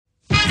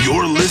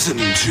You're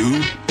listening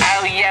to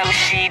Oh,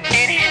 Yoshi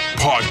Did It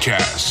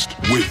podcast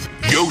with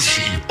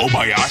Yoshi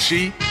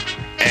Obayashi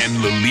and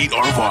Lalit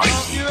Arvai.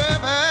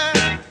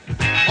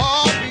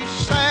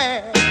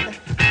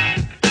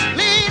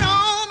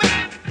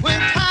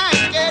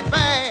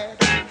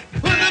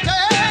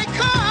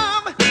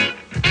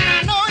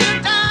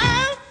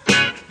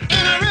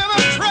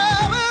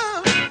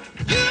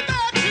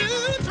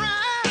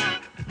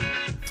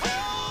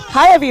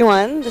 Hi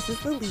everyone, this is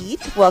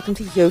Lalit. Welcome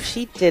to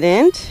Yoshi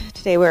Didn't.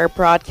 Today we're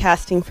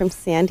broadcasting from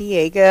San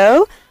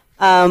Diego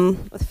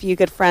with a few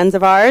good friends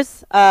of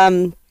ours.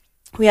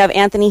 We have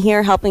Anthony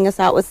here helping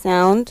us out with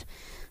sound.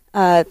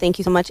 Thank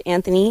you so much,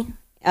 Anthony.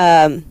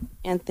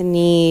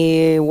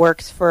 Anthony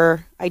works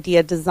for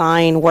Idea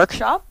Design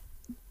Workshop.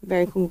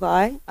 Very cool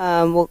guy.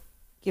 We'll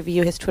give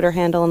you his Twitter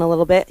handle in a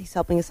little bit. He's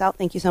helping us out.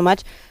 Thank you so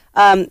much.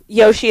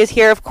 Yoshi is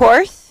here, of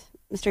course.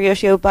 Mr.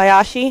 Yoshi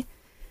Obayashi. You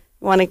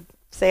want to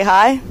say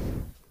hi?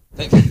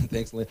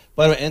 Thanks, Lynn.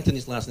 By the way,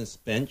 Anthony's last name is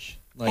Bench,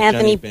 like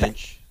Anthony Johnny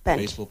Bench,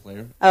 baseball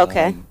player.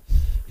 Okay.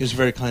 He was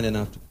very kind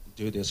enough to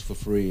do this for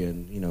free,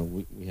 and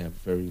we have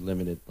very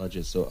limited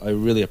budget, so I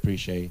really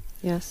appreciate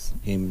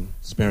him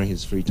sparing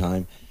his free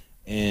time.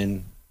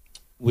 And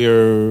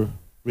we're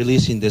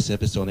releasing this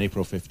episode on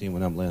April 15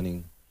 when I'm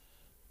landing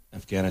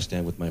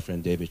Afghanistan with my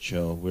friend David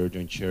Cho. We're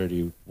doing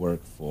charity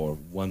work for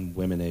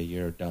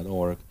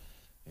onewomenayear.org,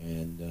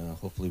 and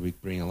hopefully we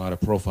bring a lot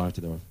of profile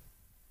to the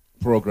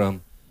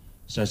program,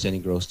 start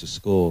sending girls to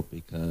school,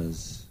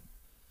 because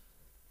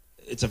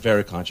it's a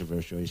very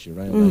controversial issue,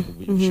 right?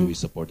 Should we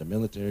support the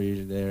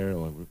military there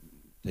or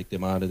take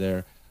them out of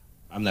there?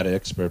 I'm not an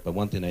expert, but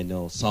one thing I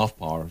know, soft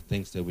power,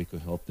 things that we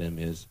could help them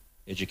is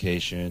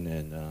education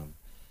and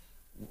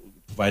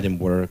provide them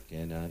work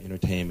and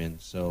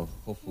entertainment. So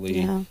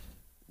hopefully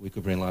we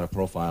could bring a lot of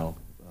profile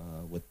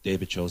with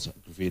David Cho's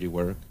graffiti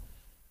work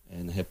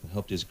and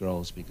help these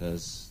girls,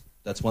 because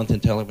that's one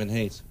thing Taliban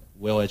hates.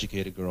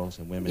 Well-educated girls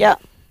and women. Yeah.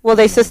 Well,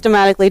 they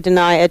systematically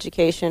deny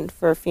education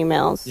for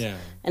females and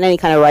any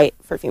kind of right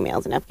for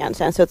females in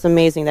Afghanistan. So it's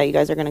amazing that you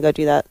guys are going to go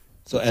do that.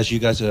 So as you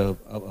guys are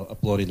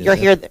uploading this... You're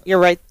here. You're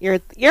right. You're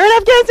in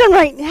Afghanistan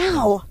right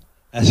now.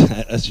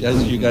 As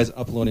you guys are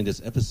uploading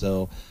this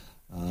episode,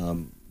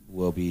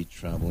 we'll be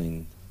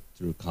traveling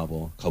through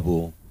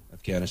Kabul,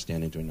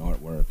 Afghanistan, and doing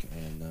artwork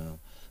and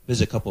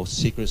visit a couple of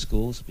secret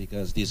schools,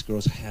 because these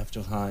girls have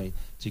to hide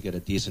to get a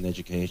decent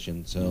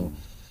education. So...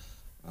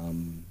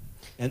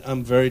 and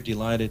I'm very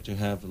delighted to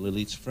have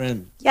Lilith's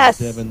friend,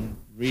 Devin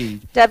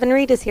Reed. Devin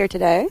Reed is here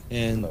today.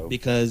 And Hello.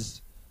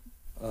 Because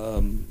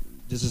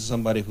this is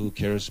somebody who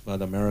cares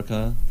about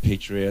America,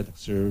 patriot,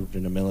 served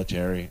in the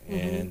military,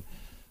 and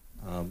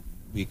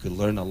we could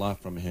learn a lot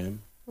from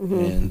him.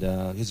 And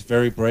he's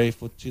very brave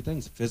for two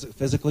things,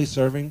 physically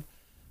serving,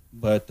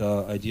 but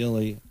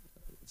ideally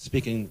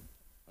speaking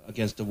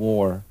against the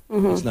war.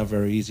 It's not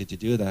very easy to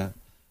do that.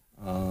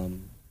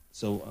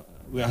 So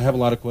I have a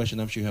lot of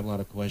questions. I'm sure you have a lot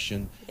of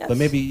questions. Yes. But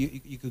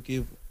maybe you could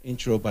give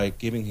intro by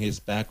giving his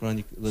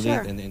background.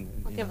 Sure.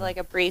 I'll give like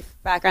a brief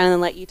background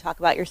and let you talk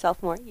about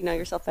yourself more. You know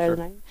yourself better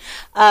than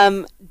I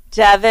do.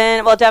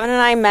 Devin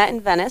and I met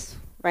in Venice,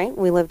 right?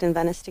 We lived in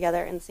Venice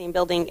together in the same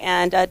building.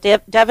 And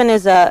Devin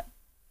is a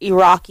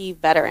Iraqi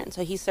veteran.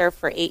 So he served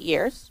for 8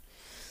 years.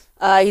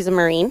 He's a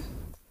Marine.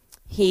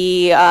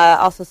 He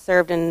also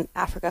served in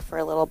Africa for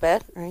a little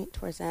bit, right,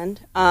 towards the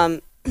end.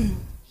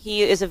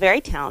 He is a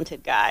very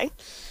talented guy.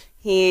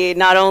 He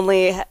not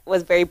only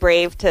was very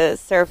brave to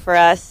serve for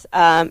us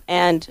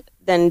and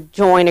then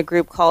join a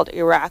group called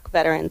Iraq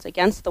Veterans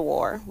Against the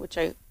War, which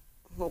I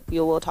hope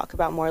you will talk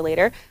about more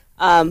later.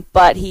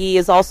 But he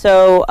is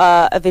also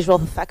a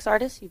visual effects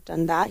artist. You've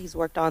done that. He's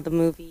worked on the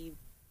movie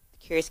The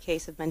Curious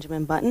Case of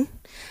Benjamin Button.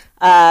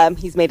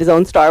 He's made his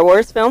own Star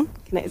Wars film.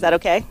 Is that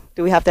okay?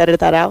 Do we have to edit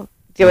that out?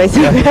 We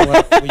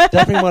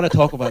definitely want to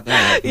talk about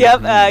that.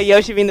 Yep,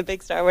 Yoshi being the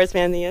big Star Wars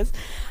fan he is.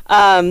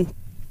 Let's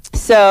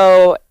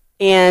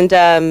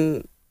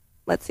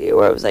see,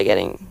 where was I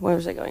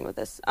going with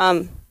this?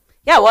 Why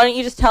don't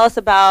you just tell us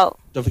about...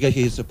 Don't forget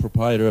he's a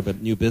proprietor of a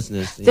new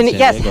business in San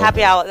Diego.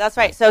 Happy Owl, that's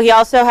right. So he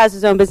also has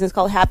his own business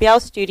called Happy Owl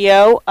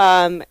Studio,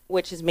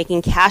 which is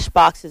making cash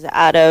boxes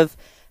out of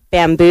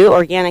bamboo,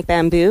 organic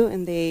bamboo,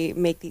 and they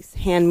make these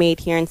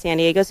handmade here in San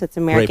Diego, so it's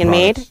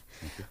American-made.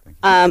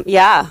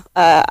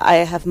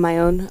 I have my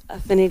own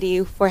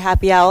affinity for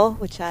Happy Owl,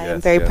 which I am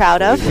very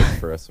proud of. You worked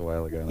for us a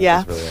while ago.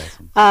 That was really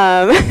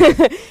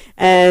awesome.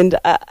 And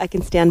I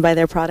can stand by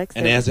their products.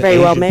 And They're as very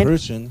an well Asian made.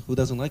 person, who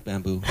doesn't like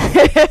bamboo?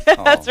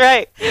 That's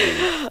right.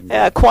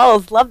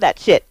 Koalas love that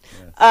shit.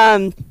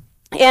 Yes.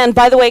 And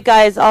by the way,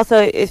 guys, also,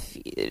 if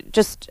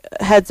just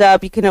heads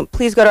up, you can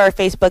please go to our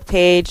Facebook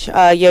page.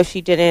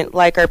 Yoshi didn't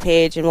like our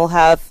page, and we'll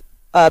have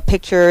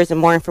pictures and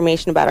more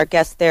information about our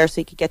guests there,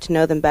 so you can get to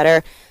know them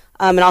better.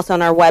 And also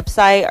on our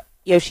website,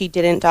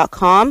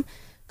 yoshididn't.com.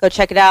 Go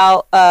check it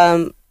out.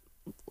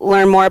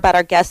 Learn more about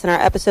our guests and our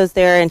episodes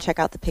there, and check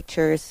out the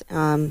pictures.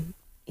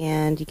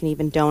 And you can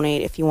even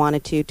donate if you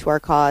wanted to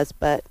our cause,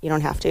 but you don't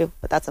have to.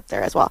 But that's up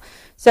there as well.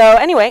 So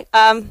anyway,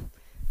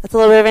 that's a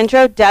little bit of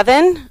intro.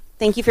 Devin,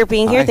 thank you for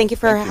being here. Thank you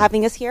for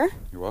having us here.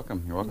 You're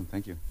welcome. You're welcome.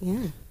 Thank you.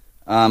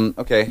 Yeah.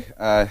 Okay.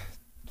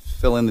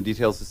 Fill in the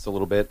details just a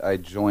little bit. I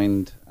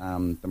joined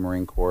the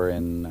Marine Corps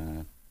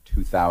in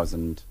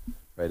 2000,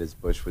 right as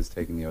Bush was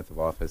taking the oath of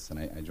office, and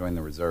I joined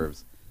the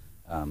reserves,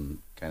 kind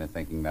of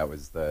thinking that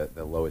was the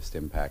lowest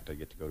impact. I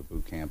get to go to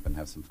boot camp and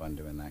have some fun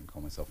doing that and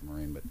call myself a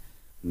Marine, but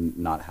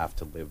not have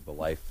to live the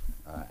life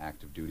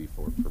active duty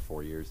for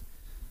 4 years.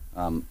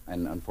 And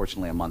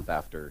unfortunately, a month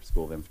after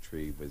School of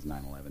Infantry was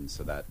 9/11,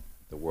 so that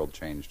the world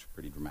changed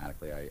pretty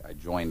dramatically. I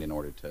joined in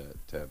order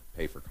to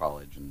pay for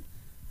college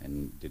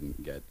and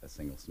didn't get a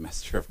single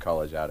semester of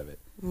college out of it.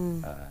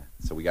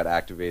 So we got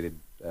activated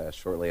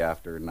shortly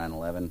after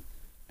 9/11,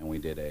 and we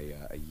did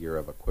a year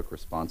of a quick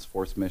response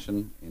force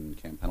mission in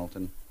Camp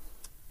Pendleton.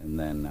 And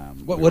then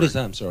what is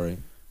that? I'm sorry.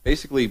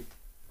 Basically,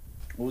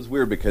 it was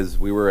weird because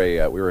we were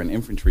an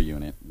infantry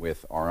unit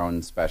with our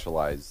own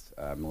specialized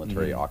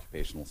military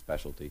occupational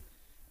specialty,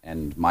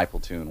 and my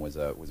platoon was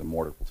a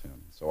mortar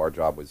platoon. So our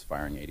job was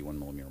firing 81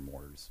 millimeter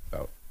mortars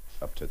about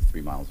up to 3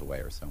 miles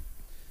away or so.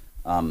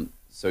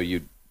 So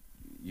you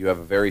have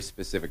a very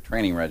specific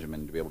training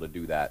regimen to be able to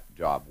do that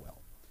job well.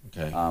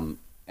 Okay.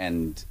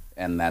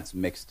 And that's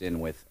mixed in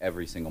with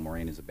every single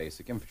Marine is a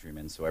basic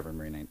infantryman, so every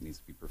Marine needs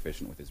to be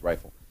proficient with his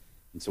rifle.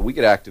 And so we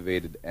get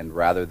activated, and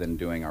rather than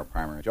doing our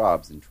primary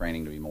jobs and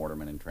training to be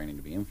mortarmen and training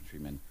to be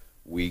infantrymen,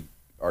 we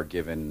are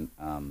given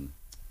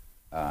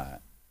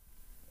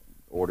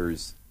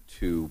orders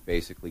to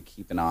basically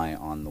keep an eye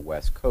on the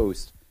West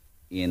Coast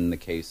in the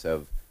case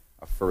of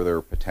a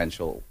further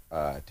potential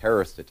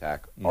terrorist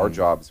attack. Our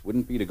jobs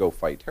wouldn't be to go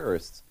fight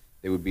terrorists.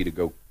 They would be to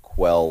go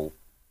quell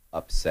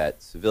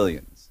upset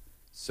civilians.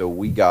 So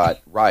we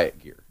got riot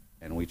gear,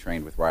 and we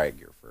trained with riot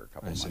gear for a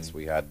couple of months.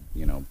 We had,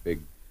 big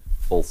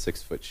full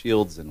 6-foot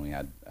shields, and we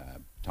had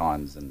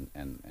batons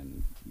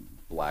and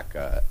black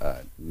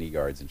knee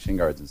guards and shin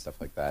guards and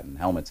stuff like that, and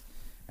helmets,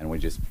 and we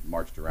just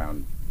marched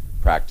around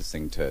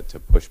practicing to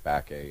push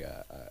back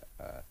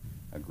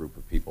a group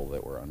of people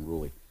that were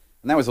unruly.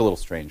 And that was a little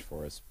strange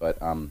for us, but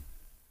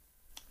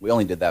we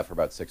only did that for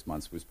about 6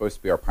 months. It was supposed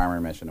to be our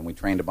primary mission, and we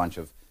trained a bunch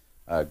of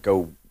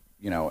go,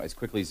 as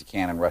quickly as you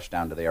can and rush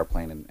down to the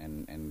airplane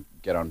and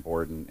get on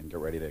board and get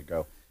ready to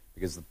go.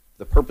 Because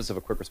the purpose of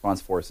a quick response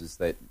force is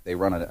that they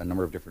run a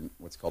number of different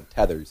what's called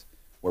tethers,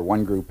 where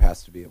one group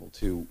has to be able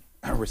to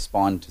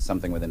respond to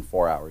something within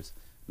 4 hours.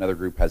 Another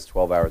group has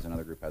 12 hours,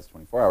 another group has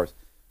 24 hours.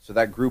 So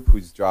that group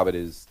whose job it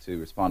is to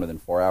respond within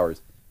 4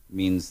 hours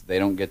means they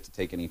don't get to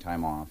take any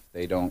time off.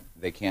 They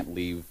can't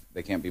leave.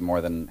 They can't be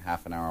more than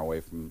half an hour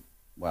away from,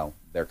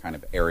 their kind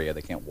of area.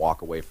 They can't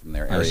walk away from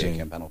their area in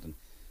Camp Pendleton.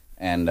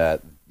 And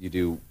you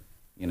do,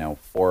 4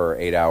 or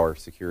 8 hour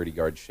security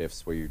guard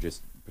shifts where you're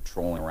just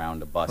patrolling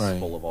around a bus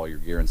full of all your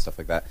gear and stuff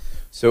like that.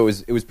 So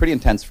it was pretty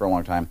intense for a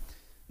long time.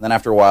 And then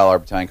after a while, our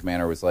battalion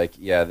commander was like,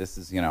 "Yeah, this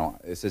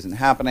isn't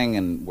happening,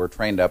 and we're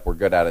trained up, we're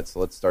good at it. So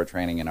let's start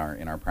training in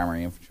our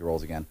primary infantry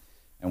roles again."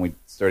 And we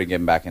started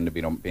getting back into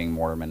being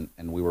mortarmen,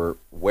 and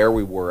where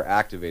we were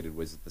activated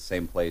was at the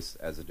same place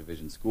as the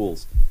division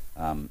schools.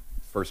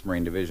 1st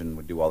Marine Division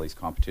would do all these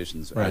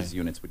competitions as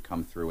units would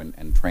come through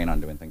and train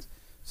on doing things.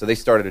 So they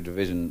started a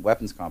division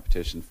weapons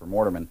competition for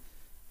mortarmen,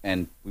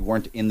 and we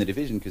weren't in the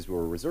division because we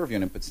were a reserve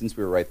unit, but since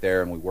we were right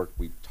there and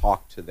we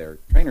talked to their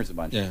trainers a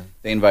bunch,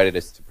 they invited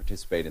us to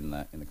participate in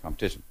the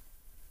competition.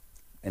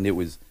 And it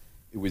was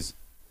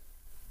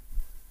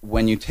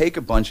when you take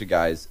a bunch of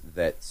guys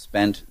that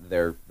spent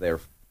their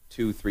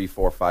 2, 3,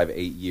 4, 5,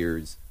 8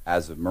 years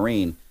as a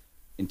Marine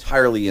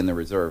entirely in the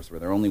reserves, where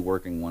they're only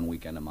working 1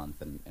 weekend a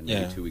month and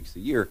maybe 2 weeks a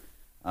year,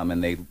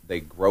 and they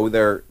grow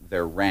their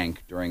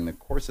rank during the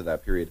course of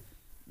that period,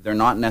 they're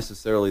not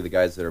necessarily the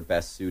guys that are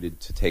best suited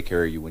to take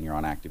care of you when you're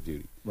on active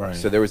duty. Right.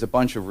 So there was a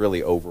bunch of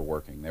really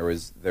overworking. There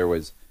was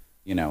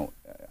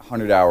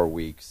 100-hour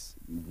weeks,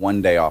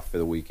 1 day off for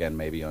the weekend,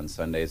 maybe on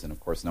Sundays, and of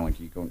course no one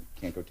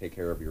can't go take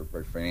care of your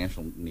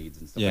financial needs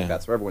and stuff like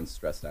that. So everyone's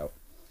stressed out,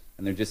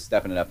 and they're just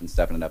stepping it up and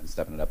stepping it up and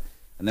stepping it up.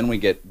 And then we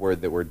get word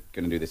that we're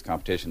going to do this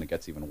competition that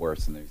gets even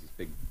worse, and there's these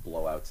big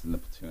blowouts in the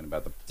platoon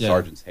about the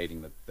sergeants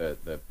hating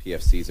the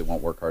PFCs that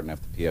won't work hard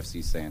enough, the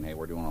PFCs saying, "Hey,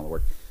 we're doing all the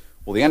work."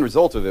 Well, the end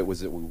result of it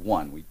was that we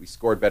won. We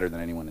scored better than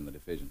anyone in the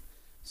division.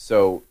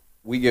 So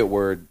we get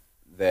word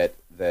that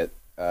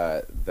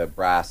the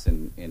brass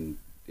in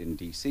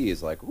D.C.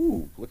 is like,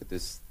 "Ooh, look at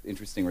this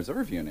interesting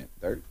reserve unit.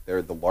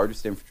 They're the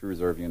largest infantry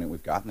reserve unit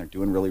we've got, and they're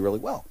doing really, really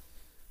well."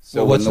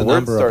 So what's the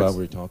number about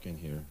we're talking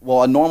here?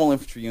 Well, a normal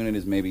infantry unit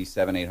is maybe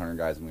 700-800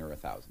 guys, and we were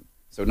 1,000.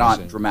 So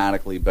not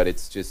dramatically, but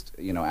it's just,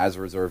 as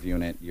a reserve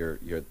unit,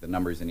 the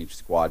numbers in each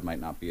squad might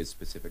not be as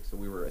specific. So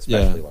we were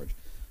especially large.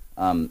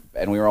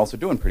 And we were also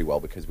doing pretty well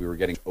because we were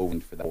getting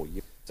opened for that whole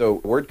year. So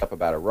word up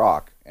about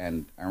Iraq,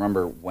 and I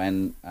remember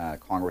when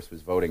Congress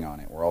was voting on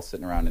it, we're all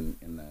sitting around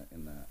in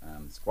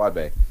the squad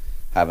bay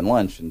having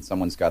lunch, and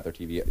someone's got their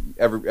TV.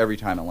 Every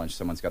time at lunch,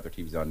 someone's got their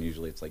TVs on.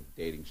 Usually it's like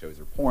dating shows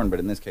or porn, but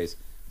in this case,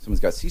 someone's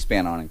got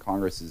C-SPAN on, and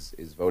Congress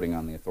is voting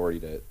on the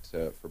authority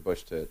for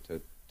Bush to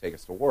take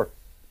us to war.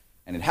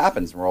 And it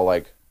happens, and we're all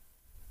like,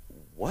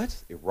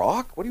 "What?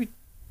 Iraq? What do you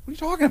are you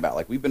talking about?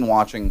 Like, we've been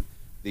watching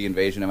the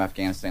invasion of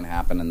Afghanistan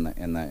happen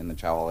in the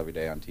chow hall every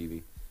day on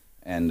TV,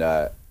 and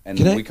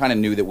we kind of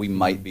knew that we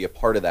might be a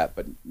part of that,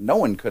 but no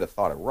one could have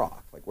thought of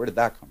Rock. Like, where did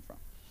that come from?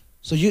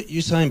 So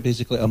you signed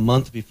basically a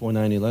month before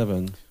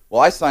 9/11.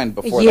 Well, I signed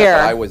before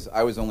that, but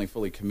I was only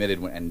fully committed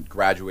and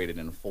graduated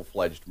in a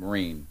full-fledged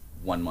Marine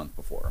 1 month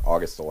before,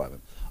 August 11th.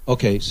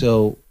 Okay,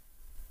 so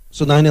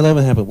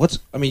 9/11 happened.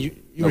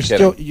 You were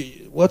still.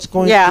 What's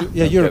going? Yeah,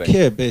 yeah, you're a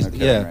kid, basically.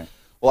 No kidding, right.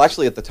 Well,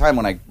 actually, at the time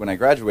when I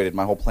graduated,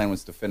 my whole plan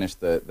was to finish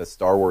the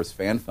Star Wars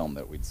fan film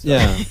that we'd seen.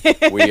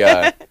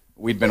 Yeah,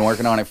 we'd been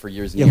working on it for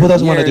years. And years. Who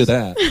doesn't want to do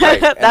that?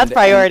 Right. That's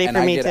priority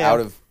for me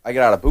too. I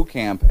get out of boot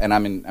camp, and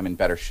I'm in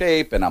better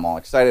shape, and I'm all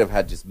excited. I've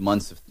had just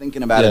months of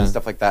thinking about it and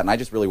stuff like that, and I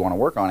just really want to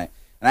work on it.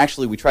 And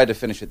actually, we tried to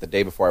finish it the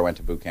day before I went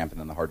to boot camp, and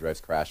then the hard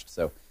drives crashed.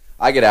 So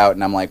I get out,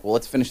 and I'm like, well,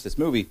 let's finish this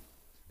movie.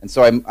 And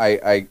so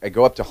I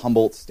go up to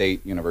Humboldt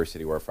State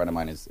University, where a friend of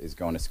mine is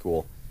going to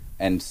school,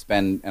 and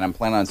I'm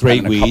planning on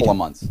spending a couple of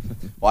months.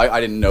 Well, I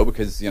didn't know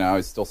because I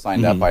was still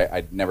signed up.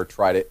 I'd never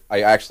tried it.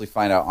 I actually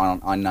find out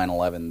on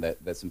 9/11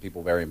 that some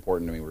people very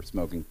important to me were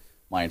smoking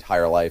my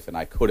entire life, and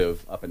I could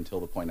have up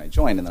until the point I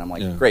joined. And then I'm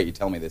like, great, you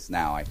tell me this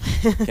now. I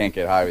can't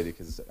get high with you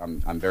because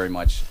I'm very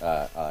much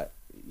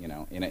in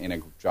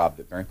a job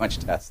that very much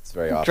tests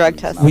very often. Drug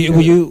tests. Were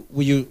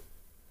you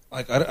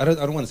like I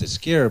don't want to say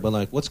scared, but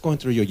like what's going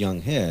through your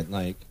young head,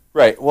 like?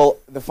 Right. Well,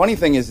 the funny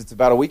thing is, it's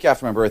about a week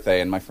after my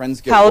birthday, and my friends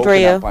get How old were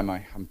woken you? up by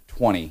I'm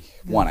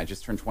 21. I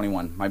just turned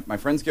 21. My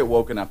friends get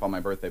woken up on my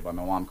birthday by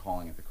my mom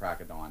calling at the crack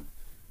of dawn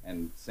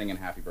and singing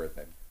happy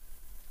birthday.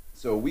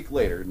 So a week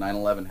later,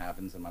 9/11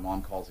 happens, and my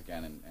mom calls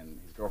again, and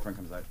his girlfriend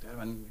comes out,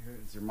 Devin,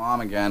 it's your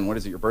mom again. What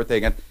is it, your birthday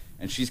again?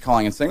 And she's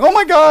calling and saying, oh,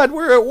 my God,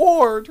 we're at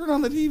war. Turn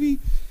on the TV.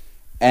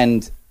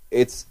 And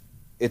it's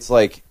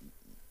like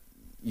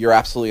you're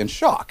absolutely in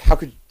shock. How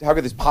could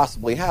this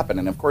possibly happen?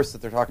 And, of course,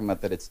 that they're talking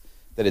about that it's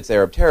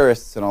Arab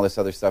terrorists and all this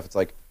other stuff. It's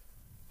like,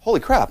 holy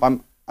crap!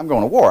 I'm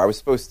going to war. I was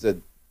supposed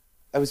to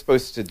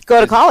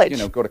go to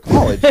college. Go to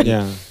college. And,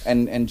 Yeah.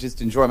 and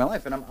just enjoy my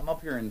life. And I'm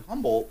up here in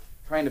Humboldt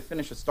trying to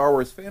finish a Star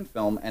Wars fan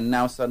film, and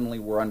now suddenly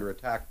we're under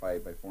attack by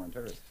foreign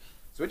terrorists.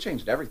 So it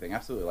changed everything.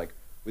 Absolutely. Like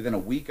within a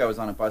week, I was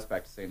on a bus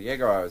back to San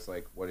Diego. I was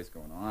like, what is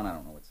going on? I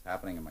don't know what's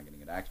happening. Am I going to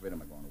get activated?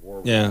 Am I going to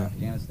war with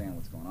Afghanistan?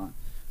 What's going on?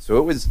 So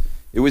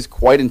it was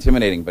quite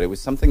intimidating, but it was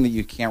something that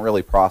you can't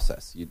really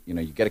process. You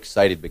get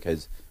excited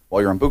because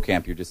while you're in boot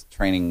camp, you're just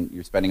training.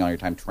 You're spending all your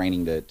time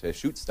training to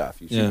shoot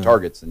stuff. You shoot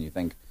targets, and you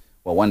think,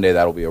 well, one day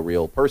that'll be a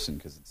real person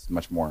because it's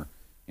much more,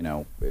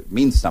 it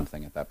means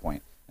something at that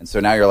point. And so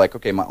now you're like,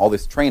 okay, all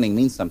this training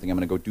means something. I'm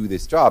going to go do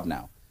this job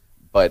now.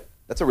 But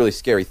that's a really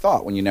scary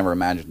thought when you never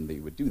imagined that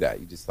you would do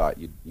that. You just thought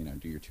you'd,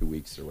 do your 2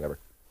 weeks or whatever.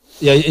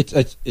 Yeah,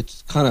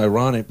 it's kind of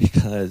ironic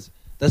because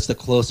that's the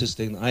closest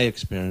thing I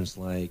experienced,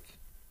 like,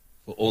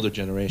 for older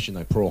generation,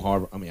 like Pearl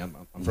Harbor. I mean,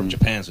 I'm from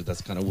Japan, so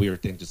that's kind of a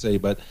weird thing to say.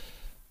 But,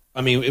 I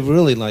mean, it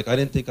really, like, I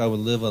didn't think I would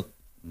live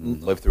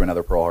through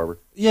another Pearl Harbor.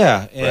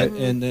 Yeah,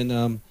 and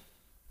then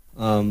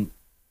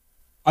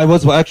I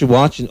was actually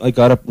watching. I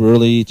got up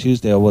early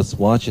Tuesday. I was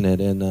watching it,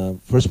 and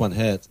first one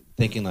hit,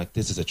 thinking like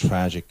this is a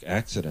tragic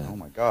accident. Oh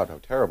my God, how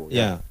terrible!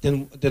 Yeah.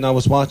 Then I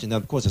was watching. Then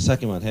of course the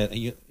second one hit.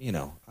 And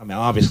I mean,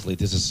 obviously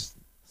this is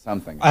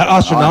something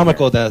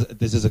astronomical that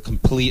this is a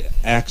complete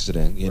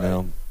accident. You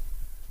know.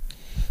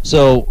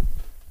 So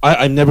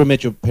I never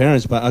met your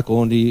parents, but I can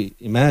only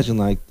imagine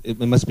like it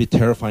must be a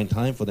terrifying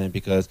time for them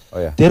because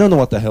they don't know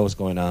what the hell is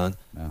going on.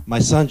 No. My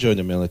son joined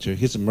the military.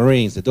 He's a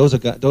Marines. Those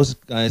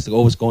guys that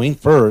always go in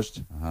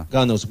first.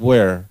 God knows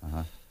where.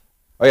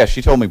 Oh yeah,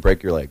 she told me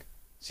break your leg.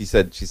 She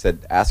said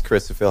ask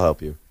Chris if he'll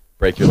help you.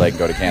 Break your leg and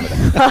go to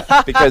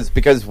Canada.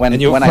 because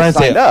when I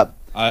signed up,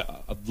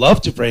 I'd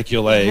love to break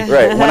your leg.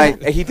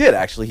 Right. He did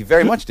actually. He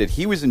very much did.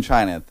 He was in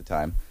China at the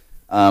time,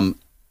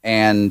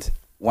 and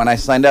when I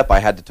signed up, I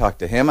had to talk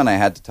to him and I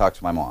had to talk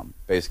to my mom.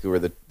 Basically, were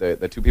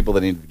the two people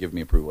that needed to give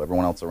me approval.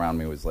 Everyone else around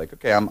me was like,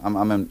 "Okay,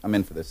 I'm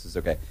in for this. This is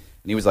okay."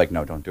 And he was like,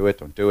 "No, don't do it.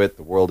 Don't do it.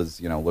 The world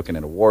is looking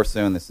at a war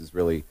soon. This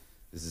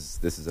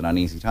is an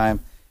uneasy time."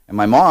 And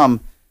my mom,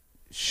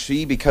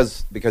 she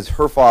because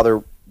her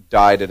father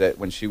died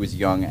when she was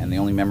young, and the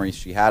only memories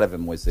she had of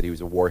him was that he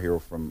was a war hero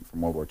from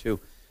World War II.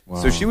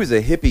 Wow. So she was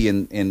a hippie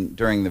in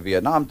during the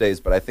Vietnam days,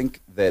 but I think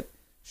that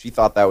she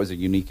thought that was a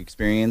unique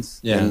experience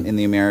in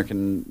the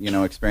American,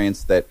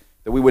 experience that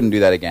we wouldn't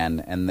do that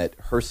again, and that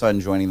her son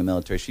joining the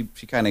military, she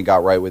kind of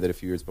got right with it a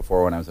few years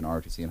before when I was in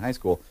ROTC in high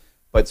school.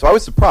 But so I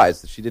was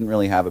surprised that she didn't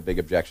really have a big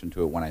objection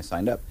to it when I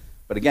signed up.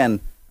 But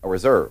again, a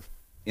reserve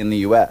in the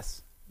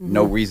U.S.,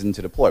 no reason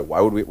to deploy. Why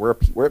would we?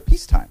 We're at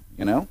peacetime,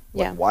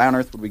 Yeah. Why on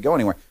earth would we go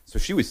anywhere? So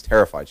she was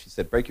terrified. She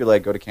said, "Break your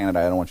leg, go to Canada.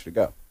 I don't want you to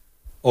go."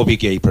 Or be a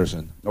gay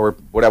person. Or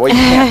whatever.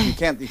 You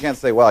can't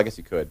say. Well, I guess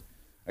you could.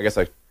 I guess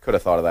I could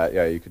have thought of that.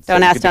 Yeah, you could.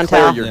 Don't ask, don't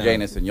declare tell. Your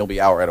gayness, and you'll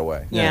be out right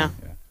away. Yeah.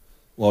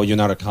 Well, you're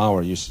not a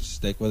coward. You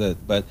stick with it.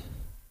 But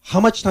how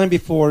much time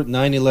before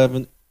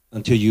 9/11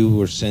 until you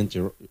were sent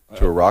to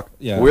Iraq?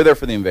 Yeah, we were there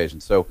for the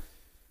invasion. So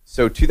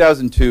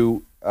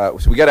 2002.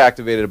 So we got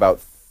activated about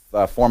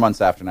 4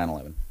 months after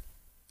 9/11,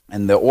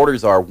 And the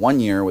orders are 1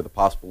 year with a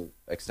possible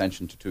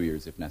extension to 2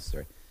 years if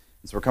necessary.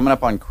 And so we're coming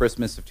up on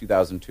Christmas of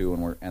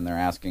 2002, and they're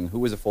asking who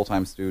was a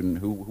full-time student,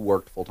 who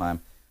worked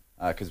full-time,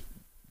 because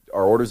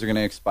our orders are going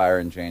to expire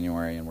in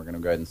January, and we're going to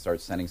go ahead and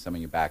start sending some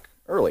of you back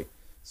early.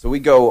 So we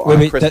go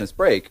on Christmas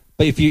break.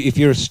 But if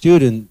you're a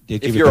student,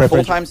 if you're a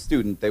full-time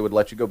student, they would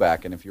let you go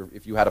back, and if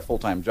you had a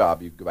full-time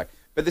job, you could go back.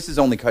 But this is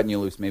only cutting you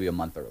loose maybe a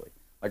month early.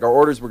 Like our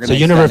orders were going to.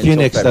 So Univer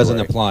Phoenix doesn't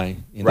apply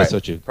in right, this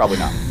issue. Probably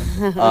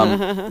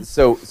not.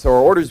 So our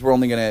orders were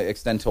only going to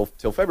extend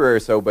till February or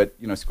so, but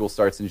school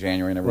starts in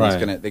January, and everyone's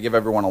going to. They give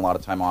everyone a lot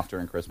of time off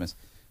during Christmas.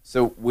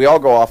 So we all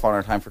go off on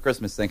our time for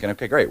Christmas, thinking,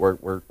 okay, great,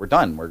 we're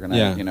done. We're going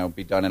to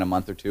be done in a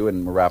month or two,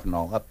 and we're wrapping it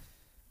all up.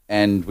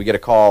 And we get a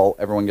call.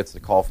 Everyone gets a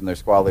call from their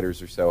squad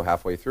leaders or so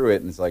halfway through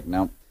it, and it's like,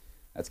 no,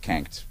 that's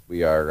canked.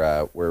 We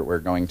are we're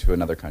going to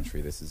another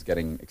country. This is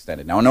getting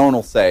extended. Now, no one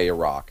will say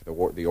Iraq.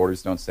 The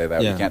orders don't say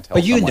that. Yeah. We can't tell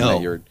but someone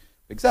that you're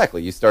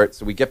exactly. You start.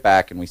 So we get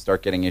back and we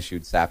start getting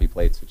issued SAPI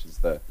plates, which is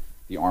the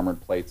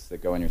armored plates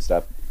that go in your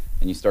stuff,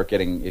 and you start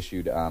getting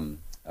issued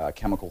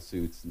chemical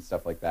suits and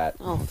stuff like that.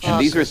 Oh, and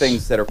these are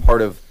things that are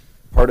part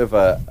of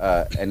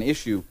an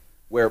issue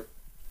where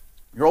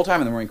your whole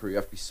time in the Marine Corps, you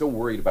have to be so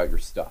worried about your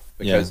stuff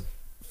because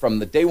from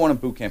the day one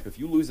of boot camp, if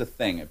you lose a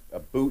thing, a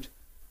boot,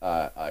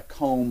 a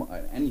comb,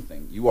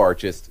 anything, you are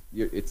just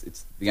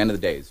it's the end of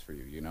the days for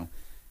you,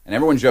 And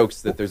everyone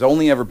jokes that there's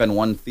only ever been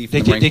one thief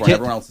in the Marine Corps, and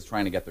everyone else is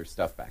trying to get their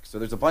stuff back. So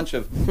there's a bunch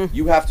of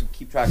you have to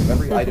keep track of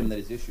every item that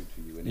is issued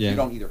to you, and if you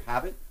don't either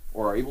have it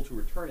or are able to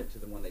return it to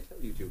them when they tell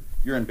you to,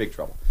 you're in big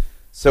trouble.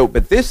 So,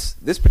 but this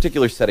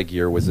particular set of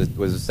gear was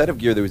a set of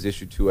gear that was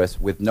issued to us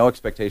with no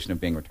expectation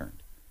of being returned.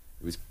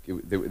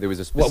 There was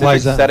a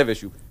specific set of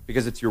issue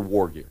because it's your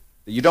war gear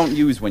that you don't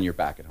use when you're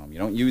back at home. You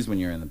don't use when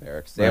you're in the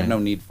barracks. They have no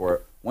need for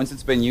it. Once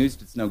it's been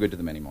used, it's no good to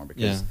them anymore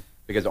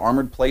because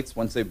armored plates,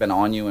 once they've been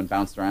on you and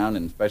bounced around,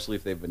 and especially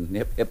if they've been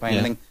hit by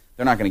anything,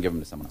 they're not going to give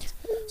them to someone else.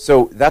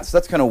 So that's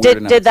kind of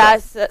weird. Did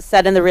that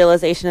set in the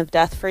realization of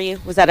death for you?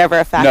 Was that ever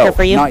a factor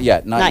for you? Not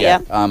yet. Not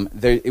yet.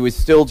 It was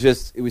still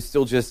just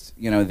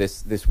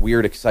this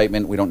weird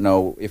excitement. We don't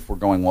know if we're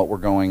going, what we're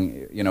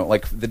going.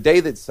 Like the day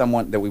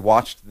that we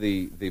watched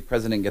the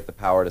president get the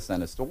power to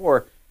send us to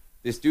war.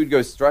 This dude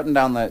goes strutting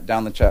down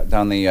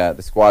the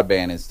squad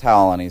bay in his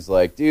towel, and he's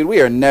like, "Dude, we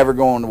are never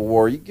going to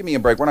war. You give me a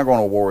break. We're not going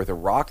to war with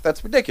Iraq.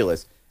 That's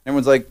ridiculous."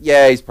 Everyone's like,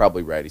 "Yeah, he's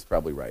probably right. He's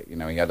probably right." He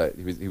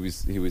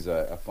was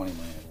a funny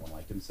man. Everyone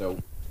liked him. So,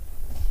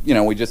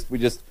 we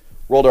just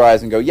rolled our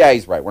eyes and go, "Yeah,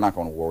 he's right. We're not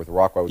going to war with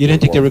Iraq." You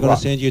didn't think they were going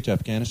to send you to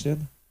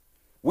Afghanistan?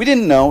 We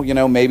didn't know.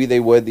 Maybe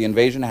they would. The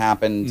invasion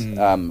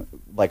happened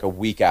like a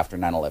week after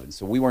 9/11,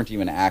 so we weren't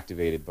even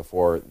activated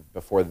before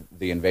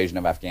the invasion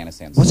of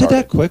Afghanistan started. Was it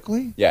that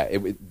quickly? Yeah.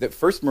 The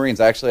first Marines,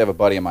 I actually have a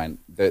buddy of mine,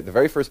 the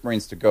very first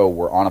Marines to go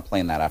were on a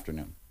plane that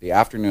afternoon, the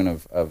afternoon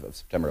of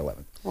September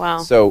 11th. Wow.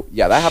 So,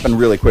 yeah, that happened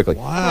really quickly.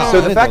 Wow.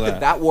 So the fact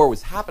that war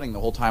was happening the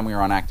whole time we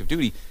were on active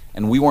duty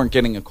and we weren't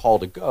getting a call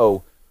to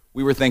go,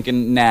 we were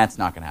thinking, nah, it's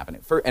not going to happen.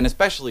 And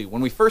especially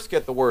when we first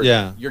get the word,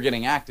 you're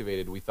getting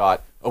activated, we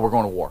thought, oh, we're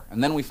going to war.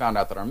 And then we found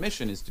out that our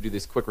mission is to do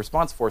this quick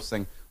response force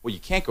thing. Well, you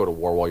can't go to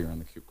war while you're in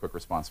the quick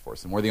response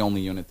force, and we're the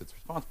only unit that's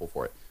responsible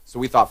for it. So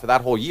we thought for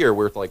that whole year,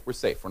 we're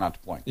safe, we're not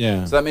deploying.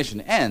 Yeah. So that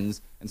mission ends,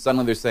 and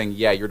suddenly they're saying,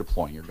 yeah, you're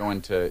deploying. We're going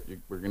to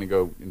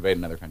go invade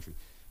another country.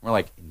 And we're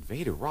like,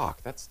 invade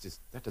Iraq? That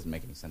doesn't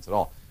make any sense at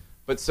all.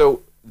 But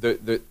so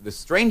the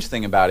strange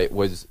thing about it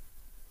was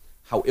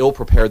how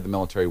ill-prepared the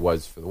military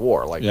was for the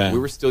war. We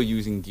were still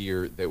using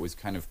gear that was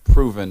kind of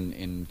proven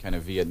in kind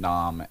of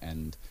Vietnam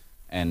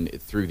and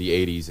through the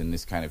 80s in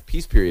this kind of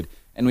peace period.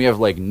 And we have,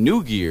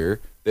 new gear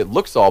that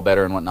looks all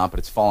better and whatnot, but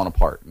it's fallen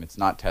apart, and it's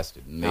not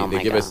tested. And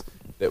they give us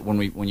that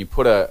when you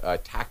put a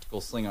tactical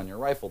sling on your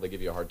rifle, they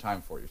give you a hard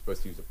time for it. You're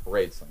supposed to use a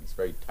parade sling. It's a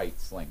very tight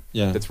sling.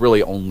 Yeah. That's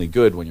really only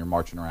good when you're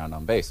marching around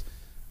on base.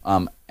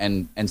 And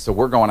so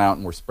we're going out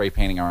and we're spray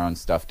painting our own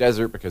stuff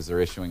desert because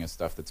they're issuing us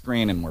stuff that's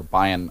green, and we're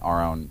buying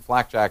our own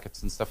flak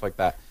jackets and stuff like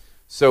that.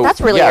 So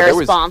that's really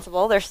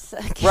irresponsible. They're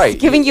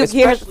giving you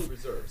gear,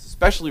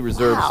 especially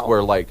reserves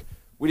where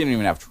we didn't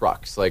even have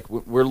trucks.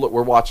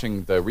 We're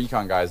watching the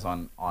recon guys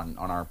on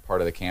our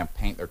part of the camp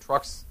paint their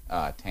trucks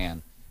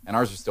tan, and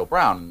ours are still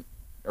brown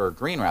or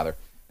green rather.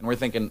 And we're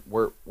thinking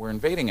we're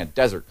invading a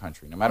desert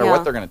country. No matter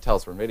what they're going to tell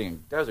us, we're invading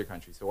a desert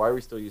country. So why are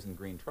we still using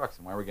green trucks,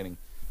 and why are we getting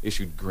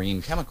issued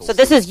green chemicals? So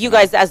this is you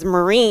guys as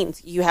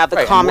Marines. You have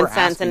the common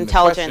sense and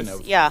intelligence.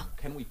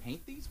 Can we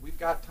paint these? We've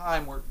got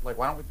time. We're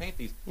why don't we paint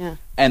these? Yeah.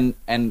 And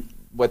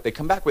what they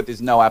come back with is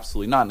no,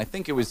 absolutely not. And I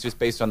think it was just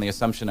based on the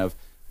assumption of,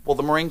 well,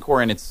 the Marine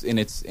Corps in its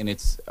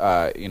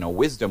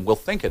wisdom will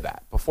think of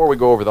that before we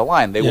go over the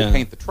line. They will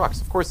paint the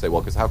trucks. Of course they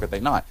will, because how could they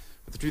not?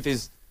 But the truth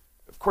is,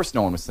 of course,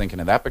 no one was thinking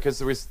of that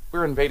because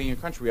we're invading a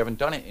country. We haven't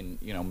done it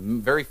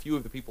in very few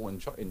of the people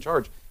in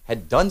charge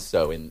had done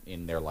so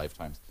in their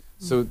lifetimes.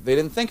 So they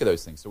didn't think of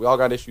those things. So we all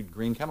got issued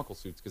green chemical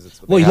suits because it's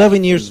what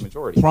 11 years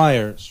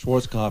prior,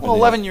 Schwarzkopf. Well,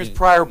 11 years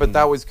prior, but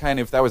that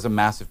was a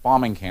massive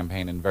bombing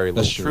campaign and very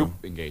little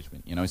troop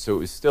engagement. So it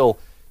was still,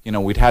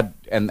 we'd had,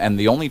 and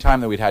the only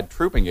time that we'd had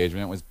troop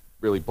engagement was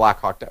really Black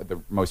Hawk. The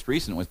most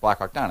recent was Black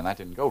Hawk Down, and that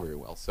didn't go very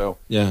well. So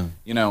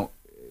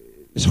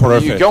it's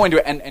horrific. You go into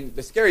it, and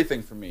the scary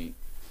thing for me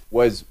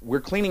was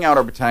we're cleaning out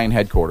our battalion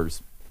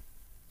headquarters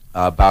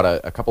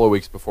about a couple of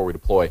weeks before we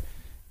deploy,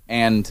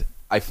 and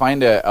I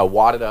find a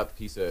wadded up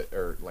piece of,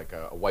 or like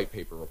a white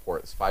paper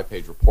report, this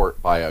 5-page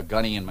report by a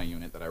gunny in my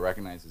unit that I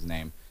recognize his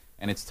name,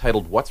 and it's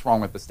titled "What's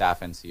Wrong with the Staff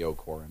NCO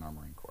Corps in our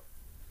Marine Corps."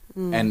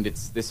 And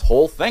it's this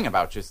whole thing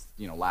about just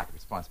lack of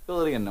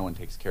responsibility and no one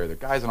takes care of their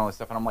guys and all this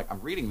stuff. And I'm like,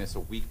 I'm reading this a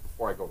week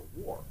before I go to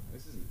war.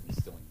 This isn't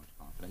instilling much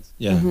confidence.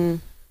 Yeah.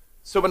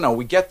 So, but no,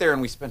 we get there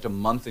and we spent a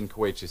month in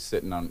Kuwait just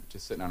sitting on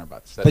our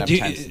butts, setting up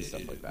tents and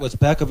stuff like that. What's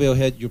back of your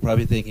head? You're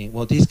probably thinking,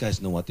 well, these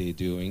guys know what they're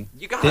doing.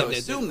 You gotta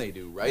assume they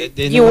do, right?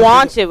 You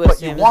want to assume.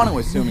 But you want to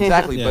assume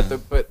exactly. Yeah.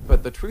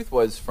 But the truth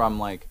was, from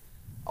like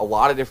a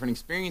lot of different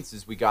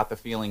experiences, we got the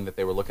feeling that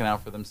they were looking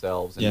out for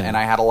themselves. And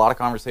I had a lot of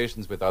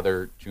conversations with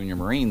other junior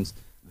Marines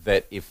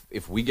that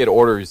if we get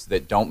orders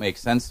that don't make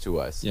sense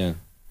to us,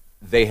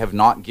 they have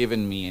not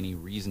given me any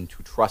reason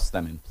to trust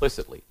them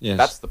implicitly. Yes.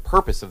 That's the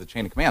purpose of the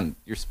chain of command.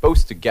 You're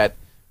supposed to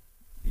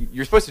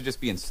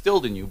just be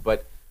instilled in you,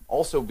 but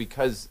also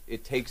because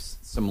it takes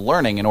some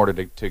learning in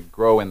order to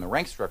grow in the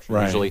rank structure.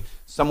 Right. Usually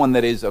someone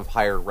that is of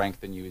higher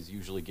rank than you is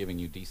usually giving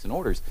you decent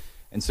orders.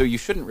 And so you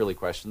shouldn't really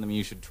question them.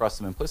 You should trust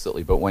them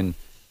implicitly. But when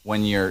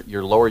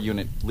your lower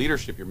unit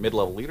leadership, your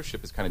mid-level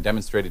leadership is kind of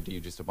demonstrated to you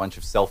just a bunch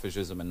of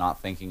selfishism and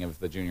not thinking of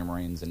the junior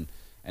Marines and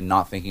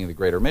not thinking of the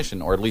greater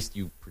mission, or at least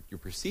you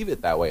perceive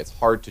it that way, it's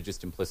hard to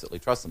just implicitly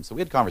trust them. So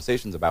we had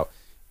conversations about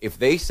if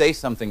they say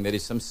something that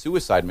is some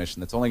suicide mission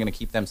that's only going to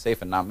keep them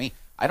safe and not me,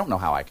 I don't know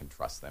how I can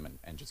trust them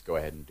and just go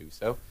ahead and do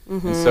so.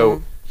 And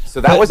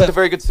so that wasn't a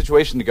very good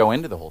situation to go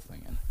into the whole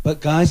thing in.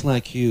 But guys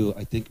like you,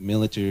 I think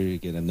military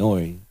get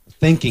annoyed.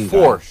 Thinking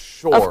For guys.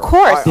 sure. Of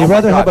course. They'd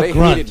rather have a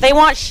grunt. They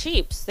want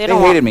sheeps. They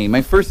don't hated want me.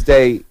 My first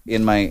day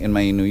in my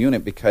new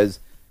unit, because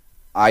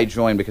I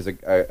joined because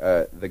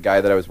the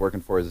guy that I was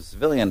working for as a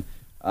civilian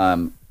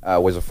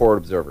was a forward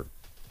observer.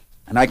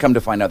 And I come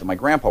to find out that my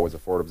grandpa was a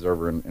forward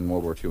observer in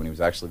World War II, and he was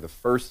actually the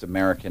first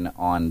American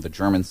on the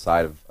German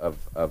side of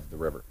the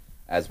river.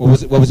 What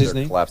was his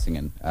name? Collapsing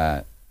in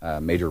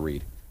Major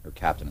Reed, or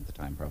captain at the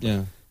time, probably.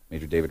 Yeah.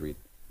 Major David Reed.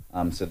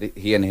 So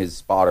he and his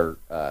spotter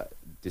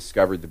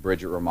discovered the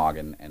bridge at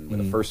Remagen and were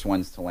the first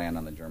ones to land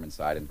on the German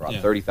side and brought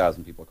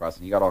 30,000 people across,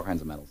 and he got all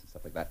kinds of medals and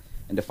stuff like that.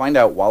 And to find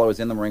out while I was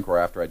in the Marine Corps,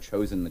 after I'd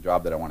chosen the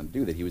job that I wanted to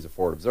do, that he was a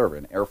forward observer,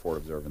 an air forward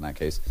observer in that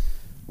case,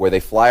 where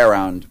they fly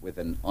around with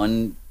an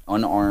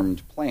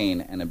unarmed plane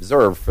and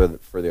observe for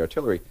the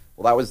artillery.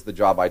 Well, that was the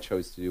job I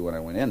chose to do when I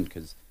went in,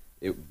 because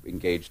it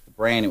engaged the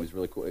brain. It was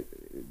really cool.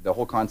 The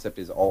whole concept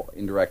is all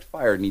indirect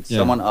fire needs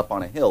someone up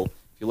on a hill.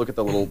 If you look at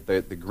the little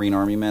the Green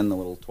Army men, the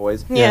little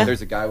toys,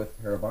 there's a guy with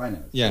a pair of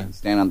binos. Yeah.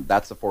 Stand on.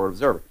 That's the forward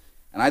observer.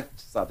 And I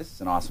just thought, this is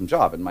an awesome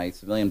job. And my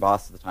civilian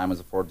boss at the time was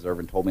a forward observer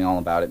and told me all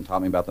about it and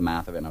taught me about the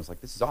math of it. And I was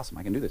like, this is awesome.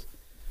 I can do this.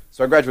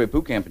 So I graduate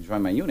boot camp and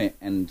join my unit,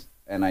 and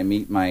I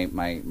meet my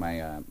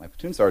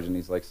platoon sergeant.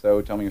 He's like,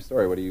 so tell me your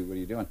story. What are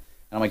you doing? And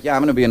I'm like, yeah,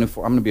 I'm going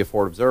to be a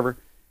forward observer.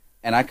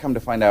 And I come to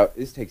find out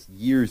this takes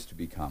years to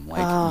become.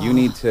 Like, you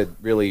need to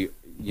really,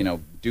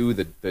 do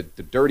the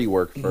dirty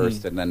work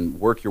first and then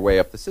work your way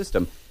up the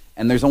system.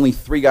 And there's only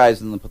 3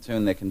 guys in the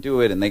platoon that can do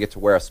it, and they get to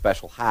wear a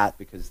special hat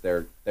because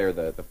they're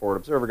the forward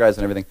observer guys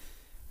and everything.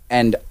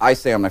 And I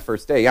say on my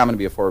first day, yeah, I'm going to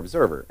be a forward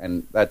observer,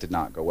 and that did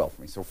not go well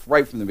for me. So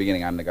right from the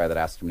beginning, I'm the guy that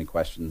asks too many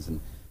questions and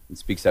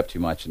speaks up too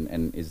much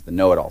and is the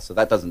know-it-all. So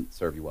that doesn't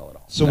serve you well at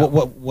all. So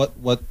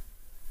what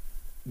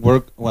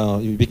work?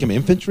 Well, you became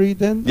infantry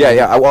then?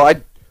 Yeah.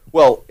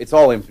 Well, it's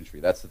all infantry.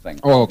 That's the thing.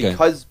 Oh, okay.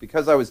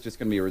 Because I was just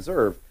going to be a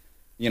reserve.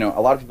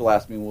 A lot of people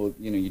ask me, well,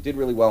 you did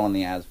really well on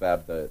the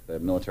ASVAB, the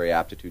military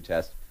aptitude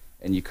test,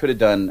 and you could have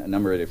done a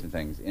number of different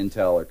things,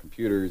 intel or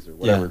computers or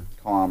whatever,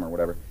 comm or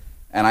whatever.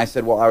 And I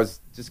said, well, I was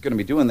just going to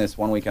be doing this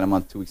 1 weekend a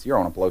month, 2 weeks a year. I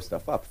want to blow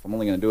stuff up. If I'm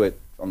only going to do it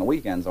on the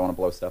weekends, I want to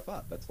blow stuff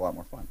up. That's a lot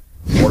more fun.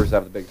 Mortars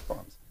have the biggest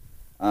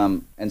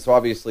bombs. And so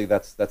obviously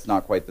that's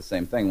not quite the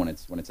same thing when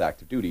it's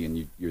active duty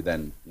and you're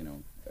then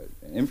an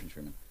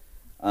infantryman.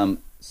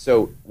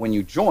 So when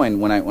you join,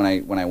 when I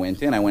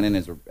went in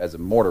as a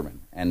mortarman,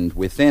 and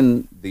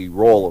within the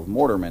role of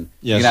mortarman,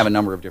 you can have a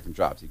number of different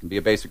jobs. You can be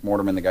a basic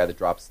mortarman, the guy that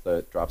drops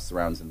the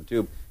rounds in the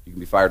tube. You can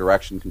be fire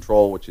direction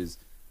control, which is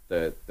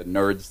the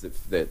nerds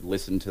that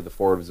listen to the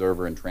forward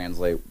observer and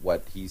translate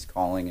what he's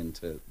calling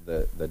into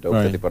the dope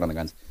that they put on the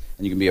guns.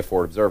 And you can be a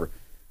forward observer.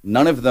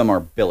 None of them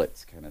are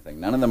billets kind of thing.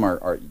 None of them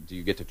are do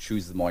you get to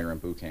choose them while you're in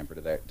boot camp, or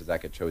does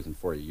that get chosen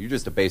for you? You're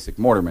just a basic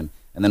mortarman,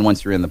 and then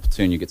once you're in the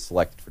platoon, you get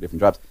selected for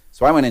different jobs.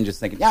 So I went in just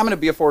thinking, yeah, I'm going to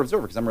be a forward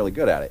observer because I'm really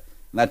good at it.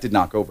 And that did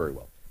not go very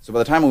well. So by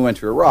the time we went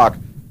to Iraq,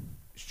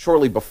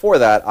 shortly before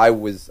that, I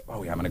was,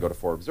 I'm going to go to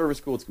forward observer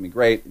school. It's going to be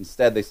great.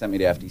 Instead, they sent me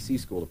to FDC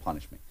school to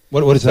punish me.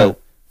 What is that?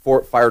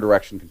 For fire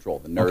direction control,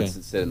 the nerds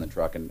that sit in the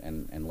truck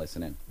and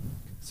listen in.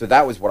 So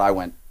that was what I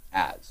went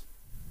as.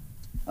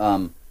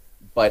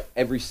 But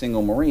every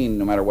single Marine,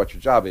 no matter what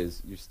your job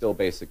is, you're still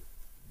basic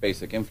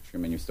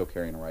infantryman. You're still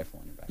carrying a rifle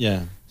on your back.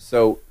 Yeah.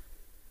 So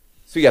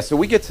So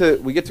we get to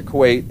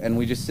Kuwait, and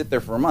we just sit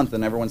there for a month,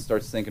 and everyone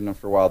starts thinking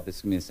for a while this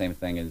is going to be the same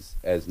thing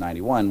as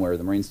 91, where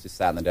the Marines just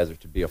sat in the desert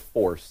to be a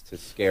force to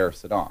scare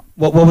Saddam.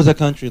 What was that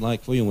country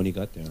like for you when you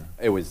got there?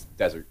 It was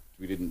desert.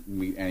 We didn't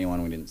meet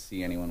anyone. We didn't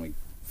see anyone. We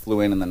flew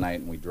in the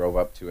night, and we drove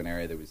up to an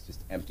area that was just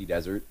empty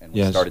desert, and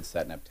we started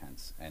setting up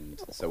tents. And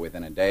so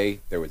within a day,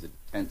 there was a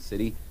tent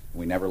city.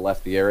 We never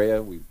left the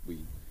area. We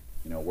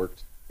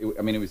worked.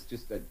 It was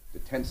just a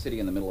tent city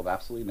in the middle of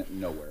absolutely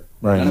nowhere.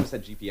 Right. None of us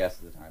had GPS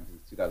at the time. It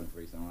was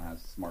 2003, so no one has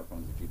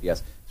smartphones with GPS.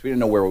 So we didn't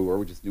know where we were.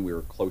 We just knew we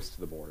were close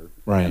to the border,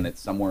 and that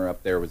somewhere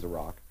up there was a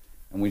rock.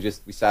 And we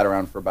sat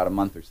around for about a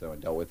month or so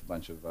and dealt with a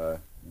bunch of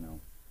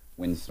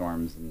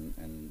windstorms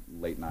and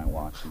late night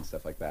watch and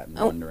stuff like that, and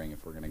wondering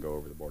if we're going to go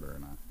over the border or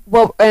not.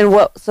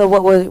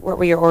 What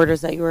were your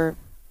orders that you were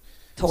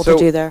told to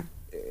do there?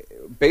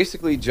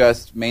 Basically,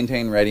 just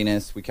maintain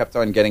readiness. We kept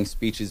on getting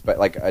speeches, but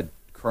like a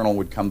colonel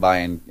would come by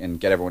and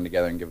get everyone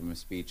together and give them a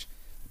speech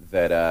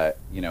that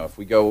if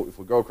we go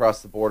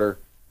across the border,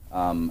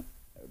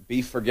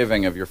 be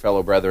forgiving of your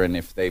fellow brethren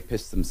if they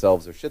piss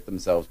themselves or shit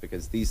themselves,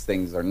 because these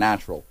things are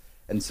natural.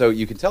 And so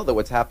you can tell that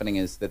what's happening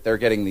is that they're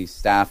getting these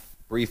staff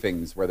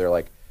briefings where they're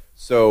like,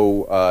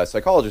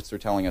 psychologists are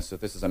telling us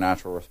that this is a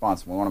natural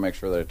response, and we want to make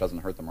sure that it doesn't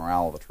hurt the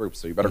morale of the troops,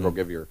 so you better go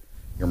give your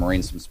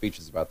Marines some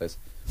speeches about this.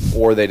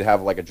 Or they'd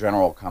have like a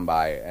general come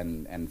by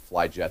and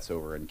fly jets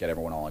over and get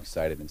everyone all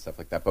excited and stuff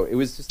like that. But it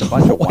was just a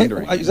bunch of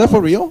wondering. Is that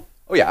for real?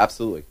 Oh yeah,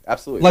 absolutely.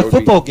 Like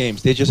football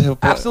games, they just have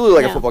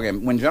absolutely like a football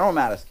game. When General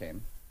Mattis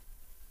came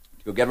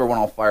to go get everyone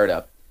all fired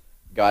up,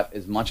 got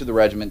as much of the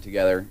regiment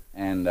together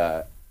and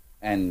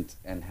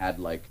had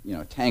like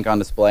a tank on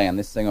display and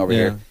this thing over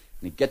here, and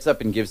he gets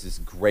up and gives this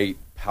great,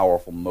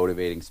 powerful,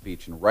 motivating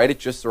speech, and right at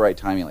just the right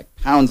time, he like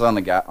pounds on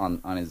the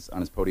on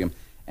his podium,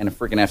 and a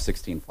freaking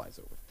F-16 flies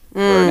over. Or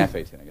an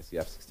F-18, I guess the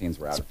F-16s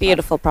were out. It's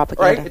beautiful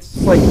propaganda. Right? It's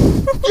like,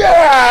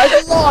 yeah,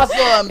 this is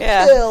awesome.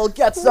 Kill,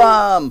 get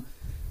some.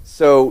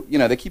 So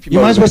they keep you.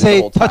 You might as well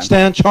say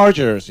touchdown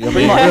Chargers.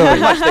 Pretty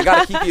much. They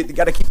got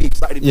to keep you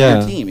excited for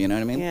your team. You know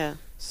what I mean? Yeah.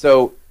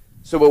 So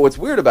but what's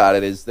weird about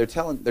it is they're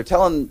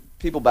telling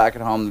people back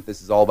at home that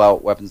this is all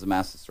about weapons of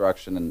mass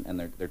destruction,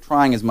 and they're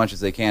trying as much as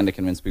they can to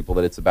convince people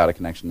that it's about a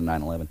connection to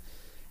 9/11,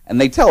 and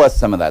they tell us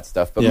some of that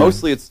stuff, but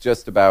mostly it's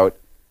just about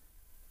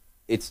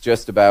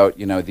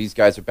these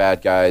guys are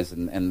bad guys,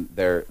 and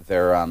they're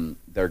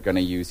going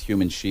to use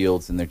human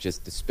shields, and they're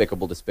just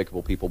despicable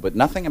people. But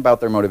nothing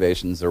about their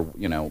motivations, or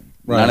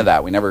none of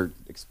that. We never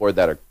explored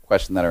that or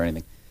questioned that or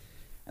anything.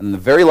 And the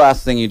very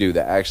last thing you do,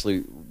 that actually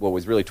what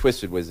was really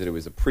twisted, was that it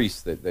was a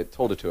priest that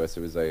told it to us.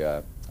 It was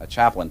a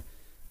chaplain.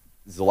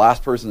 This is the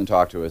last person to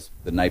talk to us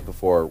the night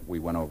before we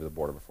went over the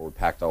border, before we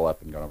packed all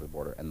up and got over the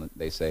border. And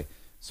they say,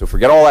 so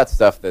forget all that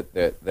stuff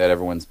that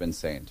everyone's been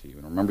saying to you,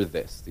 and remember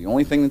this: the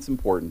only thing that's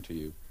important to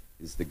you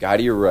is the guy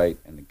to your right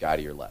and the guy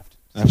to your left.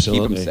 So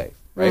absolutely. Keep them safe,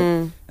 right?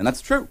 And that's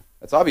true.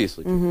 That's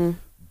obviously true.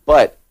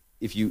 But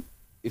if you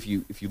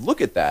look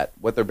at that,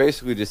 what they're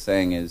basically just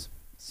saying is,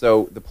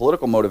 so the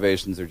political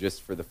motivations are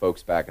just for the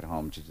folks back at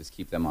home to just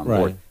keep them on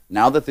board.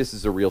 Now that this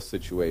is a real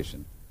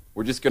situation,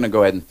 we're just going to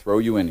go ahead and throw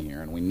you in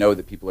here, and we know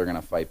that people are going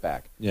to fight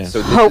back. Yes.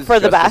 So hope for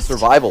the best.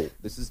 Survival.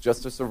 This is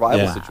just a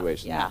survival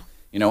situation. Yeah.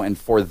 And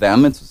for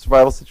them it's a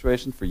survival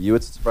situation. For you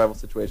it's a survival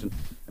situation.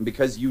 And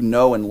because you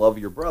know and love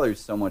your brothers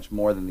so much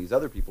more than these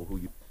other people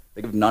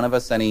they give none of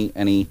us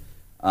any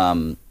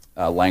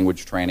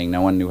language training.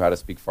 No one knew how to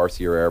speak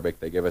Farsi or Arabic.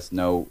 They give us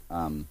no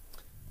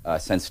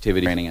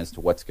sensitivity training as to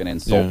what's going to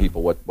insult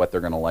people, what they're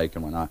going to like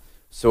and whatnot.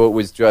 So it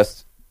was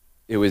just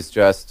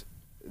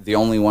the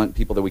only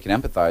people that we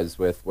can empathize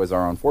with was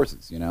our own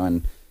forces,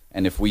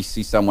 and if we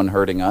see someone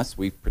hurting us,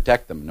 we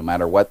protect them no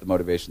matter what the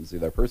motivations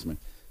of the other person.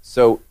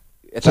 So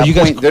at that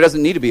point, there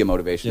doesn't need to be a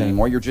motivation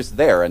anymore. You're just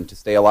there, and to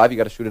stay alive, you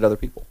got to shoot at other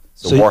people.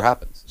 So war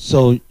happens.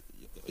 So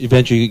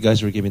eventually, you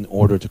guys were given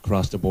order to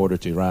cross the border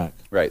to Iraq.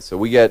 Right. So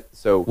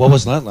what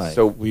was that like?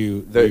 So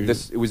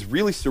it was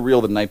really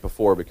surreal the night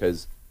before,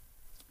 because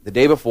the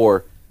day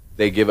before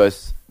they give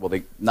us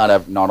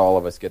not all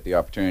of us get the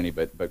opportunity,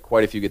 but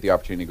quite a few get the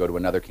opportunity to go to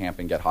another camp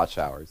and get hot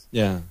showers.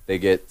 Yeah. They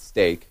get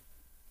steak.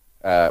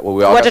 We all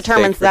got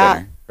determines steak for that?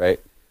 dinner,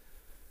 right?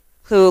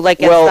 Who gets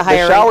the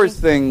higher the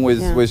showers ranking?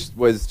 thing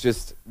was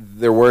just,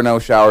 there were no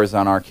showers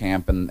on our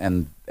camp,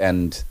 and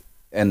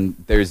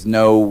there's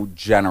no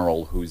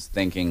general who's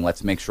thinking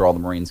let's make sure all the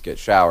Marines get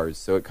showers.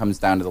 So it comes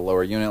down to the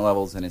lower unit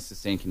levels, and it's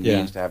just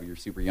inconvenient to have your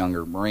super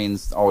younger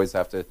Marines always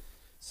have to.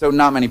 So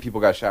not many people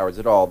got showers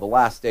at all. The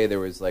last day there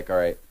was like, all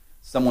right,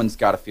 someone's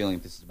got a feeling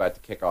this is about to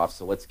kick off,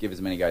 so let's give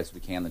as many guys as we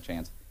can the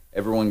chance.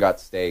 Everyone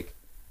got steak,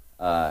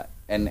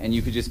 and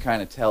you could just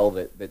kind of tell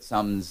that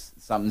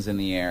something's in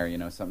the air,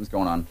 something's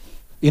going on.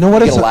 You know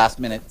what? Get a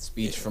last-minute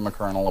speech from a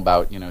colonel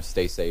about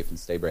stay safe and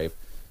stay brave.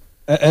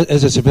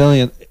 As a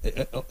civilian,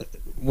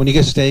 when you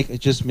get steak, it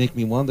just makes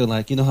me wonder,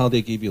 like, how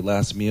they give you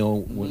last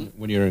meal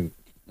when you're in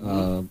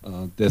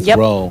death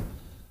row,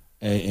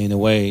 in a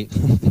way.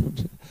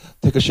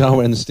 Take a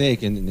shower and a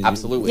steak.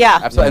 Absolutely.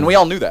 Absolutely. And we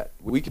all knew that.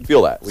 We could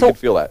feel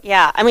that.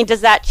 Yeah. I mean,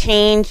 does that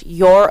change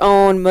your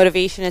own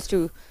motivation as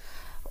to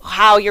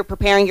how you're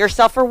preparing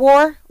yourself for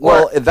war?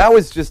 Well,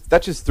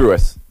 that just threw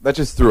us. That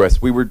just threw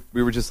us. We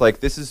were just like,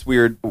 this is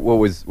weird. What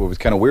was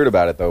kind of weird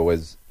about it though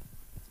was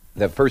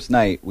that first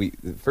night we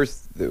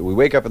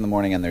wake up in the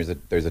morning and there's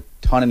a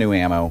ton of new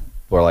ammo.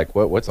 We're like,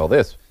 what's all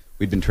this?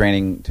 We'd been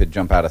training to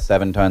jump out of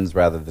 7 tons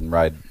rather than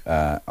ride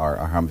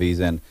our Humvees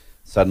in.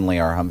 Suddenly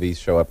our Humvees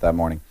show up that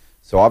morning.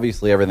 So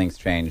obviously everything's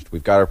changed.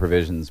 We've got our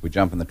provisions. We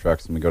jump in the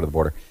trucks and we go to the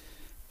border.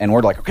 And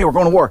we're like, okay, we're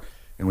going to war.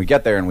 And we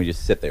get there and we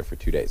just sit there for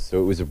 2 days. So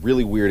it was a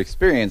really weird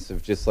experience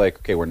of just like,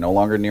 okay, we're no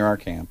longer near our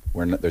camp.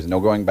 There's no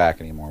going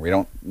back anymore. We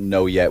don't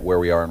know yet where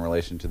we are in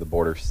relation to the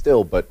border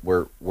still, but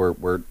we're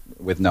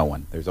with no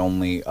one. There's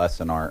only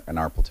us and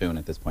our platoon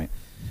at this point.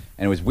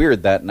 And it was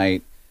weird that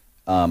night.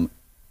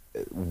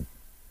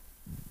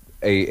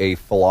 A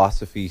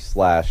philosophy /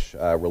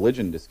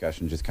 religion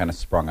discussion just kind of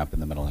sprung up in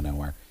the middle of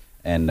nowhere,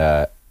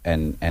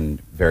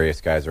 and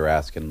various guys are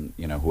asking,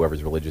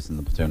 whoever's religious in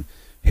the platoon,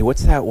 hey,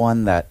 what's that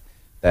one that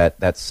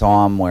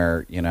psalm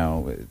where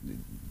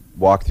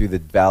walk through the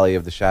valley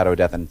of the shadow of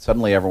death, and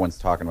suddenly everyone's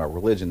talking about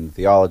religion,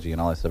 theology,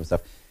 and all this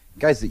stuff.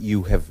 Guys that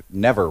you have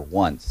never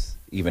once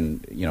even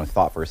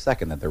thought for a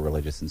second that they're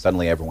religious, and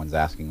suddenly everyone's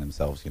asking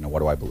themselves, what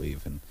do I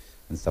believe, and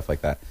stuff like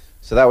that.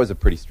 So that was a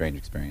pretty strange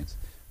experience.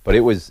 But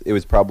it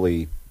was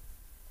probably,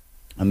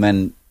 and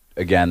then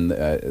again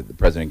the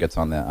president gets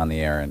on the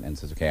air and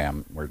says, okay,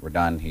 we're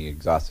done. He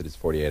exhausted his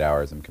 48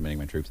 hours. I'm committing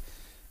my troops,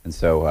 and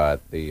so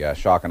the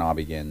shock and awe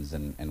begins,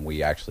 and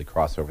we actually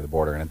cross over the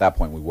border. And at that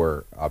point,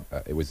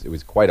 it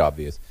was quite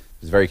obvious.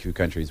 There's very few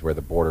countries where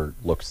the border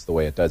looks the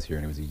way it does here,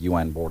 and it was a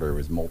UN border. It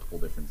was multiple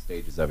different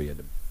stages of it. You had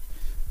to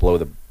blow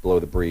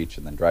the breach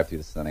and then drive through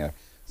this and the other.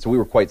 So we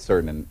were quite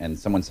certain. And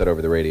someone said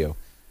over the radio,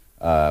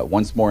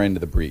 once more into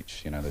the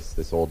breach,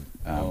 this old.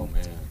 Oh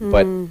man!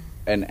 But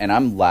and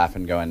I'm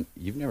laughing, going,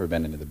 "You've never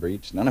been into the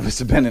breach. None of us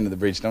have been into the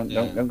breach.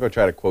 Don't go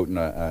try to quote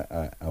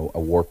a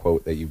war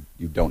quote that you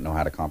don't know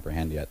how to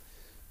comprehend yet."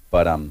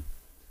 But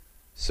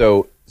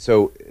so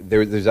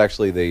there's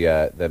actually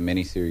the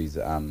miniseries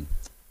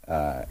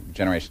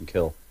Generation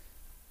Kill.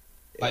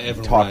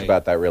 Talked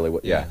about that really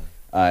well. Yeah.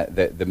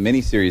 The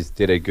miniseries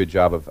did a good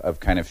job of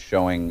kind of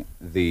showing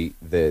the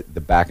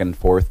back and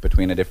forth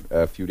between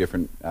a few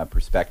different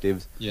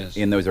perspectives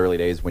in those early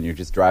days when you're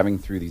just driving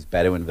through these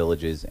Bedouin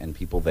villages and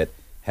people that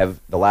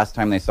have the last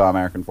time they saw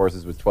American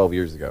forces was 12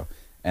 years ago,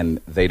 and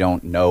they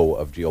don't know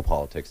of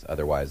geopolitics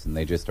otherwise, and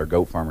they just are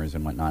goat farmers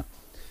and whatnot.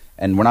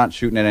 And we're not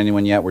shooting at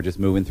anyone yet. We're just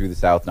moving through the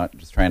South, not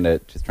just trying to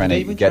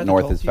get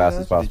north as fast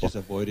as possible. They just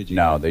avoided you?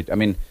 No,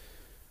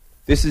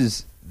 this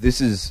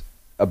is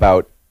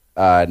about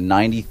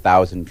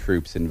 90,000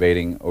 troops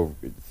invading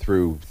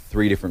through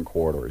 3 different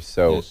corridors.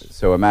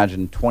 So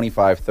imagine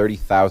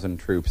 30,000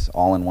 troops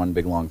all in one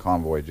big long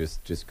convoy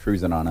just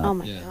cruising on up. Oh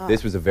my God.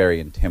 This was a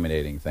very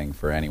intimidating thing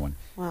for anyone.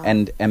 Wow.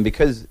 And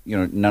because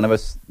none of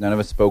us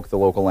spoke the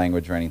local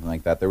language or anything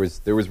like that, there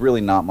was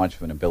really not much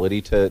of an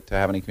ability to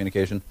have any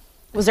communication.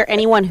 Was there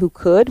anyone who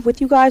could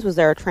with you guys? Was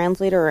there a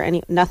translator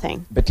or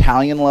nothing?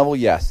 Battalion level,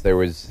 yes, there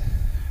was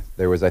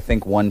I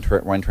think one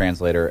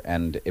translator,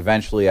 and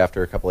eventually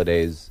after a couple of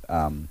days,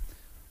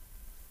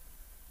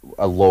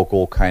 a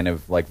local kind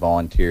of like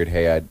volunteered,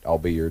 hey, I'll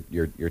be your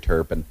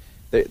terp, and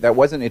that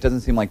wasn't. It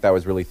doesn't seem like that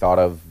was really thought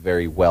of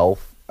very well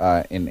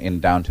in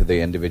down to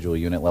the individual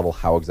unit level,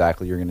 how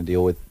exactly you're going to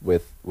deal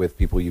with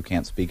people you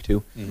can't speak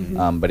to.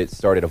 Mm-hmm. But it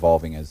started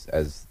evolving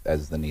as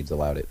the needs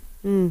allowed it.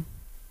 Mm.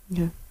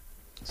 Yeah.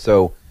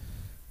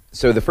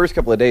 So the first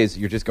couple of days,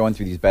 you're just going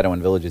through these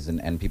Bedouin villages,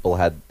 and people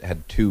had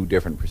 2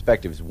 different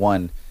perspectives.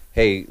 One,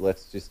 hey,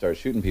 let's just start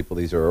shooting people.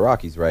 These are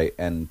Iraqis, right?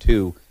 And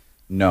 2,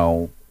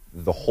 no,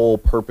 the whole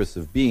purpose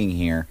of being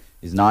here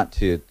is not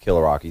to kill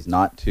Iraqis,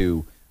 not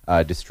to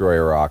destroy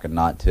Iraq, and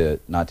not to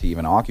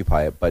even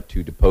occupy it, but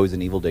to depose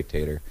an evil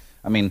dictator.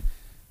 I mean,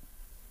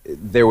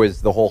 there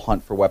was the whole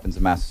hunt for weapons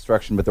of mass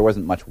destruction, but there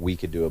wasn't much we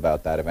could do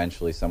about that.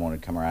 Eventually, someone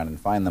would come around and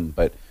find them,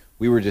 but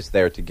we were just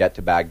there to get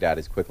to Baghdad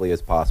as quickly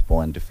as possible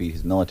and defeat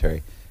his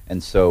military.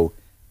 And so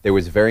there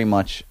was very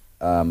much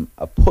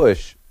a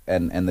push,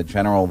 and the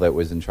general that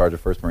was in charge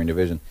of 1st Marine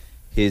Division,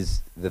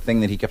 the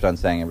thing that he kept on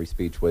saying in every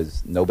speech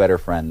was, no better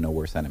friend, no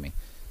worse enemy.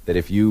 That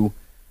if you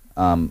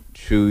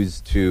choose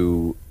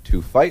to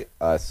fight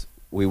us,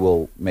 we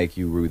will make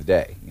you rue the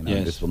day.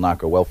 This will not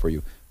go well for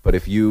you. But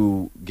if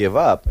you give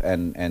up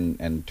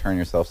and turn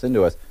yourselves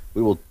into us,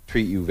 we will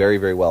treat you very,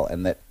 very well.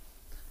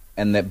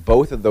 And that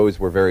both of those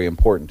were very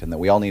important, and that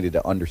we all needed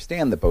to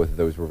understand that both of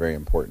those were very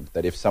important.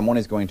 That if someone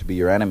is going to be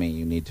your enemy,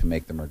 you need to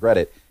make them regret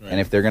it. Right. And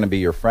if they're going to be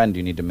your friend,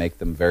 you need to make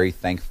them very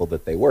thankful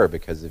that they were,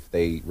 because if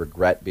they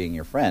regret being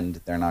your friend,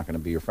 they're not going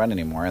to be your friend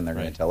anymore, and they're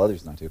going to tell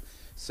others not to.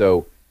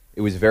 So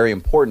it was very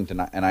important,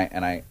 and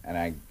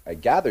I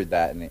gathered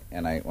that, and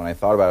when I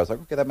thought about it, I was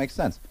like, okay, that makes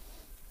sense.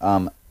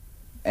 And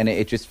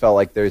it just felt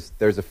like there's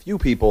a few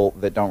people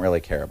that don't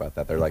really care about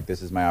that. They're like,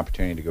 this is my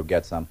opportunity to go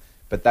get some.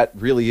 But that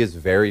really is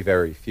very,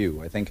 very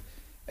few. I think,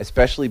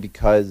 especially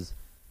because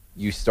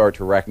you start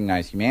to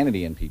recognize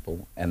humanity in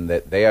people, and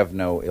that they have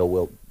no ill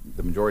will.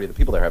 The majority of the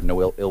people there have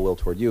no ill will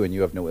toward you, and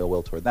you have no ill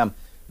will toward them.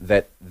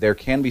 that there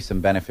can be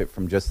some benefit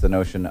from just the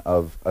notion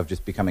of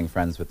just becoming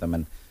friends with them.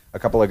 And a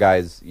couple of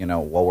guys, you know,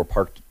 while we're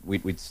parked,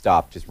 we'd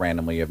stop just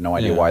randomly. You have no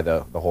idea why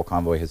the whole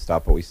convoy has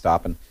stopped, but we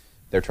stop, and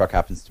their truck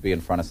happens to be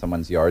in front of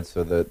someone's yard,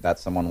 so that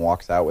someone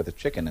walks out with a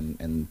chicken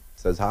and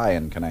says hi,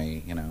 and can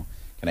I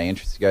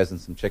interest you guys in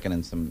some chicken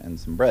and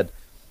some bread.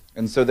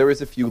 And so there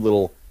was a few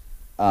little,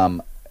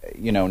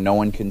 you know, no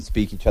one can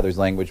speak each other's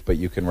language, but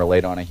you can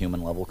relate on a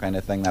human level kind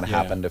of thing that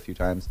happened a few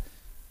times.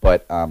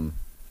 But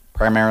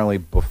primarily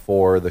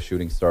before the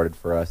shooting started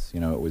for us, you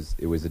know,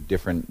 it was a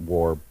different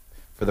war.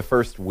 For the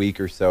first week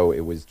or so, it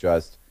was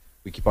just,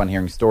 we keep on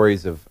hearing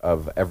stories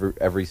of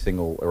every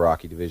single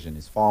Iraqi division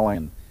is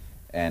falling,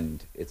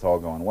 and it's all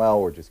going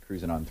well. We're just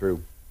cruising on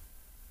through.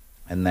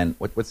 And then,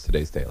 what's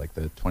today's date? Like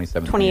the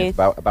 27th?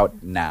 28th.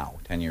 About now,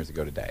 10 years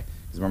ago today.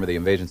 Because remember, the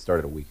invasion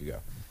started a week ago,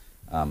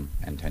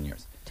 and 10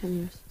 years. 10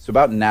 years. So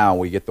about now,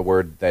 we get the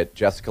word that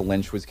Jessica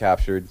Lynch was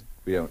captured.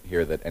 We don't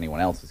hear that anyone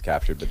else is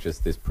captured, but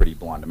just this pretty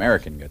blonde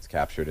American gets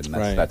captured, and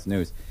that's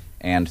news.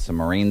 And some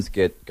Marines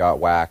got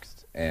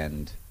waxed,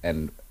 and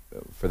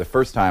for the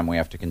first time, we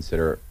have to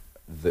consider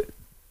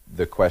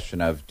the question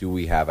of, do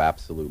we have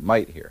absolute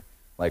might here?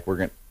 Like, we're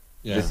going.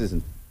 Yeah.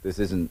 This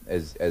isn't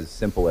as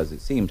simple as it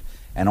seemed.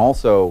 And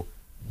also,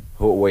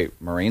 oh wait,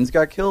 Marines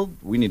got killed?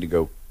 We need to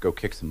go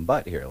kick some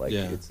butt here. Like,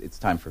 it's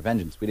time for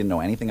vengeance. We didn't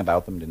know anything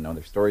about them, didn't know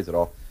their stories at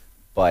all.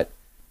 But,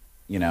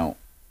 you know,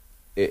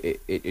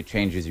 it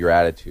changes your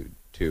attitude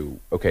to,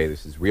 okay,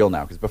 this is real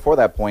now. Because before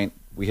that point,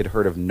 we had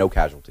heard of no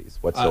casualties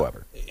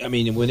whatsoever. I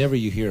mean, whenever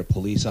you hear a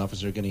police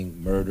officer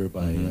getting murdered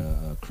by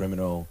a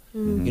criminal,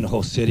 you know,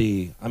 whole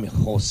city go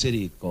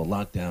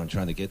lockdown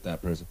trying to get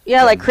that person.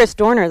 Yeah, like Chris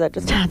Dorner that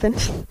just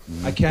happened.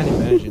 I can't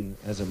imagine,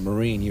 as a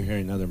Marine, you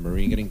hearing another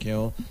Marine getting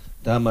killed.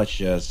 That much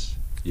just...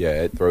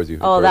 Yeah, it throws you.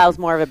 That was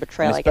more of a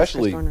betrayal, I guess,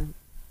 Chris Dorner.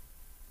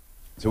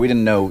 So we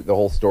didn't know the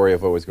whole story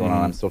of what was going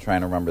on. I'm still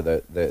trying to remember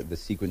the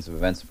sequence of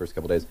events the first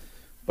couple of days.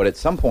 But at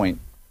some point,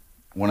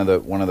 one of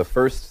the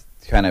first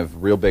kind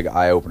of real big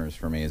eye-openers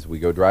for me is we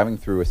go driving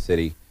through a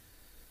city.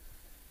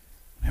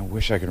 I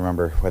wish I could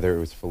remember whether it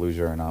was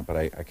Fallujah or not, but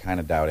I kind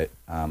of doubt it,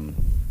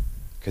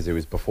 because it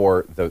was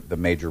before the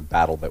major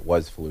battle that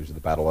was Fallujah, the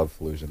Battle of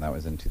Fallujah, and that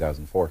was in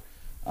 2004.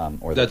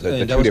 Or the two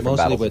that was different mostly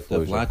battles with the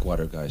Fallujah.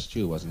 Blackwater guys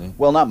too, wasn't it?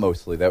 Well, not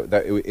mostly.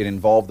 It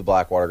involved the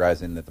Blackwater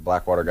guys, in that the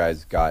Blackwater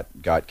guys got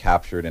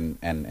captured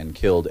and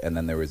killed, and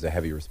then there was a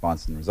heavy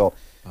response in the result.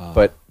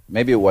 But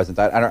maybe it wasn't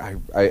that.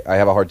 I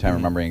have a hard time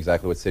remembering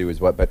exactly what city was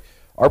what, but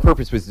our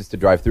purpose was just to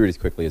drive through it as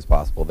quickly as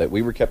possible. That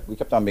we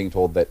kept on being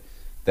told that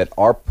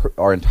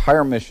our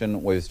entire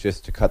mission was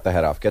just to cut the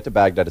head off, get to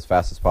Baghdad as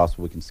fast as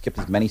possible. We can skip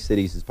as many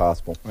cities as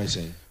possible. I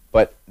see.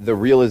 But the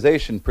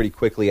realization pretty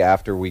quickly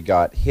after we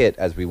got hit,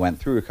 as we went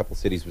through a couple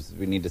cities, was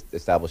we need to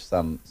establish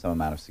some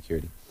amount of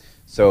security.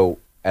 So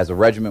as a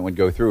regiment would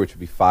go through, which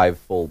would be 5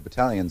 full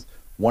battalions,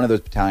 one of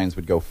those battalions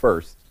would go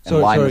first and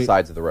line the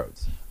sides of the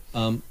roads.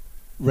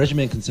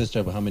 Regiment consists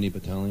of how many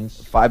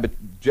battalions? 5.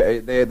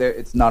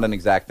 It's not an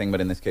exact thing,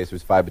 but in this case, it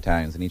was 5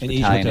 battalions, and each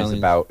battalion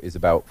is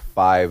about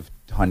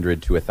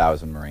 500 to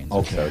 1,000 Marines.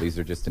 Okay. So these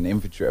are just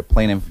a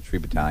plain infantry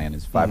battalion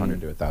is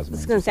 500 to 1,000 Marines. This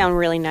is going to sound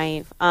really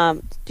naive.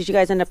 Did you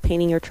guys end up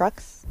painting your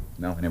trucks?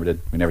 No, we never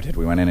did.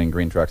 We went in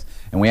green trucks,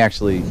 and we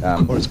actually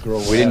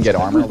we didn't get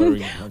armor.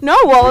 No,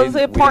 well, it was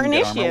an important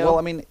issue. Well,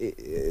 I mean,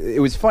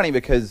 it was funny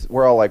because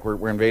we're all like,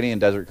 we're invading a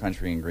desert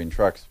country in green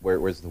trucks.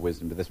 Where's the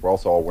wisdom to this? We're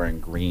also all wearing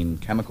green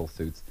chemical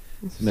suits.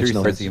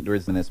 Seriously,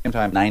 in the same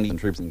time, 90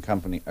 troops in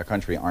a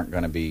country aren't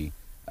going to be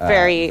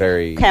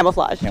very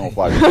camouflaged. In the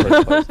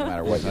first place, no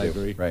matter what you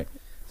do. Right.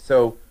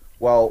 So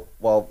while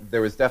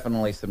there was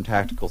definitely some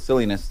tactical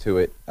silliness to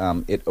it,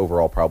 it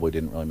overall probably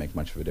didn't really make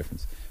much of a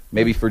difference.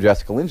 Maybe for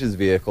Jessica Lynch's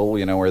vehicle,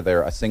 you know, where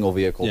they're a single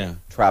vehicle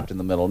trapped in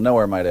the middle of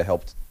nowhere might have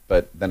helped.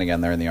 But then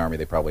again, they're in the Army.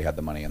 They probably had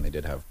the money, and they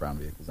did have brown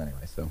vehicles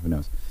anyway, so who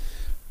knows.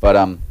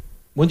 But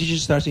when did you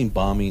start seeing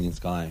bombing in the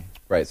sky?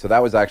 Right, so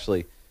that was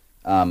actually...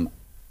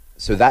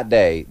 so that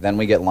day, then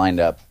we get lined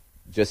up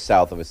just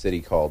south of a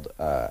city called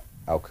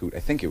Al-Qud.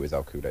 I think it was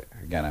Al-Qud.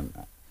 Again,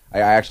 I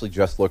actually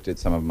just looked at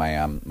some of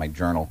my my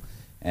journal,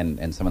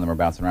 and some of them are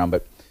bouncing around.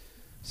 But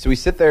so we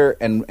sit there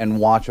and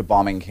watch a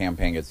bombing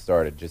campaign get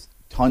started. Just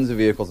tons of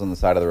vehicles on the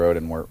side of the road,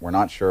 and we're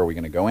not sure, are we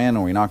going to go in, or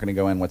are we not going to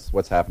go in?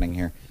 What's happening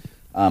here?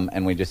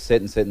 And we just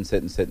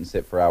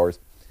sit for hours.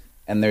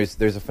 And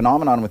there's a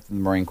phenomenon within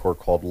the Marine Corps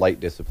called light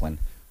discipline,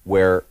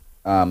 where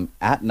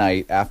at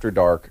night, after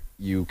dark,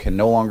 you can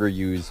no longer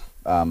use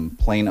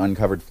plain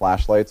uncovered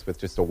flashlights with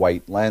just a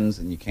white lens,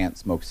 and you can't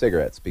smoke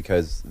cigarettes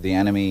because the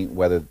enemy,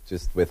 whether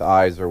just with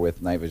eyes or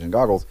with night vision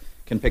goggles,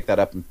 can pick that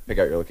up and pick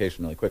out your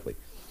location really quickly.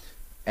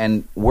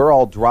 And we're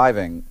all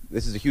driving.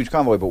 This is a huge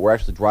convoy, but we're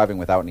actually driving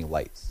without any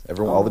lights.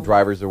 All the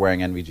drivers are wearing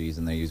NVGs,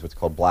 and they use what's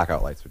called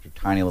blackout lights, which are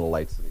tiny little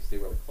lights, so they stay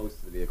really close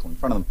to the vehicle in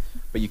front of them,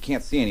 but you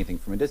can't see anything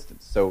from a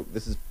distance. So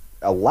this is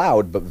a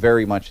loud but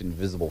very much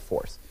invisible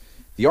force.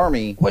 The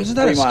Army, Well, isn't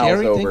that 3 a miles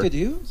scary thing over, to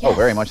do? Oh,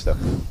 very much so.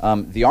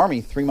 The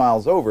Army 3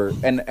 miles over,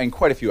 and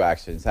quite a few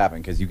accidents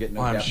happen because you get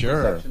no depth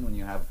perception when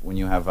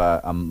you have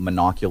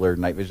monocular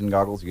night vision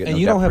goggles. You get and no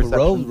you depth don't have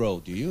perception. a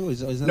road, do you?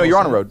 No, you're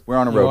on a road. We're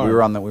on a road. We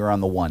were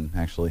on the one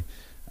actually,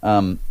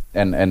 and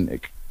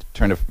it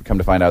come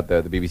to find out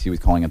the BBC was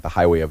calling it the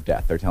highway of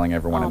death. They're telling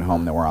everyone at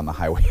home that we're on the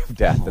highway of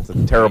death. That's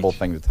a terrible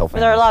thing to tell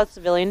families. Were there a lot of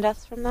civilian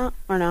deaths from that,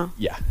 or no?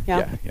 Yeah.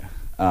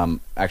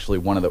 Actually,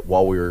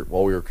 while we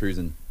were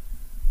cruising,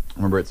 I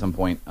remember at some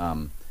point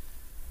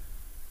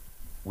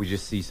we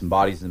just see some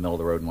bodies in the middle of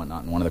the road and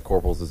whatnot, and one of the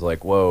corporals is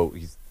like, "Whoa!"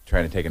 He's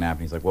trying to take a nap,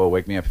 and he's like, "Whoa,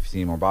 wake me up if you see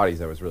any more bodies.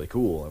 That was really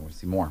cool. I want to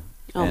see more."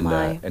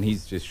 And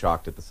he's just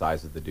shocked at the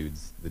size of the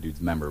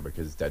dude's member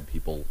because dead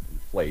people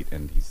inflate,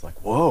 and he's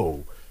like,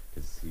 "Whoa,"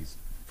 because he's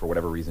for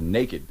whatever reason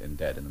naked and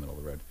dead in the middle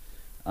of the road.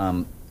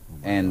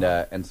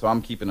 And so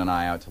I'm keeping an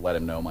eye out to let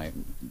him know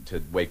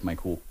to wake my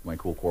cool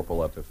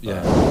corporal up if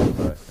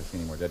I see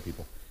any more dead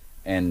people.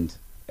 And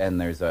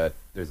there's a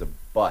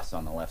bus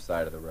on the left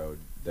side of the road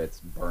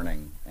that's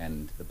burning,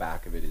 and the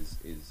back of it is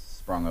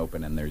sprung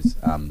open, and there's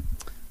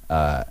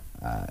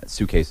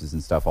suitcases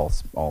and stuff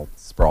all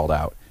sprawled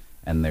out,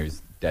 and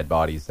there's dead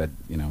bodies,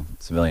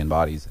 civilian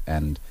bodies,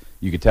 and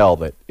you could tell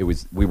that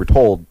we were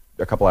told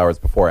a couple hours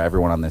before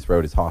everyone on this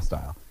road is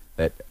hostile,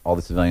 that all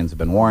the civilians have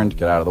been warned,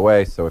 get out of the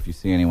way, so if you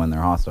see anyone,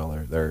 they're hostile,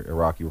 they're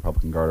Iraqi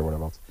Republican Guard or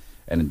whatever else.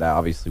 And that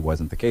obviously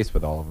wasn't the case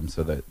with all of them,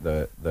 so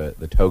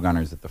the tow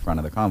gunners at the front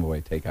of the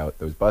convoy take out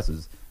those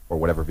buses or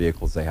whatever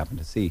vehicles they happen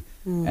to see,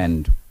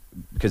 and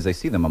because they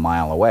see them a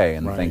mile away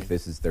and think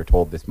they're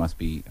told this must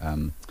be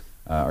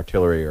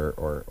artillery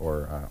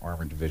or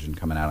armored division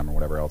coming at them or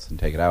whatever else, and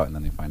take it out, and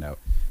then they find out,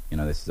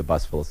 this is a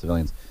bus full of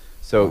civilians.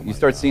 So you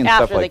start seeing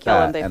stuff like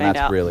that, and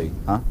that's really,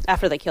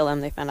 After they kill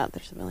them, they find out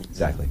they're civilians.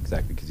 Exactly,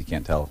 because you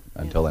can't tell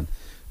until then.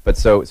 But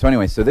so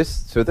anyway, so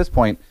at this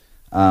point,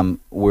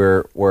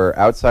 we're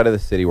outside of the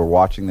city. We're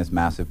watching this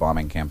massive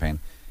bombing campaign,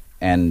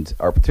 and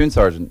our platoon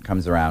sergeant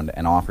comes around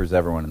and offers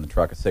everyone in the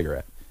truck a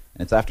cigarette.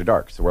 And it's after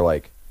dark, so we're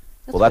like,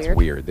 that's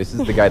weird. This is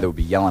the guy that would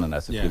be yelling at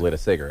us if we lit a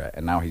cigarette,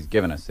 and now he's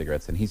giving us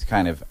cigarettes, and he's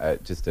kind of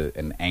just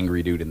an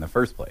angry dude in the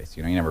first place.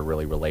 He never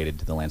really related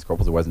to the Lance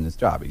Corporals. It wasn't his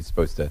job. He's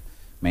supposed to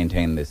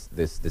maintain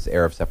this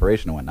air of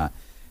separation and whatnot.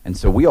 And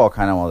so we all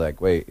kind of were like,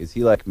 wait, is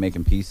he like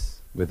making peace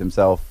with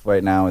himself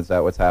right now? Is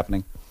that what's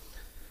happening?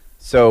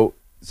 So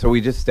we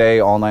just stay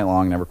all night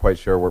long, never quite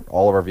sure.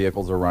 All of our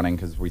vehicles are running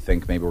because we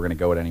think maybe we're going to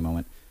go at any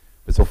moment.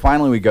 But so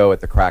finally we go at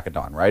the crack of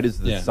dawn, right as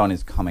the sun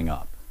is coming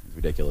up, as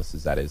ridiculous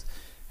as that is.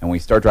 And we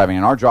start driving,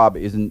 and our job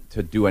isn't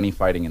to do any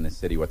fighting in this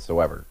city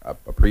whatsoever.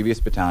 A previous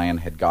battalion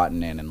had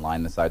gotten in and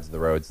lined the sides of the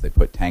roads. They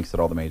put tanks at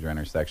all the major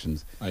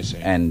intersections. I see.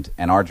 And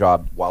our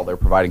job, while they're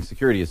providing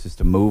security, is just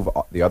to move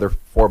the other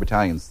 4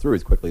 battalions through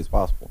as quickly as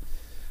possible.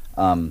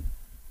 And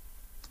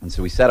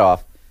so we set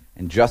off,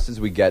 and just as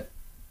we get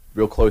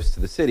real close to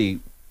the city,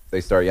 they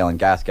start yelling,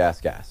 gas,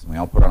 gas, gas. And we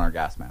all put on our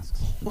gas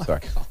masks. So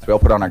we all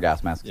put on our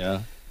gas masks.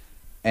 Yeah.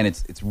 And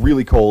it's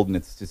really cold, and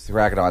it's just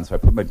crack it on, so I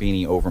put my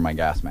beanie over my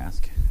gas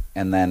mask.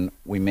 And then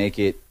we make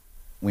it,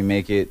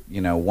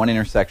 one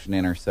intersection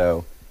in or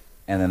so,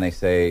 and then they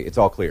say, it's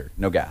all clear,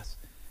 no gas.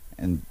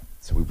 And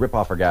so we rip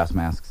off our gas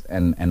masks,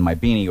 and my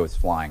beanie goes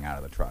flying out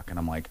of the truck. And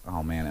I'm like,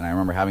 oh, man. And I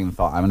remember having the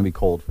thought, I'm going to be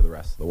cold for the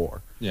rest of the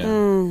war.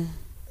 Yeah.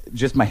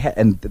 Just my head,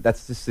 and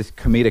that's just this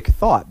comedic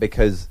thought,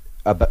 because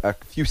a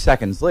few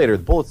seconds later,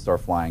 the bullets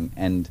start flying,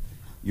 and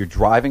you're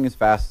driving as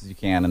fast as you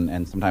can,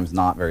 and sometimes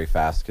not very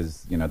fast,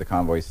 because, the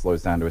convoy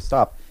slows down to a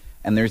stop.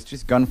 And there's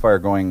just gunfire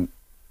going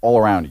all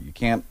around you. You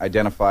can't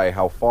identify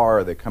how far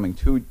are they coming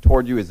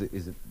toward you. Is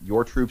it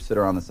your troops that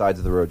are on the sides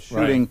of the road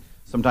shooting? Right.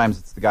 Sometimes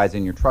it's the guys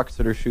in your trucks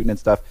that are shooting at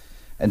stuff.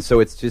 And so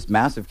it's just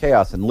massive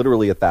chaos. And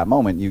literally at that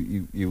moment,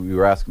 you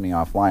were asking me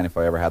offline if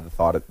I ever had the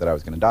thought that I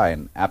was going to die,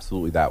 and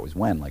absolutely that was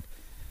when.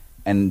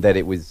 And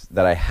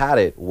that I had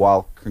it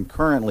while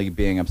concurrently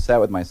being upset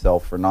with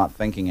myself for not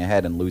thinking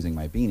ahead and losing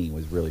my beanie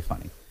was really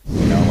funny.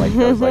 I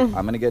was like,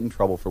 I'm going to get in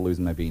trouble for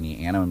losing my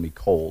beanie, and I'm going to be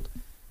cold.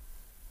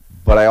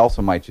 But I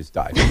also might just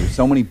die. There's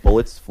so many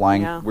bullets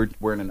flying. Yeah.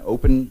 We're in an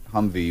open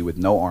Humvee with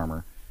no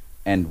armor,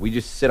 and we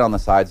just sit on the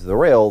sides of the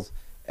rails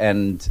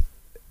and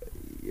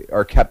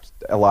are kept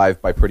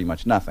alive by pretty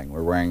much nothing.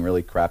 We're wearing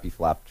really crappy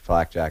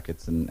flak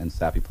jackets and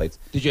sappy plates.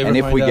 And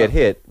if we get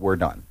hit, we're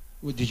done.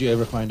 Did you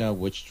ever find out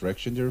which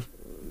direction they're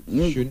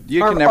shooting?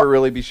 You can never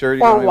really be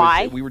sure. Or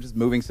why? We were just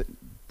moving,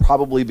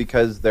 probably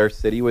because their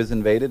city was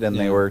invaded and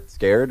they were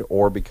scared,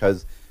 or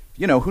because,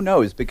 who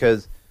knows,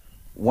 because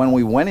when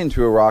we went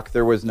into Iraq,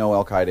 there was no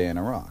Al-Qaeda in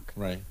Iraq.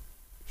 Right.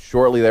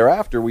 Shortly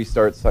thereafter, we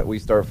start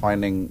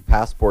finding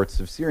passports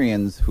of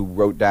Syrians who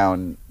wrote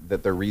down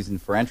that their reason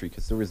for entry,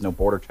 because there was no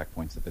border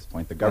checkpoints at this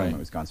point. The government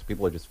was gone, so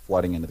people are just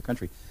flooding into the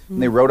country. Mm-hmm.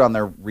 And they wrote on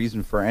their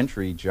reason for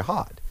entry,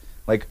 jihad.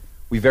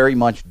 We very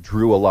much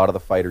drew a lot of the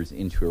fighters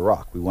into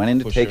Iraq. We went in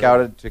to take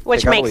out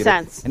which makes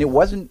sense. And it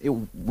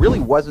really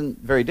wasn't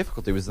very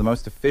difficult. It was the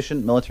most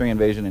efficient military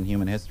invasion in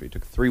human history. It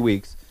took 3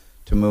 weeks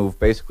to move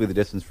basically the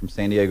distance from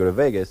San Diego to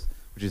Vegas,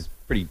 which is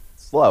pretty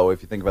slow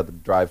if you think about the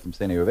drive from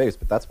San Diego to Vegas,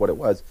 but that's what it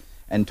was.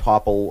 and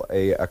topple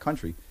a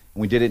country.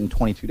 And we did it in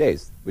 22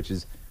 days, which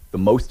is the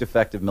most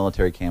effective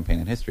military campaign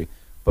in history.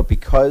 But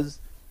because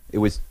it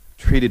was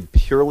treated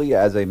purely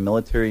as a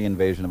military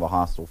invasion of a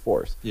hostile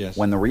force,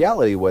 when the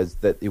reality was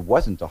that it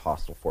wasn't a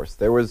hostile force.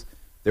 There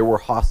were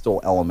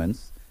hostile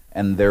elements,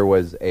 and there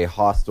was a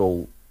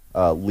hostile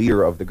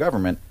leader of the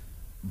government,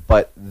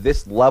 but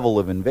this level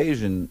of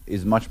invasion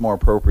is much more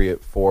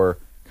appropriate for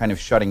kind of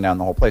shutting down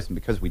the whole place. And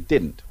because we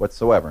didn't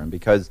whatsoever, and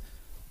because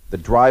the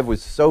drive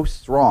was so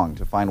strong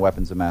to find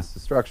weapons of mass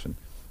destruction,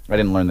 I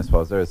didn't learn this while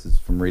I was there, this is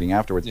from reading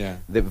afterwards,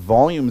 that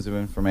volumes of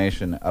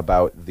information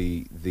about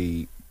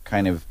the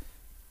kind of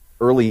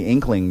early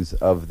inklings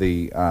of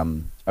the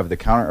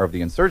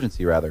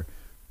insurgency rather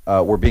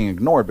were being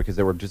ignored because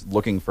they were just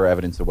looking for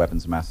evidence of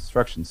weapons of mass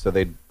destruction. So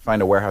they'd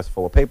find a warehouse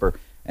full of paper,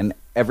 and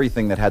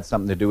everything that had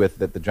something to do with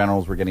that the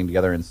generals were getting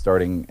together and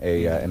starting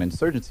an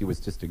insurgency was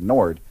just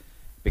ignored,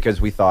 because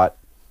we thought,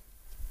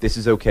 this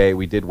is okay,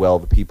 we did well,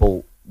 the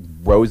people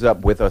rose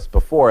up with us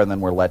before and then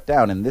were let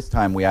down, and this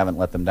time we haven't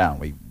let them down.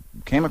 We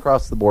came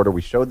across the border,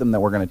 we showed them that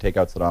we're going to take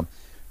out Saddam,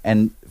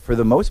 and for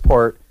the most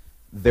part,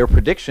 their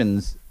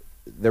predictions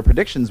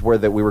were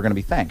that we were going to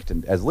be thanked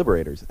as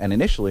liberators. And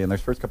initially, in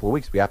those first couple of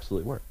weeks, we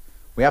absolutely were.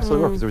 We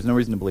absolutely were, because there was no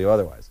reason to believe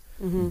otherwise.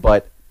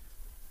 But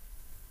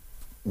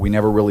we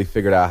never really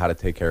figured out how to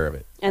take care of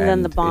it. And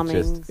then the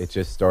bombings. It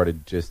just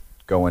started just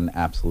going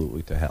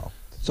absolutely to hell.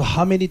 So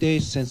how many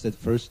days since that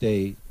first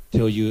day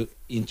till you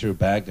enter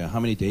Baghdad? How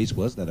many days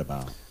was that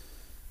about?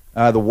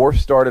 The war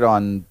started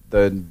on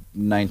the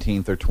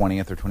 19th or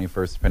 20th or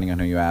 21st, depending on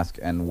who you ask,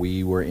 and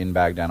we were in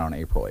Baghdad on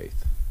April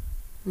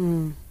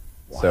 8th.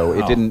 So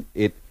it didn't.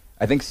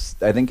 I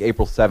think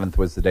April 7th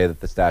was the day that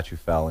the statue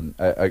fell, and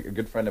a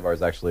good friend of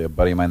ours, actually, a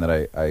buddy of mine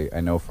that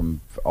I know from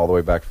all the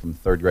way back from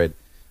third grade.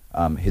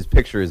 His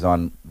picture is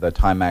on the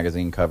Time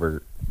magazine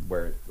cover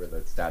where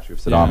the statue of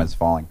Saddam is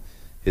falling.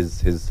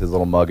 His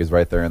little mug is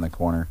right there in the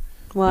corner,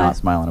 not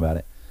smiling about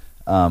it.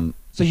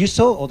 So you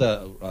saw all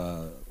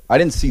the. I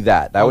didn't see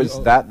that. That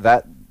was that.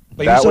 But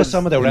that you saw was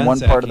some of the in one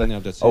part of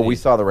the city. Oh, we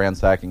saw the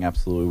ransacking.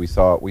 Absolutely, we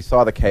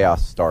saw the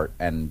chaos start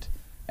and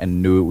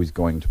knew it was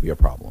going to be a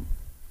problem.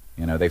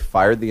 You know, they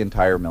fired the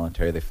entire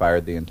military, they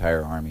fired the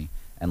entire army,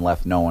 and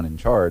left no one in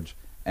charge.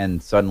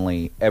 And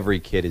suddenly, every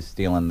kid is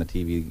stealing the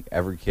TV.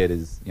 Every kid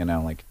is,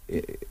 like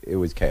it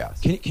was chaos.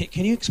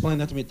 Can you explain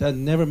that to me? That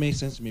never made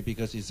sense to me,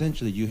 because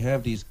essentially you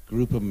have these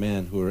group of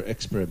men who are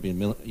expert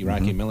in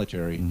Iraqi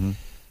military,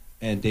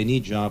 and they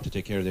need job to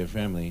take care of their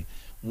family.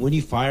 When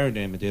you fire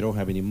them and they don't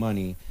have any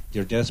money,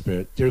 they're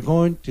desperate. They're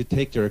going to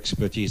take their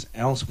expertise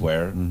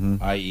elsewhere,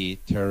 i.e.,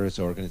 terrorist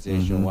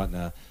organization and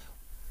whatnot.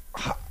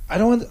 I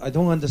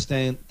don't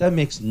understand. That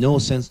makes no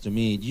sense to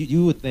me.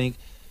 You would think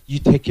you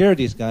take care of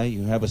these guys,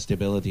 you have a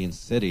stability in the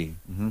city,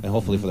 and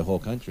hopefully for the whole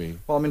country.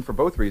 Well, I mean, for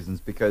both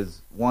reasons,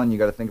 because one, you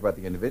got to think about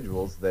the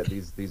individuals, that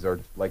these are,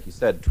 like you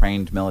said,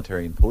 trained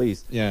military and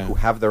police who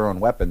have their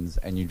own weapons,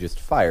 and you just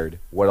fired.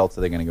 What else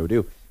are they going to go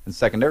do? And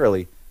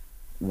secondarily,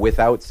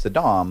 without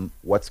Saddam,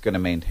 what's going to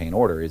maintain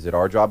order? Is it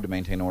our job to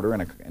maintain order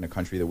in a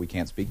country that we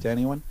can't speak to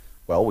anyone?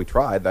 Well, we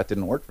tried. That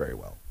didn't work very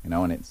well,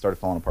 and it started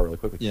falling apart really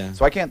quickly. Yeah.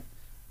 So I can't.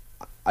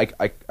 I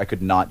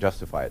could not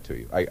justify it to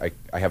you.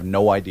 I have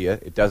no idea.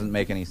 It doesn't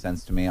make any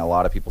sense to me. A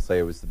lot of people say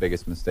it was the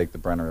biggest mistake that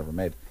Brenner ever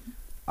made.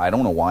 I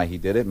don't know why he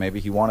did it. Maybe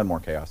he wanted more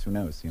chaos. Who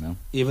knows,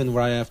 Even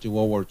right after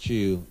World War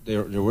II,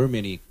 there were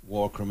many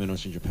war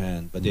criminals in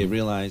Japan, but they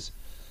realized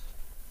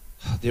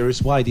there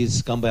is why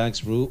these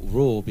scumbags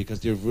rule, because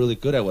they're really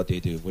good at what they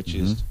do, which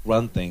is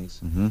run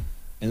things.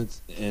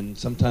 And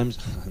sometimes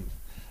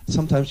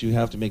you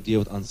have to make deal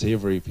with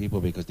unsavory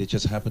people because they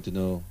just happen to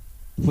know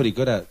pretty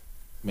good at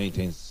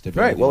maintain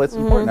stability. Right. Well, it's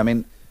important. I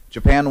mean,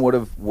 Japan would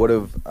have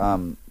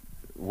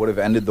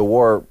ended the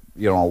war,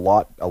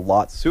 a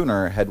lot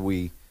sooner had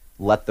we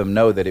let them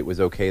know that it was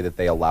okay that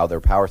they allow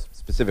their power,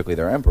 specifically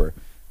their emperor,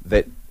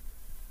 that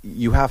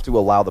you have to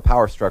allow the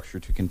power structure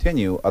to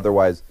continue.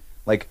 Otherwise,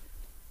 like,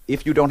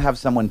 if you don't have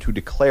someone to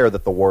declare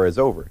that the war is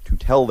over, to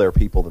tell their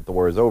people that the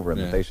war is over and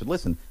that they should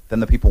listen,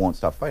 then the people won't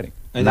stop fighting.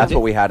 And that's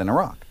what we had in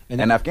Iraq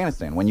and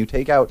Afghanistan. When you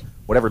take out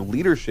whatever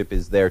leadership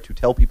is there to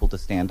tell people to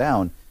stand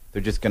down,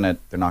 they're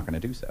not going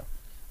to do so.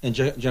 And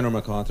General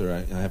MacArthur,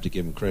 I have to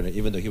give him credit,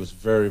 even though he was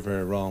very,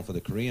 very wrong for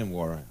the Korean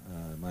War,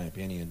 in my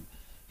opinion.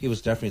 He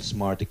was definitely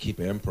smart to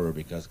keep emperor,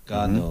 because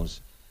God knows,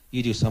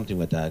 you do something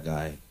with that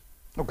guy.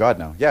 Oh, God,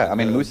 no. Yeah, I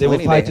mean, Mussolini...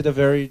 They would fight to the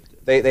very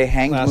They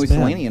hanged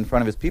Mussolini man in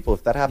front of his people.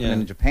 If that happened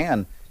in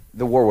Japan,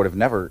 the war would have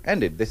never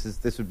ended.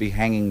 This would be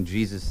hanging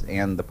Jesus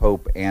and the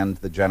Pope and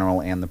the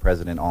general and the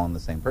president all in the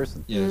same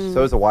person. Yes. So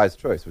it was a wise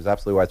choice. It was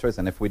absolutely a wise choice.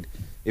 And if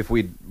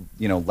we'd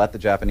let the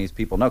Japanese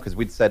people know, because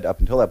we'd said up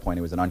until that point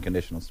it was an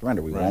unconditional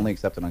surrender. We will only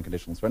accept an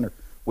unconditional surrender,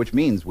 which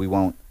means we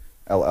won't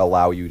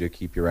allow you to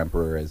keep your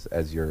emperor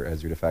as your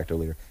de facto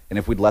leader. And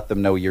if we'd let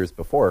them know years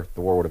before,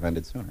 the war would have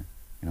ended sooner.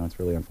 It's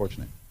really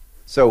unfortunate.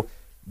 So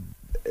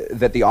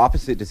that the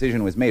opposite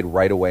decision was made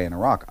right away in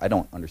Iraq, I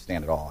don't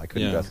understand at all. I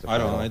couldn't justify it. I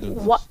don't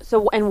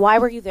either. And why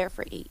were you there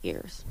for 8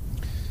 years?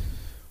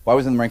 Why I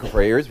was in the Marine Corps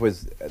for 8 years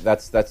was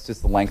that's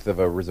just the length of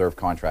a reserve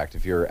contract.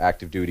 If you're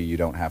active duty, you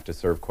don't have to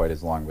serve quite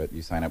as long, but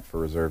you sign up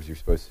for reserves. You're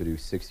supposed to do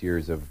 6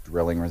 years of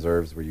drilling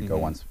reserves, where you go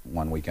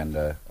one weekend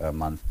a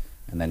month,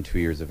 and then 2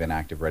 years of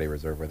inactive ready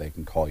reserve, where they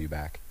can call you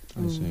back.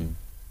 I see.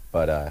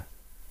 But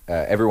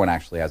everyone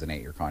actually has an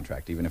 8-year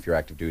contract. Even if you're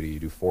active duty, you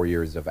do 4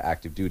 years of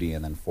active duty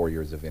and then 4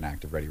 years of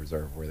inactive ready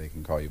reserve, where they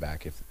can call you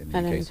back if in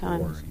case of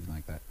war or anything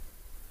like that.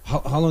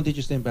 How long did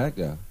you stay back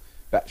there?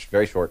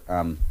 Very short.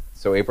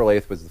 So April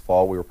 8th was the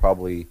fall. We were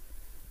probably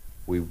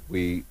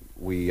we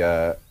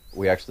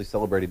actually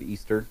celebrated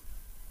Easter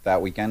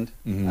that weekend.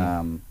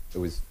 It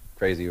was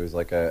crazy. It was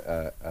like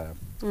a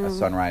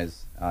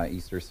sunrise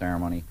Easter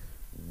ceremony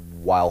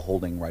while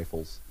holding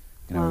rifles.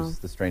 It was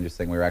the strangest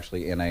thing. We were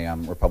actually in a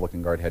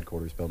Republican Guard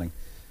headquarters building,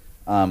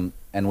 and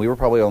we were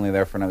probably only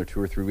there for another 2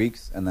 or 3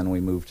 weeks, and then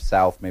we moved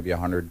south, maybe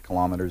 100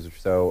 kilometers or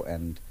so,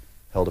 and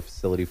held a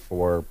facility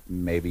for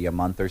maybe a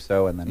month or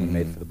so, and then we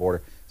made for the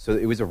border. So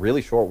it was a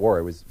really short war.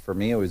 It was, for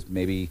me, it was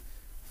maybe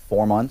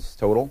 4 months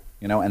total,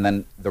 and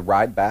then the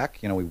ride back,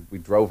 we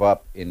drove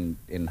up in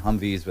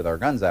Humvees with our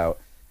guns out,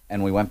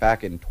 and we went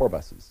back in tour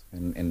buses,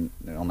 on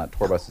that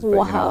tour buses,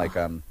 but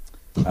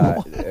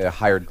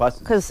hired buses.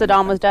 Because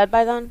Saddam was dead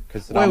by then?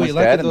 Because Saddam was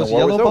dead and the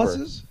war was over.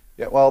 Buses?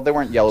 Yeah, well, they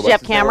weren't yellow Did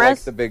buses. you have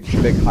cameras? They were like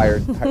the big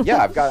hired.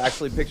 Yeah, I've got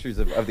actually pictures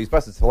of these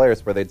buses. It's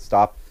hilarious, where they'd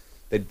stop.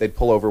 They'd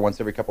pull over once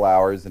every couple of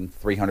hours, and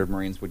 300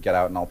 Marines would get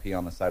out and all pee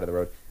on the side of the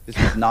road. This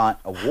is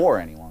not a war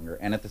any longer.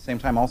 And at the same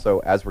time, also,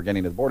 as we're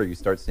getting to the border, you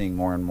start seeing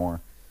more and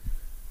more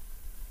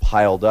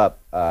piled up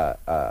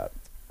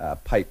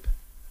pipe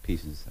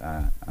pieces,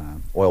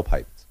 oil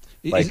pipes,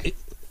 like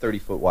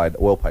 30-foot wide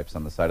oil pipes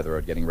on the side of the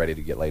road, getting ready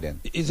to get laid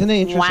in. Isn't it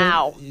interesting?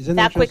 Wow,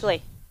 that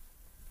quickly.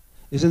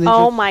 Isn't it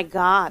oh my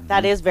God,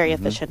 that is very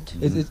efficient.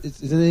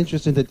 Isn't it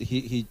interesting that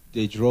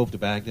they drove to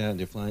Baghdad and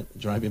they're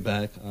driving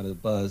back on a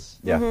bus?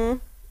 Yeah.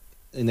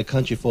 In a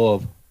country full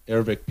of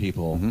Arabic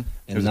people. And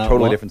it was a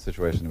totally different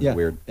situation. It was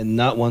weird. And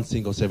not one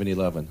single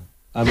 7-Eleven.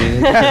 I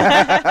mean,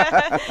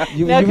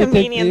 no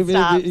convenience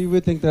stops. You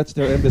would think that's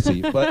their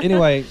embassy. But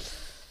anyway.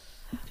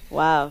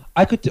 Wow.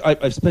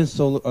 I've spent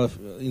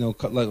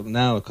like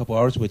now a couple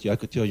hours with you. I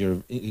could tell you're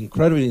an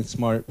incredibly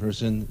smart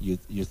person.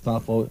 You're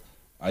thoughtful.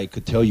 I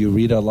could tell you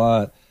read a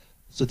lot.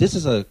 So this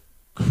is a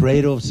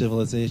cradle of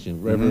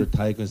civilization. River,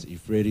 Tigris,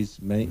 Euphrates,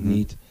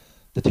 meet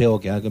the tale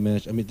of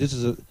Gilgamesh. I mean, this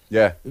is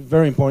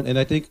very important. And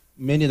I think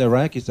many of the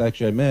Iraqis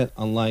actually I met,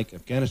 unlike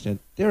Afghanistan,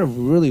 they're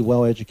really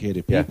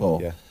well-educated people.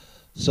 Yeah.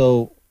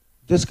 So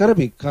this got to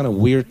be kind of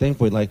weird thing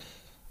for you. Like,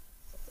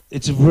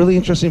 it's a really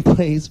interesting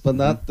place, but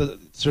not the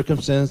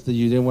circumstance that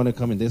you didn't want to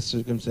come in this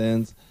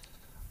circumstance.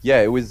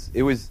 Yeah, it was.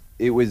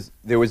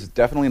 There was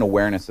definitely an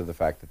awareness of the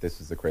fact that this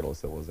is the cradle of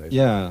civilization.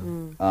 Yeah.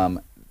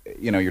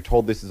 You're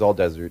told this is all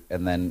desert,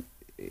 and then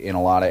in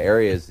a lot of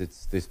areas,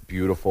 it's this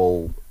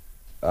beautiful,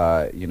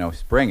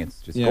 spring.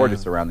 It's just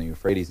gorgeous around the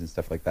Euphrates and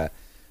stuff like that.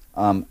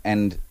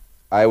 And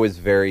I was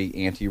very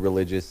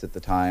anti-religious at the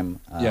time.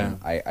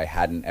 I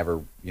hadn't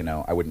ever,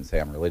 I wouldn't say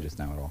I'm religious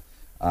now at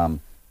all.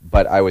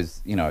 But I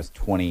was, I was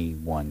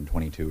 21,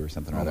 22 or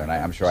something or other, and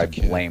I'm sure I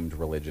blamed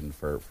religion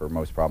for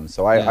most problems.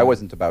 So I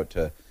wasn't about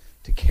to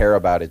care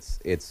about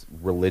its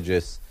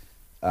religious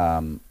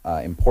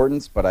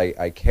importance, but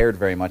I cared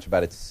very much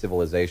about its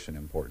civilization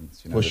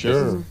importance. For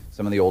sure. This is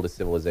some of the oldest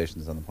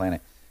civilizations on the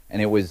planet,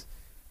 and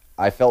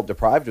I felt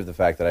deprived of the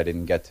fact that I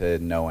didn't get to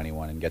know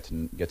anyone and get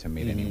to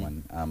meet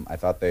anyone. I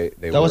thought they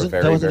were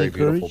very, very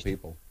beautiful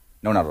people.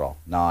 No, not at all.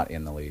 Not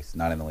in the least.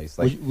 Not in the least.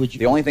 Like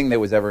the only thing that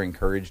was ever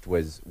encouraged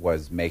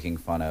was making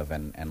fun of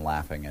and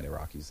laughing at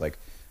Iraqis. Like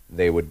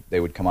they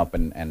would come up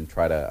and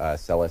try to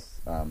sell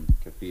us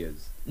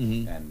kafiyas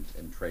and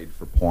trade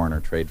for porn or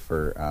trade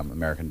for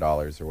American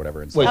dollars or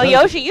whatever. And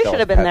Yoshi, you should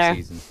have been there.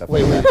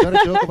 Wait, was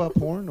that a joke about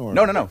porn or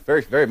no?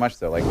 Very, very much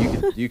so. Like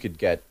you could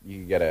get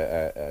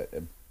a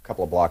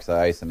couple of blocks of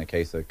ice and a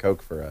case of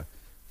Coke for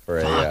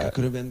a I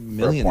could have been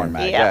millionaire. Porn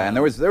mag. Yeah, and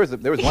there was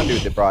one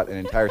dude that brought an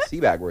entire sea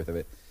bag worth of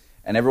it.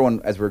 And everyone,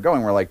 as we were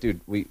going, we're like,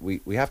 dude,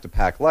 we have to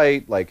pack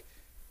light. Like,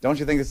 don't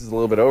you think this is a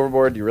little bit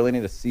overboard? Do you really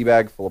need a sea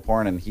bag full of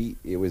porn? And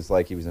it was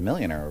like he was a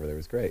millionaire over there. It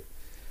was great.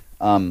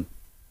 So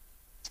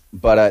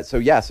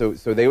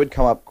they would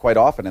come up quite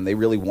often, and they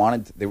really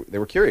wanted. They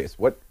were curious.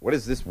 What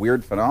is this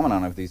weird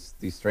phenomenon of these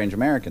strange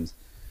Americans?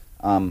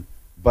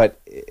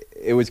 But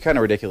it was kind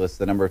of ridiculous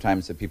the number of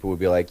times that people would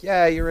be like,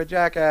 "Yeah, you're a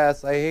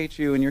jackass. I hate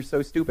you, and you're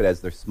so stupid,"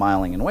 as they're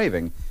smiling and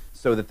waving,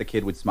 so that the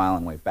kid would smile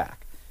and wave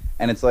back.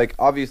 And it's like,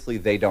 obviously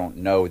they don't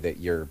know that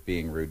you're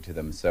being rude to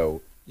them,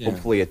 so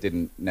hopefully it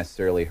didn't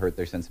necessarily hurt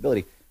their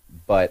sensibility.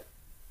 But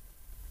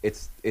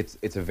it's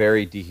a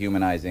very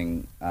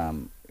dehumanizing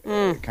kind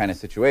of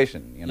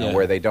situation,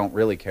 where they don't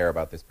really care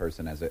about this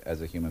person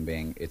as a human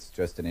being. It's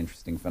just an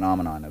interesting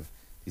phenomenon of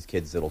these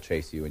kids that'll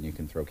chase you, and you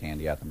can throw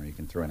candy at them or you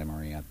can throw an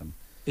MRE at them.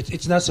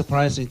 It's not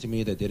surprising to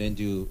me that they didn't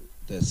do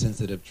the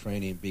sensitive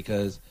training,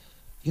 because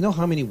You know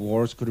how many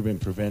wars could have been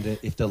prevented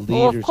if the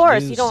Well, leaders of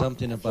course, knew you don't.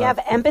 something If about. you have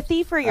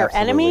empathy for your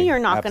enemy, you're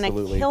not going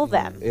to kill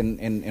them.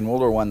 In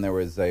World War I, there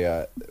was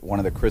one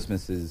of the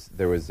Christmases.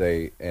 There was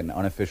an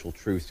unofficial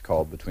truce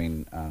called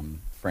between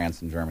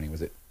France and Germany.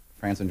 Was it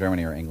France and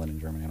Germany or England and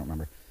Germany? I don't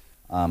remember.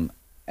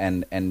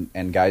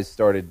 And guys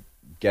started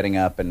getting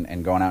up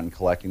and going out and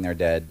collecting their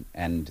dead,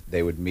 and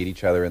they would meet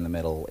each other in the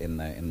middle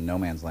in no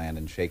man's land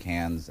and shake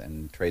hands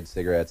and trade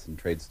cigarettes and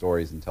trade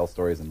stories and tell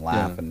stories and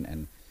laugh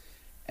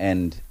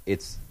and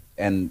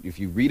if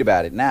you read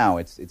about it now,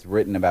 it's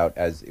written about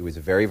as it was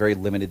a very, very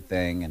limited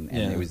thing, and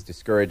it was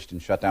discouraged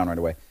and shut down right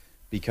away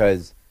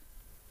because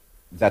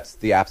that's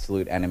the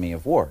absolute enemy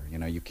of war. You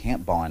know, you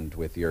can't bond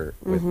with the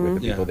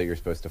people that you're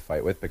supposed to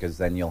fight with, because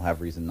then you'll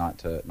have reason not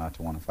to want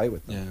to fight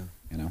with them.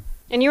 You know.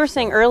 And you were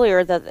saying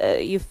earlier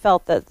that you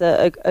felt that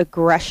the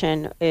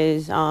aggression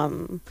is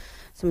something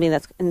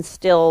that's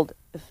instilled,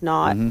 if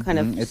not kind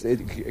of.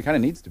 It kind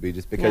of needs to be,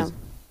 just because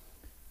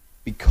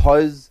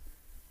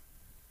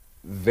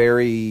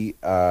very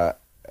the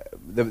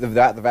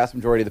vast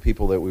majority of the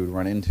people that we would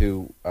run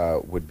into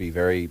would be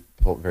very,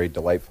 very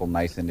delightful,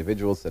 nice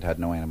individuals that had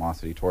no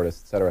animosity toward us,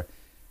 etc.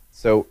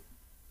 So,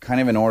 kind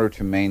of in order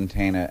to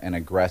maintain an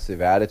aggressive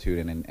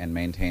attitude and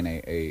maintain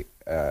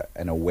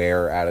an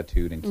aware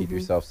attitude and keep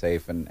yourself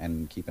safe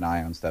and keep an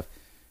eye on stuff,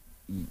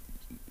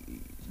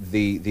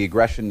 the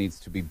aggression needs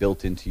to be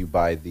built into you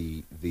by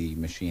the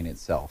machine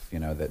itself. You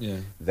know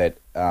that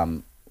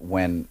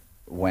when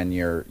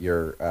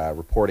you're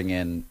reporting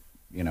in,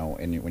 you know,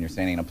 and when you're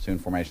standing in a platoon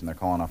formation, they're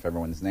calling off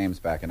everyone's names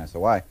back in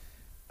SOI.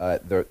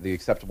 The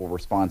acceptable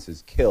response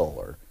is kill,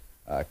 or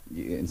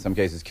in some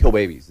cases, kill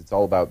babies. It's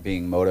all about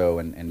being moto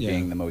and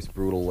being the most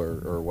brutal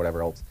or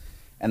whatever else,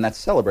 and that's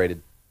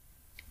celebrated.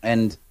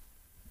 And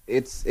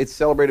it's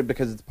celebrated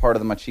because it's part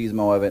of the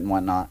machismo of it and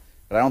whatnot.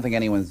 But I don't think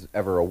anyone's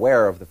ever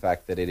aware of the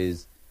fact that it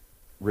is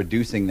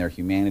reducing their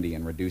humanity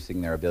and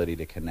reducing their ability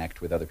to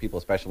connect with other people,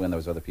 especially when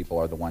those other people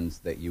are the ones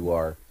that you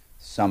are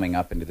summing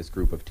up into this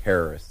group of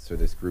terrorists or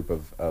this group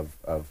of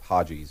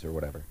Hajis or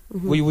whatever.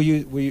 Were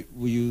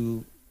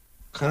you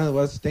kind of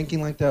was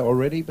thinking like that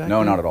already back then?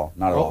 No, not at all.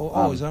 Not at all.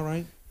 Oh, is that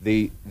right?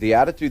 The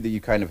attitude that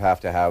you kind of have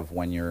to have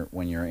when you're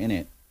in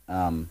it,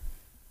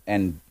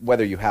 and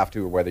whether you have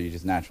to or whether you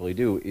just naturally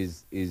do,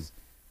 is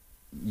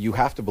you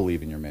have to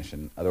believe in your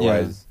mission.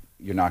 Otherwise,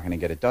 you're not going to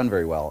get it done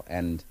very well.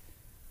 And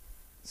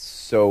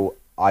so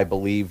I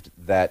believed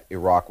that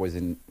Iraq was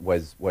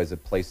a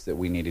place that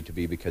we needed to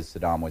be because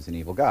Saddam was an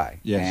evil guy,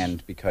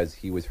 and because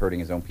he was hurting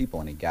his own people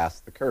and he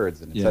gassed the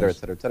Kurds and et cetera, et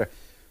cetera, et cetera.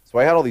 So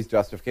I had all these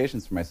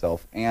justifications for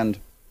myself, and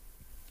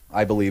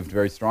I believed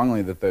very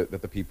strongly that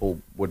the people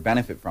would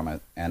benefit from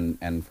it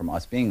and from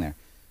us being there.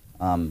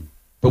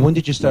 But when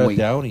did you start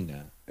doubting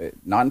that?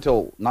 Not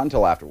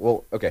until after.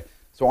 Well, okay.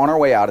 So on our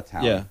way out of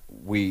town,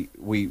 we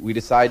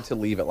decide to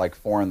leave at like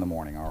 4 a.m.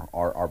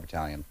 Our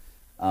battalion.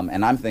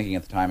 And I'm thinking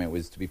at the time it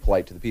was to be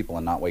polite to the people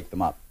and not wake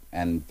them up.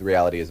 And the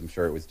reality is, I'm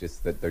sure it was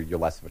just that you're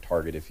less of a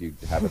target if you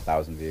have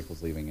 1,000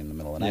 vehicles leaving in the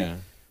middle of the night. Yeah.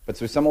 But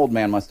so some old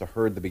man must have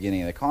heard the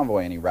beginning of the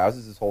convoy, and he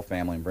rouses his whole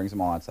family and brings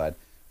them all outside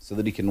so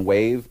that he can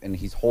wave. And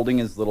he's holding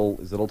his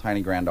little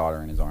tiny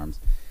granddaughter in his arms,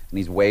 and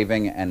he's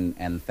waving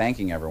and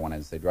thanking everyone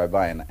as they drive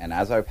by. And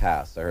as I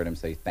passed, I heard him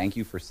say, "Thank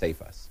you for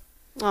safe us."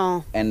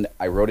 Oh. And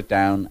I wrote it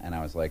down, and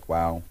I was like,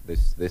 "Wow,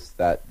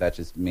 that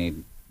just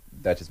made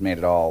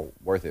it all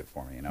worth it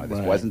for me." You know, this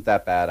wasn't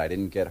that bad. I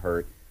didn't get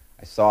hurt.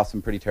 I saw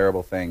some pretty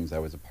terrible things. I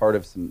was a part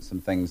of some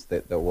things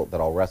that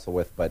I'll wrestle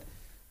with, but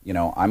you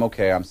know, I'm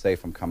okay. I'm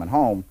safe. I'm coming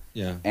home.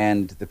 Yeah.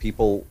 And the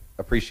people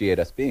appreciate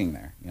us being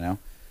there. You know,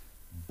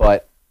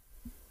 but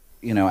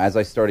you know, as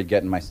I started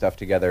getting my stuff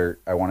together,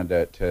 I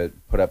wanted to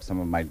put up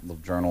some of my little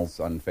journals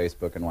on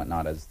Facebook and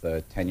whatnot as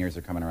the 10 years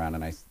are coming around,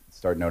 and I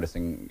start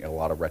noticing a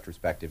lot of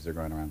retrospectives are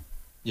going around.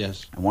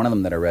 Yes. And one of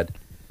them that I read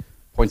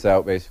points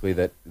out basically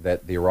that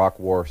the Iraq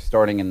War,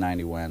 starting in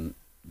 '91,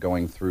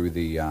 going through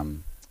the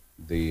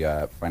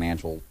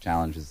financial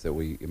challenges that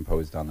we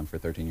imposed on them for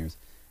 13 years,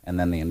 and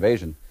then the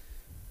invasion,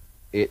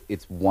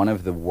 it's one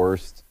of the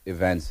worst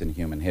events in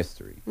human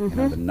history. You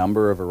know, the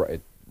number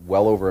of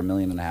well over 1.5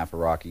 million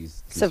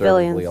Iraqis,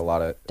 civilians, a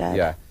lot of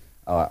dead.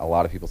 A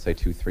lot of people say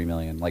 2-3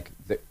 million. Like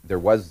there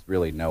was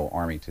really no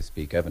army to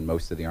speak of, and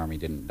most of the army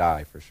didn't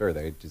die for sure.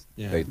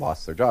 They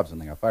lost their jobs when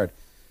they got fired.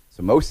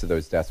 So most of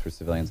those deaths were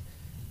civilians,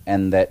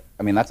 and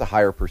that's a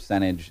higher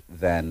percentage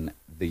than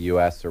the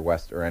U.S. or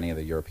West or any of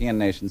the European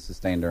nations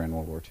sustained during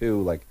World War II.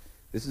 Like,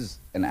 this is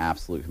an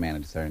absolute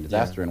humanitarian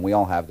disaster, and we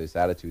all have this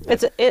attitude.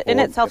 It in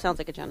itself sounds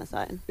like a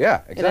genocide.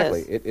 Yeah,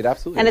 exactly. It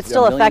absolutely and is. It's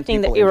still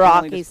affecting the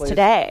Iraqis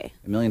today.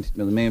 A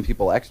million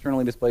people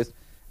externally displaced.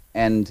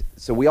 And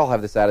so we all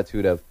have this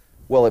attitude of,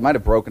 well, it might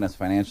have broken us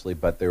financially,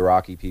 but the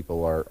Iraqi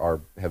people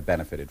have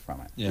benefited from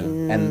it. Yeah.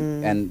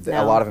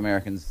 A lot of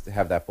Americans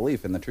have that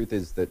belief, and the truth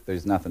is that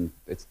there's nothing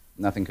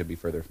could be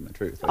further from the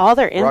truth. Like, all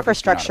their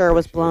infrastructure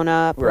was blown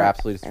up. We were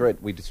absolutely destroyed.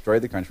 We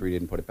destroyed the country. We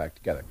didn't put it back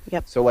together.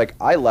 Yep. So, like,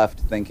 I left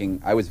thinking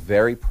I was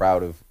very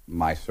proud of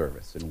my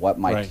service and what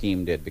my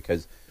team did,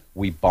 because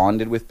we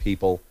bonded with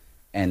people,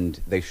 and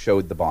they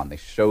showed the bond. They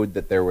showed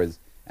that there was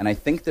And I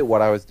think that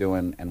what I was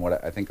doing, and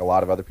what I think a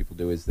lot of other people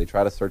do, is they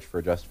try to search for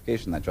a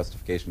justification. That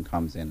justification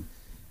comes in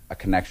a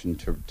connection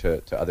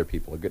to other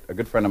people. A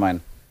good friend of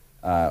mine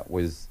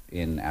was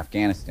in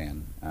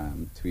Afghanistan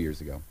 2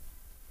 years ago.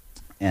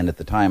 And at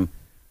the time,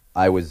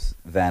 I was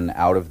then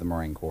out of the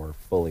Marine Corps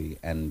fully.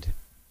 And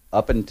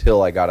up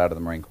until I got out of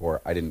the Marine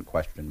Corps, I didn't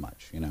question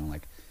much. You know,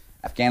 like,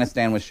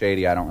 Afghanistan was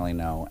shady, I don't really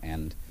know.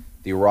 And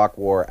the Iraq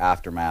War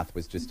aftermath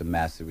was just a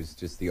mess. It was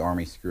just the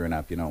Army screwing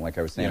up. You know, like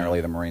I was saying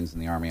earlier, the Marines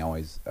and the Army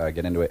always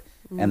get into it.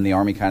 And the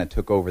Army kind of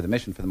took over the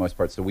mission for the most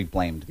part, so we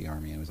blamed the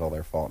Army. It was all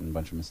their fault and a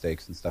bunch of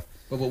mistakes and stuff.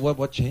 But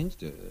what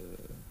changed?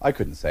 I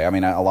couldn't say. I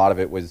mean, a lot of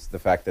it was the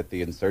fact that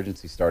the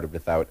insurgency started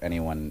without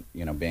anyone,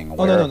 you know, being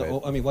aware of it.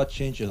 Oh, I mean, what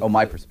changed?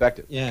 My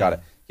perspective. Yeah. Got it.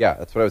 Yeah,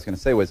 that's what I was going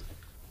to say was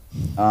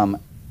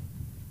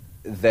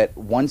that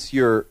once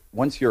you're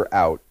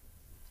out,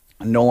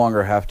 no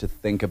longer have to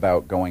think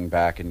about going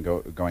back and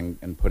going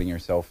and putting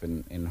yourself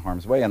in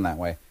harm's way in that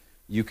way.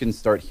 You can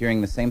start hearing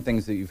the same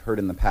things that you've heard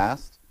in the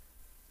past,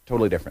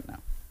 totally different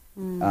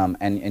now.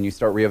 And you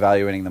start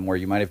reevaluating them where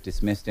you might have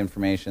dismissed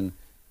information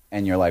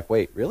and you're like,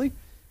 wait, really?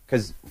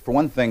 Because for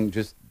one thing,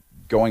 just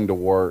going to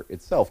war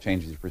itself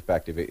changes your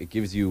perspective. It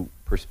gives you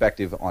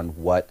perspective on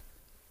what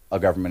a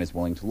government is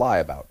willing to lie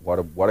about, what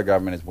a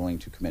government is willing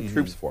to commit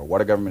troops for,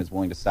 what a government is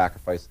willing to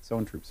sacrifice its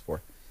own troops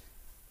for.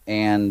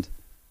 And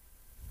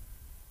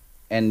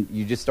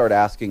you just start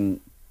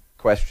asking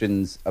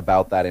questions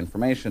about that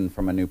information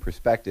from a new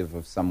perspective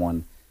of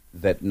someone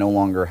that no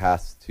longer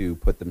has to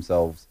put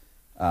themselves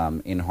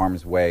in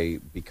harm's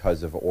way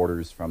because of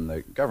orders from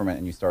the government,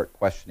 and you start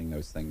questioning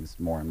those things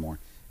more and more.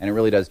 And it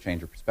really does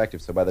change your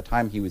perspective. So by the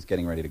time he was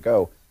getting ready to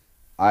go,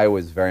 I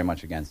was very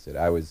much against it.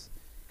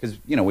 Because,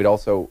 you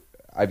know,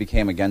 I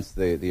became against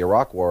the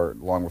Iraq War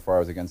long before I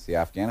was against the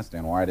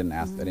Afghanistan War. I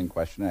didn't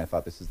question it. I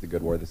thought this is the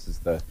good war. This is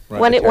the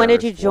When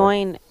did you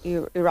join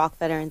Iraq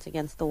Veterans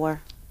Against the War?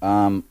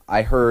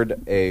 I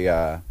heard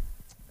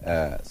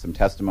some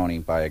testimony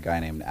by a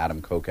guy named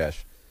Adam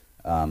Kokesh,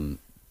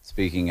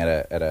 speaking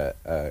at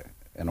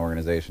an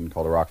organization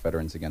called Iraq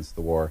Veterans Against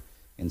the War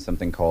in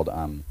something called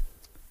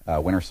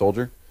Winter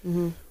Soldier,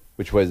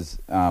 which was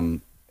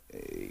kind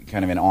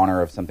of in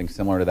honor of something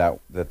similar to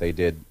that they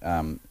did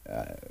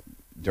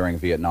during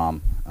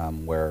Vietnam,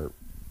 where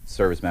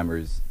service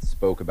members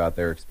spoke about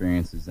their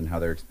experiences and how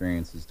their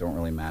experiences don't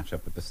really match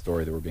up with the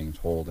story that we're being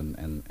told,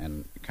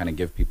 and kind of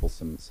give people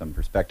some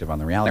perspective on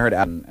the reality. I heard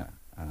Adam,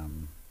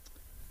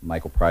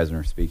 Michael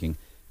Preisner speaking,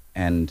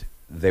 and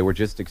they were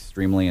just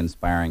extremely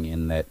inspiring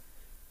in that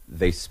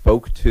they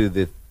spoke to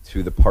the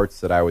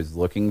parts that I was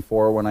looking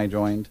for when I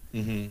joined,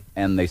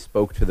 and they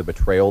spoke to the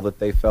betrayal that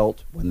they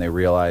felt when they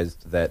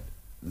realized that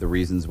the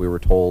reasons we were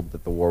told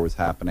that the war was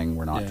happening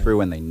were not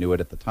true, and they knew it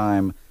at the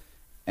time.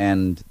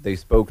 And they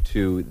spoke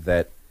to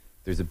that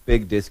there's a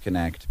big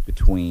disconnect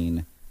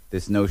between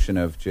this notion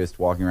of just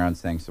walking around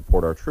saying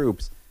support our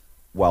troops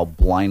while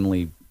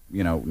blindly,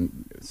 you know,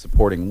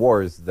 supporting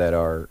wars that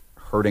are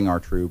hurting our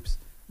troops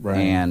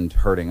and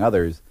hurting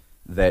others,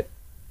 that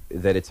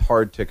it's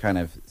hard to kind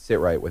of sit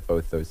right with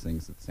both those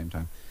things at the same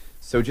time.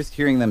 So just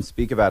hearing them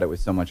speak about it with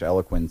so much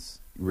eloquence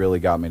really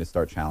got me to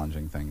start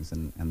challenging things,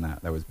 and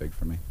that was big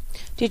for me.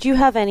 Did you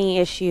have any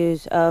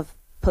issues of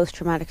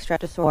post-traumatic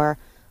stress disorder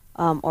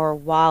or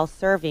while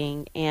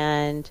serving?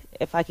 And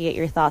if I could get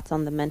your thoughts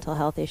on the mental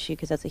health issue,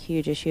 because that's a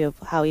huge issue of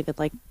how even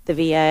like the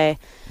VA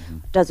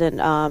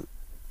doesn't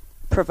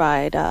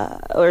provide,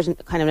 or is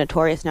kind of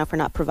notorious now for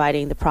not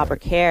providing the proper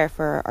care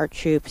for our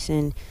troops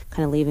and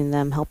kind of leaving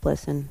them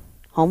helpless and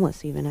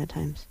homeless even at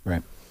times.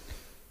 Right.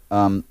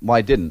 Well,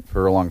 I didn't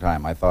for a long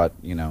time. I thought,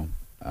 you know,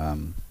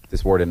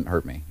 this war didn't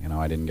hurt me. You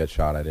know, I didn't get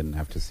shot. I didn't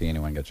have to see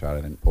anyone get shot.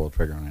 I didn't pull a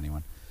trigger on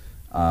anyone.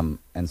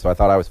 And so I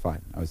thought I was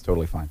fine. I was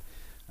totally fine.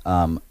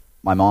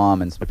 My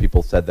mom and some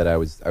people said that I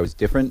was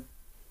different,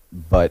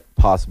 but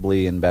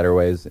possibly in better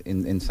ways.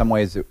 In some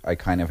ways, I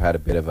kind of had a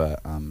bit of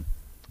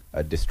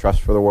a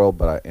distrust for the world,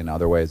 but in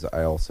other ways,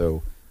 I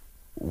also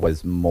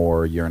was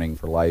more yearning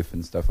for life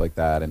and stuff like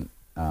that. And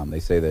they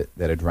say that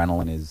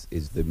adrenaline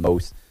is the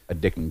most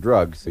addicting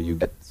drug, so you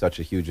get such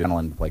a huge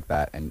adrenaline like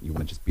that, and you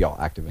want to just be all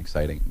active and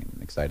excited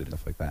and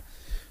stuff like that.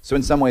 So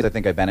in some ways, I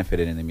think I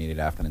benefited in the immediate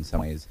after, and in some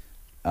ways,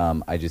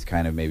 I just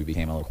kind of maybe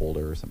became a little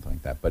colder or something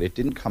like that. But it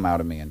didn't come out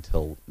of me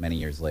until many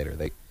years later.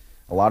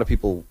 A lot of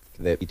people,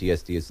 that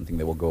PTSD is something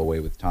that will go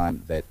away with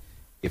time, that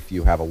if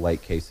you have a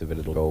light case of it,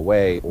 it'll go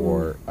away,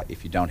 or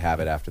if you don't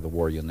have it after the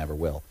war, you'll never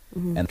will.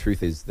 And the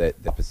truth is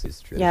that the opposite is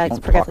true. Yeah, if you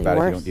it's don't talk progressively about it,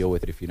 worse. if you don't deal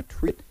with it, if you don't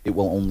treat it, it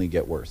will only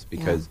get worse.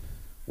 Because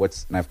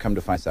and I've come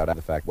to find out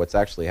the fact, what's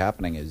actually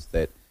happening is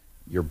that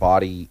your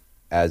body,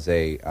 as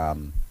a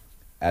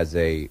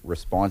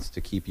response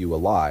to keep you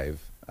alive,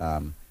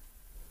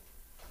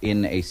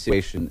 in a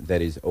situation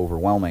that is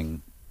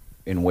overwhelming,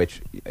 in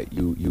which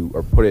you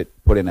are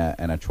put in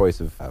a choice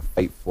of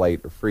fight,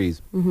 flight, or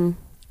freeze,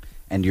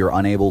 and you're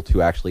unable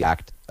to actually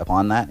act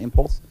upon that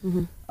impulse,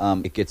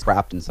 it gets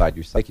trapped inside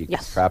your psyche. It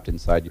gets trapped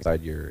inside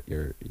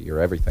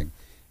your everything.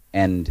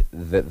 And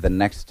the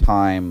next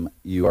time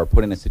you are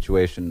put in a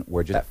situation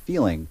where just that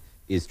feeling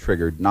is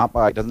triggered not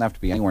by, it doesn't have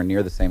to be anywhere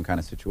near the same kind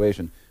of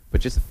situation, but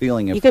just a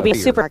feeling of you could be a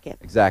fear. supermarket.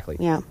 Exactly.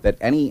 Yeah. That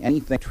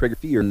anything trigger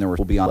fear, and there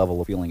will be on a level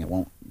of feeling it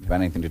won't have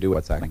anything to do with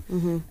what's happening.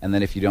 Mm-hmm. And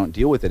then if you don't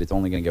deal with it, it's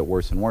only going to get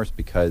worse and worse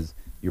because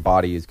your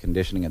body is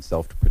conditioning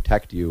itself to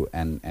protect you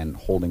and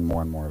holding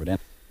more and more of it in.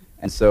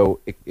 And so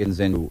it ends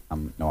into a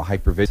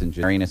hypervigilance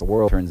in the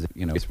world turns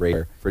this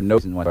rare for no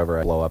reason whatsoever.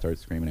 I blow up, start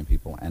screaming at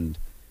people, and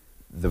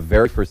the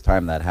very first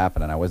time that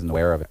happened, and I wasn't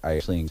aware of it, I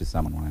actually to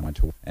someone when I went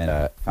to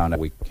and found out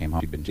we came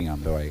home she'd been cheating on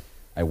me. So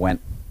I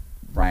went.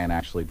 Brian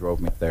actually drove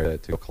me up there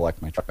to go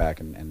collect my truck back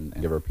and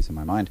give her a piece of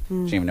my mind. She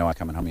didn't even know I was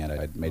coming home yet.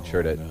 I made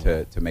sure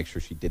to make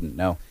sure she didn't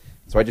know.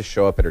 So I just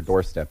show up at her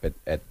doorstep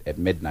at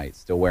midnight,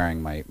 still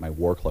wearing my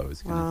war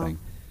clothes kind of thing,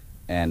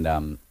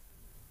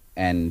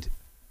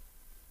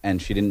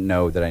 and she didn't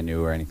know that I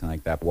knew or anything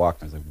like that. But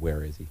walked, and I was like,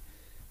 "Where is he?"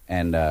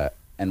 And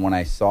when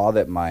I saw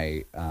that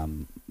my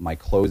my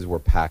clothes were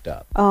packed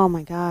up, oh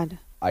my God,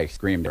 I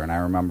screamed at her, and I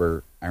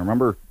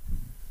remember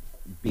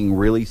being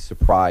really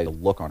surprised, the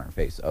look on her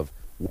face of.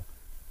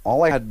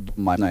 All I had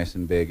was nice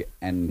and big,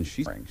 and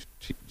she's wearing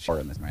she's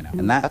in this right now,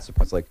 and that's the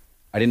part. Like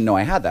I didn't know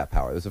I had that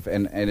power.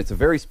 And it's a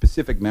very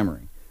specific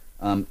memory,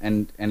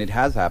 and it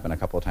has happened a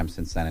couple of times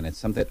since then. And it's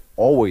something that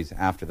always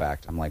after the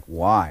fact, I'm like,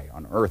 why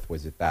on earth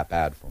was it that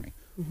bad for me?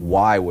 Mm-hmm.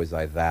 Why was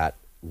I that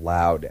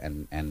loud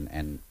and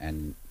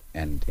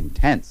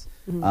intense?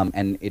 Mm-hmm.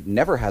 And it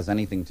never has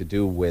anything to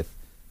do with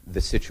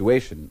the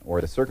situation or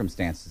the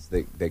circumstances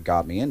that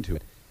got me into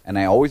it. And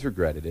I always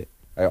regretted it.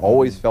 I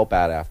always felt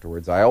bad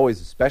afterwards. I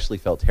always especially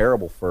felt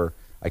terrible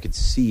I could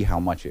see how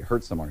much it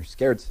hurt someone or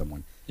scared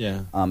someone.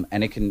 Yeah.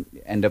 And it can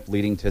end up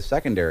leading to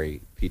secondary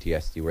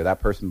PTSD, where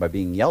that person, by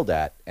being yelled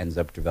at, ends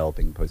up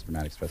developing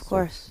post-traumatic stress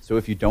disorder. Of course. So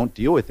if you don't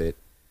deal with it,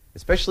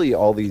 especially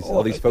all these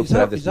folks that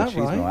have this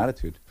machismo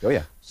attitude. Oh,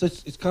 yeah. So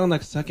it's kind of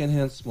like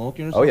secondhand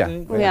smoking or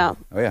something? Oh, yeah.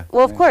 Oh, yeah.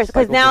 Well, of course,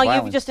 because now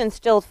you've just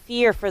instilled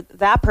fear for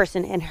that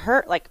person, and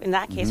her, like in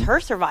that case,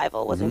 her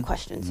survival was in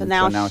question. So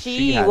now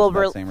she has will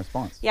that same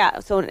response. Yeah.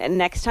 So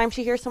next time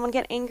she hears someone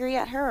get angry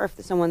at her, or if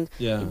someone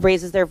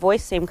raises their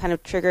voice, same kind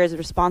of trigger as a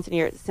response in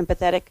your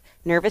sympathetic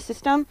nervous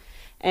system,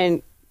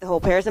 and the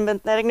whole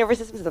parasympathetic nervous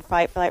system is the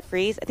fight, flight,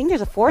 freeze. I think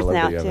there's a fourth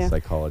now too. You have a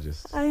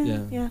psychologist.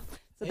 Yeah.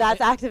 So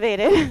that's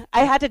activated.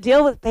 I had to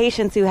deal with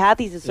patients who had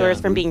these disorders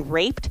from being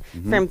raped,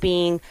 from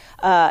being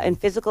in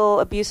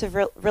physical abusive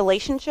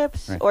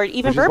relationships, or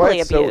even verbally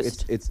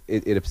abused. So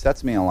it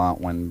upsets me a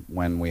lot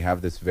when we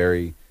have this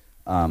very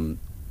kind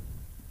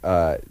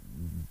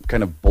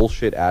of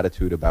bullshit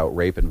attitude about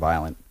rape and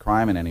violent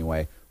crime in any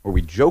way, where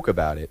we joke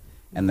about it,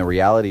 and the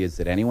reality is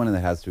that anyone that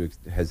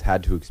has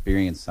had to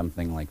experience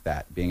something like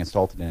that, being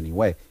assaulted in any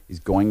way, is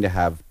going to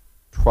have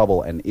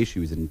trouble and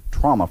issues and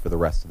trauma for the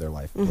rest of their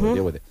life before they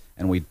deal with it.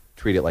 And we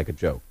treat it like a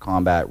joke.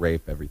 Combat,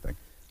 rape, everything.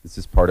 This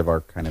is part of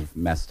our kind of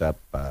messed up,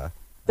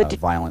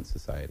 violent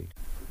society.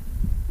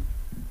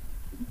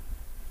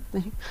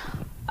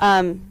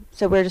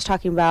 So we're just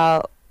talking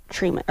about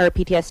treatment, or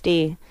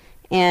PTSD.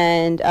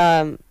 And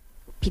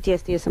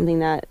PTSD is something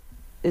that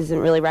isn't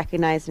really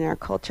recognized in our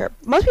culture.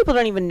 Most people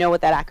don't even know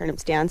what that acronym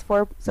stands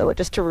for. So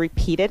just to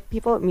repeat it,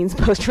 people, it means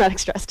post-traumatic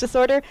stress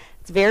disorder.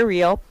 It's very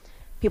real.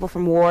 People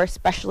from war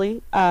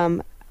especially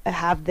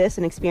have this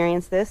and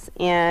experience this,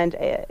 and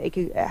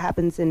it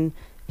happens in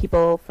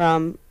people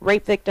from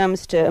rape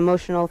victims to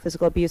emotional,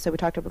 physical abuse that we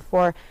talked about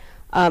before.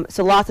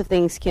 So lots of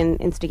things can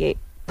instigate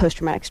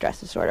post-traumatic stress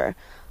disorder.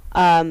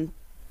 And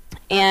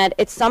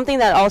it's something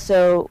that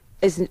also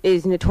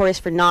is notorious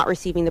for not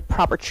receiving the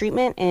proper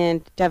treatment.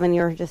 And Devin,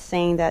 you were just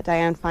saying that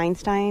Dianne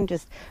Feinstein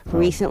just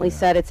recently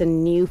said it's a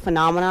new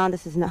phenomenon.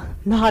 This is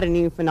not a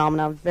new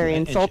phenomenon. Very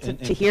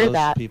insulted to hear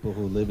that. People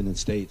who live in the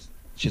States.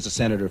 She's a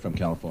senator from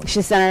California. She's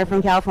a senator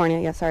from California.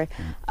 Yeah, sorry.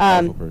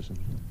 Powerful person.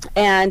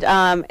 And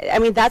I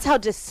mean, that's how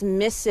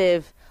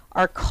dismissive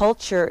our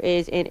culture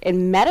is,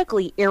 and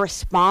medically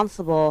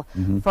irresponsible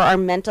for our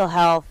mental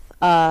health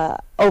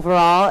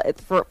overall,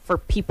 for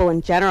people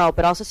in general,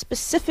 but also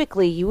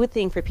specifically, you would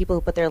think for people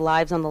who put their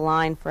lives on the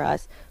line for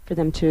us, for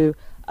them to.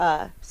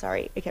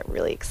 Sorry, I get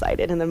really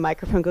excited, and the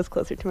microphone goes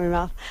closer to my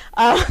mouth.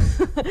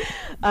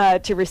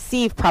 To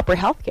receive proper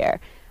health care.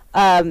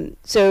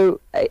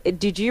 So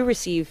did you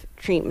receive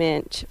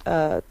treatment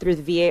through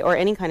the VA or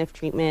any kind of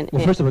treatment?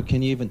 Well, first of all,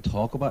 can you even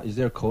talk about, is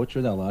there a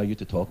culture that allows you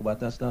to talk about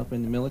that stuff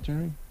in the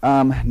military?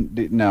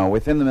 No,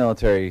 within the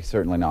military,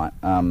 certainly not.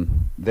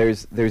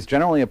 There's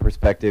generally a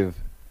perspective,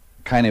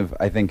 kind of,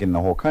 I think, in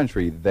the whole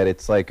country, that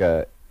it's like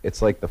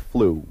the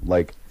flu.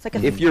 Like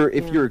if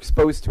you're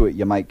exposed to it,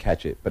 you might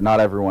catch it, but not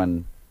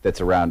everyone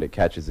that's around it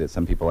catches it.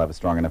 Some people have a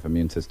strong enough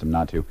immune system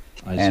not to.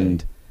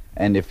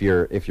 And if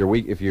your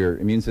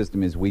immune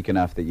system is weak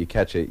enough that you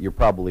catch it, you're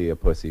probably a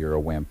pussy or a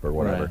wimp or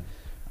whatever.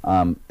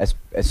 Right.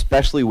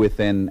 Especially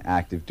within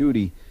active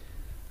duty,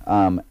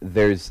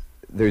 there's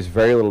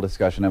very little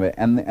discussion of it.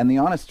 And the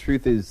honest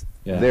truth is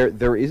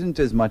there isn't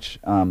as much.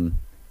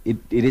 It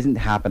isn't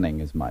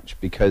happening as much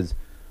because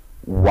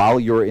while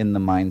you're in the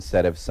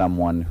mindset of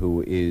someone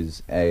who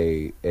is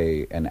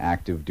an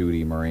active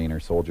duty Marine or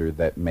soldier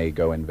that may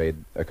go invade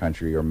a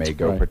country or may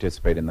go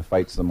participate in the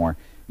fight somewhere,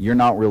 you're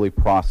not really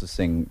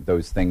processing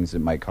those things that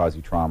might cause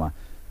you trauma.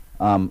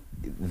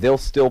 They'll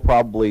still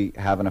probably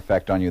have an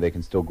effect on you. They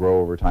can still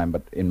grow over time.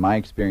 But in my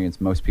experience,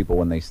 most people,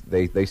 when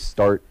they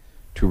start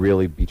to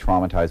really be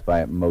traumatized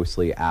by it,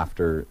 mostly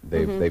after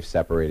they've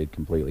separated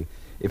completely.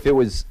 If it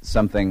was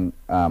something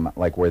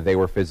like where they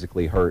were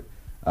physically hurt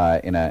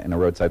in a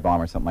roadside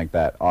bomb or something like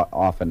that,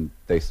 often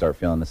they start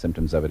feeling the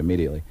symptoms of it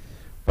immediately.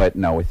 But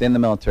no, within the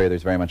military,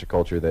 there's very much a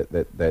culture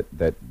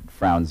that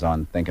frowns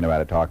on thinking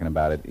about it, talking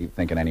about it,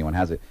 thinking anyone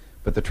has it.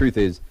 But the truth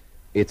is,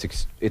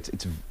 it's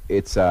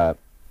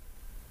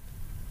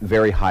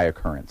very high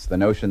occurrence. The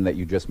notion that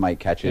you just might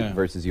catch it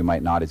versus you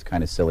might not is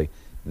kind of silly.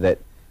 That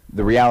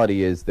the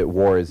reality is that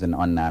war is an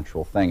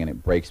unnatural thing and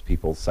it breaks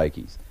people's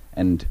psyches,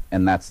 and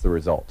that's the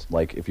result.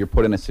 Like if you're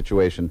put in a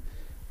situation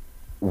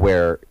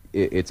where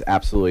it's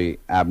absolutely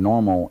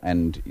abnormal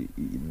and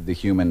the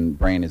human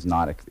brain is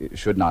not, it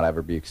should not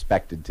ever be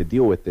expected to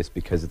deal with this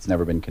because it's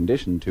never been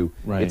conditioned to,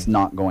 it's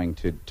not going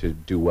to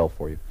do well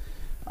for you.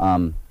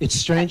 It's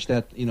strange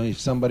that, if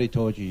somebody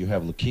told you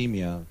have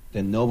leukemia,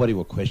 then nobody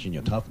will question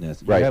your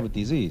toughness. You have a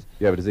disease.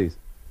 You have a disease.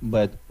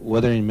 But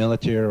whether in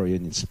military or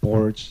in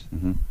sports,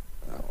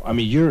 I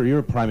mean, you're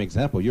a prime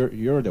example.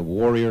 You're the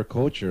warrior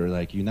culture.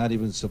 Like, you're not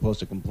even supposed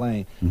to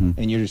complain.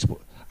 And you're just,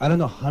 I don't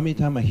know how many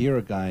times I hear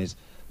of guys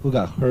who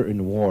got hurt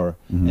in war,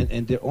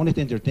 and the only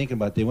thing they're thinking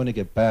about, they want to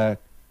get back,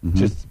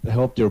 just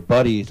help their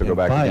buddies to go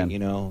back fight.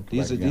 Again.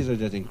 These are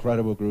just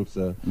incredible groups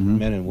of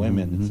men and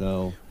women.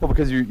 So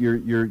because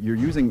you're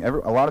using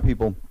a lot of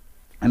people,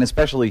 and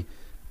especially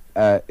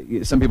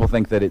some people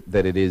think that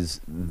it is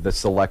the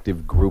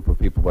selective group of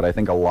people, but I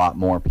think a lot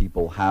more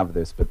people have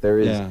this. But there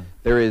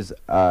is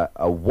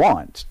a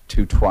want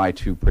to try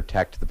to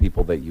protect the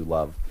people that you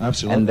love.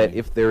 Absolutely. And that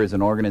if there is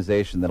an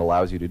organization that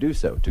allows you to do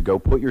so, to go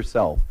put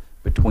yourself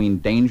between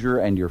danger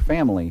and your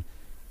family,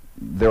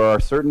 there are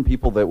certain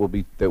people that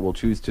will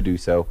choose to do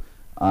so,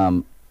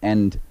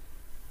 and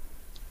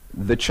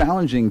the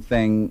challenging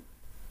thing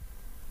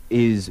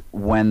is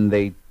when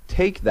they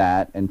take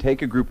that and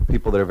take a group of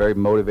people that are very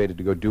motivated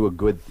to go do a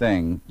good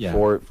thing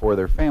for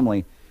their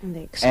family, and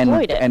they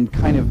exploit it, and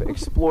kind of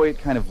exploit,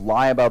 kind of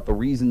lie about the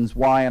reasons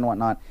why and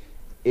whatnot.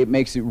 It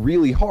makes it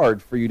really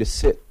hard for it to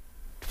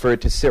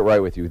sit right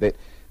with you.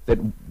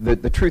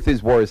 The truth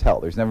is, war is hell.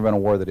 There's never been a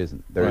war that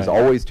isn't. There's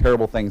always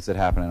terrible things that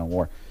happen in a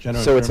war.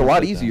 So it's a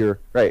lot easier,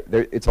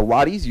 it's a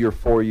lot easier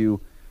for you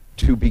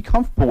to be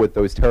comfortable with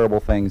those terrible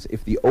things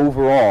if the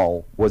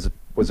overall was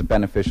a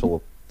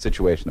beneficial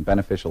situation, a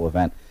beneficial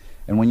event.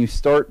 And when you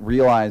start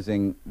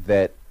realizing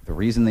that the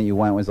reason that you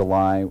went was a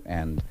lie,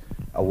 and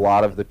a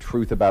lot of the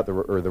truth about the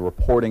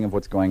reporting of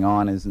what's going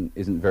on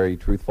isn't very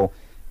truthful,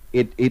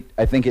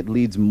 I think it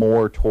leads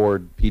more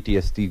toward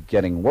PTSD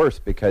getting worse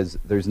because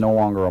there's no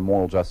longer a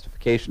moral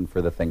justification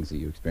for the things that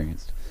you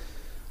experienced.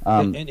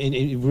 And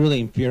it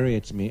really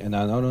infuriates me, and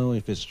I don't know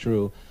if it's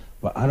true,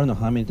 but I don't know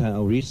how many times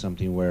I'll read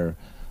something where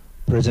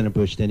President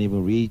Bush didn't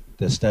even read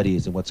the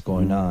studies and what's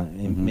going on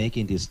and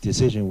making this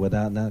decision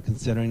without not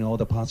considering all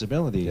the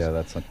possibilities. Yeah,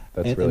 that's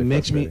really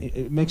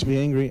it makes me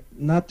angry.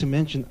 Not to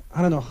mention,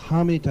 I don't know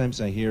how many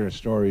times I hear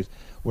stories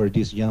where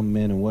these young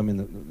men and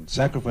women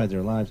sacrifice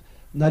their lives,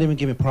 not even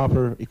given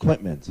proper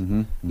equipment.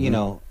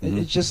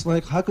 It's just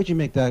like, how could you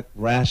make that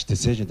rash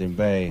decision to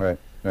invade?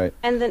 Right.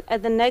 And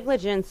the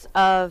negligence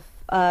of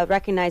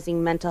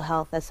recognizing mental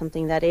health as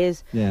something that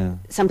is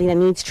something that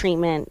needs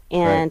treatment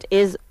and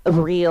is a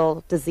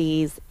real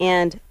disease,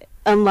 and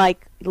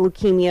unlike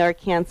leukemia or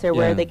cancer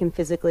where they can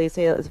physically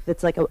say if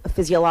it's like a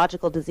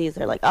physiological disease,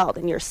 they're like, oh,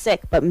 then you're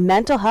sick. But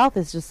mental health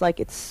is just like,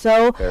 it's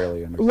so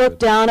looked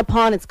down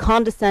upon, it's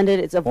condescended,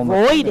 it's avoided.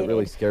 The thing that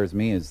really scares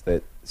me is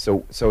that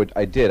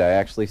I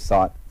actually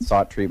sought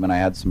treatment. I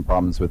had some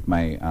problems with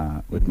my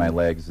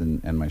legs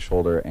and my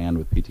shoulder and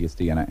with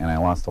PTSD, and I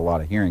lost a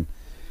lot of hearing.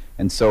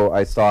 And so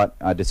I sought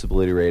a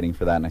disability rating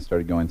for that, and I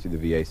started going through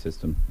the VA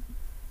system.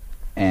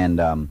 And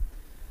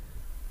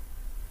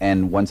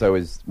once I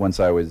was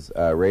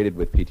rated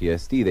with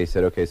PTSD, they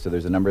said, okay, so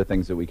there's a number of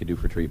things that we could do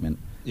for treatment.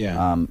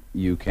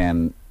 You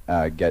can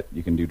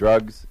do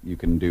drugs, you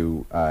can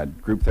do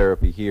group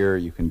therapy here,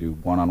 you can do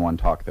one-on-one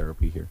talk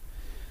therapy here.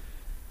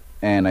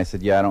 And I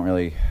said, I don't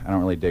really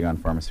dig on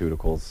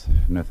pharmaceuticals,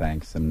 no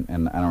thanks, and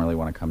I don't really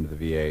want to come to the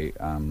VA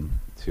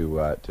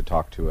to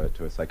talk to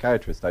a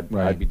psychiatrist.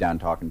 I'd be down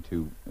talking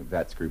to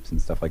vets groups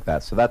and stuff like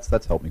that. So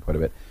that's helped me quite a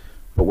bit.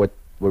 But what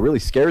really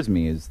scares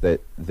me is that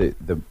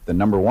the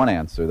number one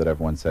answer that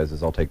everyone says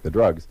is, I'll take the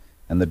drugs,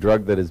 and the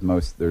drugs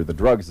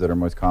that are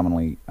most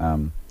commonly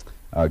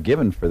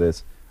given for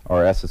this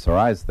are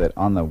SSRIs that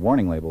on the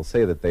warning label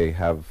say that they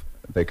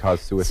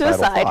cause suicidal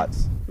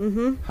thoughts.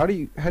 How do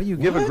you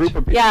give a group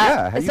of people?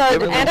 How do you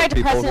give a group of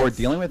people who are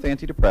dealing with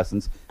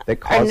antidepressants that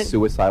cause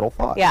suicidal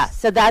thoughts? Yeah,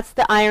 so that's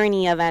the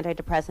irony of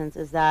antidepressants,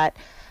 is that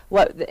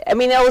I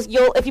mean,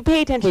 you'll if you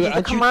pay attention to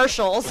the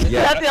commercials,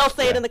 Yeah. they'll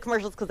say it in the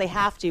commercials because they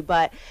have to.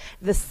 But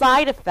the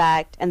side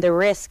effect and the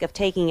risk of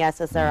taking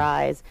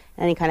SSRIs,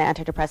 any kind of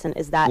antidepressant,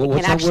 is that it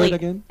What's can that actually word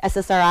again?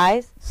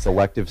 SSRIs,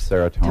 Selective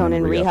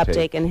serotonin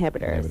reuptake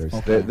inhibitors.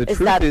 Okay. The Is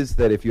truth that is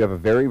that if you have a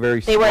very,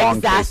 very they will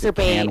strong case, it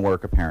exacerbate- can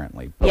work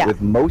apparently. But Yeah.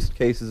 with most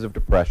cases of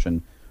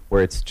depression,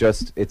 where it's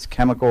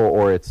chemical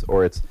or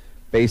it's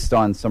based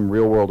on some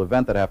real world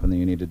event that happened that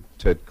you need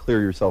to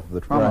clear yourself of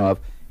the trauma Right. of,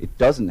 it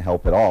doesn't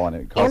help at all, and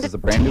it causes it the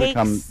brain to takes-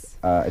 become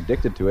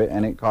addicted to it,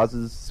 and it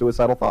causes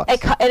suicidal thoughts.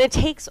 And it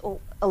takes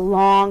a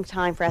long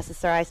time for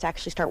SSRIs to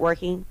actually start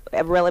working,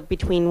 really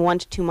between 1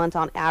 to 2 months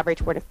on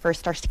average when it first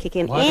starts to kick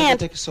in. Why does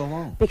And it take so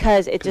long?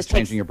 because it It's just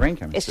changing takes, your brain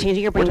chemistry. It's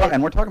changing your brain.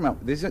 And we're talking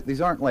about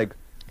these aren't like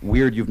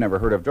weird you've never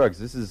heard of drugs.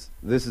 These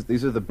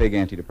are the big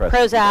antidepressants.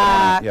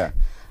 Prozac. Yeah.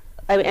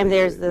 And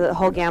there's the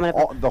whole gamut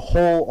of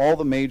All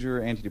the major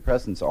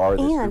antidepressants are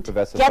this And group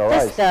of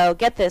SSRIs.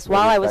 get this.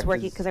 While I was effect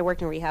working, is- because I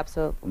worked in rehab,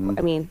 so Mm.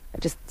 I mean,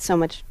 just so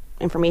much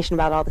information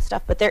about all this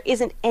stuff. But there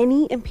isn't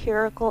any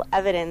empirical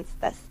evidence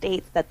that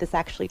states that this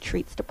actually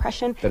treats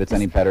depression. That it's This-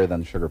 any better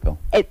than the sugar pill.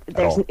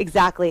 There's all.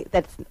 exactly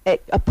that's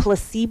a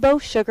placebo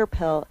sugar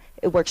pill.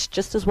 It works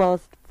just as well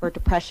for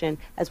depression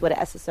as what a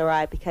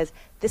SSRI, because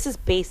this is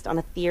based on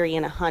a theory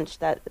and a hunch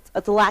that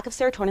it's a lack of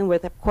serotonin.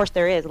 With of course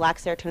there is lack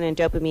of serotonin and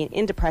dopamine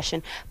in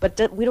depression,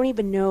 but we don't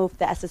even know if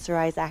the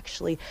SSRIs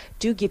actually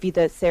do give you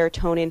the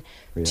serotonin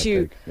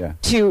to Reuptake, yeah.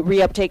 to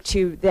reuptake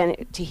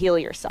to heal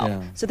yourself.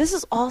 Yeah. So this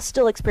is all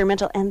still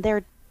experimental, and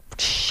they're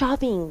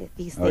shoving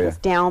these Oh, things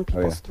yeah. down Oh,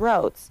 people's yeah.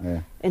 throats. Oh, yeah.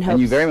 In And you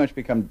hopes- very much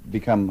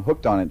become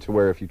hooked on it to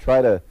where if you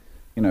try to,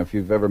 if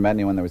you've ever met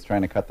anyone that was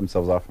trying to cut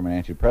themselves off from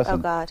an antidepressant, Oh,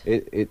 God.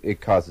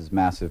 it causes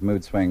massive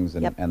mood swings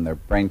and, Yep. and their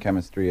brain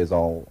chemistry is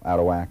all out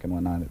of whack and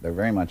whatnot. They're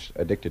very much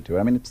addicted to it.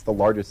 I mean, it's the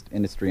largest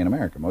industry in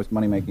America, most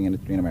money-making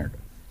industry in America.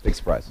 Big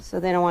surprise. So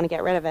they don't want to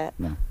get rid of it.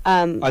 No.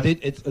 I think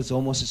it's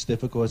almost as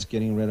difficult as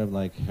getting rid of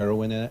like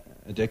heroin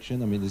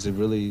addiction. I mean, is it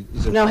really?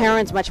 No,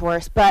 heroin's much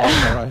worse, but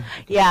Oh, all right.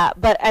 yeah,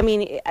 but I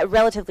mean,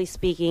 relatively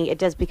speaking, it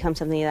does become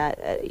something that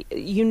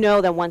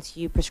that once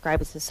you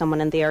prescribe it to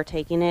someone and they are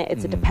taking it,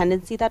 it's a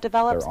dependency that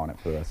develops. They're on it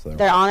for the rest of their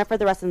They're on it for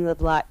the rest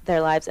of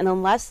their lives, and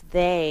unless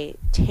they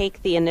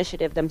take the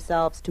initiative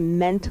themselves to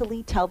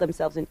mentally tell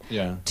themselves and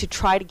Yeah. to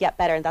try to get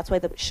better, and that's why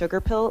the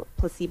sugar pill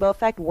placebo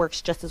effect works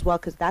just as well,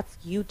 because that's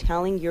you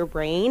telling your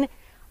brain,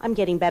 I'm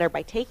getting better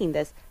by taking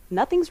this.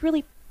 Nothing's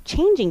really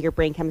changing your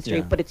brain chemistry,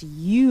 Yeah. but it's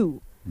you.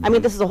 I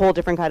mean, this is a whole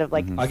different kind of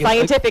like I guess-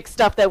 scientific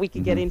stuff that we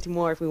could get into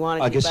more if we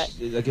wanted I to. guess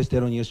But I guess they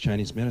don't use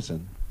Chinese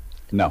medicine.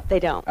 No. they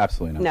don't.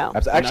 Absolutely No.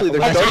 not. Actually,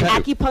 they're And starting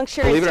to.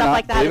 acupuncture Believe and it or stuff not-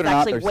 like that believe is it or not,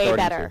 actually they're way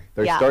starting better. to.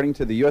 They're Yeah. starting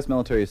to. The U.S.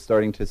 military is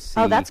starting to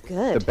see that's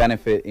good. the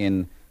benefit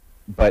in,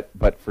 but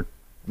for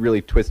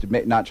really twisted,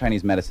 not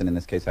Chinese medicine in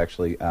this case,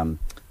 actually,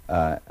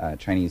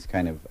 Chinese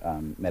kind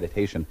of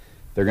meditation.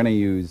 They're going to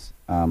use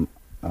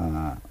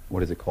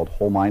what is it called?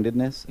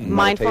 Whole-mindedness,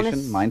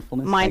 meditation?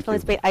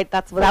 mindfulness. Thank you.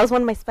 That was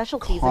one of my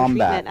specialties in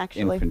Combat treatment,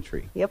 actually.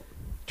 infantry. Yep.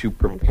 To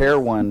prepare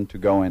one to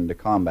go into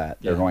combat,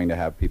 they're Yeah. going to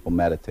have people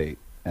meditate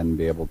and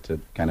be able to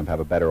kind of have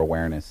a better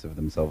awareness of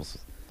themselves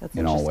That's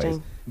in all ways.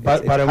 interesting. But-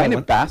 It's by the way, kind of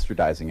when-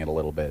 bastardizing it a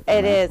little bit. It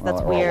you know, is,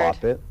 that's or weird. A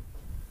lot bit.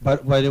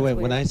 But by the way,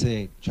 when weird. I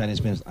say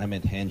Chinese medicine, I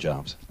meant hand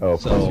jobs. Oh,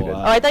 of course you did. Oh,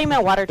 I thought you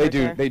meant water They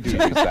torture. do use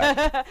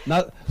that.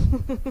 not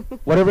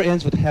whatever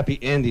ends with happy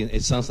ending.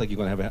 It sounds like you're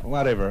gonna have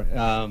whatever.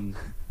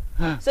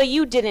 So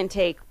you didn't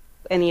take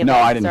any of No, the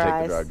I didn't take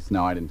SSRIs? the drugs.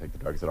 No, I didn't take the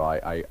drugs at all.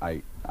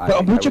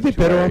 But would you was be too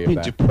better off wary of being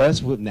that.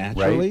 depressed with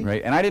naturally?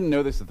 Right. And I didn't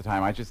know this at the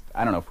time.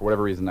 I don't know, for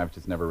whatever reason, I've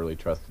just never really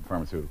trusted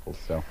pharmaceuticals.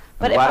 So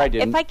But I'm if glad I, I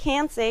didn't. if I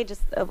can say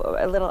just a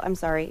little, I'm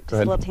sorry, just a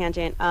ahead. little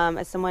tangent.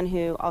 As someone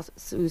who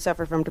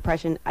suffered from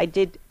depression,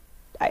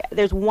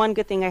 there's one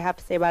good thing I have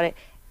to say about it,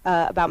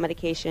 about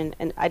medication,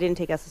 and I didn't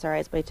take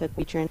SSRIs, but I took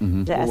Motrin.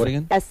 Mhm. The What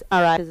again?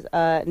 SRI is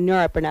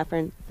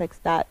norepinephrine, affects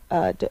that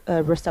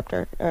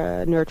receptor,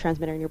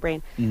 neurotransmitter in your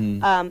brain.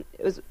 Mhm.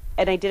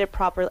 And I did it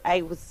properly.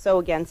 I was so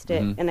against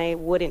it, Mhm. and I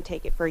wouldn't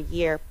take it for a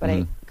year. But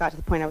Mhm. I got to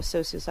the point I was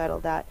so suicidal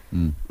that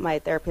Mm. my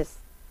therapist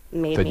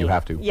made Said me. you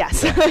have to.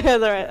 Yes,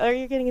 or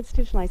you're getting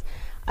institutionalized.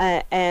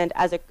 And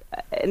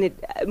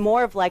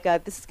more of like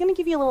this is going to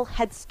give you a little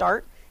head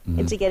start Mhm.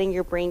 into getting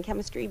your brain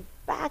chemistry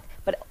back.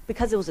 But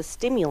because it was a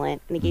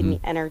stimulant and it gave me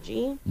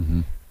energy,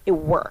 Mhm. it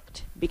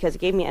worked because it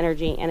gave me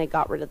energy and it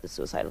got rid of the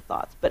suicidal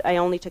thoughts. But I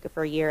only took it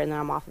for a year and then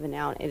I'm off of it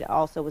now. And it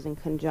also was in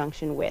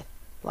conjunction with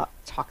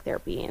talk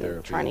therapy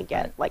and trying to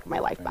get right. like my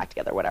life Right. back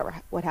together,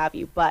 what have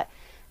you. But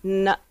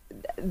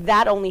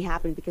that only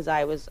happened because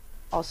I was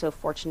also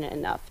fortunate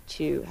enough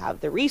to have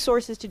the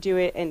resources to do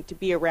it and to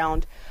be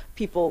around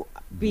people,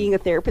 being a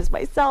therapist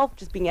myself,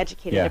 just being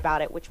educated Yeah.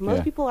 about it, which most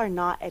Yeah. people are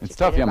not educated It's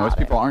tough, yeah. about Most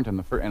people it. aren't,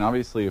 and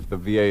obviously, if the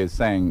VA is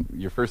saying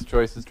your first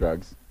choice is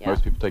drugs, Yeah.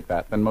 most people take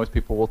that. Then most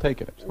people will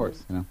take it, of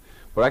course. You know.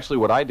 But actually,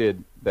 what I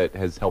did that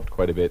has helped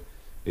quite a bit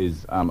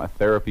is a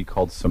therapy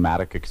called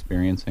somatic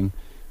experiencing,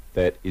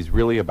 that is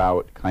really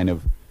about kind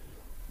of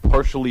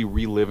partially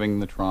reliving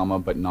the trauma,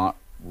 but not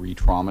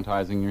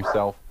re-traumatizing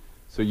yourself.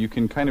 So you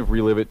can kind of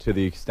relive it to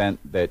the extent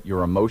that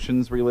your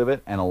emotions relive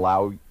it and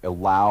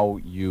allow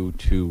you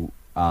to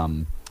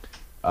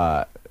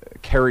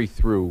carry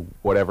through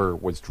whatever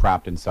was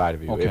trapped inside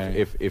of you.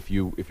 Okay. If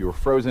you were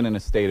frozen in a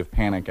state of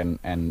panic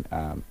and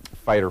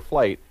fight or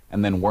flight,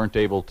 and then weren't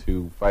able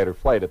to fight or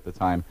flight at the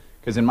time,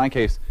 because in my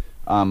case,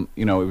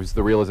 it was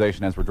the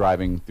realization as we're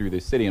driving through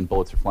this city and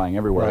bullets are flying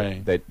everywhere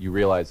Right. that you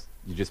realize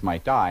you just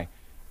might die,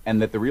 and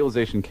that the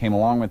realization came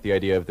along with the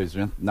idea of there's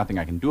nothing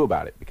I can do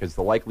about it, because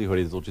the likelihood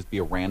is it'll just be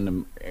a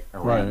random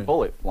Right.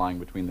 bullet flying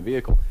between the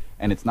vehicle,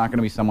 and it's not going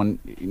to be someone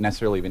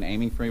necessarily even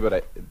aiming for me,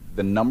 but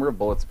the number of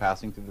bullets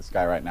passing through the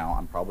sky right now,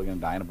 I'm probably going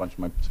to die, and a bunch of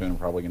my platoon are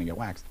probably going to get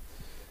waxed.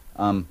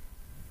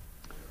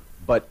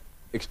 But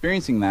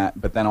experiencing that,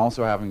 but then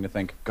also having to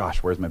think,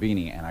 gosh, where's my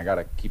beanie? And I got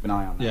to keep an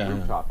eye on that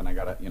rooftop, and I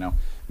got to,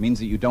 means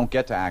that you don't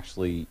get to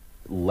actually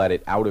let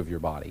it out of your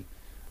body.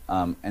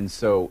 And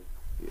so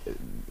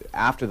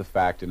after the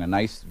fact, in a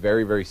nice,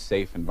 very, very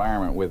safe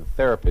environment with a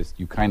therapist,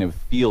 you kind of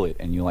feel it,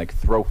 and you like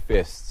throw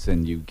fists,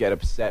 and you get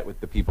upset with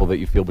the people that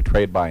you feel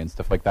betrayed by and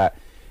stuff like that.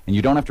 And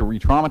you don't have to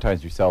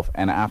re-traumatize yourself.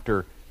 And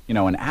after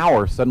an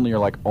hour, suddenly you're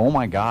like, oh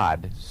my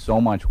God, so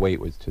much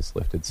weight was just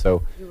lifted.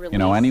 So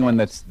anyone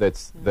that's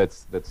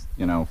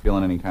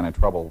feeling any kind of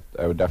trouble,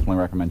 I would definitely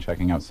recommend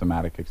checking out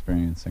somatic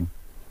experiencing.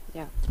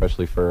 Yeah.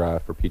 Especially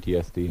for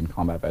PTSD and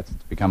combat vets.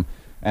 It's become,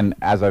 and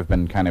as I've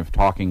been kind of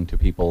talking to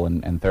people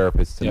and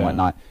therapists and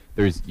whatnot,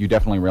 you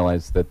definitely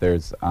realize that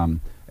there's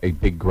a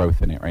big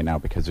growth in it right now,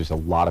 because there's a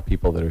lot of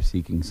people that are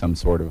seeking some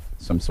sort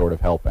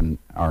of help and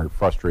are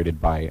frustrated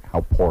by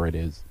how poor it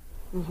is.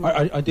 Mm-hmm.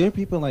 Are there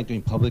people like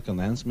doing public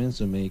announcements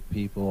to make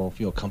people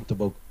feel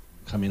comfortable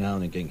coming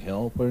out and getting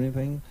help or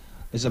anything?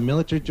 Is the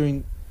military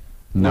doing?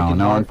 No.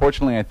 Hard?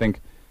 Unfortunately, I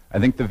think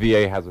the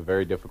VA has a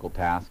very difficult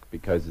task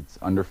because it's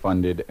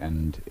underfunded,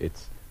 and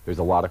there's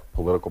a lot of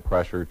political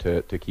pressure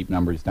to keep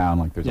numbers down.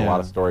 Like there's a lot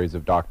of stories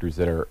of doctors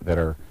that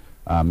are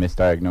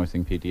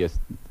misdiagnosing PTSD,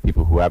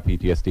 people who have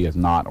PTSD as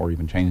not, or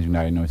even changing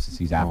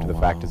diagnoses after the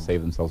fact to save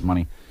themselves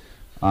money.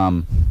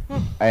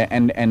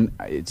 And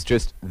it's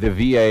just the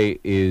VA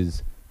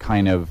is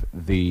kind of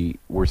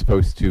we're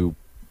supposed to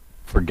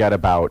forget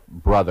about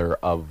brother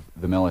of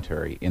the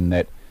military, in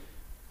that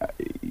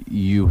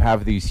you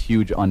have these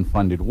huge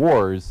unfunded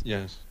wars.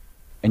 Yes.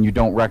 And you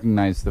don't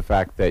recognize the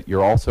fact that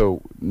you're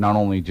also not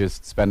only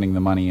just spending the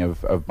money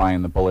of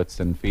buying the bullets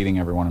and feeding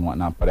everyone and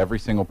whatnot, but every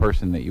single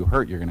person that you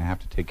hurt, you're going to have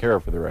to take care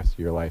of for the rest of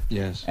your life.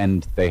 Yes.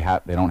 And they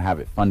don't have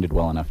it funded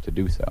well enough to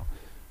do so.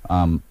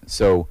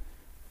 So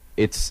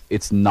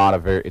it's not a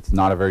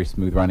very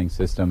smooth running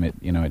system.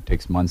 It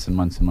takes months and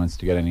months and months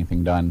to get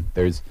anything done.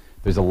 There's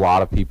a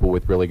lot of people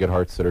with really good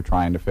hearts that are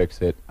trying to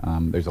fix it.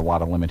 There's a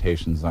lot of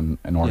limitations on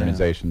an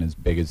organization as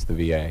big as the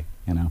VA.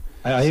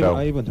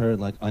 I even heard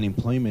like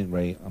unemployment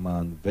rate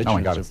among veterans. Oh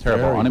my God, it's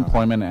terrible.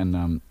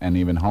 Unemployment and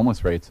even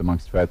homeless rates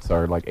amongst vets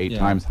are like 8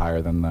 times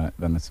higher than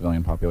the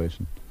civilian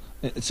population.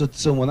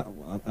 So when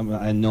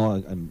I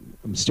know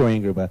I'm still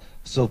angry about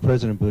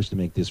President Bush to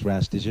make this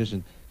rash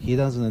decision, he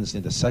doesn't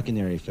understand the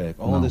secondary effect.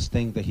 All this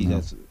thing that he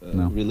has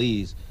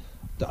released,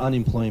 the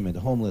unemployment,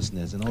 the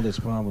homelessness, and all these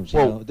problems.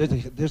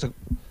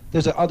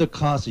 There's other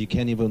costs that you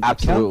can't even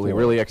absolutely account for.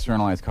 Really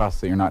externalized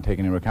costs that you're not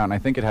taking into account. And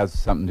I think it has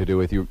something to do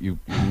with you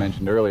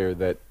mentioned earlier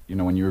that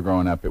when you were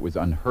growing up, it was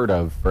unheard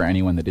of for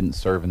anyone that didn't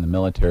serve in the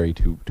military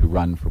to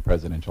run for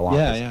presidential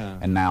office. Yeah.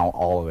 And now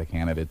all of the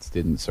candidates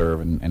didn't serve,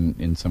 and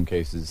in some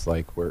cases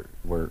like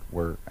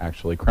we're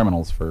actually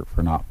criminals for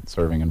not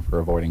serving and for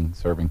avoiding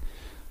serving.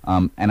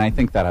 And I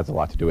think that has a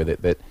lot to do with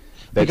it.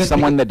 That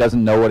someone that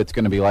doesn't know what it's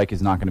going to be like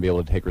is not going to be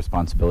able to take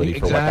responsibility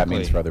for what that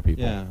means for other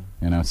people.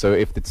 Yeah. So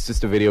if it's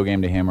just a video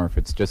game to him, or if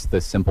it's just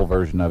the simple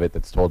version of it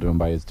that's told to him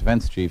by his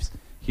defense chiefs,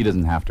 he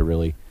doesn't have to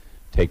really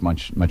take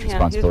much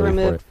responsibility he's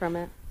removed for it. From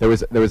it.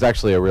 There was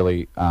actually a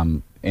really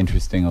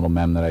interesting little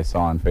meme that I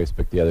saw on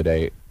Facebook the other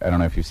day. I don't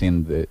know if you've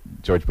seen that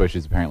George Bush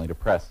is apparently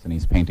depressed, and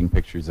he's painting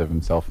pictures of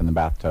himself in the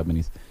bathtub,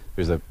 and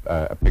there's a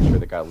picture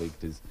that got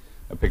leaked is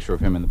a picture of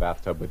him in the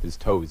bathtub with his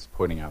toes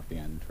pointing out the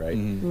end, right?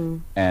 Mm-hmm.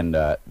 And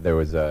there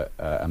was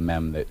a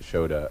meme that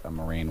showed a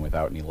Marine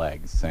without any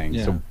legs saying,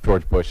 so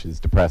George Bush is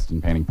depressed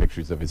and painting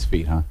pictures of his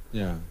feet, huh?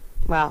 Yeah.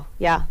 Wow.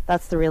 Yeah,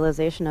 that's the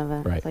realization of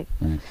it. Right. It's like,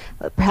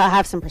 right.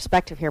 Have some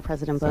perspective here,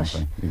 President Bush.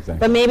 Exactly.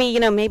 But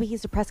maybe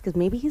he's depressed because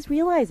maybe he's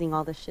realizing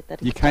all this shit that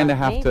he's you kind of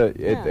have to.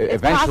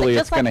 Eventually,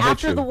 it's going to hit you.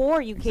 Just like after the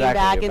war, you came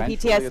back and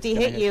PTSD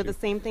hit you. The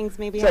same things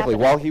maybe. Exactly.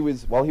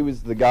 Happened. While he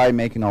was the guy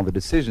making all the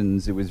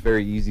decisions, it was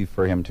very easy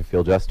for him to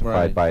feel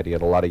justified by it. He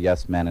had a lot of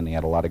yes men, and he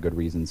had a lot of good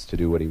reasons to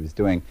do what he was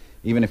doing.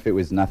 Even if it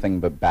was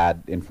nothing but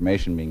bad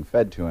information being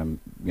fed to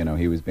him,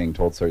 he was being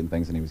told certain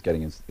things, and he was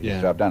getting his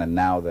job done. And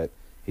now that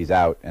he's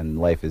out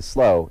and life is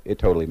slow, it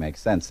totally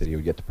makes sense that he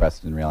would get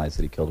depressed and realize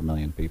that he killed 1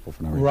 million people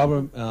for no reason.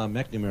 Robert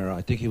McNamara,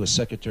 I think he was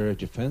Secretary of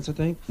Defense,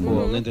 for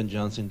Lyndon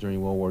Johnson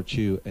during World War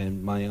II.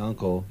 And my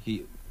uncle,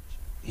 he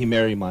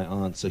married my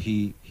aunt, so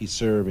he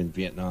served in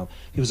Vietnam.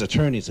 He was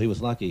attorney, so he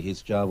was lucky.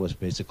 His job was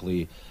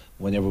basically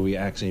whenever we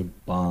actually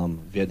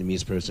bomb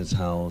Vietnamese person's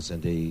house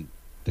and the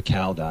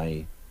cow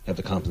died, have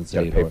to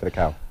compensate. You got to pay for the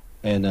cow.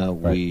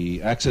 and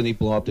we accidentally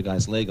blow up the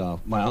guy's leg off.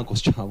 My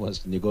uncle's job was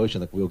to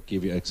negotiate, like, we'll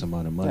give you X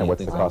amount of money. Yeah,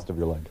 what's the cost of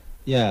your leg?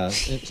 Yeah,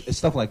 it's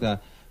stuff like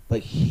that. But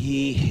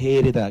he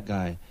hated that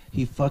guy.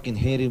 He fucking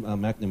hated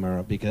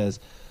McNamara because...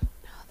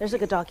 There's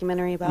like a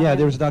documentary about it. Yeah,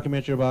 there was a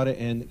documentary about it,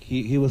 and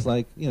he was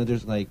like,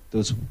 there's like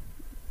those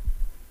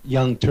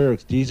young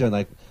Turks. These are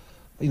like,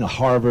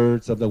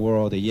 Harvards of the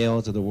world, the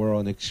Yales of the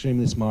world, and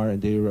extremely smart,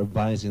 and they were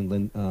advising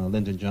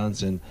Lyndon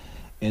Johnson.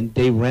 And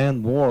they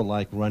ran war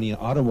like running an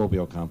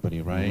automobile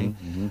company, right?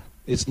 Mm-hmm.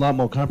 It's a lot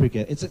more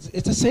complicated.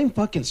 It's the same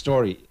fucking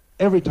story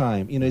every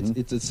time.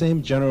 It's the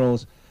same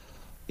generals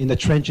in the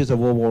trenches of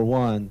World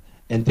War I,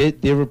 and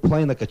they were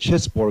playing like a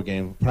chessboard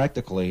game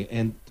practically.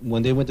 And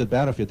when they went to the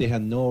battlefield, they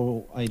had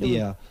no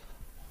idea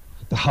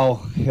how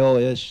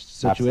hellish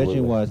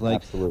situation was.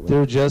 Like they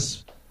were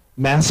just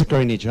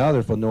massacring each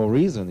other for no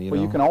reason. You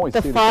know? You can always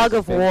the see fog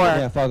of war.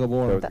 Yeah, fog of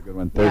war. That was a good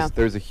one.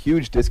 There's a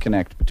huge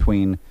disconnect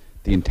between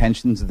the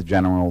intentions of the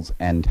generals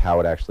and how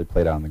it actually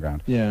played out on the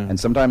ground. Yeah. And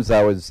sometimes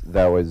that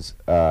was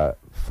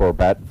for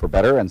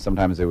better, and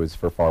sometimes it was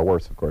for far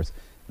worse, of course.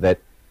 That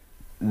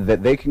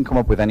they can come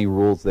up with any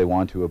rules they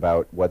want to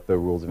about what the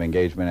rules of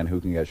engagement and who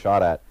can get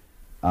shot at,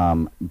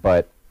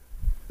 but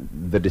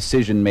the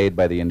decision made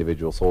by the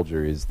individual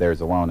soldier is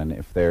theirs alone. And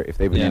if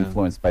they've been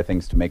influenced by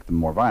things to make them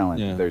more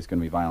violent, there's going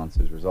to be violence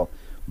as a result.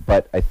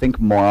 But I think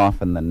more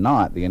often than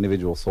not, the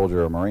individual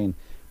soldier or Marine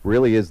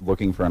really is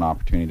looking for an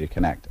opportunity to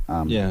connect.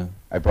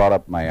 I brought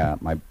up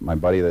my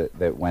buddy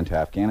that went to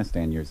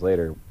Afghanistan years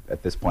later.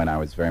 At this point, I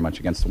was very much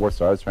against the war,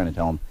 so I was trying to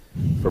tell him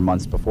for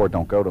months before,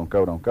 don't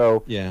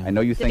go. Yeah. I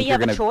know you think you're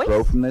going to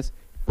grow from this.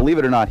 Believe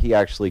it or not, he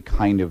actually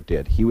kind of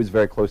did. He was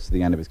very close to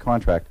the end of his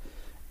contract,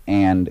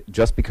 and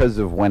just because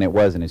of when it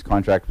was, and his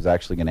contract was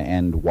actually going to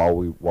end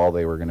while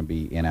they were going to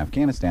be in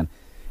Afghanistan,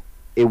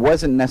 it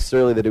wasn't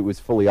necessarily that it was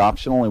fully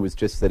optional. It was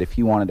just that if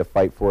he wanted to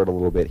fight for it a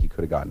little bit, he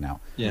could have gotten out.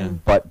 Yeah.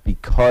 But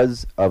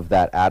because of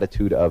that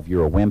attitude of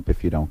you're a wimp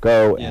if you don't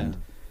go, and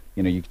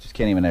you just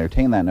can't even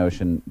entertain that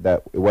notion,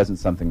 that it wasn't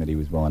something that he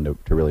was willing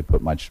to really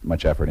put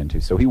much effort into.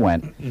 So he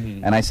went,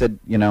 and I said,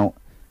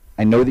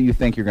 I know that you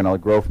think you're going to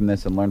grow from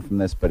this and learn from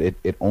this, but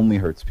it only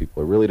hurts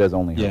people. It really does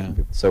only hurt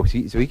people. So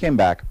he came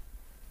back,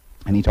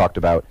 and he talked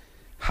about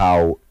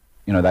how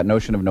that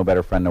notion of no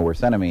better friend, no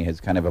worse enemy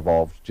has kind of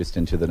evolved just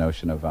into the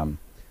notion of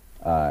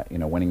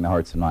winning the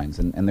hearts and minds.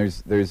 And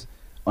there's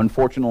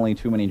unfortunately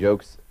too many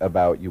jokes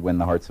about you win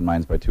the hearts and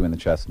minds by 2 in the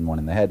chest and 1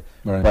 in the head.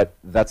 Right. But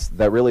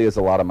that really is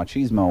a lot of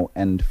machismo,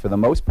 and for the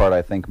most part,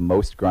 I think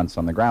most grunts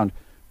on the ground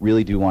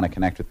really do want to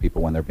connect with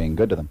people when they're being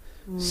good to them.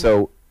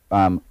 So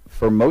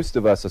for most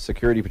of us, a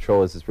security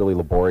patrol is this really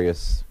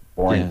laborious,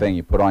 boring thing.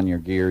 You put on your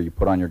gear, you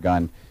put on your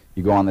gun,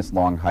 you go on this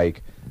long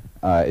hike.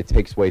 It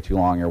takes way too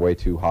long, you're way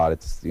too hot,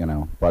 it's, blah,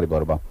 blah,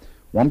 blah, blah.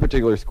 One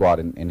particular squad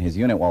in his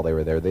unit while they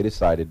were there, they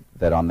decided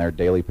that on their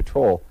daily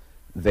patrol,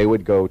 they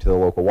would go to the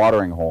local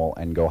watering hole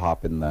and go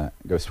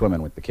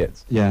swimming with the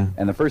kids. Yeah.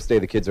 And the first day,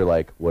 the kids are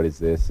like, what is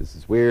this? This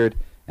is weird.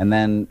 And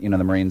then,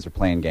 the Marines are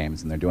playing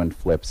games, and they're doing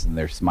flips, and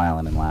they're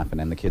smiling and laughing,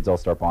 and the kids all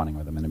start bonding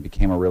with them, and it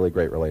became a really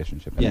great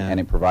relationship. And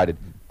it provided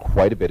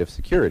quite a bit of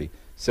security.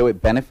 So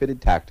it benefited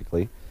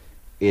tactically.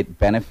 It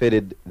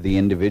benefited the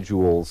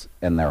individuals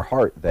and their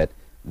heart that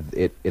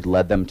it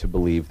led them to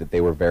believe that they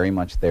were very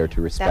much there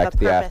to respect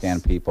the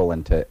Afghan people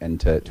and to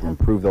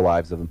improve the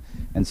lives of them.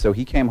 And so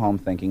he came home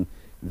thinking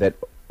that,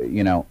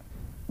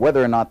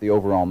 whether or not the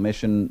overall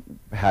mission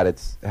had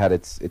its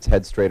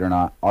head straight or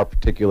not, our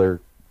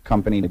particular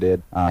company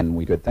did, and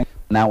we could think.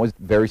 And that was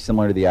very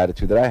similar to the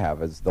attitude that I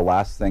have. As the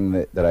last thing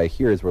that I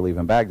hear as we're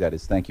leaving Baghdad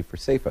is thank you for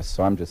safe us.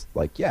 So I'm just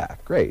like, yeah,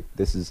 great.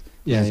 This is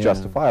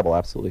justifiable,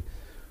 absolutely.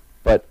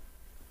 But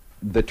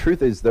the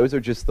truth is, those are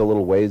just the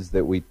little ways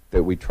that we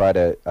try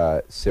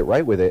to sit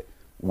right with it,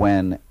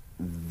 when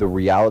the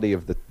reality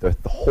of the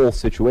whole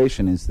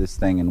situation is this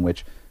thing in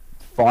which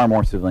far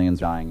more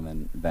civilians are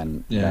dying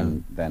than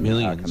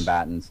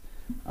combatants.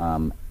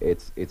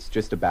 It's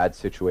just a bad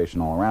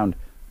situation all around.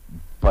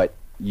 But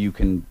you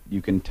can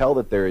tell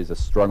that there is a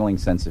struggling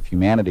sense of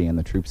humanity in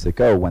the troops that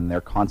go when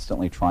they're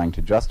constantly trying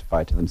to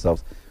justify to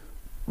themselves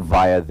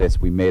via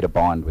this. We made a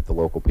bond with the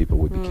local people.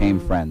 We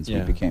became friends. We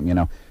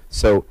became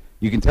so.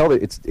 You can tell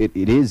that it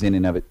is in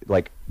and of it,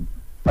 like,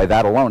 by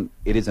that alone,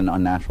 it is an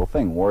unnatural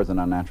thing. War is an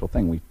unnatural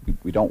thing.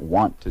 We don't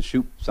want to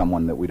shoot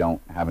someone that we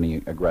don't have any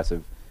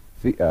aggressive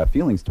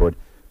feelings toward,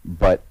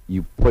 but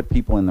you put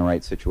people in the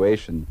right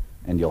situation,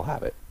 and you'll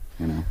have it.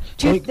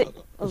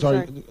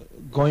 Sorry,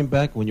 going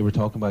back when you were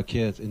talking about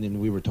kids, and then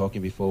we were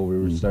talking before we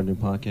were starting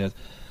the podcast.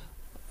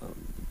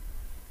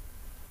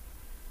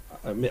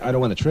 I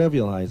don't want to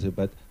trivialize it,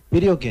 but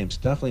video games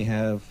definitely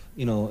have,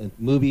 in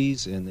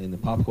movies and in the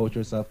pop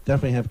culture stuff,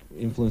 definitely have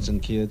influence in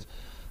kids.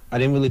 I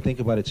didn't really think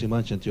about it too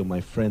much until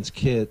my friend's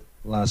kid,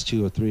 last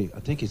 2 or 3, I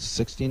think he's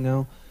 16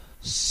 now,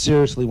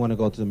 seriously want to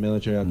go to the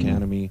military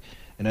academy.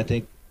 And I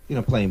think,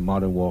 playing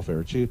Modern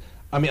Warfare 2,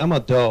 I mean, I'm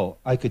an adult.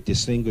 I could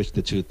distinguish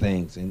the two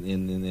things. And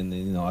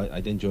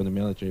I didn't join the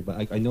military,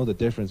 but I know the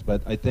difference.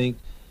 But I think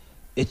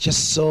it's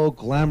just so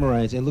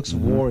glamorized. It looks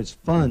war is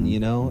fun,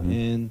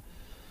 and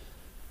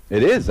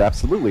It is,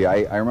 absolutely.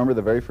 I remember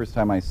the very first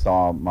time I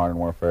saw Modern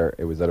Warfare,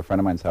 it was at a friend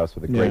of mine's house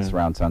with a great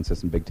surround sound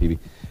system, big TV,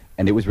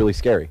 and it was really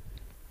scary,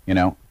 you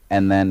know?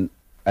 And then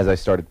as I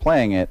started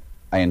playing it,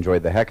 I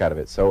enjoyed the heck out of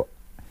it. So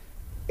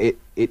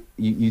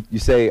you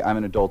say, I'm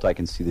an adult, I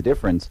can see the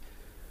difference.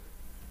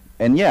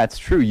 And yeah, it's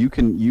true. You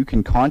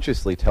can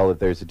consciously tell that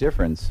there's a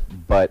difference,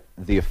 but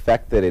the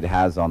effect that it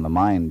has on the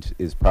mind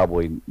is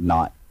probably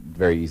not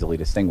very easily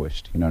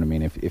distinguished. You know what I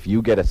mean? If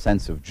you get a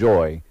sense of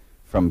joy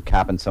from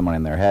capping someone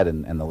in their head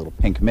and the little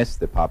pink mist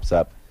that pops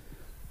up,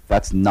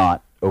 that's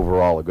not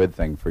overall a good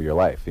thing for your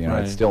life. You know,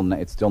 right. It's still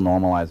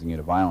normalizing you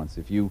to violence.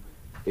 If you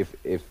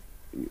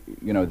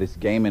know, this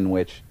game in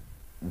which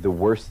the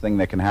worst thing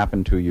that can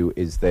happen to you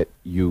is that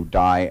you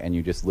die and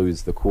you just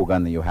lose the cool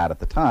gun that you had at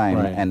the time,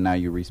 right. and now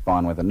you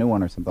respawn with a new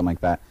one or something like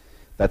that,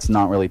 that's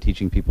not really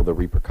teaching people the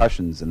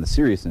repercussions and the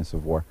seriousness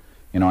of war.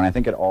 You know, and I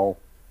think it all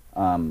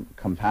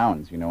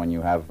compounds, you know, when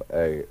you have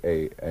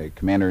a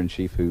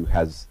commander-in-chief who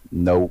has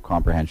no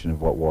comprehension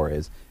of what war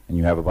is, and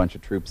you have a bunch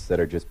of troops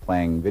that are just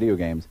playing video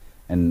games,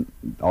 and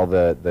all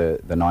the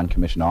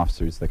non-commissioned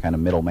officers, the kind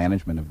of middle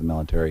management of the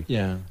military.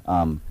 Yeah.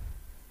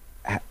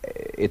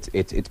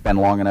 It's been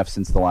long enough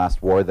since the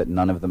last war that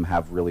none of them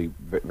have really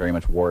very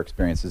much war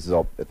experience. This is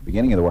all at the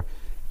beginning of the war.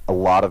 A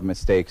lot of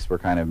mistakes were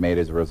kind of made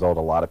as a result.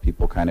 A lot of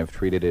people kind of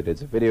treated it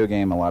as a video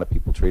game. A lot of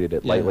people treated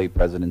it lightly.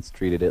 Presidents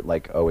treated it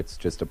like, oh, it's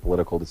just a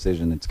political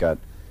decision. It's got,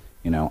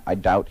 you know, I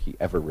doubt he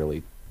ever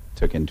really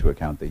took into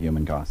account the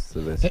human costs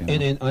of this.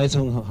 And in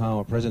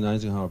Eisenhower, President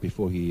Eisenhower,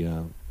 before he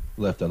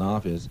left an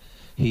office,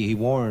 he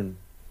warned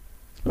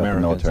about the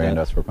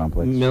military-industrial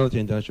complex.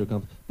 Military-industrial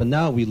complex. But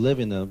now we live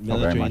in a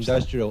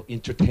military-industrial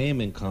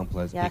entertainment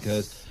complex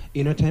because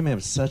entertainment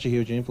has such a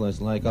huge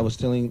influence. Like I was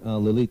telling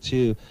Lily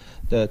too,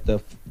 that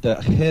the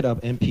head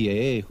of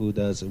MPAA, who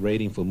does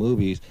rating for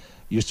movies,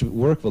 used to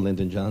work for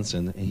Lyndon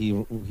Johnson.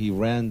 And he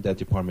ran that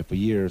department for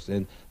years.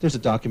 And there's a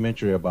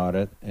documentary about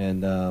it.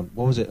 And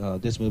what was it?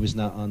 This movie's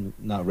not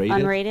rated.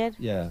 Unrated?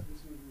 Yeah.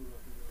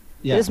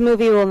 This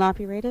movie will not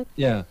be rated?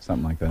 Yeah.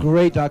 Something like that.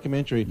 Great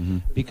documentary. Mm-hmm.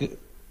 Because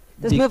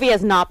this movie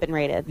has not been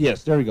rated.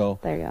 Yes, there you go.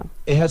 There you go.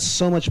 It has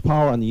so much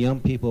power on the young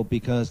people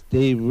because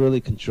they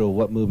really control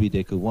what movie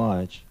they could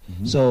watch.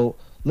 Mm-hmm. So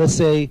let's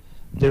say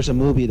there's a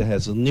movie that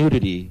has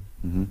nudity,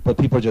 but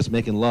people are just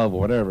making love or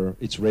whatever.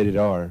 It's rated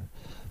R.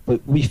 But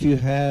if you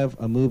have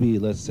a movie,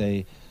 let's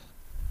say,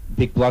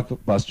 big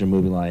blockbuster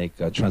movie like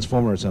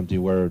Transformer or something,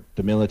 where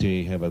the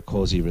military have a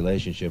cozy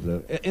relationship,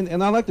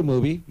 and I like the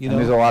movie. You know,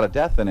 there's a lot of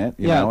death in it.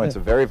 You know, it's a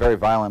very, very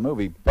violent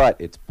movie, but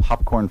it's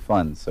popcorn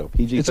fun. So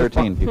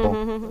PG-13,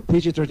 people.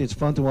 PG-13, it's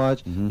fun to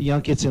watch.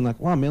 Young kids saying like,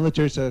 "Wow,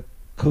 military's a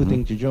cool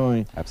thing to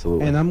join."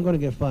 Absolutely. And I'm gonna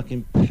get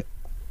fucking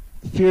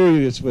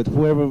furious with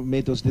whoever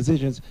made those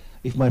decisions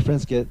if my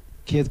kids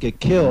get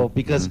killed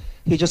because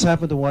he just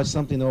happened to watch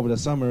something over the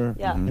summer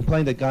and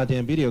playing the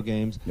goddamn video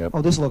games. Yep.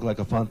 Oh, this looked like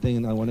a fun thing,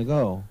 and I want to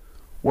go.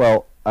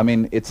 Well, I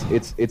mean, it's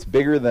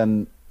bigger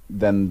than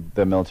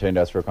the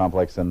military-industrial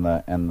complex and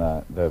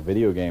the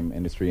video game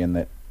industry. In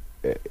that,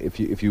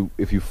 if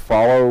you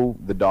follow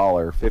the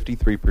dollar,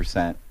 53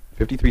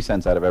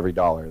 cents out of every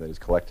dollar that is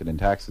collected in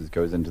taxes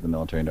goes into the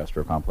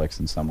military-industrial complex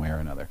in some way or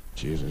another.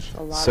 Jesus.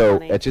 A lot So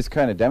of money. it just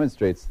kind of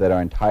demonstrates that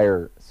our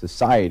entire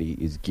society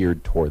is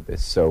geared toward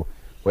this. So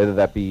whether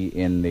that be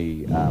in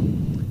the,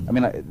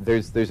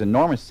 there's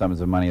enormous sums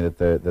of money that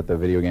the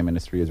video game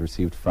industry has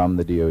received from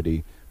the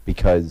DoD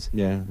because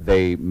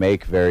they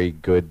make very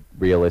good,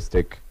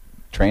 realistic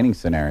training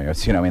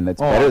scenarios. You know, I mean,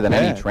 that's better than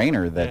any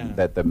trainer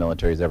that the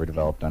military has ever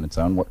developed on its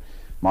own.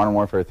 Modern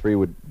Warfare 3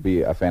 would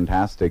be a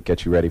fantastic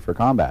get you ready for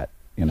combat.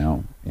 You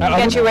know,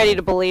 get you ready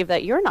to believe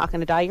that you're not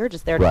going to die. You're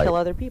just there to kill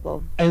other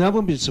people. And I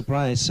wouldn't be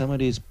surprised some of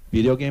these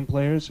video game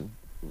players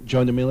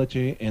join the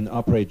military and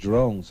operate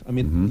drones. I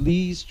mean,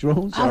 these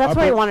drones. Oh, that's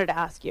what I wanted to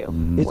ask you.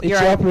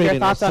 It's operating your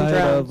thoughts on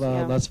outside drones,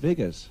 of Las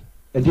Vegas.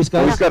 And these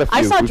guys. We've got a few.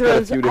 I saw We've got a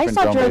drones. few I different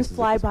saw drone drones bases at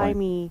fly this by point.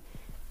 me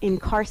in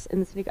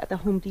Carson at the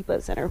Home Depot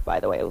Center. By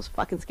the way, it was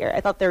fucking scary.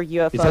 I thought they were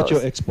UFOs. Is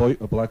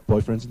that your black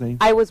boyfriend's name?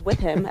 I was with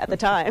him at the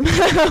time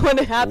when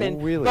it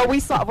happened. Oh, really?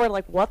 But we're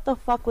like, what the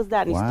fuck was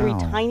that? And these three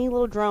tiny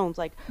little drones,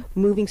 like,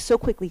 moving so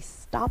quickly,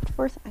 stopped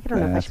for a second. I don't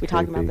know if I should be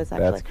talking about this,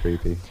 actually. That's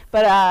creepy.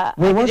 But,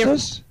 where was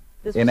this?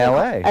 This in was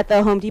LA. At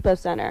the Home Depot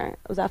Center.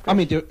 It was after. I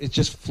mean, it's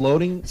just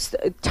floating.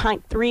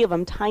 Three of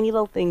them, tiny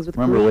little things with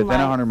Remember, green within lights.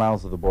 100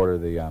 miles of the border,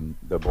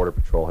 the Border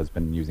Patrol has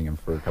been using them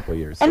for a couple of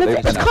years. And So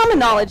it's they've been common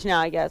out knowledge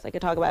now, I guess. I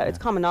could talk about it. It's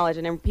common knowledge,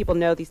 and people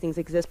know these things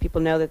exist. People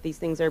know that these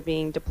things are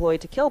being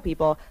deployed to kill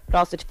people, but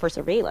also for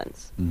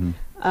surveillance.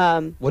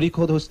 What do you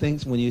call those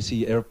things when you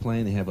see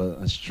airplane? They have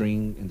a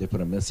string and they put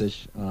a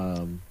message.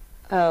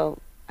 Oh,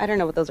 I don't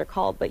know what those are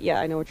called, but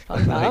yeah, I know what you're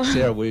talking about. Like,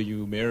 Sarah, will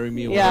you marry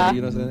me? Or Yeah. whatever,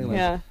 you know what I'm saying? Like,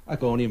 Yeah. I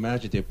can only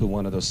imagine they put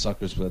one of those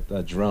suckers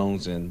with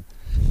drones and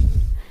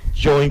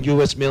join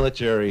U.S.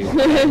 military or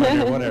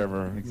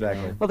whatever.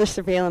 Exactly. Well, the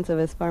surveillance of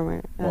his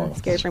farmer. Wow.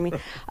 Scary for me.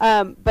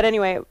 But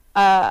anyway,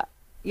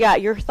 yeah,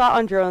 your thought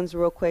on drones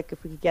real quick,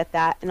 if we could get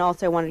that. And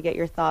also I wanted to get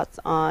your thoughts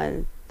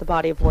on the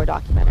Body of War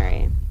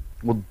documentary.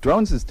 Well,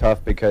 drones is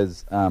tough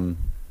because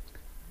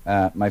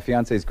My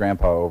fiance's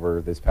grandpa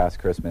over this past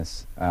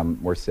Christmas,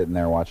 we're sitting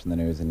there watching the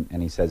news,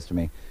 and he says to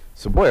me,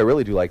 "So, boy, I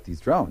really do like these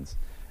drones."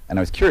 And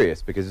I was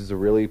curious because he's a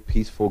really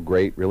peaceful,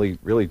 great, really,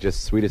 really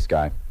just sweetest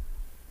guy.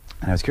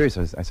 And I was curious.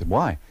 I said,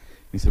 "Why?" And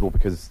he said, "Well,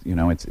 because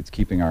it's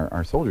keeping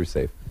our soldiers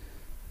safe."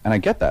 And I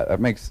get that. That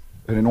makes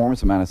an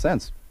enormous amount of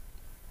sense.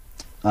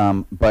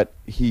 But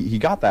he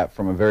got that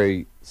from a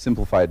very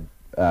simplified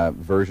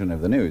version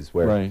of the news,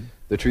 where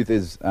the truth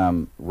is,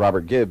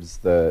 Robert Gibbs,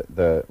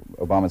 the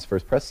Obama's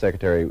first press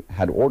secretary,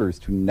 had orders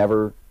to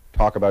never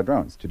talk about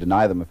drones, to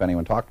deny them if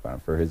anyone talked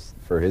about them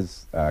for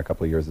his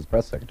couple of years as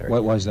press secretary.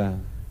 What was that?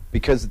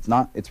 Because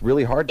it's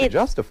really hard to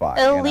justify.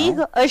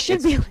 Illegal. It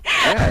should be.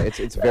 Yeah,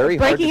 it's very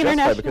hard to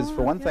justify because,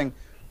 for one thing,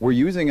 we're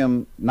using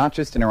them not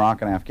just in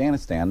Iraq and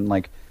Afghanistan.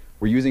 Like,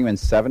 we're using them in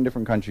 7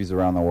 different countries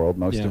around the world,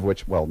 most of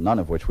which, well, none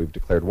of which we've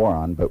declared war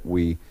on, but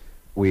we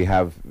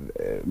have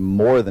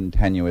more than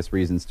tenuous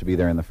reasons to be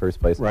there in the first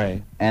place.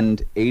 Right.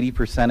 And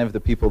 80% of the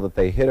people that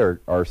they hit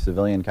are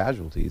civilian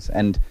casualties.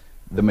 And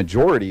the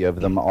majority of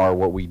them are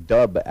what we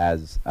dub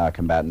as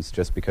combatants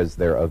just because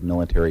they're of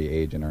military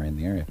age and are in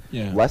the area.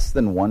 Yeah. Less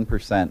than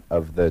 1%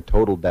 of the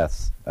total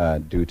deaths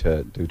due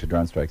to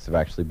drone strikes have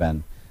actually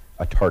been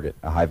a target,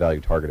 a high-value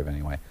target of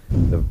any way.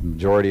 The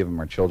majority of them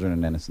are children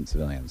and innocent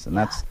civilians, and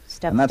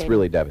that's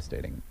really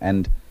devastating.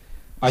 And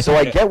I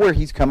get where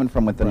he's coming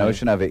from with the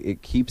notion of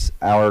it keeps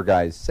our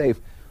guys safe,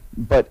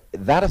 but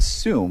that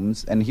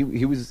assumes, and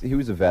he was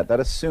a vet,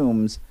 that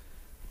assumes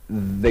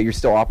that you're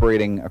still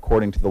operating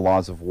according to the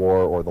laws of war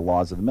or the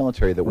laws of the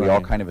military that we all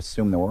kind of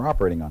assume that we're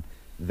operating on.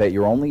 That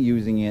you're only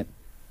using it.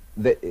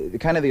 That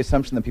kind of the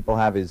assumption that people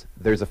have is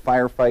there's a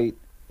firefight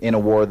in a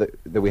war that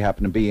we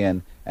happen to be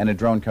in, and a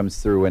drone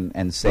comes through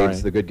and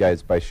saves the good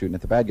guys by shooting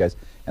at the bad guys.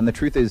 And the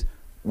truth is,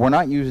 we're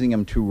not using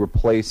them to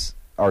replace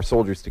our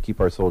soldiers to keep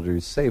our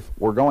soldiers safe.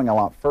 We're going a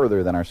lot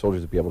further than our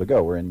soldiers would be able to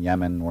go. We're in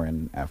Yemen, we're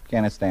in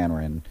Afghanistan,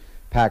 we're in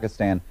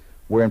Pakistan.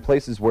 We're in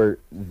places where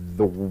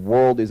the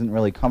world isn't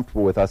really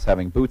comfortable with us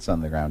having boots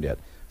on the ground yet.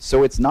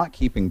 So it's not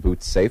keeping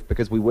boots safe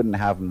because we wouldn't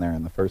have them there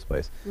in the first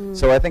place.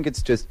 So I think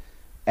it's just,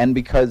 and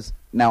because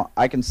now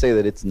I can say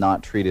that it's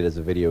not treated as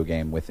a video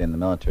game within the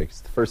military.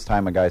 Because the first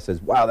time a guy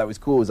says, "Wow, that was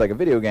cool," it was like a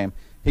video game,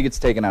 he gets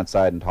taken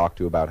outside and talked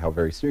to about how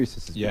very serious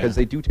this is. Because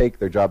they do take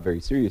their job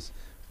very serious.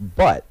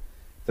 But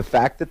the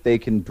fact that they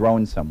can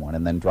drone someone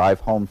and then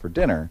drive home for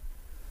dinner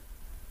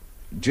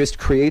just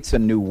creates a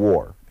new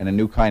war and a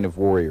new kind of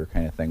warrior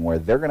kind of thing where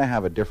they're going to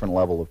have a different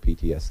level of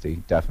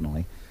PTSD,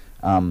 definitely.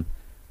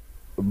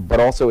 But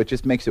also it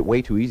just makes it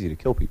way too easy to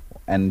kill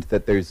people. And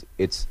that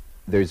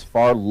there's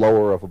far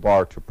lower of a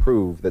bar to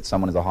prove that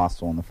someone is a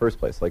hostile in the first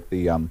place. Like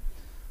the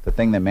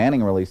thing that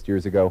Manning released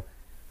years ago,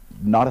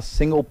 not a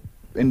single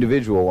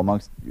individual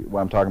amongst, what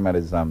I'm talking about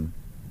is, I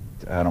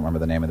don't remember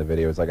the name of the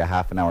video. It's like a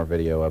half-an-hour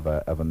video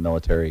of a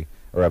military,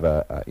 or of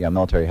a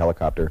military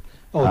helicopter.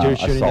 They're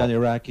shooting down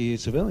Iraqi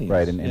civilians.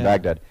 Right, in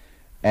Baghdad.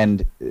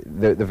 And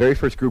the very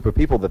first group of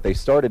people that they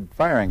started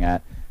firing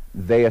at,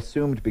 they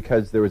assumed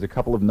because there was a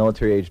couple of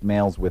military-aged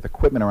males with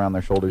equipment around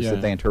their shoulders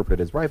that they interpreted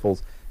as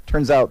rifles.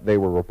 Turns out they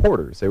were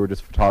reporters. They were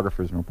just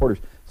photographers and reporters.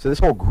 So this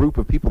whole group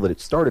of people that it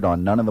started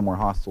on, none of them were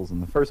hostiles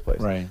in the first place.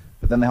 Right.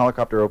 But then the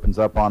helicopter opens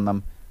up on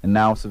them, and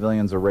now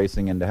civilians are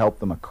racing in to help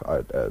them.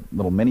 A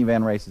little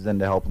minivan races in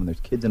to help them. There's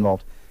kids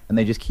involved, and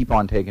they just keep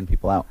on taking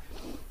people out.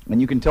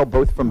 And you can tell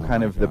both from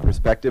kind of the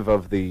perspective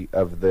of the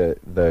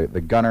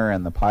gunner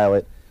and the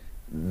pilot,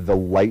 the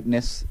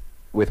lightness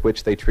with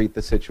which they treat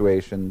the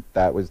situation,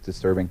 that was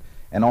disturbing,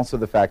 and also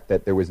the fact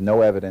that there was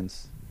no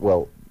evidence.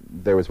 Well,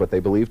 there was what they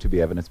believed to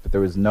be evidence, but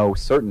there was no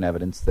certain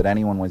evidence that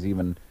anyone was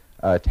even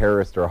a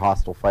terrorist or a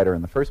hostile fighter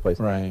in the first place.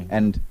 Right.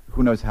 And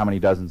who knows how many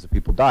dozens of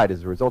people died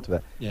as a result of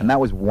that. And that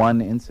was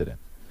one incident.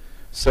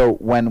 So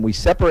when we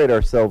separate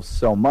ourselves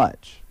so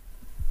much,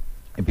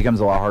 it becomes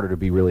a lot harder to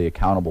be really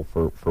accountable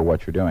for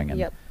what you're doing.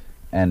 And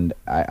and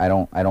I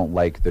don't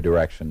like the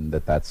direction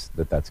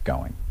that's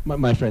going.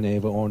 My friend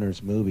Ava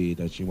Orner's movie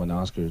that she won an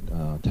Oscar,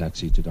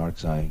 Taxi to Dark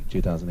Side,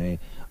 2008.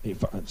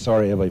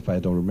 Sorry, Ava, if I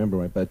don't remember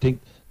right, but I think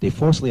they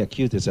falsely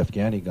accused this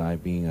Afghani guy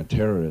of being a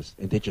terrorist,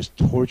 and they just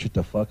tortured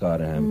the fuck out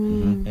of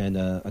him. And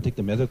I think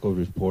the medical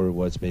report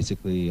was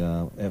basically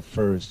at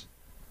first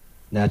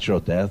natural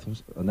death,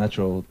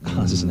 natural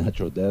causes of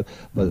natural death.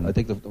 But I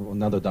think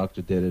another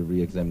doctor did a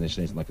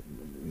re-examination. Like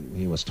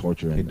he was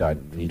tortured. He died.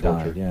 He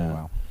died. Yeah.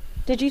 Wow.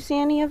 Did you see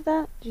any of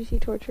that? Did you see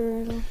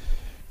torture at all?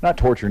 Not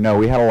torture. No,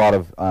 we had a lot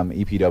of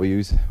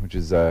EPWs, which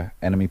is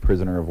enemy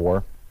prisoner of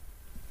war,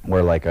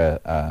 where like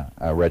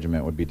a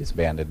regiment would be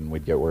disbanded and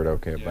we'd get word,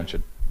 okay, a bunch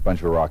of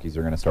Iraqis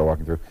are going to start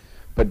walking through.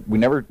 But we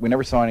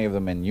never saw any of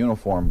them in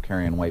uniform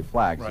carrying white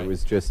flags. Right. It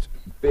was just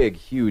big,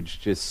 huge,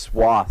 just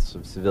swaths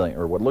of civilian,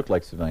 or what looked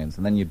like civilians.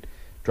 And then you'd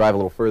drive a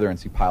little further and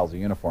see piles of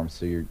uniforms.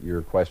 So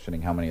you're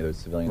questioning how many of those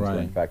civilians were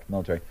in fact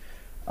military.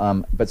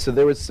 But so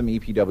there was some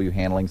EPW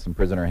handling, some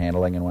prisoner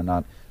handling and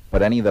whatnot.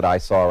 But any that I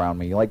saw around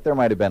me, like there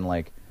might have been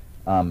like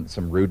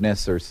some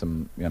rudeness or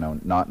some,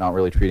 not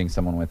really treating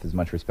someone with as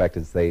much respect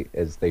as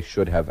they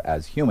should have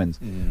as humans.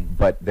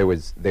 But they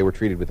were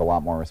treated with a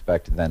lot more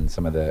respect than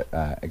some of the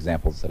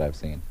examples that I've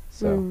seen.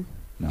 So,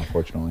 no,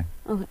 fortunately.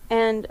 Okay.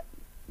 And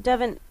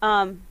Devin,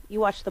 you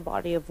watched the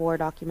Body of War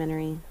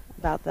documentary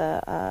about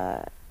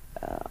the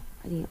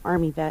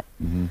Army vet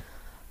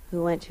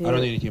who went to. I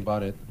don't know anything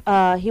about it.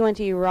 He went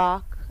to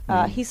Iraq.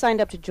 He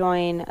signed up to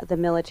join the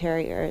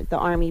military or the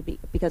Army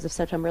because of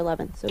September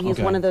 11th. So he's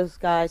one of those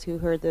guys who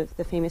heard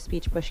the famous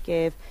speech Bush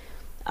gave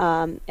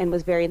and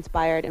was very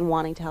inspired and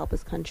wanting to help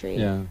his country.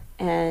 Yeah.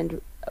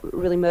 And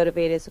really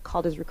motivated. So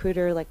called his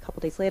recruiter like a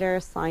couple days later,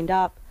 signed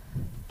up,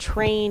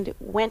 trained,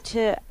 went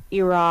to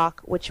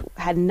Iraq, which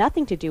had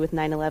nothing to do with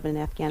 9/11 in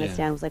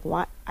Afghanistan. Yeah. Was like,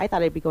 why? I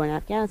thought I'd be going to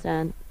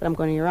Afghanistan, but I'm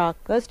going to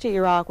Iraq. Goes to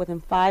Iraq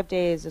within 5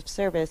 days of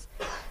service,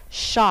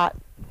 shot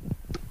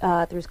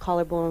through his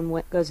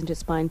collarbone, goes into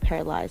spine,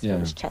 paralyzed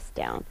from his chest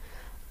down.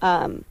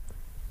 In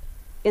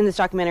this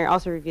documentary,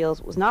 also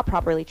reveals was not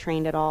properly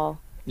trained at all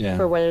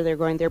for where they're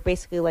going. They're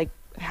basically like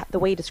the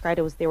way he described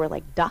it was they were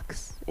like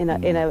ducks in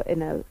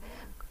a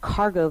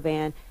cargo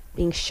van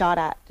being shot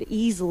at,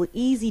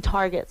 easy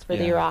targets for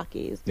the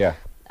Iraqis. Yeah.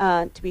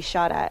 To be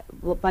shot at.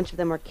 A bunch of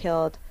them were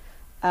killed,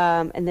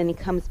 and then he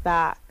comes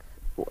back.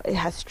 It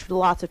has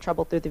lots of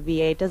trouble through the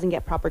VA. Doesn't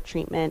get proper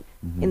treatment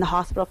in the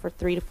hospital for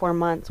 3 to 4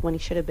 months when he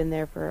should have been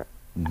there for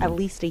at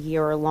least a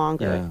year or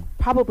longer. Yeah.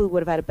 Probably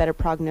would have had a better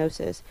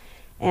prognosis.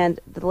 And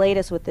the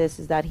latest with this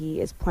is that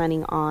he is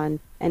planning on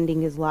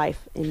ending his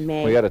life in May.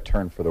 Well, he had a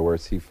turn for the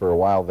worse. He, for a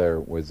while there,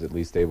 was at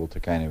least able to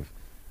kind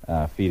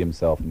of feed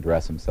himself and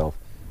dress himself.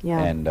 Yeah.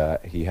 And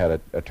he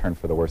had a turn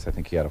for the worse. I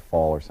think he had a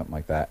fall or something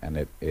like that, and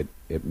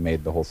it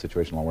made the whole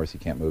situation a lot worse. He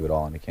can't move at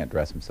all, and he can't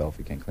dress himself.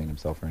 He can't clean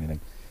himself or anything.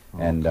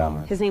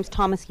 His name's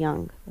Thomas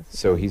Young.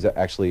 So he's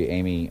actually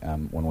Amy.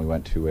 When we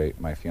went to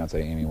my fiance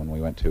Amy, when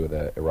we went to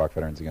the Iraq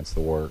Veterans Against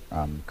the War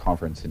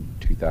conference in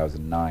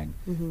 2009,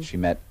 she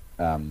met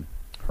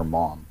her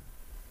mom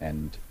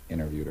and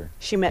interviewed her.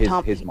 She met his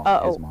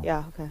mom. His mom.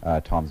 Yeah,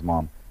 okay. Tom's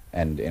mom,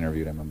 and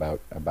interviewed him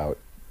about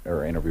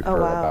interviewed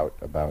her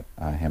about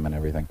him and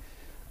everything.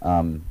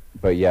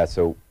 But yeah,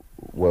 so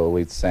what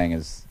Elite's saying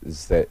is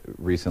that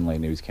recently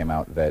news came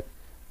out that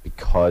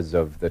because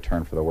of the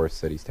turn for the worse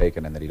that he's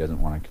taken and that he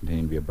doesn't want to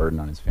continue to be a burden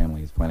on his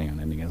family, he's planning on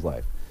ending his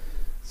life.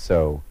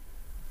 So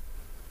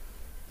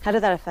how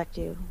did that affect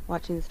you,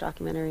 watching this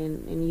documentary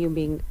and you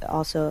being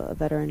also a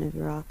veteran of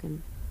Iraq?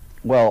 And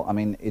well, I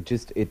mean,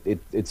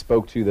 it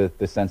spoke to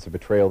the sense of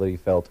betrayal that he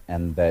felt,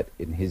 and that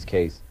in his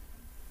case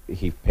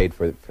he paid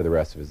for the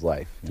rest of his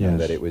life. You know,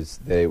 that it was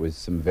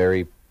some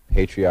very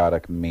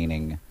patriotic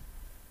meaning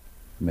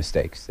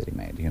mistakes that he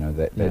made. You know,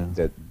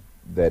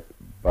 that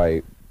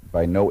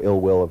by no ill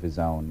will of his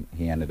own,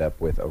 he ended up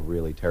with a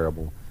really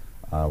terrible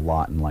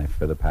lot in life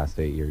for the past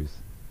 8 years,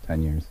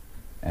 10 years,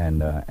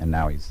 and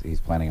now he's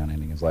planning on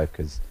ending his life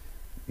because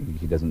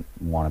he doesn't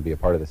want to be a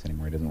part of this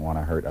anymore. He doesn't want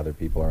to hurt other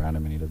people around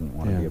him, and he doesn't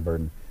want to be a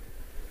burden.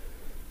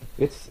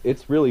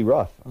 It's really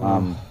rough.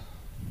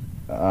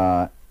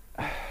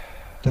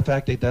 The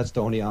fact that that's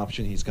the only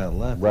option he's got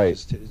left, right?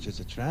 It's just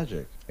a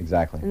tragic.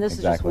 Exactly. And this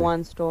is just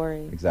one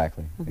story.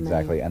 Exactly.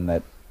 And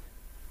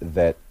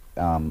that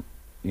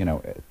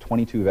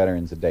 22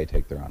 veterans a day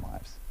take their own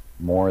lives,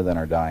 more than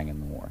are dying in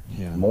the war,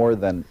 more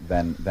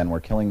than were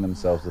killing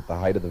themselves at the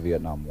height of the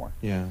Vietnam War.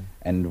 Yeah.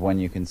 And when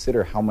you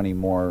consider how many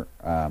more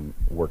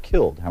were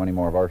killed, how many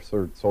more of our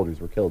soldiers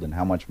were killed, and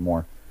how much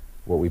more,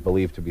 what we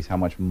believe to be how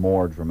much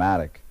more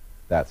dramatic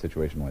that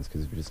situation was,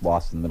 because you're just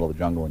lost in the middle of the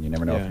jungle and you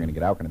never know if you're going to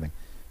get out, kind of thing.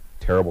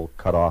 Terrible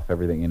cut off,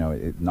 everything.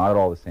 Not at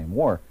all the same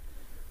war,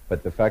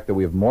 but the fact that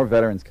we have more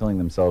veterans killing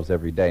themselves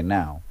every day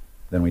now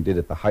than we did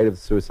at the height of the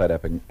suicide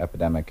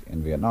epidemic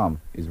in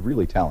Vietnam is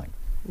really telling.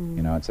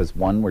 It says,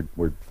 one,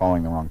 we're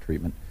following the wrong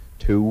treatment.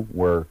 Two,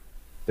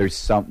 there's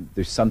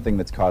something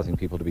that's causing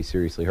people to be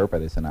seriously hurt by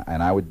this, and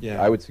I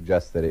would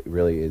suggest that it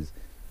really is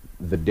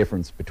the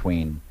difference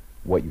between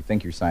what you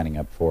think you're signing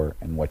up for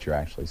and what you're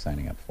actually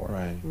signing up for.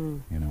 Right.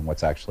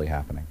 What's actually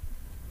happening.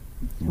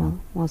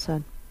 Well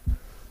said.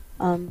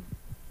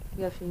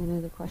 You have any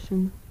other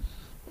question?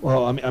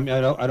 Well, I mean,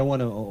 I don't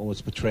want to always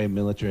portray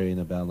military in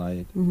a bad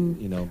light. I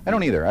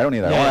don't either.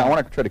 Yeah. I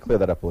want to try to clear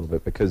that up a little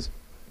bit because,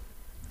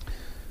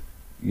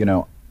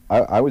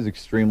 I was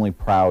extremely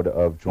proud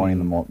of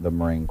joining the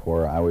Marine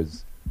Corps. I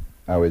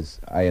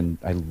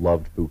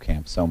loved boot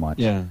camp so much.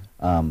 Yeah.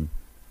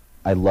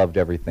 I loved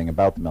everything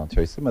about the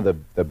military. Some of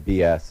the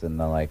BS and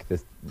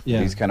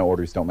these kind of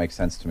orders don't make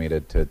sense to me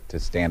to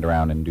stand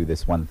around and do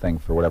this one thing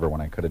for whatever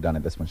when I could have done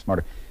it this much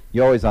smarter.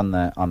 You always on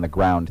the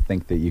ground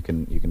think that you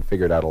can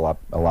figure it out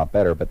a lot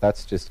better, but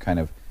that's just kind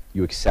of,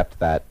 you accept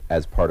that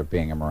as part of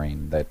being a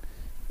Marine,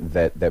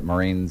 that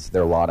Marines,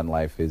 their lot in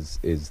life is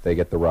they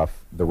get the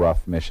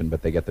rough mission,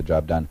 but they get the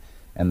job done,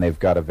 and they've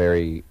got a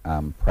very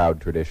proud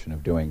tradition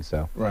of doing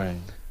so. Right.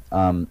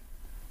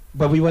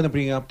 But we want to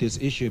bring up this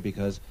issue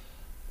because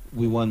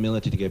we want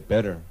military to get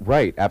better.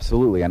 Right,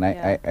 absolutely, and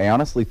I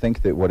honestly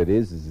think that what it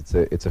is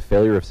it's a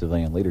failure of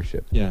civilian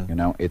leadership. Yeah.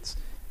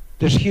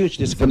 There's huge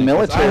disconnect. The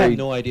military, I have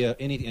no idea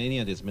any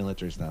of this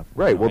military stuff.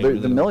 Right. Well,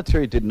 the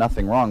military did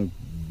nothing wrong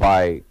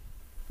by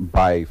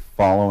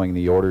following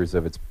the orders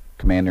of its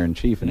commander in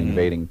chief and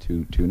invading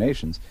two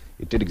nations.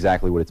 It did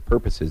exactly what its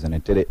purpose is, and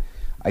it did it,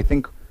 I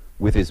think,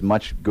 with as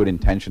much good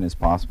intention as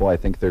possible. I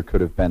think there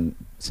could have been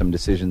some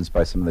decisions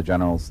by some of the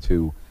generals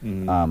to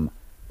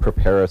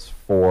prepare us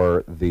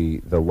for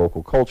the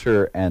local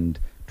culture and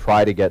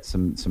try to get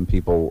some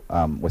people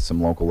with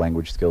some local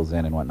language skills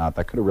in and whatnot.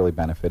 That could have really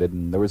benefited,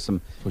 and there was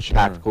some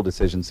tactical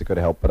decisions that could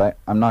have helped. But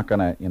I'm not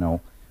going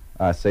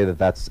to, say that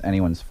that's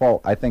anyone's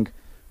fault. I think,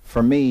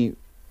 for me,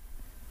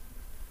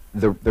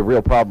 the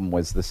real problem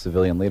was the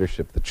civilian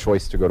leadership, the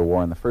choice to go to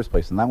war in the first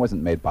place, and that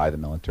wasn't made by the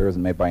military, it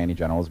wasn't made by any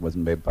generals, it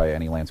wasn't made by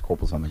any lance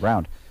corporals on the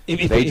ground.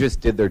 They just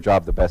did their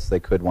job the best they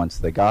could once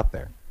they got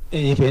there.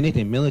 And if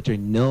anything, military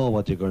know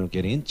what they're going to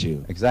get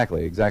into.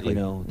 Exactly. You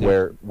know,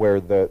 where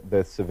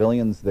the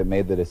civilians that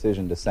made the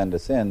decision to send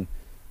us in,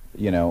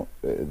 a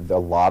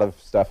lot of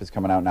stuff is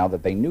coming out now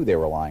that they knew they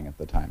were lying at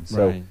the time.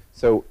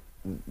 So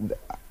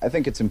I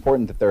think it's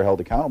important that they're held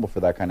accountable for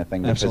that kind of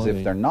thing, because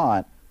if they're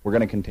not, we're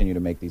going to continue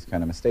to make these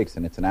kind of mistakes,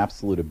 and it's an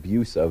absolute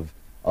abuse of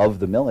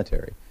the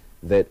military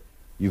that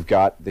you've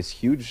got this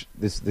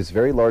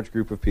very large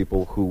group of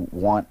people who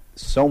want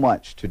so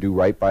much to do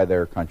right by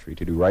their country,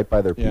 to do right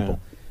by their people,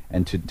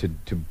 and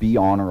to be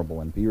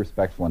honorable and be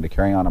respectful and to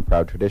carry on a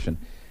proud tradition,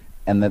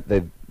 and that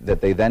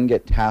they then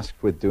get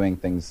tasked with doing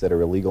things that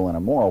are illegal and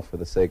immoral for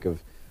the sake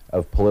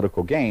of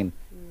political gain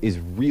is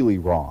really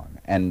wrong.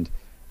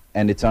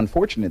 And it's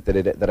unfortunate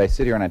that I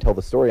sit here and I tell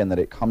the story and that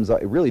it comes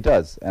off, it really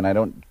does, and I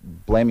don't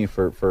blame you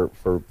for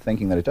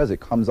thinking that it does.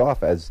 It comes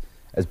off as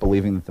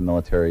believing that the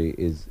military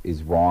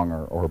is wrong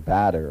or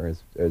bad or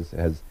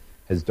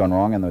has done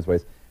wrong in those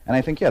ways. And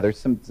I think, there's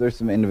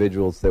some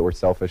individuals that were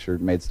selfish or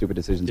made stupid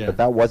decisions, but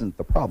that wasn't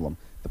the problem.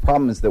 The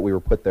problem is that we were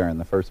put there in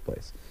the first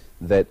place.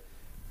 That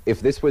if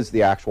this was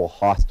the actual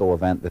hostile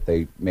event that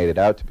they made it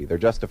out to be, their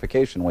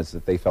justification was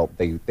that they felt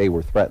they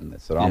were threatened, that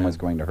Saddam was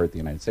going to hurt the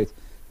United States.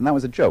 And that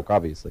was a joke,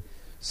 obviously.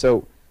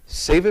 So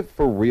save it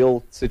for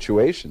real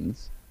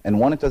situations. And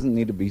one, it doesn't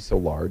need to be so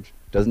large,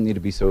 doesn't need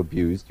to be so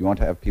abused. You won't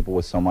have people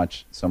with so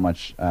much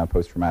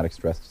post-traumatic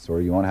stress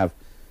disorder. You won't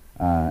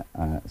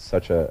have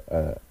such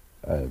a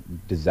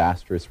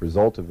disastrous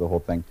result of the whole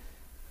thing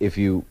if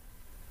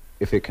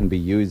it can be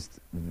used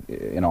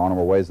in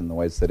honorable ways, in the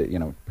ways that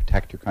it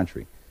protect your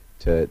country,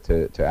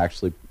 to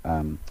actually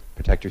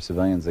protect your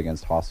civilians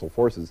against hostile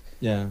forces.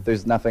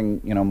 There's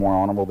nothing more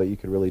honorable that you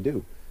could really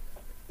do.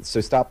 So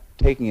stop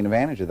taking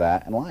advantage of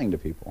that and lying to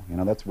people.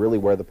 That's really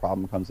where the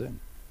problem comes in.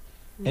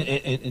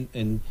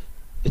 And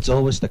it's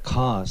always the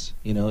cost.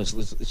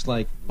 It's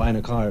like buying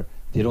a car.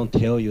 They don't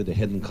tell you the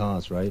hidden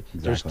cost, right?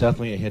 Exactly. There's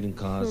definitely a hidden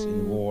cost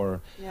in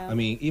war. I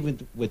mean,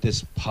 even with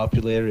this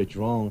popularity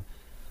drone,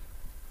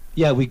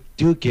 we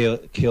do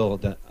kill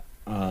the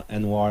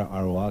Anwar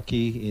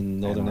al-Awlaki in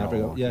Northern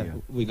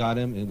Africa. We got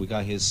him, and we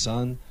got his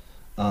son.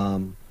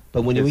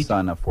 But when his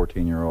son, a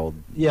 14-year-old,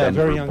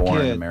 very young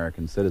born kid,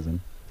 American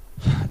citizen.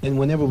 And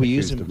whenever we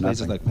use him in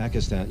places like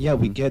Pakistan,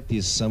 we get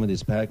some of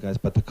these bad guys,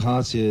 but the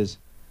cost is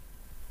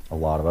a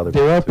lot of other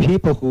there are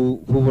people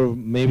who were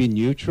maybe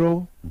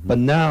neutral, but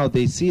now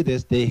they see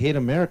this, they hate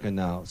America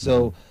now.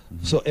 So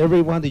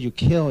everyone that you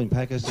kill in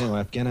Pakistan or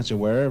Afghanistan,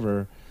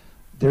 wherever,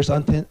 there's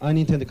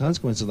unintended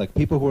consequences. Like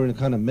people who are in the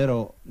kind of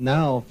middle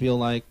now feel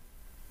like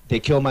they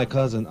kill my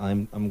cousin,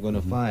 I'm going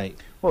to fight.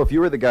 Well, if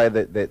you were the guy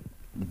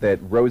that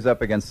rose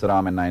up against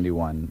Saddam in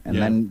 91 and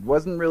then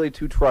wasn't really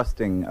too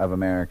trusting of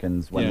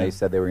Americans when they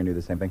said they were going to do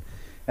the same thing,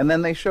 and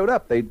then they showed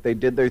up, they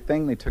did their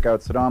thing, they took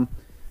out Saddam.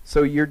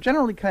 So you're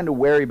generally kind of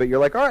wary, but you're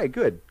like, all right,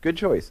 good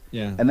choice.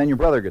 And then your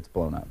brother gets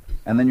blown up,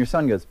 and then your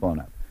son gets blown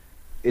up.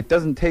 It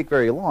doesn't take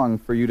very long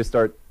for you to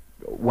start,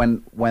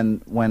 when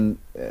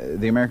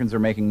the Americans are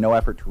making no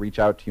effort to reach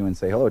out to you and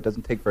say hello, it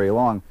doesn't take very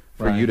long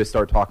for you to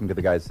start talking to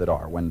the guys that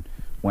are. When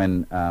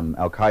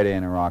Al-Qaeda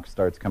in Iraq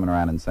starts coming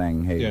around and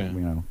saying, hey,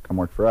 come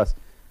work for us,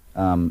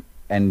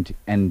 and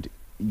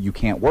you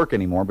can't work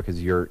anymore because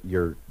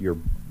your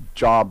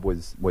job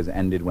was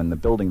ended when the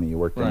building that you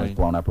worked in was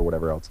blown up or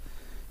whatever else.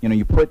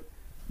 You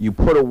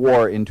put a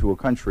war into a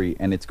country,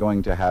 and it's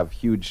going to have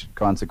huge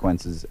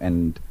consequences.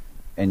 And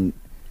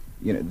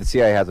the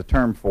CIA has a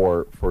term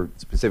for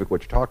specific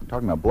what you're talking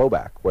about,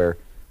 blowback, where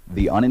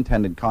the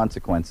unintended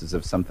consequences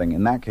of something.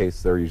 In that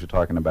case, they're usually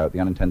talking about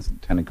the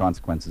unintended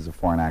consequences of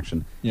foreign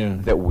action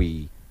that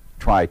we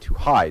try to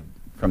hide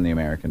from the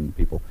American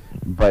people.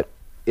 But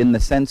in the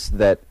sense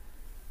that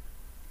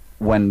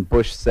when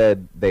Bush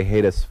said they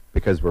hate us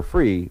because we're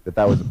free,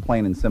 that was a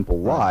plain and simple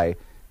lie.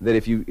 That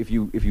if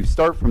you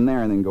start from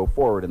there and then go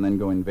forward and then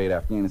go invade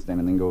Afghanistan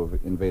and then go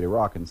invade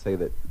Iraq and say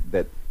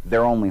that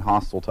they're only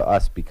hostile to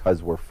us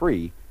because we're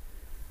free,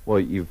 well,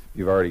 you've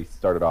already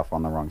started off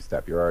on the wrong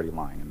step. You're already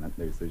lying, and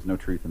there's no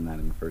truth in that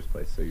in the first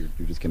place. So you're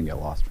just going to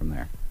get lost from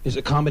there. It's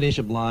a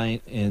combination of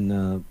lying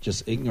and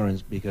just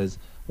ignorance, because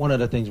one of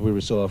the things we were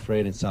so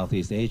afraid in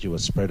Southeast Asia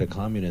was spread of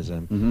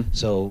communism.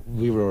 So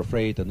we were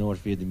afraid the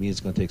North Vietnamese is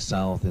going to take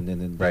South, and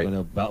then they're going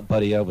to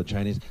buddy up with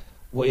Chinese.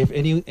 well, if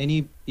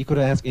any, you could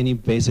ask any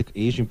basic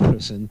Asian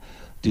person,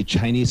 do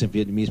Chinese and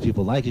Vietnamese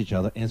people like each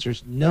other? Answer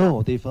is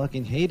no. They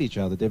fucking hate each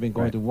other. They've been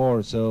going to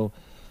war. So,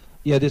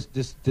 yeah,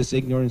 this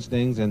ignorance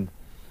things and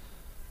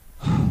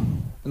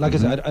like I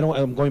said,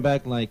 I'm going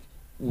back. Like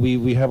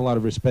we have a lot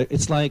of respect.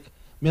 It's like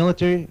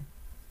military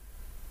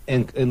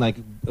and like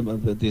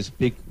these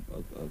big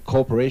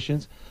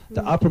corporations.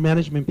 The upper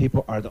management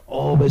people are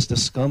always the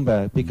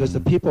scumbag because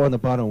the people on the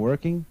bottom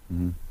working.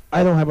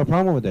 I don't have a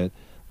problem with it.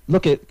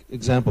 Look at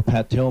example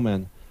Pat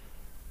Tillman.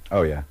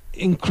 Oh yeah,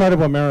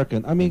 incredible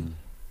American. I mean,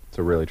 it's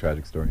a really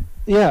tragic story.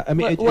 Yeah, I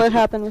mean, what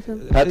happened with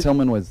him? Pat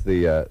Tillman was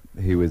he and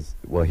his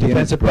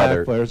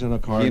brother. Players in a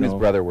he and his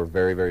brother were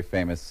very, very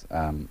famous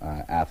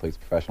athletes,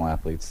 professional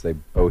athletes. They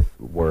both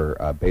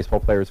were baseball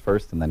players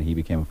first, and then he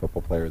became a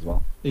football player as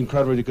well.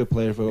 Incredibly good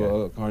player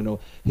for Cardinal.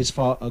 His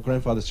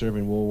grandfather served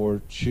in World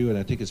War II, and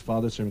I think his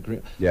father served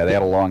in Yeah, they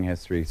had a long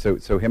history. So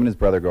him and his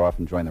brother go off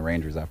and join the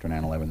Rangers after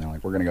 9/11. They're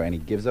like, we're going to go, and he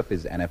gives up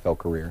his NFL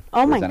career.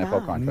 Oh my his God.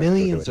 NFL contract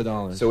Millions of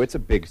dollars. So it's a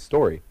big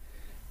story.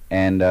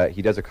 And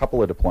he does a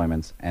couple of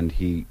deployments, and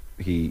he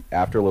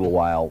after a little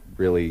while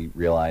really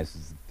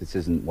realizes this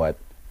isn't what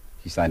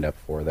he signed up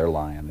for. They're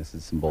lying. This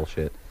is some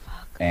bullshit.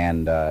 Fuck.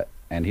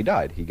 And he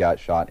died. He got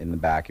shot in the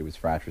back. It was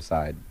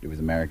fratricide. It was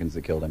Americans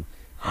that killed him.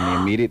 And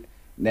the immediate.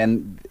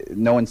 Then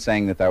no one's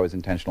saying that was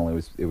intentional.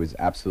 It was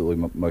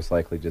absolutely most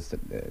likely just a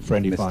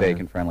mistake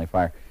and friendly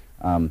fire.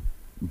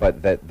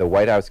 But that the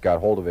White House got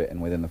hold of it,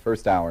 and within the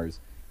first hours,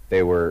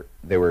 they were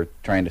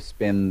trying to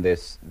spin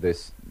this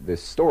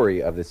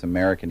story of this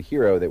American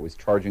hero that was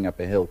charging up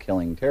a hill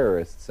killing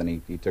terrorists,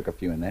 and he took a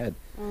few in the head,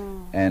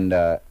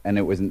 and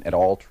it wasn't at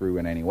all true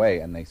in any way.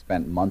 And they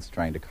spent months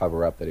trying to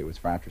cover up that it was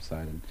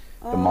fratricide, and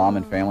the mom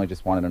and family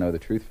just wanted to know the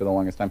truth for the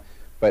longest time.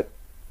 But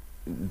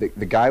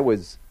the guy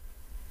was.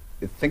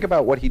 Think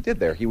about what he did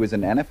there. He was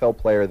an NFL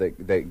player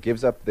that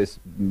gives up this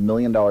 $1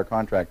 million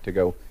contract to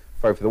go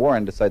fight for the war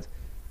and decides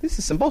this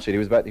is some bullshit. He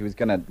was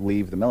going to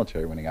leave the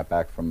military when he got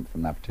back from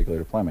that particular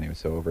deployment. He was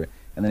so over it,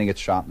 and then he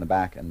gets shot in the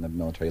back, and the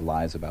military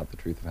lies about the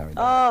truth of how he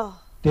died. Oh,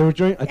 they were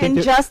doing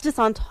injustice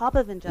on top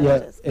of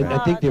injustice. Yeah, and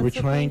I think they were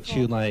trying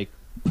to like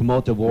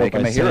promote the war, make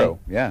him a hero.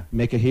 Yeah,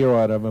 make a hero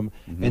out of him,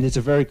 and it's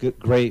a very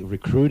great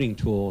recruiting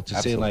tool to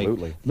say like,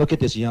 look at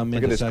this young man.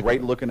 Look at this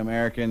great-looking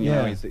American. You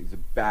know, he's a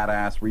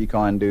badass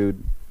recon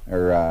dude.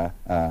 Or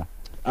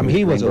I mean,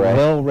 he was a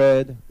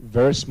well-read,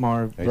 very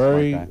smart,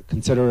 very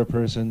considerate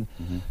person.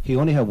 He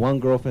only had one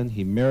girlfriend.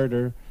 He married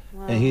her,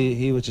 and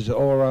he was just an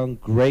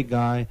all-around great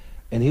guy.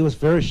 And he was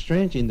very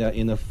strange in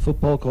the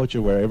football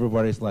culture where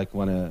everybody's like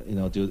want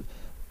to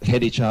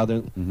hit each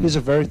other. He's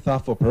a very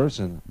thoughtful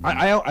person.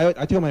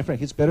 I tell my friend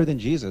he's better than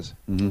Jesus.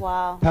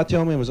 Wow. Pat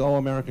Tillman was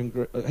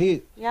all-American.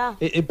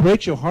 It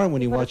breaks your heart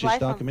when you watch his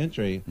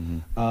documentary.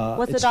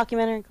 What's the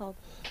documentary called?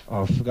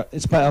 Oh, I forgot.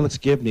 It's by Alex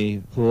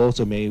Gibney, who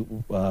also made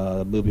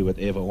a movie with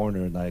Ava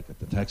Horner, like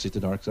The Taxi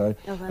to Dark Side.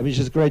 Okay. I mean, it's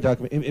just a great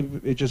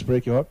documentary. It just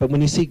breaks your heart. But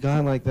when you see a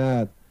guy like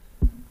that,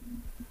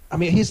 I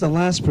mean, he's the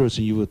last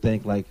person you would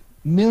think, like,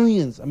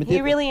 millions. I mean,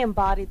 he really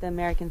embodied the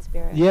American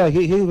spirit. Yeah,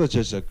 he was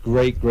just a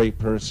great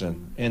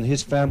person, and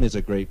his family is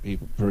a great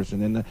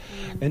person.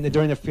 And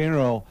during the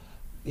funeral,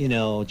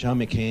 John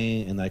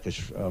McCain and like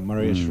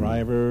Maria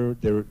Shriver,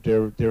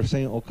 they're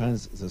saying all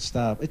kinds of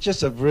stuff. It's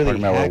just a really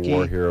talking about what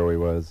war hero he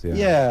was.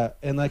 Yeah,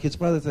 and like his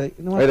brother's like,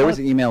 there was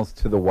emails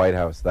to the White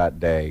House that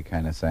day,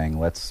 kind of saying,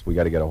 we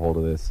got to get a hold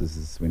of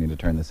this. We need to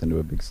turn this into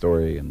a big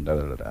story, and da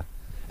da da da.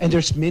 And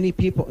there's many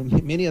people,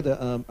 many of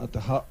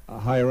the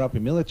higher up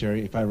in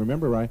military, if I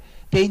remember right,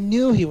 they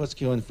knew he was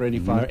killing friendly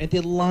fire, and they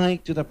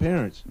lied to the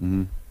parents.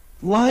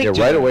 Lied to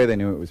right them. away they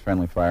knew it was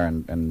friendly fire,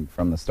 and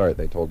from the start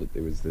they told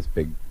it was this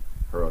big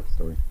heroic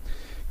story.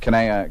 Can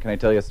I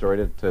tell you a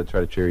story to try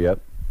to cheer you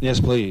up? Yes,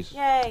 please.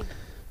 Yay.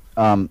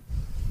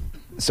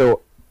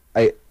 So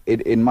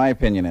in my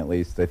opinion, at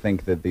least, I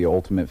think that the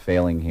ultimate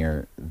failing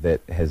here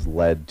that has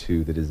led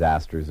to the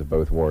disasters of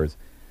both wars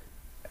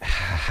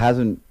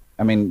hasn't.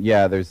 I mean,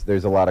 yeah,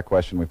 there's a lot of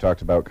question. We've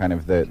talked about kind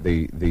of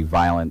the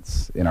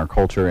violence in our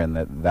culture, and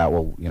that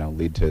will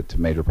lead to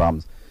major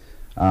problems.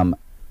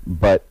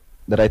 But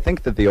that I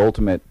think that the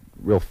ultimate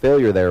real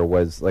failure there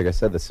was, like I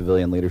said, the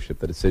civilian leadership,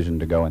 the decision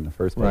to go in the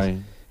first place. Right.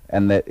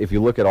 And that if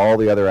you look at all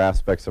the other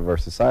aspects of our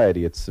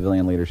society, it's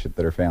civilian leadership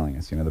that are failing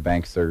us. The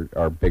banks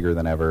are bigger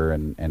than ever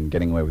and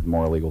getting away with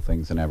more illegal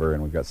things than ever,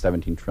 and we've got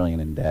 $17 trillion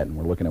in debt, and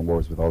we're looking at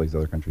wars with all these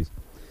other countries.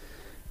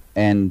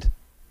 And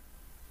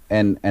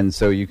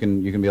so you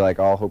can be like,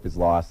 all hope is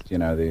lost,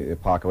 the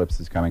apocalypse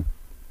is coming.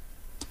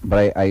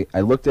 But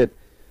I looked at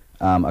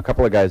a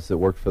couple of guys that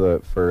worked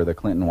for the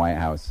Clinton White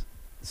House,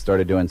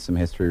 started doing some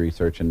history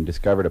research, and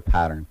discovered a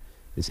pattern,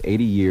 this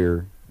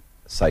 80-year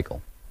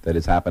cycle that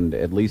has happened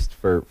at least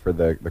for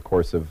the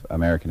course of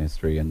American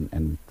history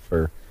and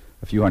for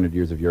a few hundred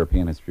years of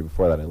European history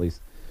before that at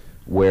least,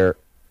 where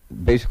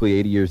basically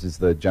 80 years is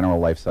the general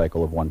life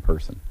cycle of one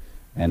person.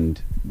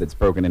 And that's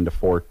broken into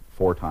four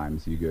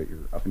times. You're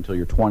up until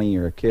you're 20,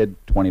 you're a kid.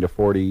 20 to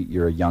 40,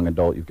 you're a young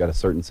adult. You've got a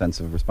certain sense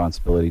of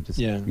responsibility.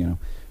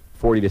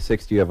 40 to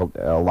 60, you have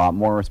a lot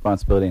more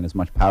responsibility and as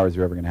much power as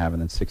you're ever going to have,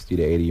 and then 60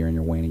 to 80, you're in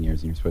your waning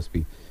years, and you're supposed to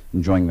be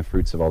enjoying the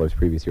fruits of all those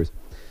previous years.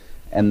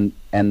 And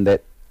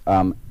that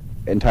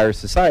entire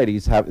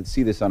societies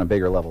see this on a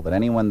bigger level, that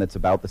anyone that's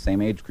about the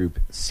same age group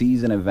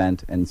sees an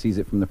event and sees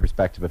it from the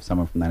perspective of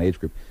someone from that age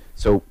group.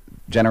 So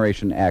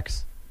Generation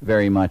X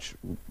very much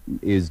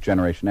is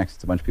Generation X.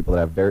 It's a bunch of people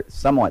that have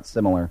somewhat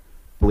similar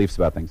beliefs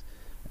about things.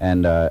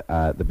 And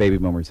the baby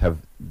boomers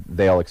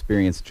they all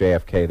experienced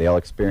JFK, they all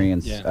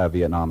experienced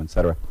Vietnam,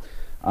 etc.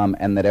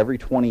 And that every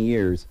 20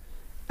 years,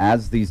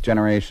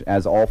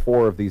 as all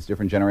four of these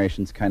different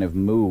generations kind of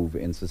move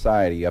in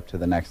society up to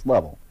the next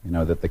level,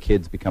 that the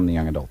kids become the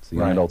young adults, the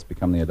young adults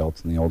become the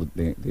adults, and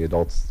the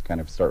adults kind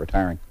of start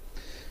retiring.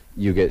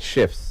 You get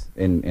shifts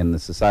in the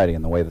society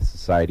and the way the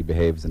society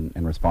behaves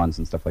and responds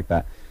and stuff like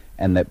that.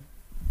 And that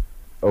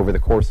over the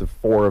course of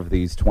 4 of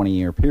these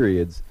 20-year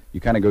periods, you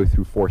kind of go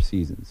through 4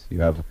 seasons.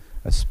 You have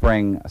a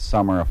spring, a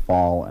summer, a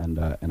fall, and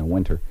a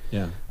winter.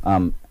 Yeah.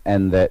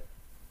 And that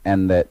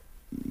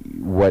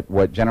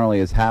what generally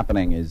is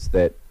happening is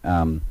that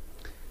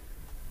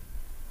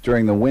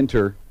during the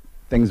winter,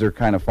 things are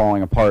kind of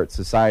falling apart.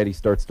 Society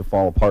starts to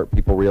fall apart.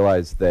 People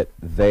realize that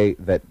they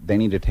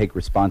need to take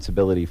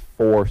responsibility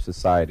for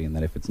society, and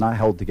that if it's not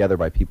held together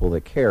by people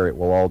that care, it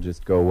will all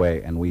just go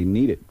away, and we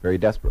need it very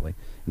desperately.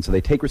 And so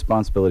they take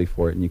responsibility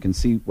for it, and you can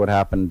see what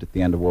happened at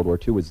the end of World War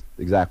II was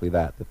exactly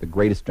that the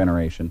greatest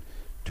generation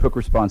took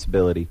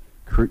responsibility,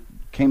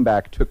 came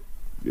back,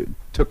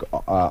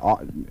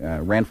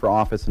 ran for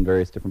office in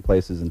various different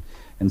places,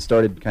 and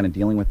started kind of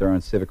dealing with their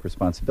own civic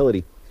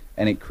responsibility.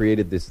 And it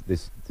created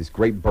this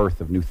great birth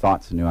of new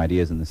thoughts and new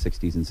ideas in the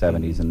 60s and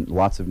 70s, and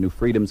lots of new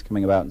freedoms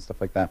coming about and stuff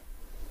like that.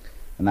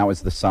 And that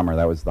was the summer.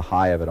 That was the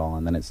high of it all.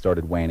 And then it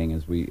started waning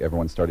as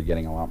everyone started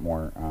getting a lot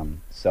more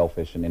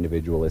selfish and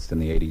individualist in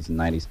the 80s and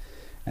 90s.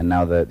 And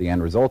now the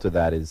end result of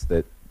that is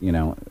that,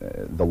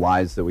 the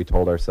lies that we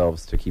told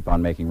ourselves to keep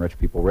on making rich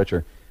people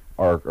richer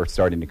are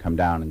starting to come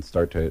down and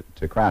start to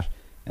crash.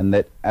 And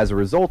that as a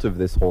result of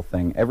this whole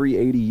thing, every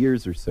 80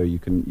 years or so, you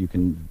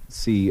can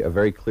see a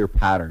very clear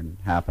pattern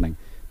happening.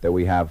 That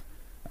we have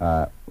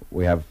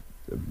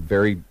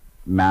very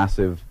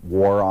massive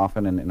war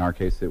often, and in our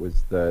case it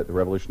was the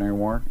Revolutionary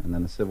War, and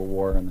then the Civil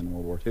War, and then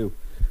World War II.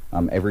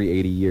 Every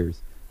 80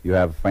 years, you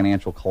have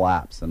financial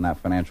collapse, and that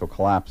financial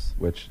collapse,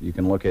 which you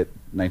can look at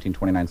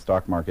 1929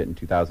 stock market and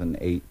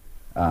 2008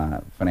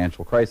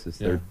 financial crisis,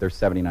 they're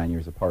 79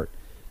 years apart.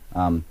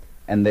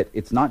 And that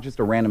it's not just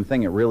a random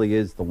thing, it really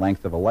is the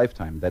length of a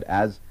lifetime. That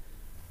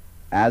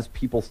as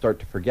people start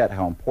to forget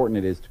how important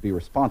it is to be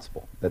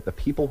responsible, that the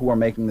people who are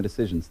making the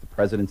decisions, the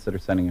presidents that are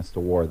sending us to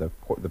war, the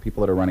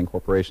people that are running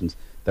corporations,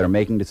 that are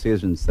making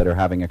decisions that are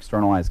having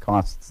externalized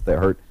costs that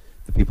hurt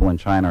the people in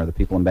China or the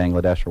people in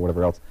Bangladesh or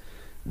whatever else,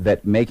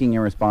 that making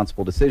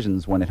irresponsible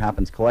decisions, when it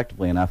happens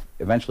collectively enough,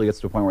 eventually gets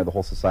to a point where the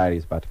whole society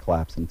is about to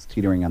collapse and it's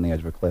teetering on the edge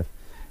of a cliff.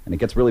 And it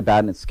gets really bad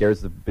and it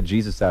scares the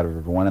bejesus out of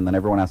everyone, and then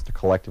everyone has to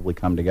collectively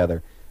come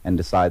together and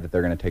decide that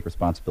they're going to take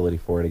responsibility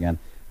for it again.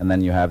 And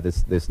then you have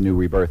this new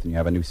rebirth, and you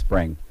have a new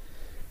spring.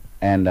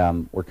 And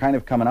we're kind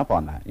of coming up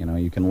on that.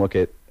 You can look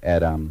at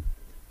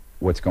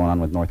what's going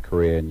on with North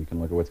Korea, and you can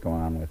look at what's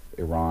going on with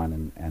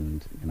Iran,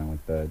 and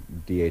with the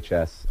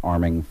DHS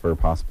arming for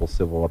possible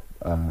civil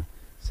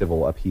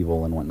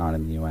upheaval and whatnot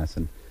in the U.S.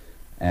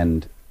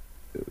 And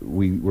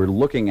we're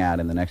looking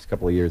at, in the next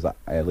couple of years,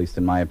 at least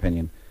in my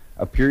opinion,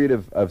 a period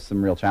of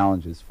some real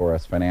challenges for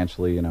us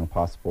financially,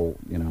 possible,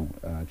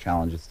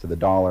 challenges to the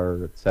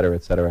dollar, et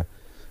cetera,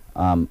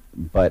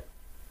 but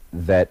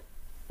that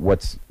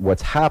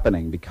what's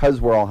happening, because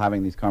we're all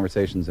having these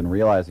conversations and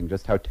realizing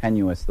just how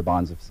tenuous the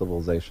bonds of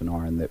civilization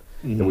are, and that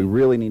we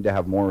really need to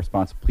have more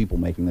responsible people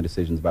making the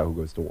decisions about who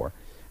goes to war.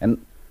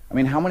 And I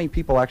mean, how many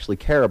people actually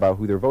care about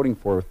who they're voting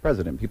for as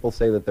president? People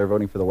say that they're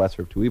voting for the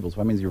lesser of two evils.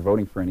 Well, that means you're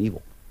voting for an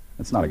evil.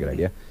 That's not a good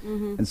idea.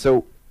 And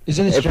so,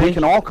 if we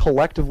can all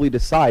collectively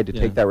decide to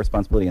take that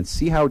responsibility and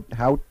see how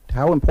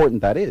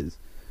important that is,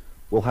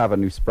 we'll have a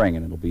new spring,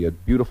 and it'll be a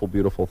beautiful,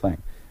 beautiful thing.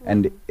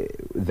 And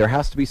there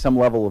has to be some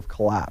level of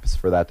collapse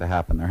for that to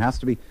happen. There has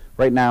to be.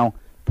 Right now,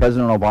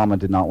 President Obama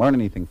did not learn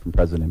anything from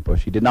President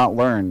Bush. He did not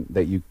learn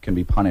that you can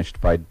be punished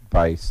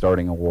by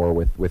starting a war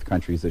with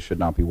countries that should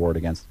not be warred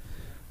against.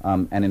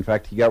 And in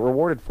fact, he got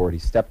rewarded for it. He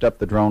stepped up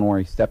the drone war,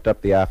 he stepped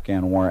up the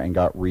Afghan war, and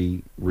got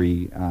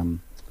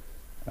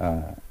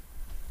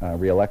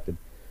reelected.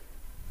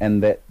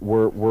 And that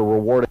we're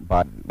rewarded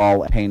by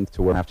all pain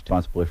to have to take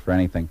responsibility for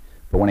anything.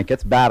 But when it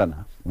gets bad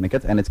enough,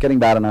 and it's getting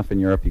bad enough in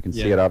Europe, you can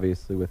see it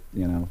obviously with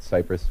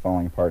Cyprus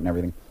falling apart and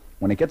everything.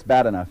 When it gets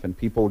bad enough and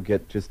people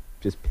get just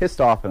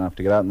pissed off enough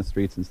to get out in the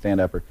streets and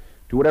stand up or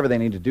do whatever they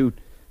need to do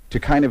to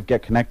kind of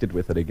get connected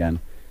with it again,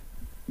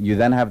 you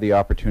then have the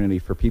opportunity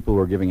for people who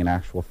are giving an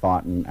actual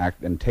thought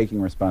and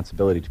taking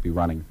responsibility to be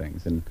running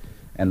things.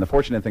 And the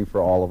fortunate thing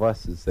for all of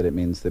us is that it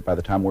means that by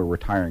the time we're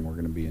retiring, we're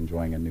going to be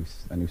enjoying a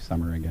new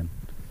summer again.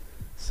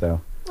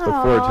 So Look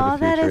forward to the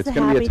that future. is It's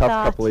going to be a happy tough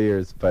thought. couple of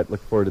years, but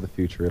look forward to the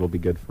future. It'll be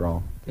good for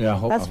all. Yeah,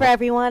 That's for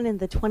everyone in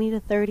the 20 to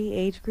 30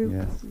 age group.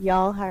 Yes.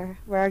 Y'all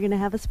we're going to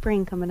have a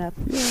spring coming up.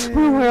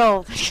 We're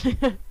old.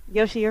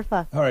 Yoshi, you're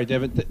fucked. All right,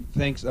 Devin.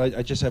 Thanks.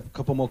 I just have a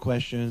couple more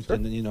questions, Sure.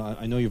 and then,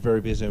 I know you're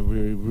very busy. I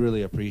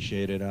really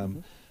appreciate it.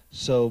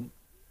 So,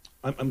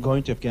 I'm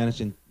going to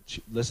Afghanistan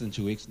less than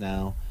 2 weeks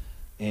now,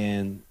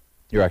 and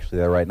You're actually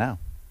there right now.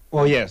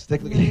 well, yes,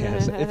 technically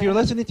yes. If you're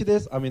listening to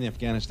this, I'm in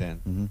Afghanistan.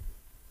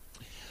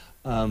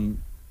 Mm-hmm.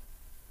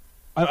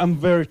 I'm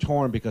very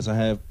torn because I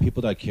have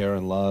people that I care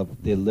and love.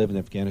 They live in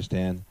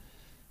Afghanistan,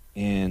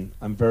 and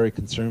I'm very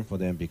concerned for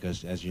them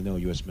because, as you know,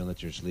 U.S.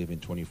 militaries leave in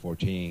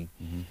 2014,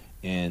 Mm-hmm.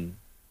 and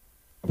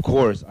of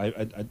course,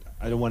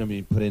 I don't want to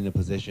be put in a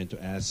position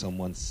to ask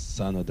someone's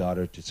son or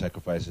daughter to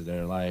sacrifice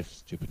their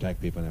lives to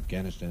protect people in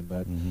Afghanistan,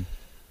 but Mm-hmm.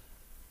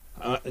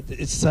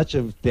 it's such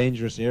a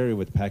dangerous area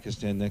with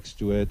Pakistan next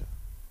to it.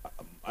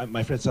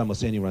 My friend Sam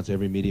Hosseini runs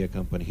every media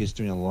company. He's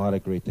doing a lot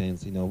of great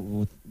things,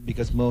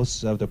 because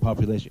most of the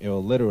population are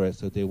illiterate,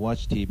 so they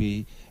watch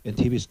TV, and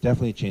TV's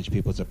definitely changed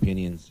people's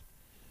opinions.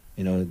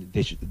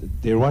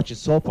 They're watching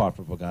soap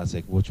opera, for God's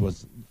sake, which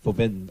was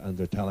forbidden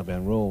under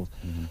Taliban rules.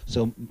 Mm-hmm.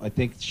 So I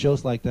think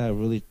shows like that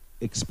really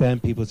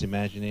expand people's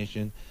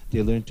imagination.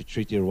 They learn to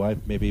treat their wife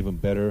maybe even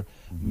better.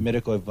 Mm-hmm.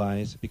 Medical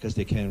advice because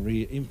they can't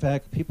read. In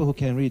fact, people who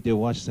can't read, they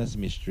watch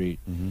Sesame Street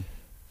Mm-hmm.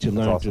 to That's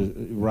learn awesome.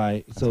 to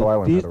write. That's how I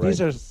learned how to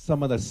These write. are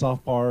some of the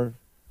soft power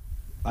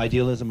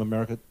idealism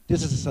America.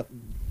 This is some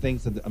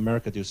things that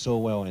America do so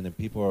well, and then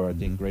people are, I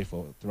think, Mhm.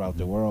 grateful throughout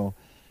the Mhm. world.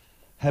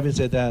 Having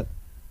said that,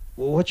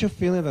 what's your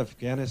feeling of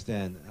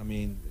Afghanistan? I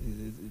mean,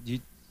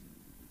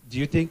 do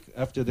you think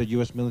after the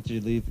U.S. military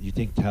leave, you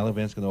think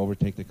Taliban's going to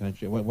overtake the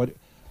country? What?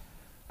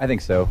 I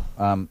think so.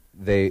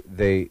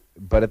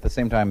 But at the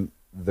same time,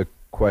 the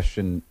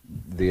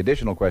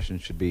additional question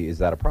should be: is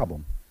that a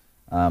problem?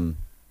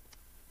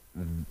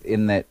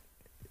 In that,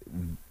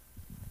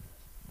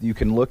 you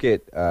can look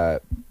at,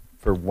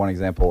 for one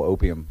example,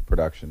 opium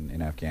production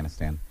in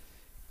Afghanistan,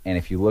 and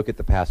if you look at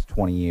the past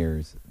 20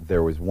 years,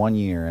 there was 1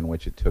 year in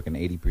which it took an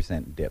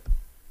 80% dip,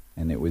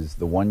 and it was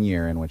the 1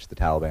 year in which the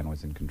Taliban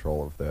was in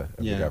control of the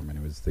government.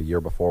 It was the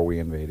year before we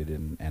invaded,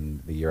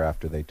 and the year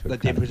after they took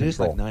Like they kind of produce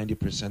control. like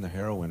 90% of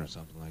heroin or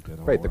something like that.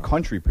 Right, the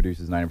country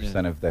produces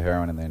 90% Yeah. of the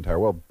heroin in the entire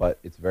world, but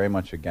it's very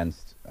much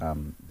against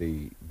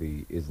the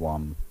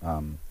Islam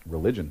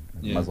religion,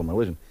 the Yeah. Muslim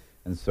religion.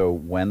 And so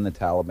when the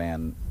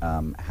Taliban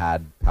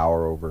had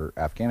power over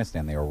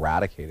Afghanistan, they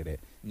eradicated it.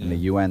 Yeah. And the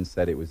UN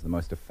said it was the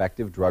most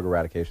effective drug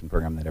eradication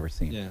program they'd ever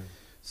seen. Yeah.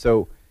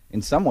 So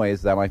in some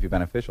ways, that might be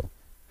beneficial.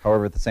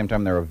 However, at the same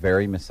time, they're a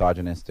very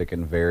misogynistic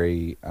and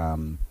very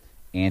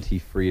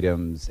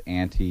anti-freedoms,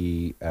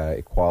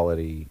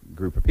 anti-equality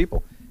group of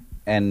people.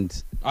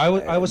 And I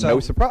was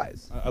no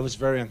surprise. I was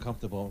very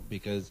uncomfortable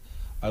because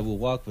I will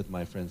walk with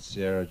my friend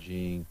Sarah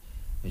Jean,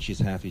 and she's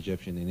half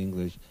Egyptian in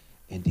English,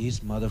 and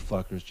these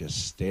motherfuckers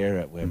just stare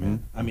at women.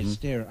 Mhm. I mean, Mhm.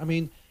 stare. I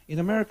mean, in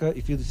America,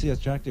 if you see an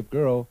attractive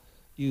girl,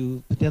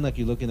 you pretend like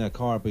you're looking at a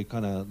car, but you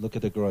kind of look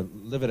at the girl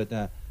and leave it at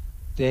that.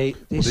 They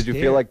Well, did you stare.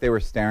 feel like they were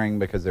staring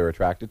because they were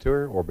attracted to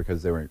her, or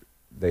because they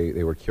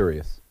were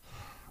curious?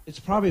 It's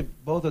probably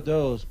both of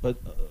those, but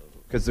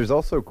Because there's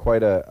also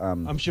quite a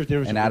I'm sure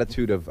there is an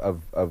attitude of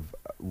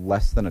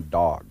less than a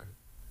dog.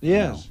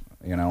 yes.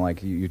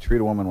 Like you treat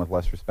a woman with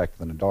less respect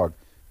than a dog,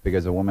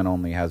 because a woman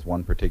only has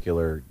one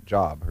particular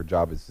job. Her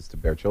job is just to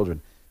bear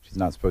children. She's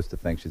not supposed to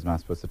think. She's not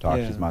supposed to talk.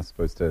 Yeah. She's not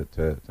supposed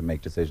to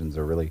make decisions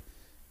or really,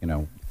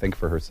 think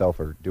for herself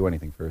or do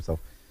anything for herself.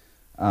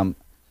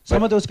 Some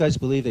But- of those guys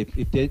believe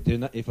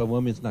if a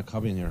woman's not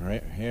covering her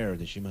hair,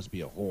 then she must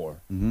be a whore.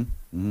 Mm-hmm.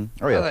 Mm-hmm.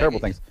 Oh yeah, terrible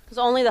things. Because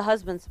only the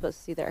husband's supposed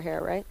to see their hair,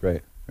 right?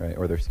 Right,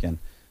 or their skin.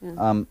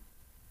 Yeah.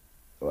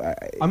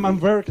 I'm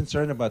very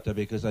concerned about that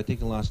because I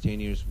think in the last 10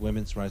 years,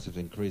 women's rights have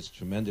increased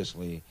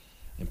tremendously,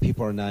 and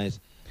people are nice.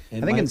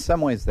 And I think my- in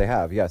some ways they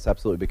have, yes,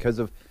 absolutely, because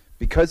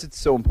it's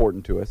so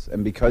important to us,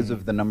 and because Mm.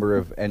 of the number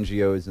of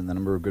NGOs and the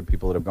number of good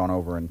people that have gone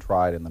over and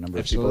tried, and the number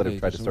of people that Absolutely. have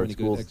tried to There's so start many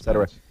good schools,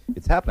 etc. experts.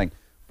 It's happening,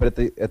 but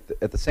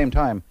at the same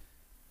time,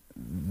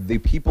 the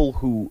people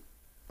who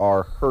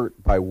are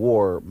hurt by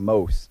war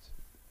most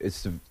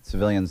is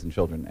civilians and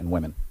children and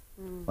women.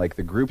 Like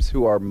the groups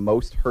who are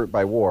most hurt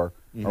by war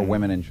are Mhm.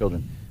 women and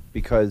children,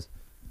 because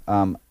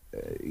the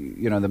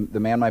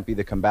man might be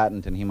the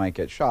combatant and he might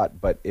get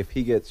shot, but if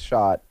he gets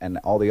shot and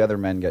all the other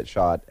men get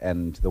shot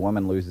and the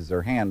woman loses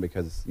her hand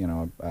because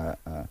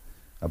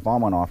a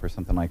bomb went off or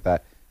something like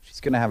that,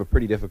 she's going to have a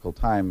pretty difficult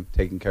time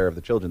taking care of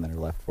the children that are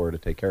left for her to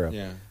take care of.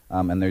 Yeah.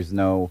 And there's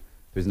no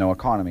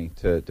economy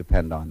to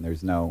depend on.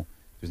 There's no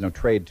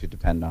trade to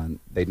depend on.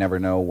 They never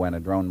know when a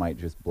drone might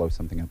just blow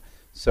something up.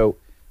 So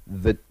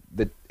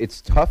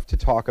it's tough to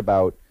talk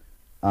about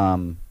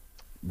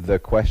the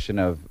question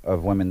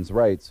of women's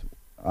rights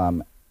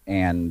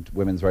and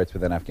women's rights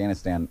within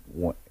Afghanistan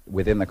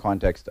within the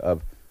context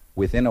of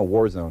within a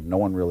war zone. No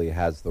one really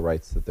has the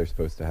rights that they're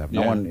supposed to have.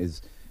 No Yeah. one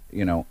is,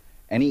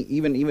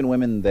 even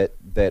women that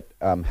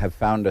have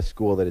found a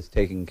school that is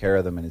taking care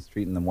of them and is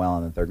treating them well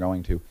and that they're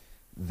going to,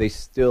 they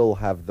still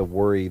have the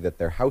worry that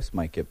their house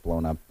might get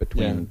blown up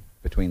between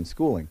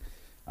schooling,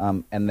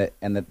 and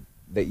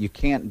that you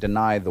can't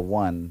deny the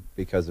one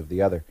because of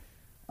the other.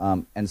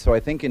 And so I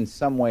think in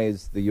some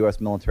ways the U.S.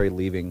 military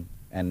leaving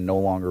and no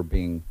longer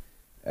being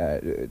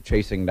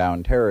chasing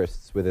down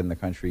terrorists within the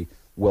country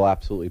will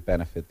absolutely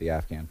benefit the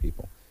Afghan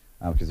people,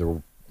 because there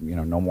will,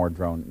 no more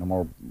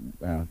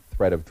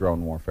threat of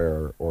drone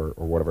warfare or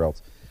whatever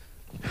else.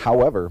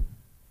 However,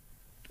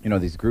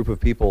 these group of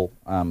people,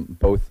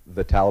 both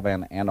the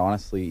Taliban and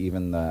honestly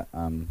even the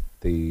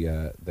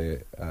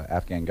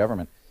Afghan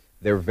government,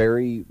 they're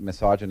very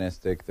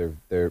misogynistic.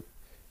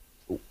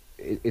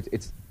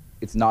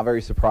 It's not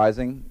very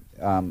surprising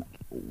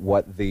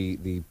what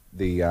the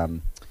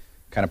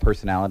kind of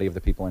personality of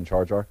the people in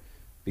charge are,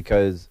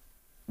 because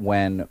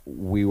when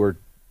we were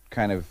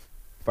kind of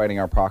fighting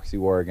our proxy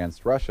war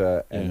against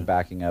Russia and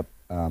backing up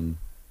the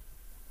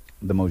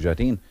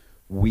Mujahideen,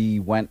 we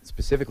went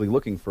specifically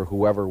looking for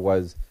whoever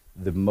was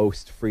the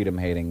most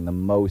freedom-hating, the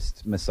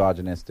most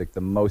misogynistic,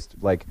 the most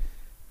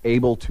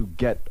able to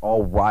get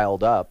all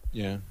riled up,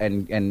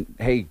 and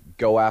hey,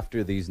 go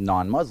after these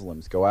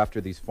non-Muslims, go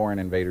after these foreign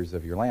invaders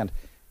of your land.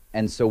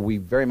 And so we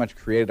very much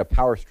created a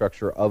power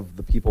structure of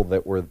the people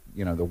that were,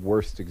 the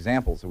worst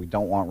examples that we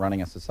don't want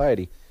running a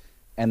society,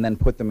 and then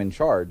put them in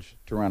charge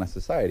to run a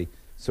society.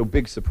 So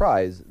big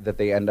surprise that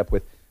they end up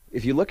with.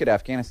 If you look at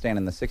Afghanistan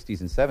in the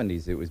 60s and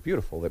 70s, it was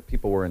beautiful that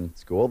people were in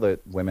school, that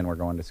women were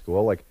going to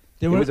school.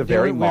 It was a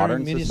very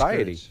modern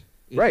society.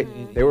 Right.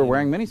 They were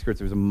wearing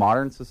miniskirts. It was a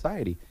modern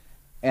society.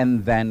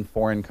 And then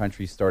foreign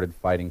countries started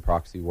fighting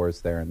proxy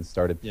wars there, and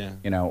started,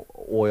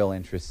 oil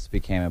interests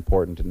became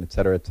important, and et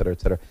cetera, et cetera,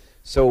 et cetera.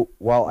 So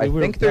while I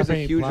think there's a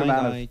huge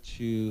amount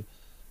of...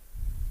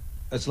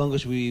 as long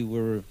as we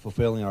were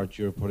fulfilling our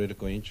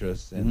geopolitical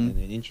interests and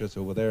interests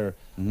over there,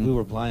 we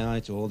were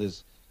blind-eyed to all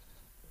this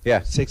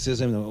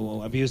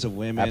sexism, abuse of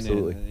women.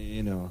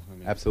 Absolutely.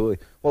 Absolutely.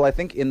 Well, I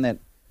think in that,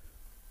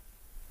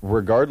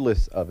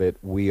 regardless of it,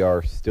 we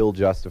are still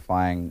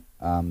justifying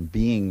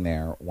being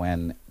there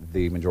when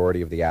the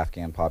majority of the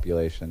Afghan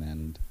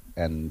population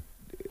and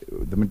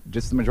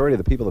just the majority of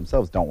the people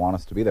themselves don't want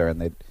us to be there,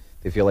 and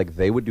they feel like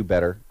they would do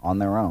better on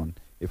their own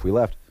if we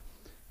left.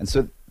 And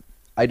so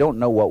I don't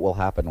know what will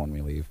happen when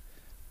we leave.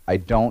 I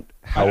don't,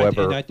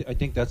 however... I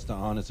think that's the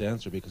honest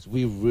answer, because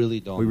we really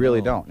don't We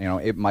really don't.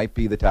 It might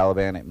be the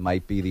Taliban, it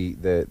might be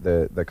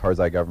the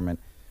Karzai government.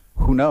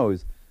 Who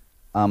knows?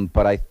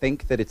 But I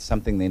think that it's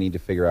something they need to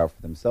figure out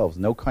for themselves.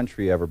 No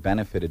country ever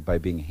benefited by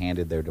being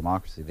handed their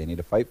democracy. They need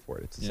to fight for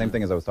it. It's the same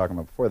thing as I was talking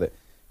about before, that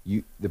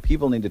the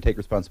people need to take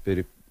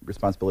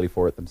responsibility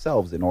for it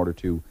themselves in order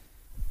to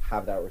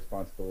have that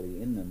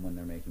responsibility in them when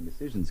they're making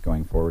decisions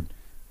going forward.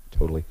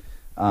 Totally.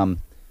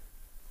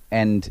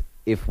 And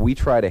if we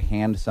try to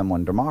hand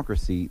someone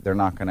democracy, they're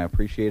not going to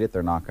appreciate it.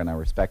 They're not going to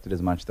respect it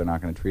as much. They're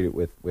not going to treat it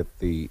with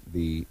the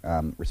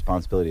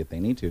responsibility that they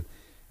need to.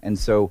 And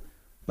so,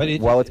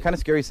 while it's kind of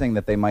scary saying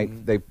that they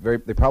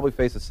probably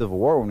face a civil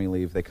war when we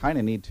leave, they kind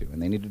of need to,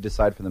 and they need to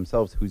decide for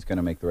themselves who's going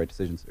to make the right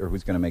decisions, or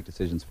who's going to make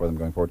decisions for them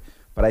going forward.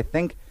 But I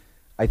think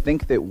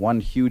that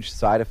one huge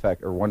side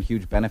effect, or one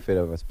huge benefit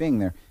of us being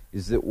there,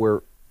 is that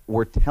we're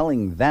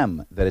telling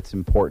them that it's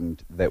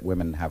important that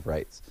women have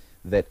rights.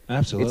 That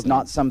Absolutely. It's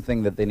not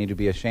something that they need to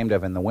be ashamed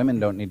of, and the women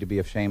don't need to be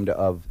ashamed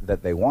of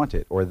that they want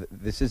it, or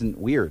this isn't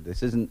weird,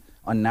 this isn't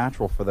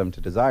unnatural for them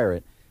to desire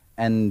it,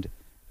 and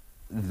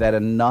that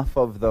enough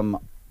of them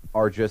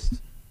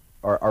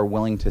are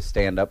willing to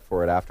stand up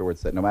for it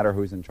afterwards, that no matter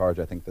who's in charge,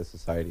 I think the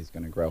society is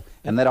going to grow.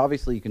 And that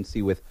obviously you can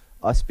see with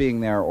us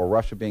being there or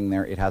Russia being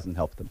there, it hasn't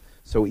helped them.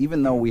 So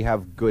even though we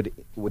have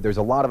there's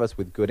a lot of us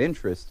with good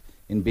interest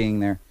in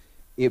being there,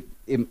 it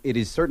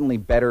is certainly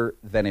better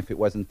than if it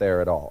wasn't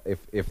there at all.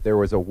 If there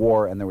was a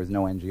war and there was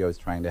no NGOs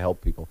trying to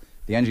help people,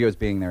 the NGOs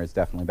being there is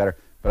definitely better.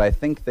 But I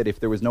think that if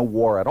there was no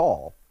war at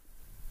all,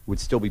 it would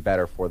still be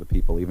better for the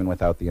people, even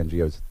without the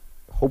NGOs.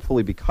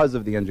 Hopefully, because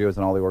of the NGOs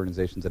and all the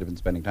organizations that have been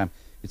spending time,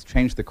 it's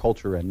changed the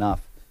culture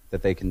enough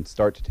that they can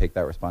start to take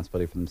that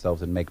responsibility for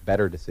themselves and make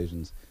better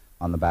decisions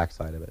on the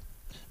backside of it.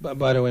 But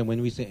by the way,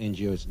 when we say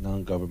NGO, it's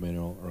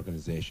non-governmental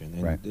organization,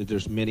 and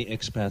there's many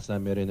expats that I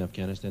met in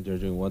Afghanistan. They're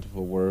doing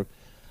wonderful work.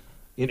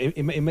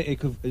 It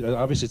could,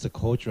 obviously, it's a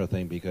cultural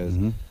thing, because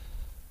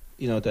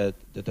that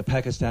the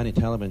Pakistani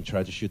Taliban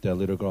tried to shoot that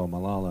little girl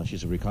Malala.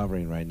 She's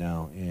recovering right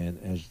now,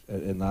 and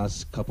in the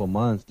last couple of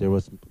months, there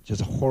was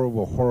just a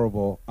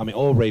horrible. I mean,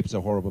 all rapes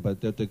are horrible,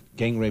 but the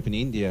gang rape in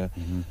India.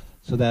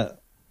 So that,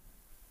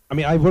 I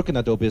mean, I work in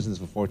adult business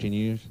for 14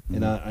 years,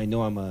 and I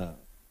know I'm a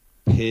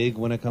pig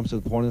when it comes to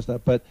the porn and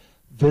stuff. But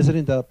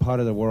visiting that part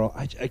of the world,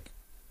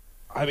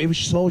 it was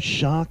so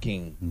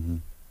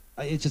shocking.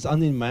 It's just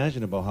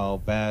unimaginable how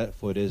bad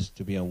for it is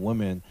to be a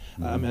woman.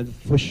 I mean,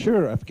 for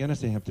sure,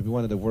 Afghanistan have to be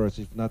one of the worst,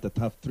 if not the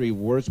top 3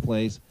 worst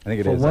place. I think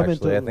it is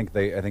actually.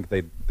 I think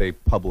they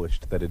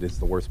published that it is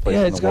the worst place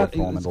in the world for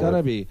women to live. It's got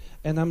to be.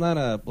 And I'm not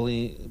a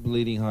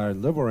bleeding heart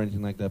liberal or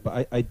anything like that,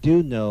 but I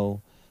do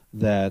know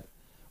that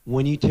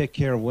when you take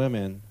care of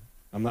women,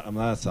 I'm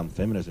not some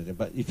feminist,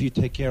 but if you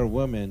take care of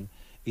women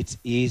it's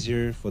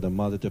easier for the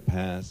mother to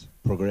pass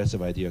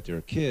progressive idea to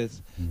her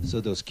kids,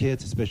 so those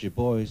kids, especially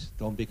boys,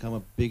 don't become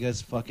a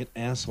biggest fucking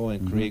asshole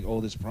and create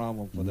all this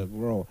problem for the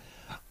world.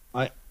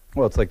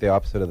 Well, it's like the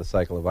opposite of the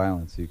cycle of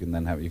violence. You can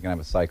have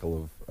a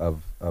cycle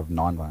of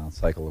nonviolence,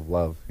 cycle of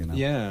love.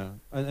 Yeah,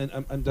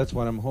 and that's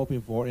what I'm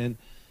hoping for. And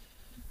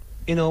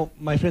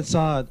my friend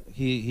Saad,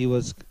 he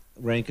was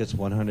ranked as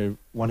 100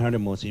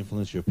 most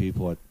influential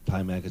people at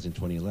Time Magazine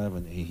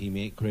 2011.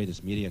 He created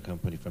this media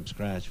company from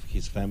scratch.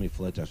 His family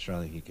fled to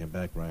Australia. He came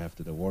back right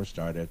after the war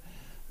started.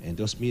 And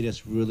those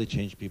medias really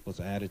changed people's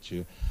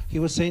attitude. He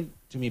was saying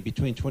to me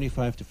between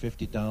 25 to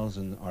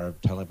 50,000 are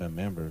Taliban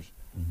members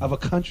of a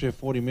country of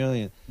 40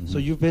 million. So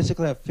you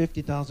basically have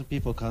 50,000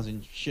 people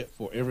causing shit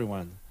for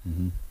everyone.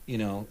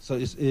 So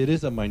it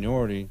is a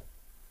minority.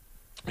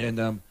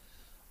 And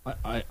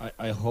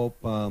I hope...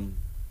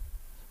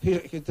 I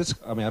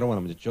don't want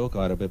him to joke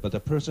out of it, but the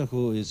person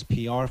who is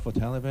PR for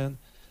Taliban,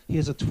 he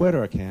has a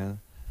Twitter account,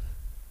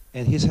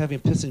 and he's having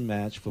pissing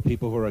match for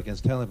people who are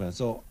against Taliban.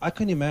 So I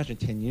couldn't imagine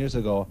 10 years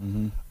ago,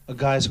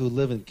 guys who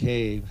live in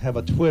cave have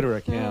a Twitter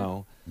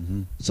account.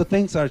 So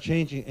things are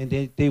changing, and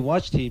they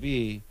watch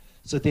TV,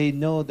 so they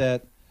know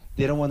that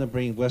they don't want to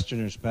bring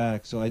Westerners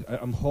back. So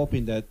I'm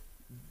hoping that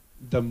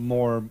the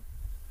more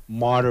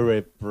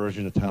moderate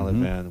version of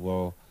Taliban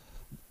will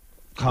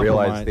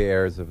realize the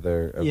errors of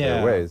their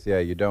ways. Yeah,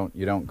 you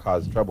don't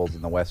cause troubles,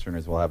 and the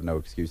Westerners will have no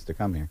excuse to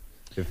come here.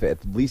 If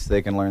at least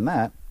they can learn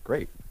that,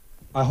 great.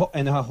 I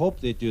hope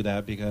they do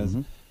that, because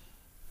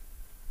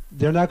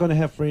they're not going to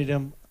have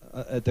freedom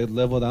at the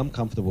level that I'm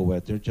comfortable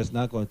with. They're just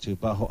not going to.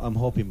 But I'm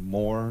hoping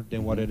more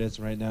than what it is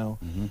right now,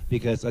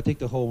 because I think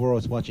the whole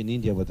world is watching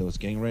India with those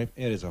gang rape.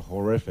 It is a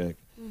horrific.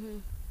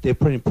 They're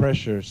putting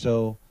pressure.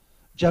 So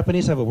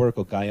Japanese have a word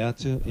called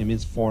gayatsu. It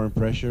means foreign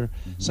pressure.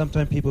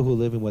 Sometimes people who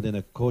live within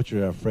a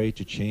culture are afraid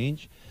to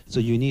change. So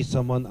you need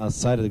someone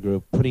outside of the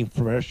group putting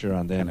pressure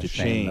on them to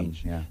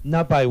change.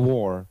 Not by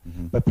war,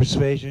 but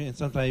persuasion, and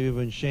sometimes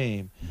even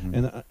shame.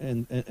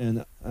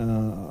 And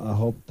I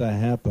hope that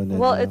happens.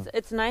 Well,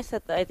 it's nice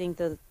that I think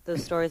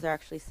those stories are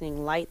actually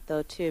seeing light,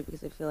 though, too,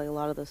 because I feel like a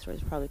lot of those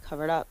stories are probably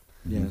covered up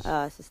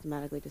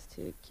systematically just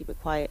to keep it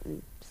quiet,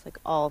 and just like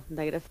all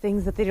negative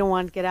things that they don't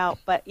want to get out.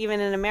 But even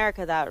in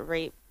America, that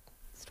rape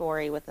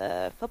story with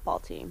the football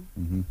team.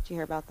 Did you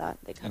hear about that?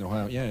 They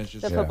it's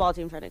just the football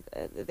team trying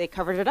to they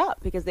covered it up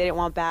because they didn't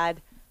want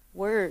bad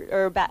word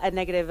or a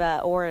negative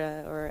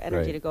aura or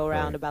energy to go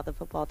around about the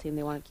football team.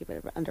 They want to keep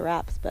it under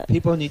wraps. But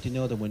people need to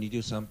know that when you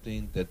do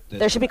something that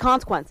there should be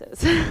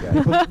consequences.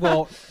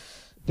 Well,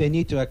 they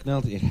need to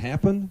acknowledge it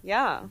happened.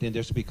 Yeah. Then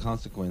there should be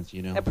consequence.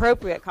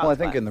 Appropriate consequence. Well, I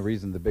think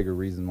the bigger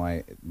reason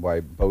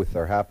why both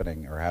are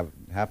happening or have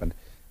happened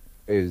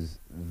is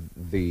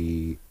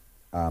the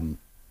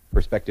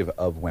perspective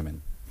of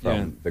women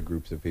from the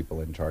groups of people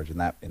in charge. In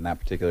that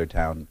particular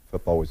town,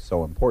 football was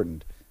so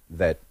important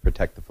that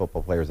protect the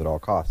football players at all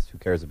costs. Who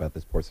cares about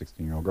this poor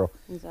 16-year-old girl?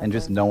 Exactly. And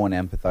just no one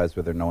empathized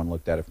with her. No one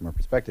looked at it from her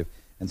perspective.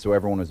 And so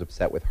everyone was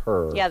upset with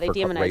her they for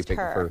demonized raping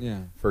her.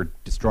 For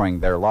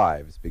destroying their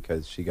lives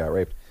because she got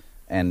raped.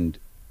 And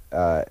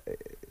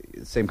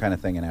same kind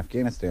of thing in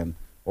Afghanistan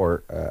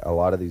or a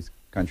lot of these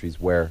countries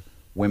where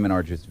women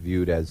are just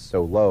viewed as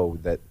so low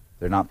that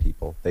they're not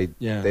people. They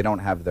don't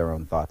have their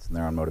own thoughts and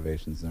their own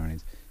motivations and their own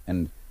needs.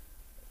 And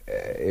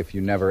if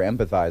you never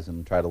empathize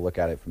and try to look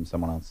at it from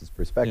someone else's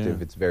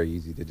perspective, it's very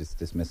easy to just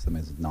dismiss them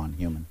as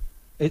non-human.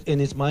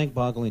 And it's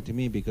mind-boggling to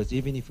me because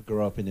even if you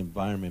grow up in an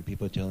environment,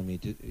 people are telling me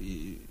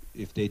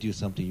if they do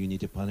something, you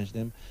need to punish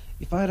them.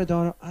 If I had a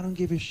daughter, I don't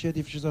give a shit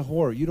if she's a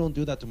whore. You don't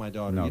do that to my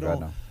daughter.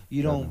 No,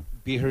 you don't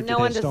beat her to death. No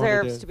one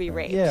deserves to be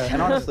raped. Yeah,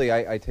 and honestly,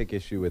 I take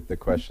issue with the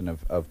question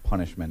of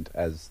punishment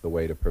as the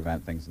way to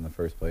prevent things in the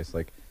first place.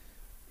 Like,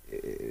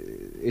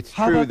 it's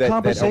true that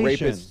a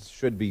rapist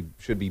should be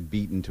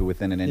beaten to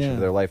within an inch of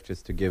their life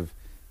just to give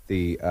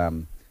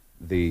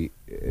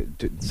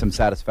some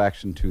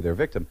satisfaction to their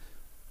victim,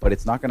 but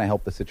it's not going to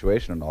help the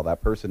situation at all.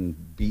 That person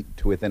beat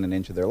to within an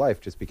inch of their life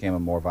just became a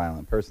more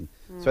violent person.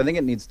 So I think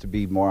it needs to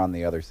be more on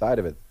the other side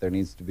of it. There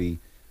needs to be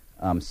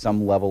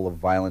some level of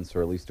violence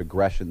or at least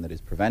aggression that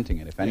is preventing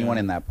it. If anyone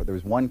in that, there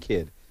was one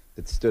kid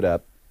that stood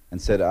up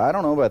and said, "I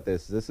don't know about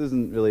this. This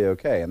isn't really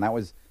okay," and that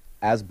was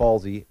as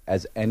ballsy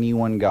as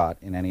anyone got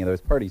in any of those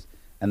parties.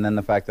 And then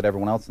the fact that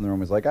everyone else in the room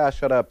was like,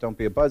 shut up, don't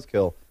be a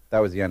buzzkill, that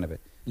was the end of it.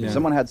 Yeah. If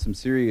someone had some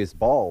serious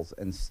balls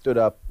and stood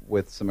up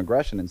with some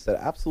aggression and said,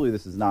 absolutely,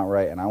 this is not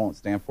right, and I won't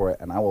stand for it,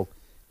 and I will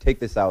take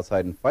this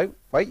outside and fight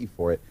you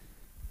for it,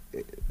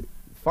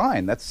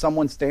 fine. That's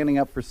someone standing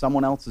up for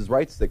someone else's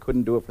rights that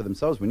couldn't do it for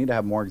themselves. We need to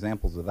have more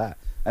examples of that.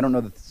 I don't know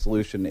that the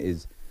solution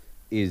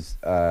is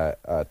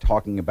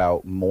talking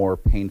about more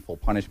painful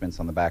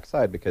punishments on the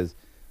backside because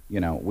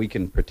we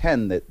can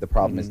pretend that the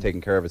problem is taken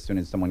care of as soon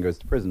as someone goes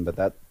to prison, but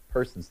that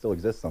person still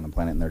exists on the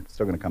planet, and they're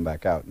still going to come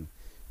back out. And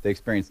if they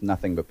experience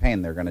nothing but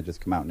pain, they're going to just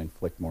come out and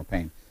inflict more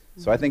pain.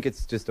 So I think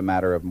it's just a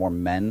matter of more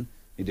men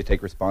need to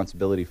take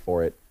responsibility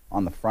for it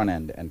on the front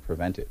end and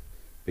prevent it,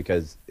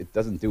 because it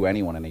doesn't do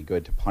anyone any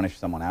good to punish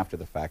someone after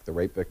the fact. The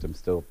rape victim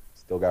still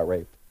got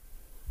raped.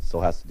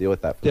 still has to deal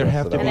with that. For There the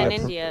have rest of to their And be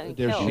in lives. India,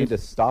 there killed. We need to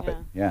stop it.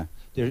 Yeah.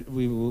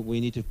 we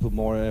need to put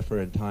more effort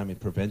and time in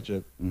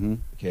preventive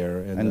care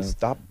And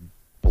stop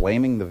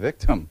blaming the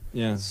victim.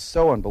 Yeah. It's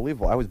so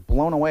unbelievable. I was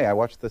blown away. I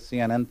watched the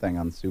CNN thing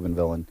on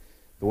Steubenville, and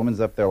the woman's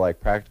up there like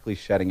practically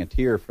shedding a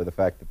tear for the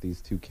fact that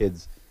these two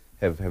kids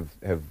have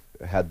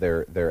had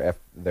their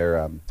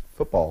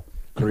football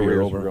Career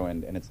careers over.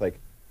 ruined. And it's like,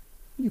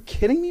 are you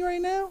kidding me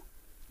right now?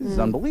 This is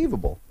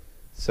unbelievable.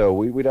 So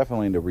we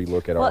definitely need to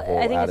relook at our whole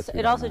I think attitude.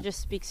 it on also that. just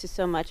speaks to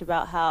so much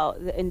about how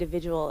the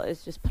individual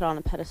is just put on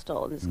a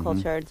pedestal in this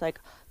culture. It's like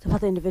it's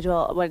about the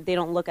individual when they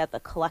don't look at the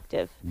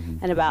collective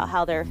and about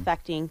how they're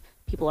affecting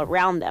people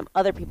around them,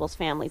 other people's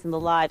families and the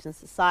lives and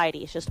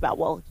society. It's just about,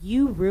 well,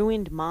 you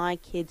ruined my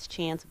kid's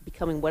chance of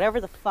becoming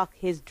whatever the fuck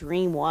his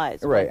dream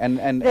was. Right, and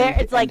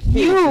it's like his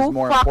you is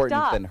more fucked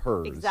important up. than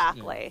hers.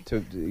 Exactly.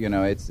 To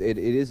it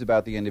is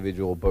about the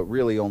individual, but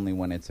really only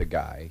when it's a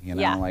guy.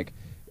 Yeah. Like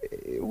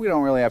we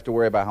don't really have to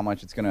worry about how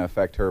much it's going to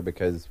affect her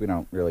because we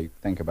don't really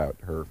think about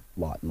her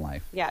lot in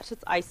life. Yeah, it's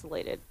just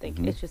isolated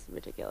thinking. It's just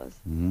ridiculous.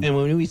 And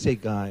when we say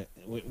guy,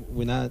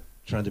 we're not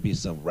trying to be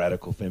some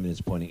radical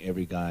feminist pointing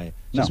every guy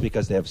just No.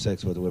 because they have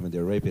sex with a women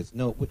they're rapists.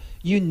 No,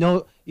 you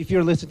know, if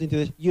you're listening to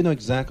this, you know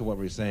exactly what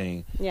we're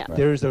saying. Yeah. Right.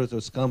 There's those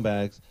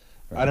scumbags.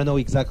 Right. I don't know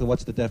exactly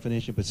what's the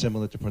definition, but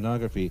similar to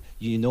pornography,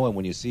 you know it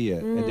when you see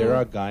it. And there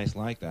are guys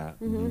like that.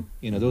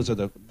 You know, those are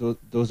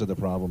the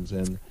problems.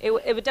 And It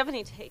would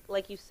definitely take,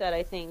 like you said,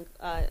 I think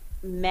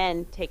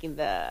men taking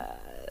the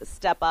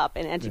step up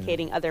and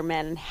educating other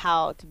men and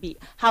how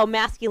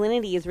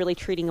masculinity is really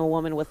treating a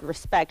woman with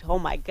respect. Oh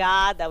my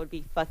God, that would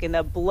be fucking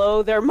that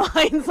blow their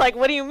minds. Like,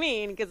 what do you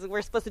mean? Because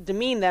we're supposed to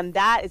demean them.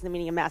 That is the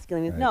meaning of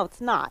masculinity. Right. No, it's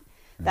not.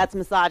 That's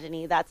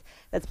misogyny. That's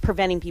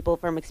preventing people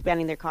from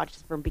expanding their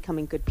consciousness, from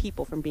becoming good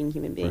people, from being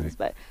human beings. Right.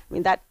 But I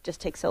mean, that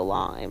just takes so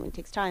long. I mean, it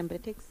takes time, but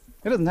it takes.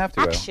 It doesn't have to.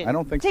 Action. I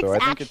don't think It so. I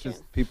takes think it's action.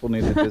 just people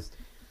need to just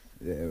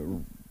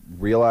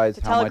realize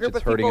To how tell a much group it's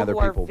of hurting people other who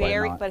are people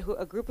very, by not.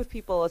 a group of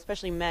people,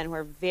 especially men, who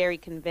are very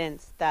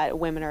convinced that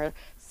women are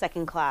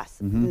second class,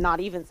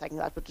 not even second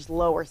class, but just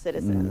lower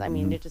citizens. I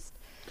mean, it just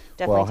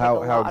definitely Well, take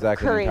a how lot exactly of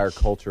the courage. entire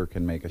culture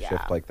can make a Yeah.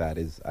 shift like that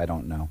is I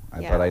don't know.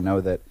 Yeah. But I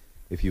know that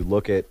if you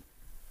look at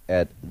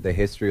the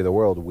history of the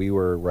world, we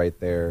were right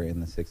there in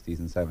the 60s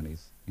and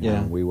 70s. You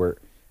know, we were,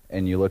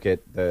 and you look at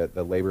the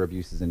labor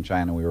abuses in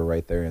China, we were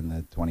right there in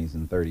the 20s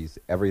and 30s.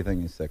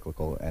 Everything is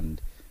cyclical,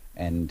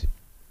 and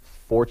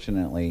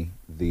fortunately,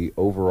 the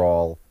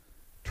overall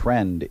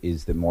trend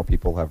is that more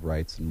people have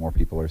rights and more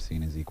people are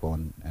seen as equal,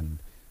 and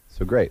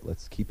so great.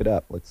 Let's keep it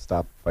up. Let's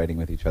stop fighting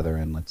with each other,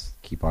 and let's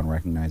keep on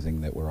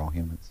recognizing that we're all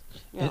humans.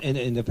 Yeah.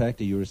 And the fact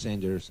that you were saying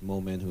there's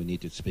more men who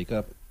need to speak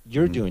up,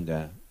 you're doing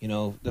that. You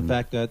know, the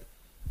fact that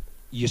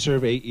you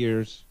serve 8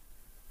 years,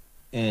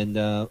 and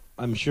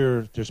I'm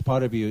sure there's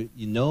part of you,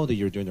 you know that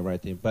you're doing the right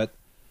thing, but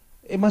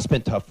it must have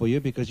been tough for you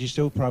because you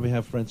still probably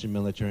have friends in the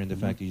military, and the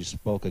fact that you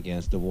spoke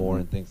against the war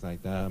and things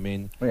like that. I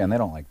mean, Oh, yeah, and they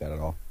don't like that at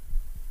all.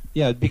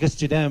 yeah, because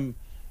to them,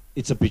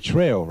 it's a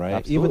betrayal, right?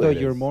 Absolutely Even though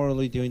it you're is.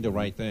 morally doing the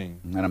right thing.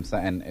 And I'm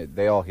saying, and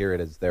they all hear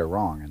it as they're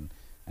wrong,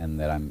 and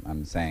that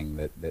I'm saying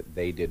that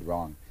they did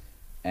wrong,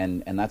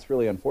 and that's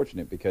really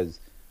unfortunate because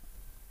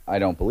I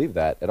don't believe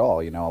that at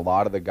all. You know, a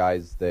lot of the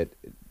guys that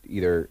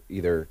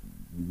either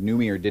knew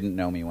me or didn't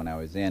know me when I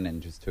was in,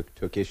 and just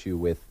took issue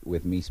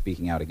with me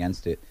speaking out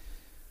against it,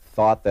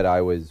 thought that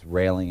I was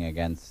railing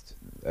against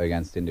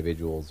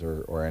individuals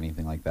or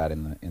anything like that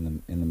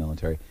in the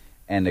military,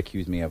 and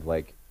accused me of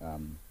like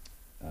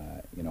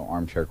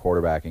armchair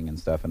quarterbacking and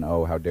stuff, and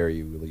how dare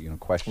you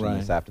question Right.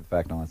 this after the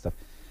fact and all that stuff,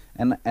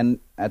 and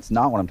that's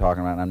not what I'm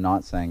talking about. And I'm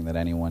not saying that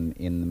anyone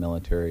in the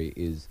military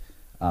is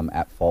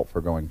at fault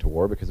for going to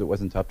war because it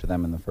wasn't up to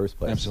them in the first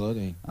place.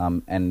 Absolutely.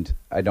 And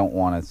I don't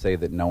want to say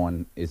that no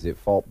one is at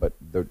fault, but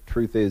the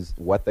truth is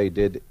what they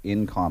did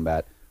in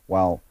combat,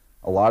 while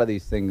a lot of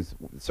these things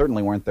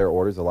certainly weren't their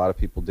orders, a lot of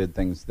people did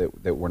things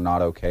that were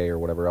not okay or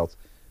whatever else,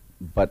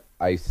 but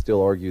I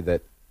still argue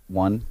that,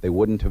 one, they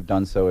wouldn't have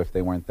done so if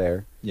they weren't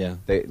there. Yeah.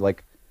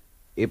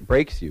 It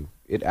breaks you.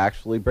 It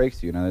actually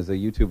breaks you. You know, there's a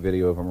YouTube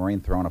video of a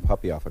Marine throwing a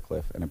puppy off a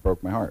cliff, and it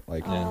broke my heart.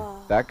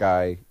 That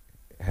guy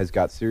has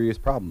got serious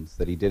problems,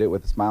 that he did it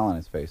with a smile on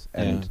his face.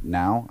 And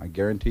now, I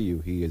guarantee you,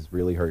 he is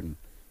really hurting.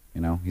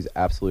 You know, he's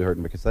absolutely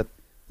hurting because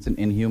it's an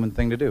inhuman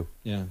thing to do.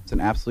 Yeah. It's an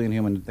absolutely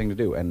inhuman thing to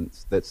do. And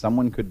that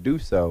someone could do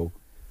so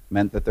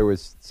meant that there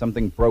was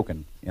something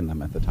broken in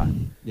them at the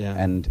time. Yeah.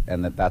 And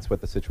that's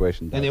what the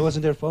situation does. And it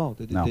wasn't their fault.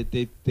 No.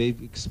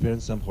 They've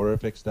experienced some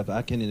horrific stuff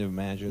I can't even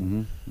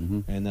imagine.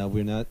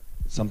 And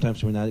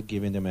sometimes we're not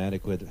giving them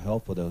adequate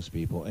help for those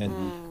people.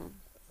 And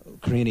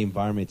creating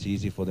environments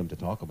easy for them to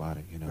talk about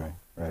it, you know.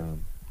 Right.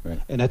 Right.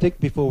 And I think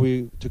before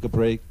we took a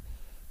break,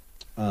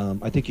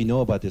 I think you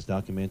know about this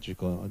documentary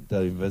called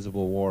The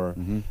Invisible War.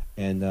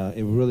 And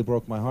it really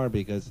broke my heart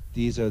because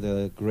these are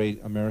the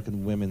great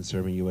American women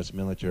serving U.S.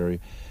 military.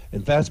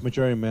 And vast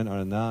majority of men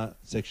are not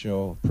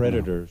sexual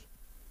predators.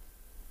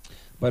 No.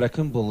 But I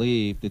couldn't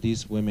believe that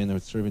these women are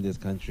serving this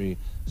country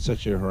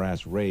sexually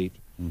harassed, raped.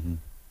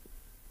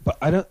 But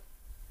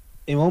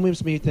it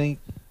almost makes me think,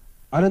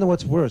 I don't know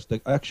what's worse, the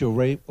actual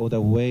rape or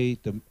the way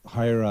the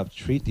higher up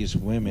treat these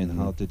women,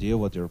 how to deal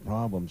with their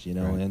problems, you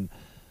know. And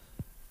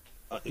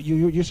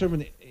you serve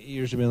in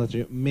years of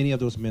military. Many of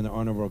those men are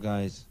honorable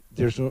guys.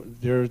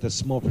 They're the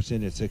small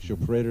percentage sexual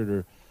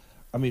predator.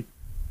 I mean,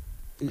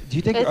 do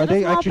you think are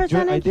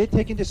they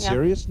taking this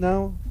serious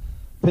now?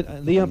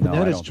 Leon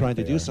Panetta is trying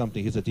to do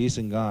something. He's a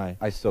decent guy.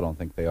 I still don't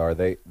think they are.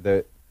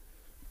 The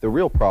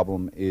real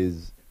problem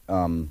is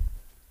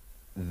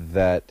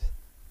that.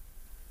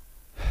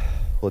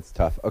 Well, it's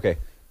tough. Okay,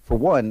 for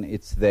one,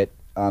 it's that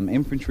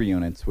infantry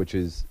units, which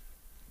is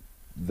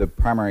the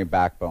primary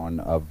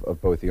backbone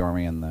of both the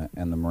Army and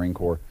the Marine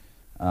Corps,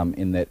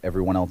 in that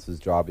everyone else's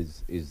job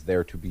is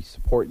there to be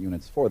support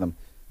units for them.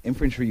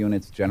 Infantry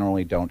units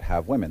generally don't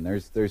have women.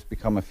 There's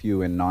become a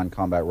few in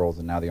non-combat roles,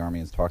 and now the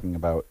Army is talking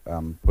about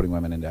putting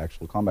women into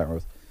actual combat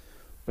roles.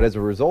 But as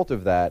a result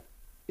of that,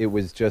 it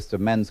was just a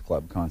men's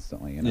club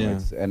constantly. You know,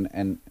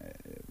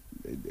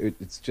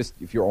 it's just,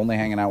 if you're only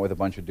hanging out with a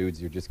bunch of dudes,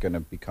 you're just going to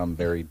become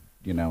very,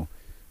 you know,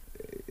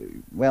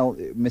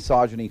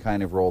 misogyny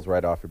kind of rolls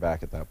right off your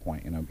back at that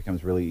point. You know, it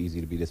becomes really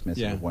easy to be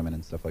dismissive of women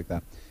and stuff like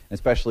that,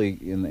 especially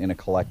in a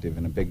collective,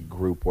 in a big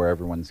group where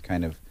everyone's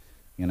kind of,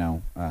 you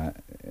know,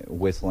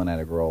 whistling at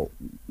a girl.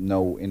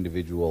 No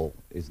individual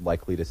is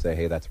likely to say,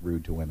 hey, that's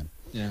rude to women.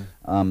 Yeah.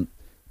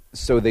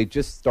 So they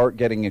just start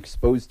getting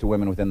exposed to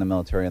women within the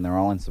military, and they're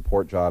all in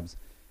support jobs,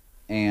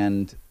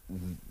 and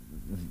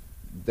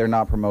they're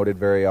not promoted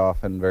very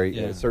often,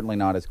 certainly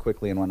not as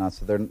quickly and whatnot,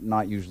 so they're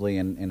not usually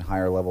in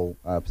higher level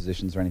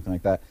positions or anything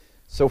like that.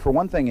 So for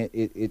one thing,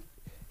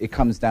 it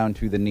comes down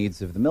to the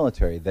needs of the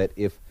military, that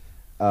if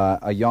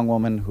a young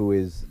woman who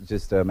is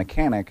just a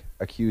mechanic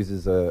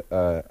accuses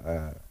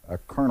a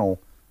colonel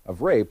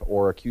of rape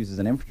or accuses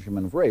an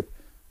infantryman of rape,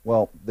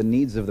 well, the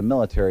needs of the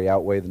military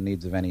outweigh the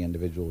needs of any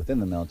individual within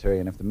the military,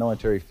 and if the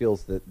military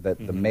feels that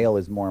the male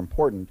is more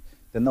important,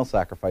 then they'll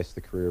sacrifice the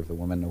career of the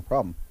woman, no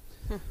problem.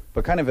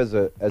 But kind of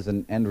as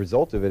an end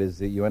result of it is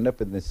that you end up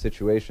in this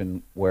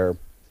situation where,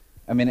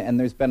 I mean, and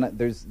there's been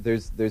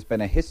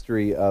a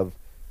history of,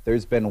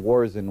 there's been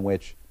wars in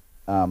which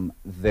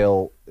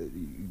they'll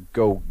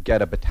go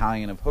get a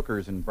battalion of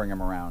hookers and bring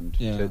them around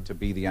to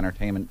be the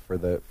entertainment for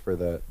the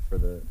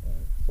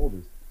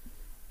soldiers,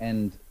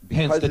 and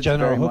because hence the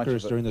general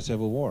hookers during the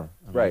Civil War,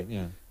 right?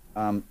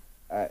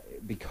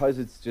 Because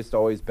it's just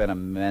always been a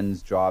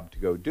men's job to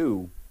go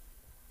do.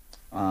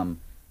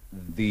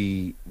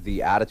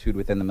 The attitude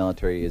within the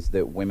military is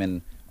that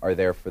women are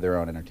there for their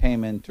own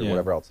entertainment or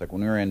whatever else. Like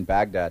when we were in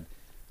Baghdad,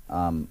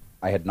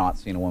 I had not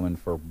seen a woman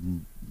for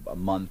a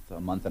month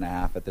and a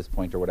half at this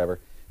point or whatever,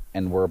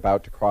 and we're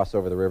about to cross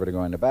over the river to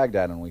go into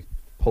Baghdad, and we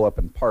pull up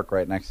and park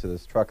right next to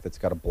this truck that's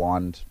got a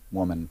blonde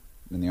woman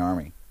in the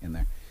Army in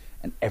there,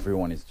 and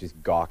everyone is just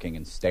gawking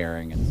and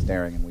staring,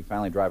 and we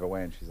finally drive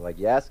away, and she's like,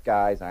 "Yes,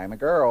 guys, I'm a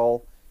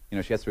girl." You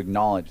know, she has to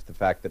acknowledge the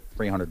fact that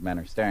 300 men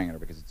are staring at her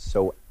because it's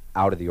so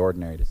out of the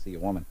ordinary to see a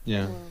woman.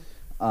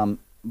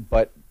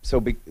 But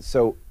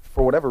so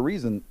for whatever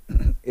reason,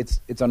 it's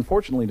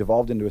unfortunately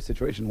devolved into a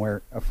situation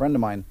where a friend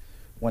of mine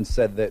once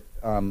said that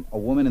a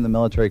woman in the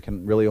military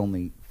can really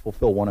only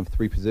fulfill one of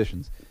three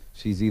positions.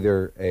 She's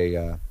either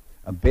a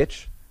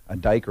bitch, a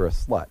dyke, or a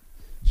slut.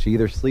 She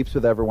either sleeps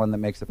with everyone that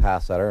makes a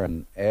pass at her,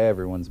 and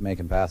everyone's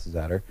making passes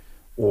at her,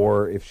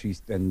 or if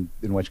she's, in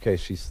which case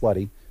she's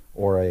slutty,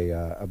 or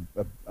a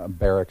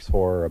barracks whore,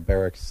 or a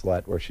barracks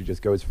slut, where she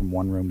just goes from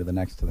one room to the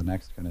next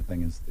kind of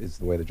thing is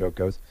the way the joke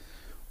goes.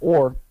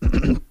 Or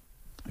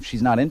if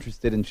she's not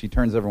interested and she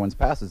turns everyone's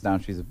passes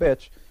down, she's a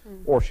bitch,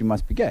 or she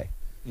must be gay.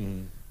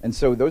 And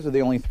so those are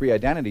the only three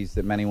identities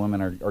that many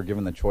women are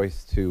given the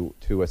choice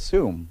to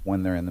assume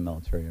when they're in the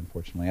military,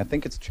 unfortunately. I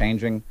think it's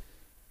changing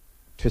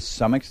to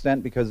some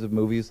extent because of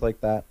movies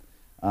like that.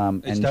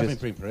 It's definitely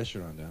putting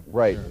pressure on them.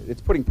 Right. Sure.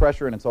 It's putting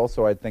pressure, and it's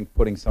also, I think,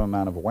 putting some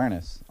amount of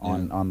awareness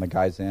on the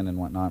guys in and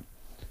whatnot,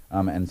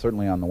 and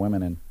certainly on the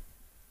women in.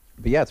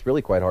 But yeah, it's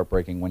really quite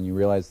heartbreaking when you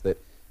realize that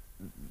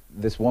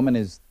this woman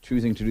is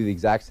choosing to do the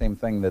exact same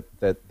thing that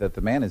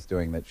the man is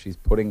doing, that she's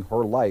putting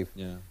her life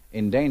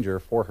in danger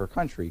for her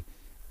country.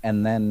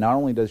 And then not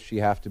only does she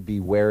have to be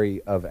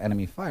wary of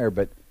enemy fire,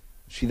 but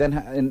she then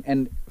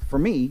and for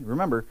me,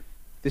 remember,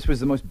 this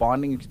was the most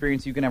bonding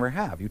experience you can ever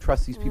have. You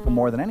trust these people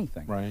more than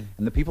anything. Right.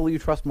 And the people you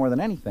trust more than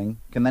anything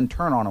can then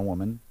turn on a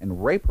woman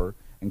and rape her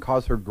and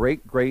cause her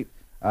great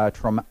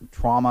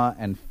trauma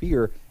and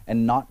fear,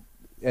 and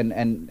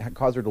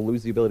cause her to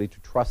lose the ability to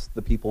trust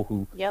the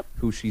people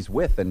who she's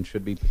with and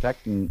should be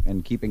protecting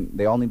and keeping.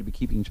 They all need to be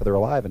keeping each other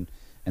alive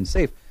and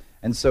safe.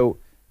 And so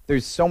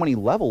there's so many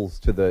levels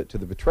to the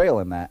betrayal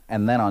in that,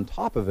 and then on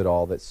top of it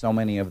all, that so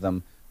many of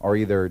them are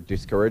either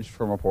discouraged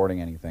from reporting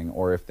anything,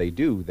 or if they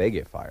do, they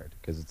get fired,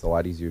 because it's a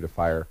lot easier to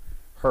fire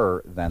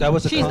her than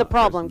she's the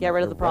problem. Get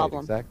rid of the problem.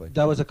 Right, exactly.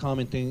 That was a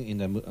common thing in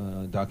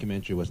the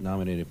documentary. Was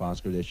nominated for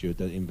Oscar this year,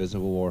 The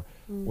Invisible War,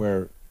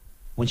 where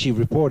when she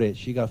reported,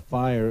 she got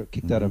fired,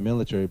 kicked out of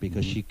military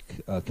because she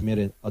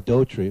committed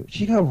adultery.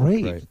 She got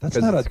raped. Right. That's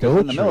not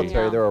adultery. In the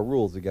military, there are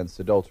rules against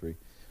adultery,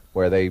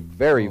 where they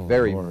very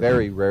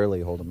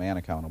rarely hold a man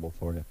accountable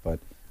for it. But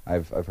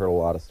I've heard a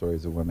lot of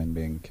stories of women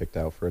being kicked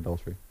out for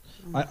adultery.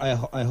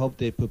 I hope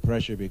they put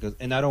pressure because,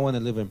 and I don't want to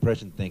live in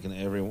impression thinking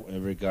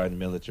every guy in the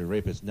military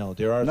rapist. No,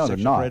 there are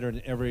sexual predators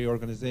in every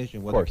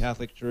organization, whether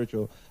Catholic Church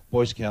or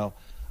Boy Scout.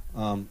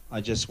 I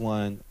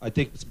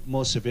think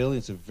most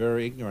civilians are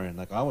very ignorant.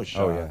 Like I was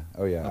shocked.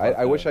 Oh yeah.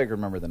 I wish I could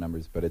remember the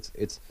numbers, but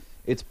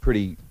it's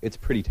pretty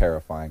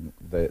terrifying.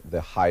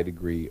 The high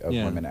degree of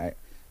women.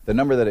 The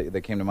number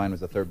that came to mind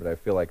was a third, but I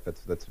feel like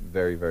that's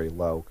very, very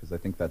low because I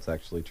think that's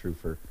actually true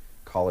for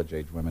college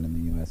age women in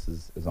the U.S.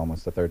 is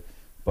almost a third.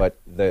 But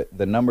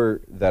the number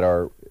that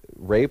are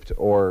raped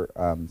or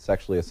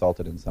sexually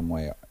assaulted in some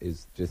way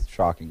is just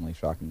shockingly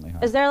high.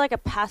 Is there like a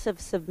passive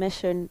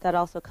submission that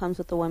also comes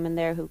with the women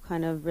there who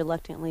kind of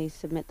reluctantly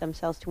submit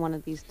themselves to one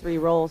of these three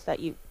roles that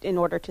you in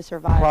order to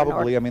survive?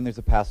 Probably. I mean, there's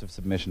a passive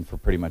submission for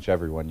pretty much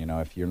everyone. You know,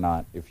 if you're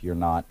not an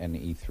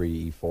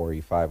E3,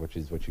 E4, E5, which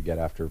is what you get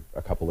after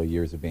a couple of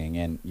years of being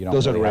in, you don't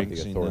really have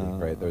the authority,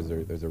 right?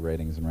 Those are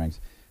ratings and ranks.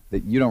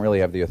 That you don't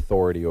really have the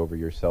authority over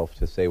yourself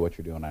to say what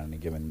you're doing on any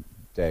given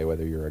day,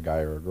 whether you're a guy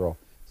or a girl.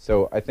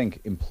 So I think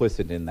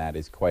implicit in that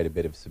is quite a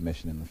bit of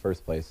submission in the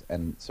first place,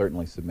 and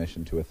certainly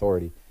submission to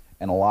authority.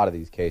 And a lot of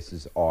these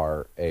cases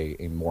are a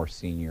more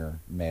senior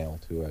male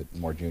to a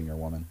more junior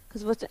woman.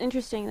 Because what's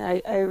interesting,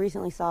 I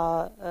recently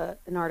saw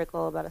an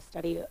article about a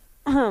study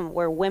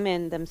where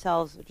women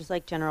themselves, just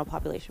like general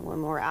population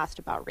women, were asked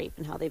about rape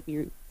and how they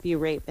view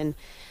rape, and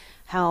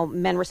how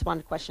men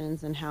responded to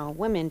questions and how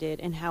women did,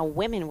 and how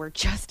women were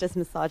just as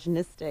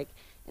misogynistic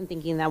in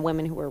thinking that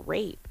women who were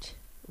raped,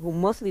 who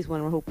most of these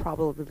women were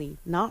probably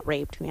not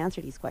raped who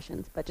answered these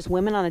questions, but just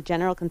women on a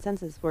general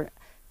consensus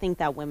think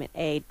that women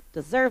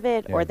deserve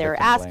it, or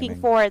they're asking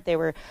for it. They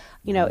were,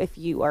 if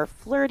you are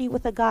flirty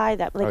with a guy,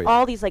 that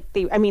all these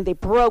they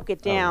broke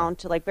it down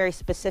to like very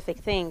specific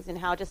things, and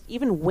how just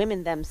even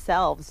women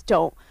themselves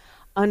don't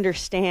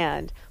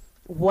understand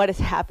what is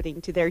happening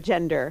to their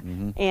gender,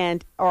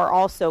 and are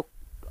also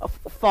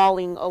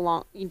falling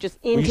along just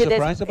into this. Were you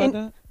surprised about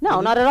that?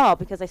 No, not at all,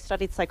 because I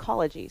studied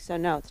psychology, so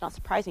no, it's not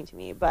surprising to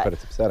me. But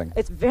it's upsetting.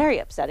 It's very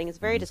upsetting. It's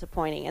very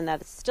disappointing, and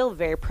that it's still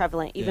very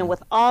prevalent, even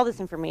with all this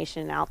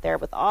information out there,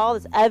 with all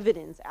this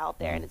evidence out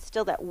there, and it's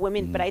still that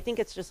women. But I think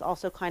it's just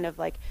also kind of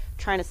like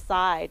trying to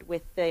side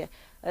with the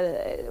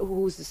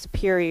who's the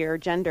superior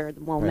gender.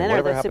 Well, men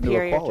are the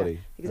superior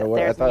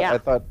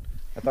gender.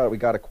 I thought we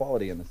got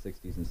equality in the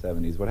 60s and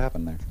 70s. What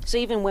happened there? So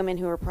even women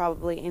who are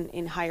probably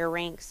in higher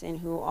ranks and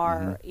who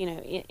are,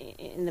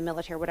 in the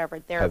military or whatever,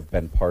 they have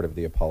been part of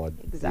the apology.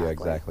 Exactly. Yeah,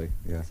 exactly.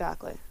 Yeah.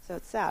 Exactly. So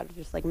it's sad.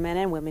 Just like men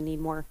and women need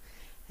more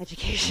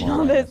education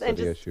on this. And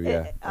just, issue.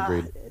 Yeah,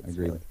 agreed. It's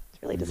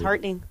really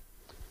disheartening.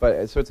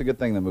 But so it's a good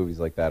thing that movies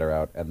like that are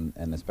out, and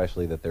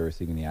especially that they're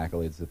receiving the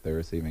accolades that they're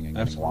receiving and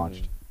getting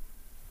launched.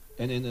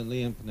 And in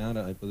Liam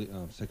Panetta, I believe,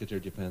 Secretary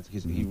of Defense,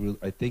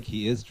 I think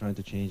he is trying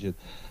to change it.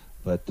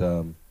 But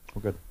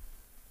good.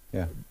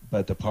 Yeah.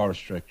 But the power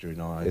structure,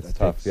 it's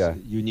tough. Yeah.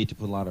 You need to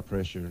put a lot of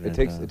pressure. It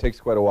takes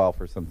quite a while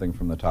for something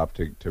from the top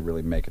to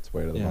really make its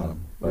way to the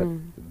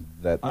bottom.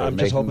 But I'm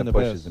just hoping the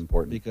push is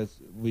important because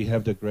we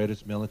have the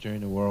greatest military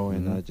in the world,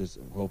 and just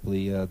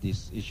hopefully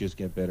these issues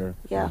get better.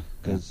 Yeah.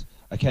 Because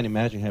I can't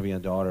imagine having a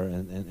daughter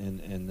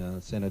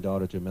and send a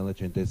daughter to the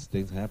military and these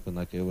things happen.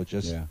 Like it would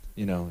just,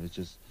 it's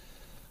just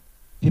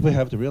people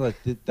have to realize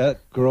that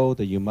girl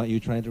that you're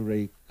trying to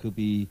rape could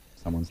be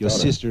someone's your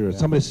daughter. Sister, or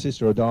somebody's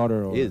sister or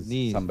daughter or is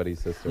niece. Somebody's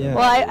sister. Yeah.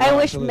 Well, I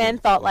wish men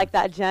thought like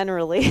that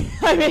generally.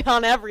 I mean,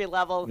 on every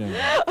level.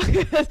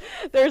 Yeah.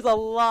 There's a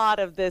lot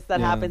of this that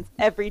happens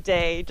every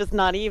day. Just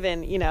not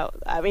even,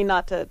 I mean,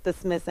 not to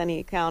dismiss any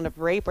account of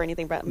rape or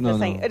anything, but I'm just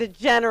saying a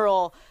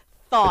general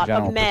thought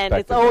of men.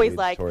 It's always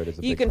like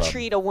you can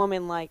treat a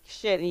woman like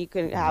shit, and you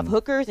can have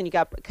hookers, and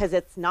because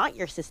it's not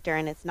your sister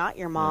and it's not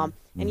your mom,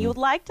 and you would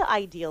like to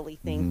ideally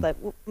think that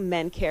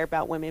men care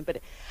about women,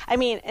 but I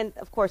mean, and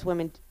of course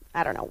women.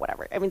 I don't know,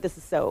 whatever. I mean, this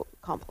is so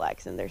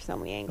complex, and there's so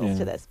many angles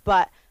to this.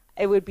 But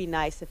it would be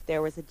nice if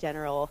there was a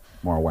general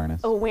more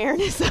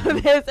awareness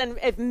of this, and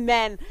if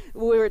men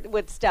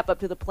would step up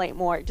to the plate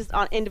more, just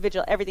on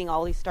individual. Everything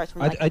always starts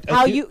from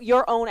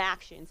your own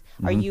actions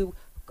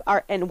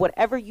and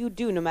whatever you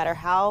do, no matter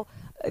how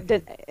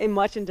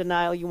much in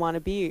denial you want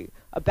to be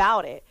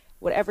about it.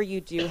 Whatever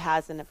you do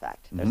has an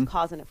effect. There's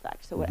cause and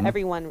effect. So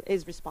everyone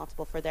is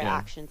responsible for their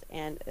actions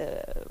and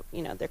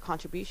their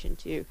contribution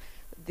to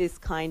this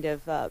kind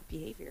of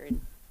behavior.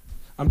 And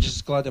I'm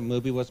just glad the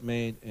movie was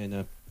made, and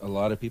a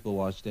lot of people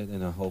watched it,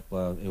 and I hope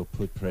it will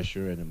put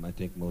pressure. And I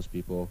think most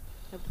people,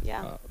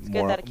 it's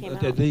good that it came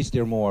out. At least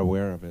they're more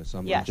aware of it. So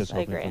I'm just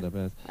hoping for the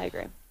best. I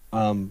agree.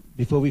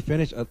 Before we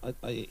finish,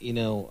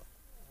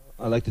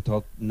 I like to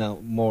talk now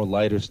more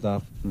lighter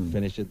stuff.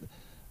 Finish it.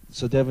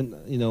 So Devin,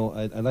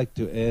 I'd like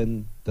to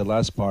end the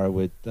last part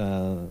with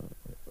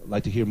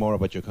like to hear more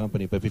about your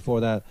company. But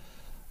before that,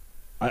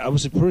 I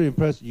was pretty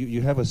impressed.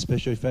 You have a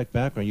special effect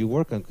background. You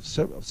work on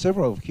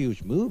several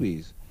huge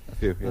movies. A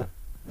few, yeah.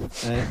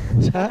 What's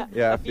that?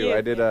 Yeah, a few.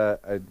 I did.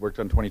 I worked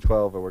on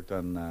 2012. I worked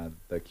on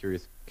The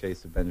Curious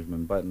Case of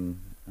Benjamin Button.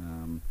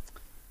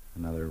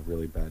 Another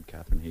really bad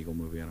Katherine Hegel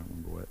movie. I don't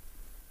remember what.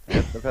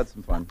 I've had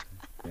some fun.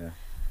 Yeah.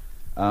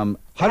 How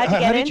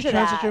did you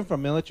transition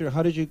from military?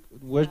 How did you?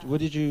 What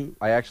did you?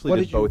 I actually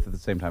did both at the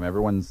same time.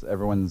 Everyone's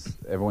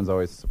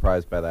always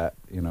surprised by that.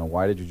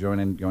 Why did you go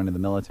into the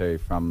military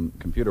from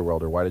computer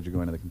world, or why did you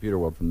go into the computer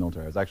world from the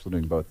military? I was actually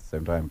doing both at the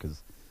same time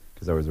because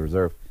I was a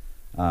reserve.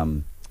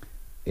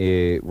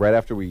 Right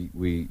after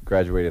we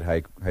graduated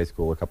high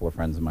school, a couple of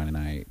friends of mine and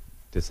I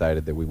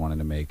decided that we wanted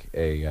to make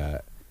an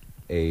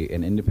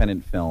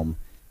independent film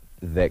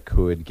that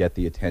could get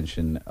the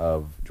attention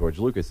of George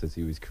Lucas as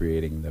he was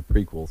creating the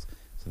prequels,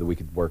 so that we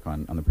could work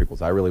on the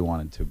prequels. I really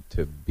wanted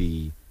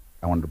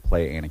I wanted to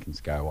play Anakin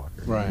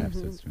Skywalker in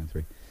episodes 2 and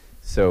 3.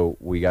 So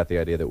we got the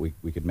idea that we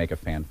could make a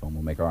fan film.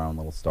 We'll make our own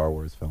little Star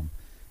Wars film.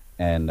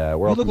 And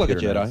we're all look like a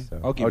computer Jedi. nerds, so.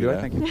 I'll give you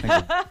that. Thank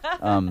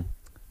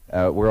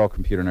you. We're all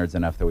computer nerds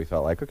enough that we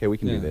felt like, okay, we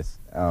can do this.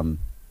 And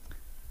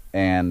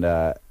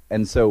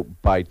so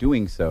by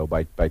doing so,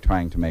 by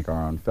trying to make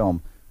our own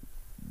film,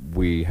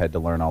 we had to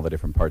learn all the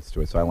different parts to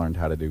it. So I learned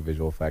how to do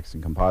visual effects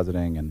and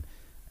compositing,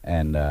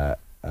 and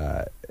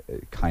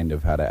kind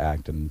of how to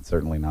act, and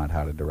certainly not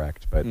how to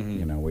direct. But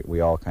we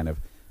all kind of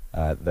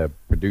the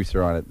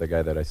producer on it, the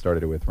guy that I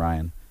started it with,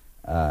 Ryan,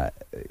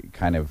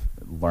 kind of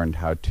learned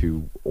how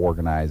to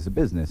organize a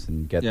business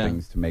and get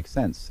things to make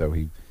sense. So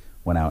he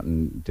went out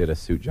and did a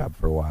suit job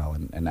for a while,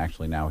 and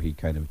actually now he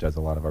kind of does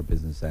a lot of our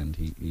business end.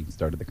 He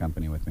started the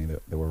company with me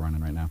that we're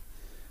running right now.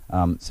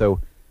 So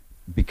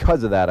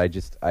because of that, I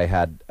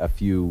had a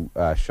few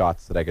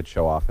shots that I could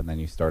show off, and then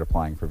you start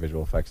applying for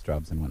visual effects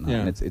jobs and whatnot.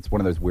 And it's one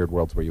of those weird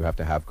worlds where you have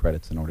to have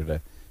credits in order to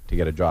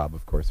get a job,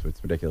 of course. So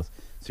it's ridiculous.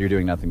 So you're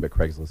doing nothing but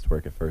Craigslist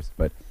work at first,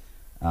 but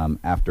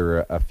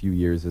after a few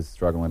years of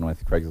struggling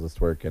with Craigslist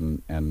work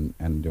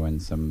and doing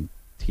some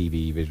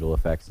TV visual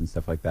effects and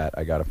stuff like that,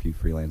 I got a few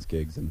freelance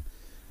gigs, and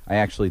I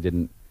actually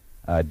didn't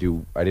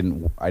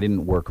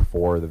work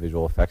for the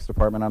visual effects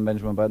department on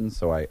Benjamin Button,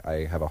 so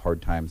I have a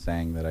hard time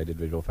saying that I did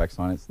visual effects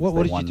on it.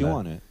 What did you do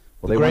on it?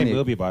 Well, they great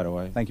movie, by the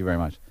way. Thank you very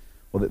much.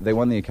 Well, they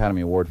won the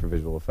Academy Award for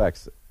visual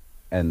effects,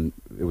 and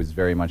it was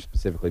very much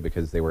specifically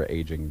because they were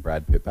aging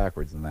Brad Pitt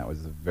backwards, and that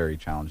was a very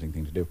challenging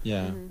thing to do.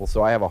 Yeah. Well,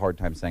 so I have a hard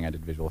time saying I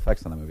did visual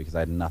effects on the movie because I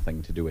had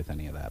nothing to do with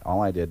any of that.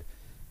 All I did,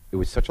 it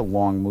was such a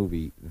long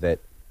movie that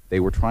they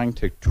were trying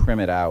to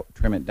trim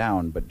it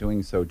down, but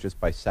doing so just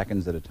by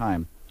seconds at a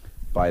time.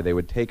 They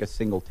would take a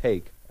single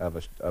take of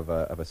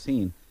a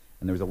scene,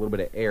 and there was a little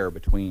bit of air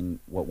between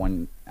what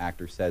one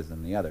actor says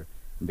and the other.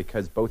 And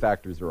because both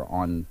actors are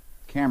on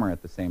camera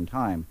at the same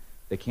time,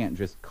 they can't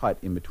just cut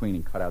in between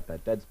and cut out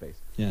that dead space.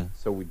 Yeah.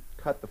 So we'd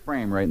cut the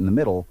frame right in the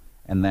middle,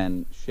 and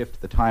then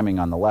shift the timing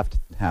on the left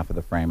half of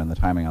the frame and the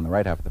timing on the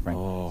right half of the frame,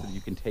 so that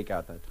you can take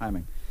out that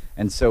timing.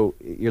 And so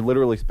you're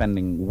literally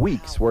spending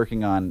weeks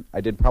working on.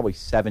 I did probably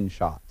 7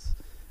 shots,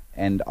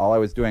 and all I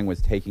was doing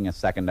was taking a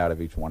second out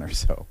of each one or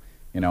so.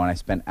 And I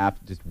spent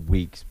just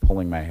weeks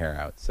pulling my hair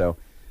out. So,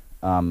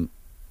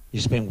 you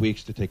spent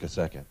weeks to take a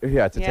second.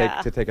 Yeah,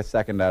 to take a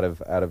second out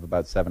of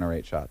about 7 or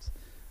 8 shots.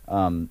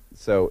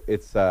 So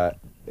it's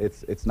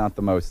not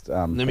the most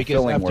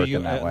fulfilling work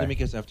in that way. Let me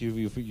guess. After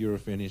you were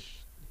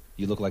finished,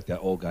 you look like that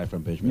old guy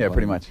from Benjamin. Yeah,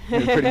 pretty much.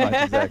 Pretty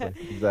much,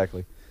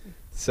 exactly.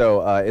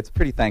 So it's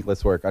pretty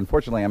thankless work.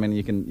 Unfortunately, I mean,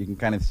 you can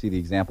kind of see the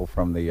example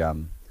from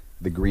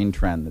the green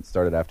trend that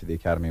started after the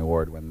Academy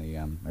Award when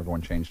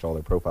everyone changed all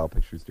their profile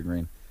pictures to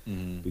green.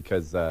 Mm-hmm.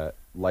 Because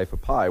Life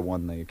of Pi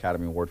won the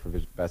Academy Award for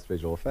Best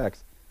Visual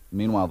Effects.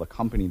 Meanwhile, the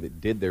company that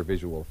did their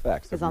visual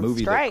effects, is a on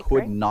movie strike, that could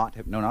right? not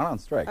have, not on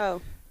strike.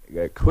 Oh.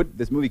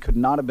 This movie could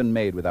not have been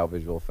made without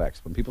visual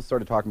effects. When people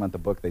started talking about the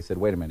book, they said,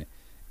 wait a minute,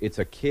 it's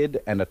a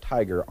kid and a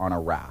tiger on a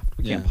raft.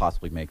 We can't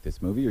possibly make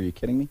this movie. Are you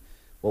kidding me?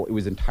 Well, it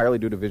was entirely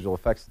due to visual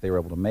effects that they were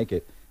able to make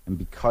it, and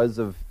because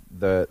of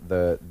the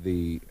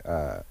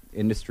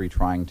industry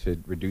trying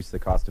to reduce the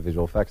cost of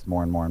visual effects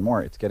more and more and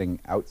more, it's getting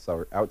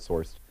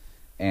outsourced,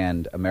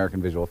 and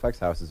American visual effects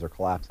houses are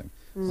collapsing.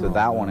 So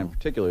that one in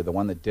particular, the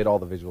one that did all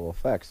the visual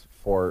effects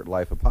for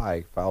Life of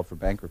Pi, filed for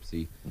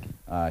bankruptcy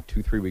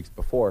 2-3 weeks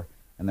before,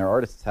 and their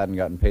artists hadn't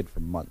gotten paid for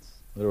months,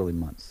 literally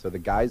months. So the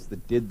guys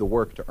that did the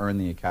work to earn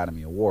the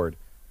Academy Award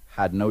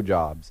had no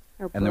jobs,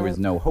 and there was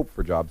no hope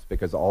for jobs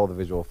because all the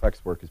visual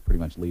effects work is pretty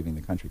much leaving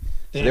the country.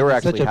 So they were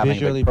actually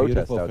having a big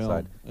protest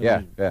outside.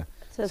 Yeah.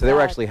 So they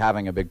were actually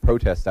having a big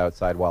protest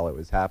outside while it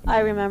was happening. I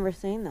remember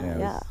seeing that.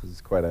 Yeah, it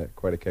was quite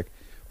a kick.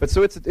 But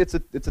so it's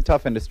a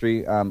tough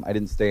industry. I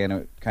didn't stay in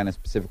it kind of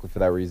specifically for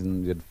that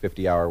reason. We did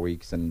 50-hour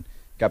weeks and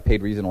got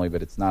paid reasonably,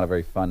 but it's not a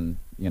very fun,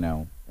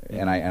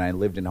 And I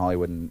lived in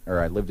Hollywood,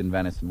 I lived in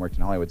Venice and worked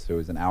in Hollywood, so it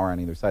was an hour on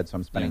either side. So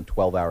I'm spending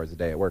 12 hours a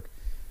day at work.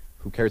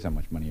 Who cares how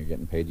much money you're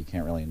getting paid? You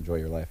can't really enjoy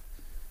your life.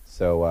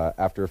 So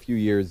after a few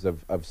years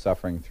of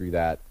suffering through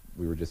that,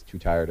 we were just too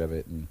tired of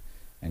it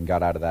and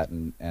got out of that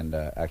and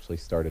actually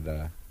started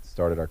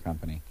our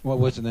company. What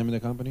was the name of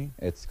the company?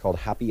 It's called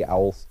Happy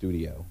Owl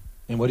Studio.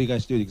 And what do you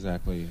guys do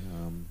exactly?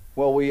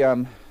 Well, we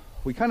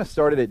kind of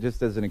started it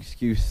just as an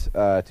excuse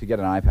to get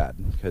an iPad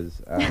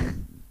because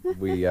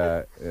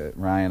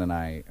Ryan and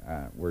I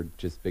were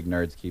just big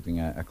nerds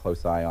keeping a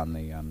close eye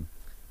on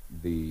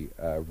the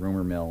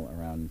rumor mill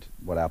around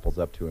what Apple's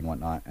up to and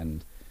whatnot,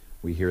 and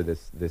we hear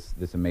this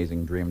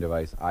amazing dream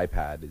device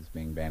iPad is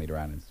being bandied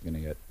around and it's going to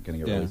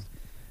get released.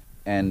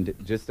 And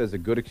just as a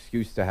good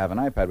excuse to have an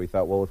iPad, we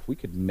thought, well, if we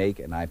could make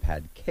an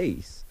iPad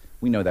case,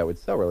 we know that would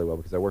sell really well,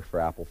 because I worked for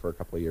Apple for a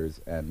couple of years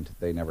and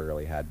they never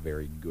really had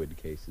very good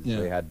cases.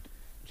 They had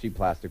cheap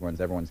plastic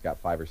ones. Everyone's got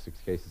 5 or 6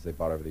 cases they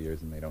bought over the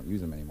years and they don't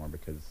use them anymore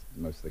because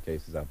most of the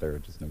cases out there are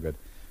just no good.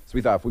 So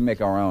we thought if we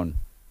make our own,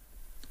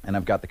 and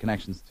I've got the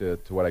connections to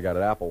what I got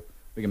at Apple,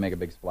 we can make a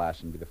big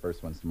splash and be the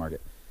first ones to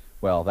market.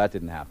 Well, that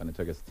didn't happen. It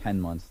took us 10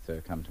 months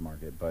to come to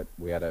market, but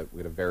we had a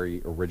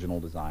very original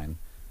design.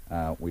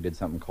 We did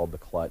something called the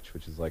Clutch,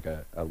 which is like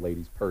a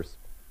lady's purse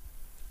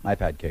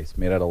iPad case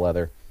made out of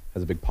leather,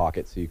 has a big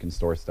pocket so you can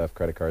store stuff,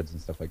 credit cards and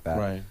stuff like that.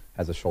 Right.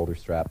 Has a shoulder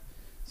strap.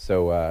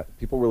 So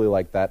people really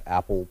liked that.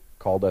 Apple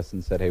called us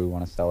and said, hey, we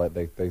want to sell it.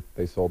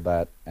 They sold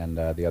that, and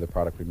the other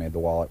product, we made the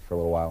wallet for a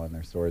little while in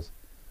their stores.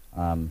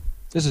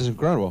 This is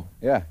incredible.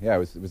 Yeah, it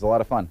was a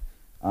lot of fun.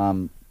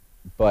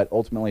 But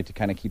ultimately, to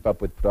kind of keep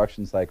up with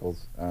production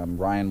cycles,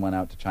 Ryan went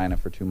out to China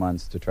for 2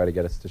 months to try to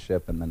get us to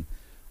ship, and then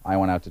I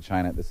went out to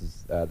China. This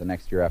is the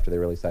next year after they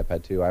released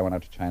iPad 2. I went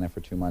out to China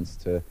for 2 months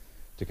to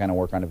kind of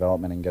work on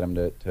development and get them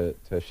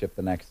to ship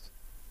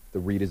the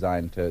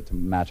redesign to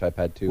match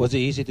iPad 2. Was it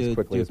easy to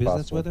do business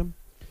possible. with them?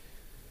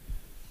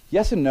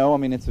 Yes and no. I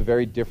mean, it's a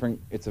very,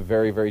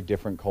 very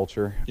different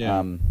culture.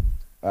 Yeah.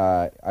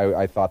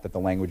 I thought that the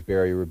language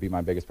barrier would be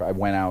my biggest problem. I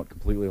went out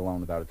completely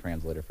alone without a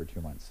translator for 2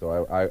 months.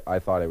 So I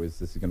thought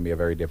this is going to be a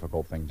very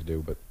difficult thing to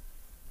do, but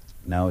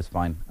no, it's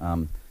fine.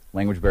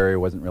 Language barrier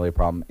wasn't really a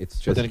problem. It's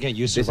just. But then again,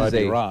 you survived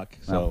Iraq,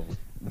 so.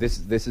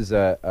 This is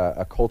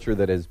a culture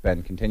that has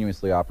been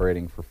continuously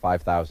operating for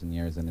 5,000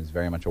 years and is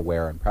very much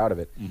aware and proud of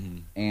it. Mm-hmm.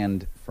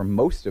 And for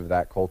most of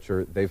that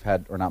culture, they've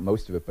had, or not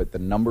most of it, but the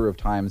number of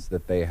times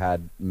that they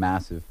had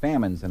massive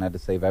famines and had to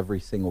save every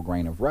single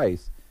grain of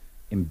rice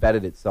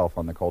embedded itself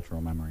on the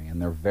cultural memory.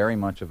 And they're very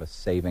much of a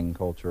saving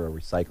culture, a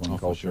recycling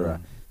culture. Sure.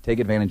 Take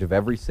advantage of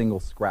every single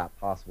scrap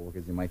possible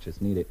because you might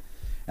just need it.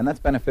 And that's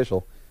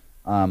beneficial.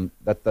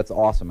 That's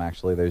awesome,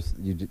 actually.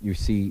 You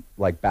see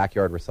like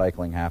backyard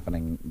recycling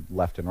happening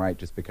left and right,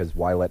 just because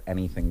why let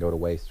anything go to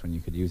waste when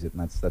you could use it,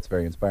 and that's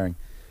very inspiring.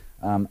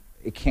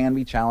 It can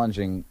be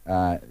challenging.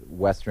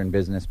 Western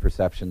business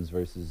perceptions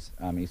versus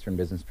Eastern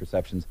business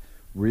perceptions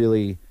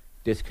really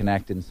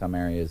disconnect in some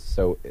areas.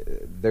 So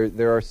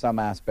there are some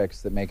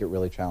aspects that make it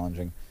really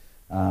challenging.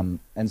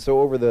 And so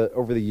over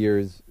the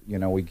years,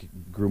 we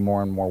grew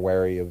more and more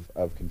wary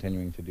of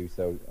continuing to do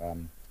so.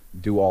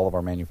 Do all of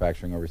our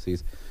manufacturing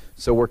overseas.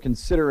 So we're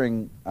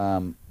considering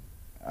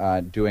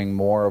doing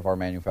more of our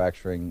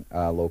manufacturing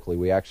locally.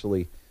 We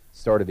actually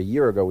started a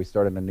year ago. We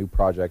started a new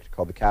project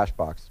called the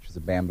Cashbox, which is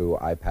a bamboo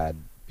iPad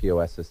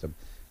POS system.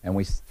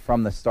 And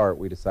from the start,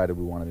 we decided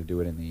we wanted to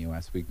do it in the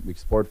U.S. We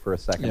explored for a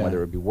second whether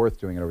it would be worth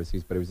doing it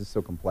overseas, but it was just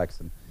so complex,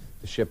 and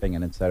the shipping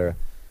and et cetera.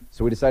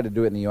 So we decided to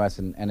do it in the U.S.,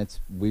 and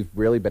we've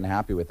really been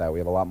happy with that. We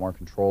have a lot more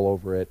control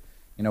over it.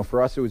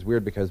 For us, it was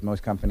weird because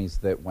most companies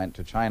that went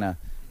to China,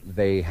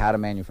 they had a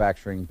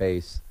manufacturing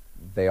base,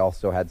 they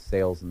also had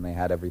sales, and they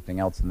had everything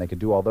else, and they could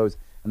do all those,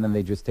 and then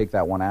they just take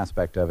that one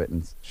aspect of it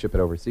and ship it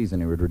overseas,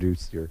 and it would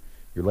reduce your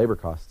labor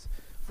costs.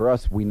 For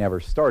us, we never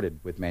started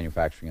with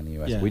manufacturing in the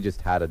U.S. Yeah. We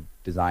just had a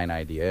design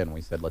idea, and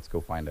we said, let's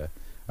go find a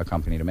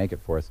company to make it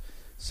for us.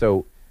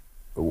 So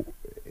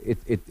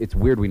it's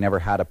weird. We never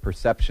had a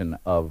perception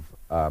of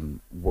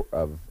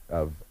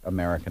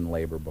American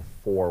labor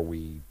before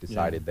we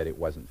decided that it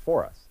wasn't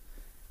for us,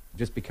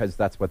 just because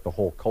that's what the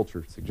whole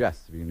culture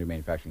suggests. If you can do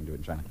manufacturing, do it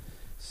in China.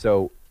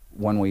 So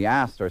when we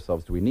asked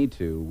ourselves, do we need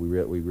to,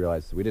 we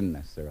realized that we didn't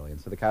necessarily.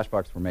 And so the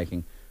Cashbox we're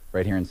making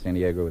right here in San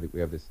Diego, we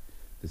have this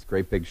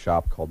great big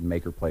shop called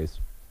Maker Place,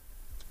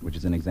 which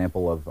is an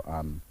example of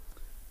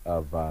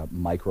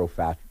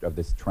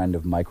this trend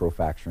of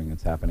microfacturing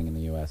that's happening in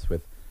the U.S.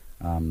 with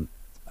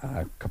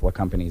a couple of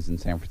companies in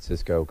San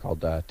Francisco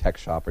called Tech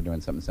Shop are doing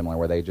something similar,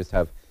 where they just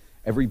have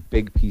every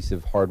big piece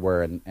of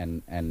hardware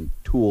and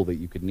tool that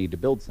you could need to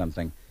build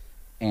something,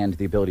 and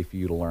the ability for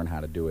you to learn how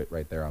to do it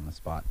right there on the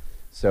spot.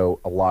 So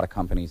a lot of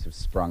companies have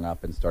sprung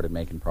up and started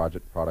making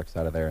products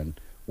out of there, and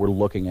we're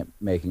looking at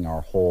making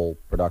our whole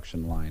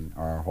production line,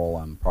 or our whole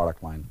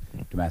product line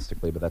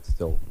domestically, but that's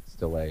still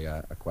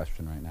a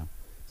question right now.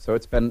 So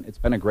it's been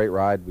a great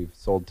ride. We've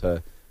sold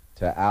to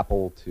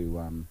Apple,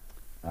 to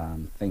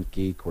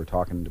ThinkGeek. We're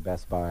talking to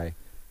Best Buy.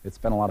 It's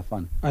been a lot of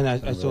fun. And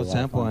I saw a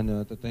sample on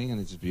the thing, and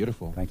it's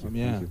beautiful. Thank you.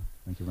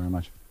 Thank you very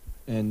much.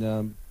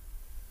 And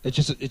it's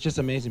just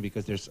amazing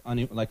because there's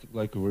like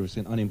we were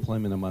saying,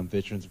 unemployment among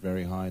veterans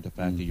very high. The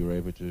fact that you're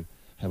able to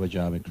have a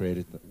job and create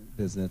a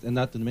business, and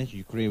not to mention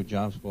you create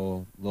jobs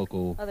for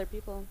local other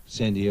people,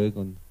 San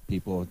Diego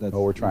people.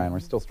 We're trying. We're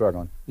still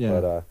struggling.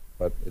 Yeah.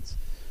 But it's.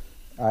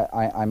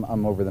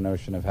 I'm over the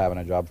notion of having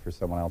a job for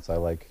someone else. I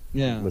like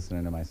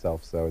listening to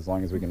myself. So as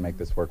long as we can make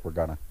this work, we're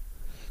gonna.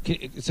 Can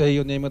you say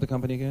your name of the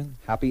company again?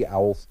 Happy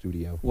Owl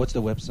Studio. What's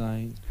the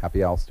website?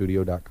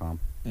 HappyOwlStudio.com.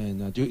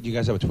 And do you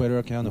guys have a Twitter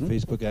account, a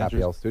Facebook address?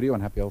 Happy L Studio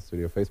and Happy L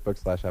Studio.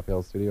 Facebook / Happy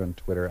L Studio and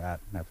Twitter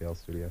 @Happy L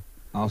Studio.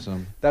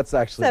 Awesome. That's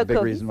actually So the big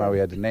cool. reason why we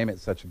had to name it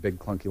such a big,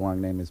 clunky, long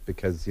name is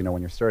because,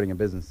 when you're starting a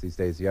business these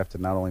days, you have to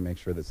not only make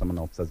sure that someone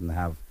else doesn't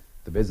have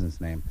the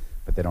business name,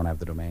 but they don't have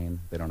the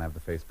domain, they don't have the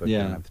Facebook, they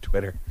don't have the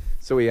Twitter.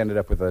 So we ended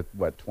up with a,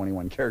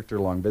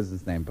 21-character long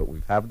business name, but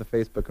we have the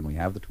Facebook and we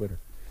have the Twitter.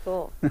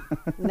 Cool.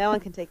 No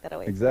one can take that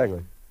away. from Exactly.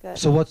 you. Good.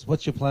 So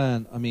what's your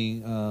plan? I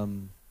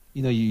mean,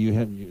 you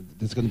have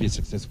there's going to be a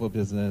successful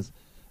business.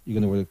 You're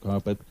going to work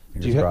hard, but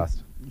Fingers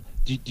crossed.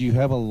 do you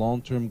have a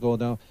long-term goal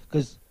now?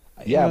 Because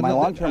My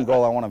long-term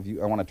goal, I want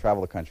to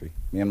travel the country.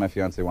 Me and my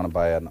fiance want to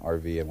buy an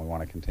RV, and we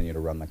want to continue to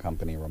run the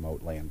company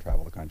remotely and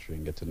travel the country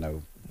and get to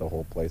know the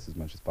whole place as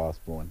much as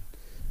possible and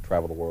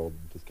travel the world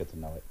and just get to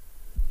know it.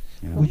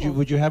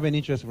 Would you have any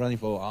interest in running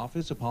for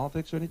office or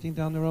politics or anything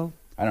down the road?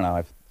 I don't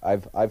know.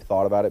 I've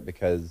thought about it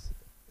because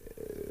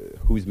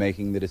who's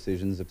making the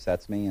decisions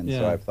upsets me, and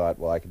so I've thought,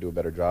 well, I could do a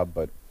better job,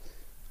 but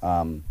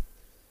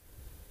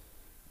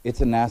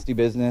it's a nasty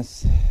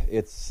business.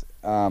 It's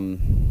I've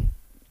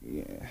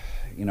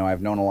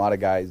known a lot of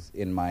guys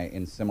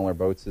in similar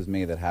boats as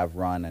me that have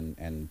run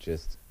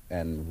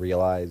and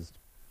realized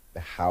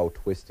how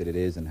twisted it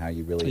is and how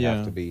you really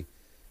have to be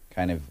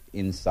kind of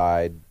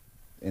inside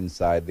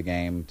the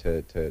game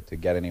to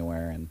get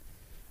anywhere. And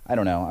I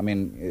don't know. I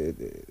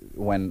mean,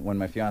 when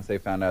my fiance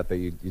found out that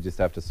you just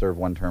have to serve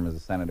one term as a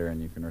senator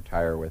and you can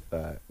retire with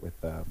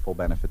full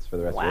benefits for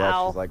the rest of your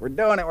life, she's like, "We're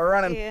doing it. We're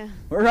running. Yeah.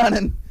 We're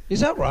running." Is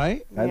that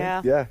right?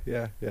 Yeah.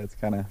 Yeah. It's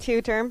kind of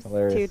 2 terms.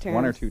 hilarious. 2 terms.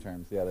 1 or 2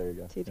 terms. Yeah, there you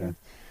go. 2 Yeah. terms.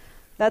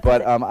 That's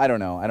But I don't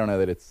know. I don't know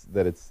that it's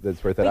worth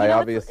it. But I it's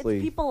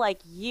obviously people like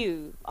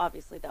you,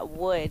 obviously, that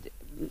would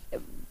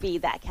be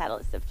that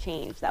catalyst of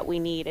change that we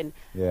need. And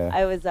Yeah.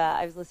 I was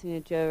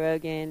listening to Joe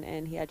Rogan,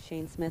 and he had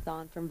Shane Smith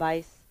on from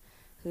Vice,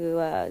 who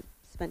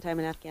spent time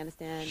in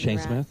Afghanistan. Shane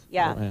Iraq. Smith?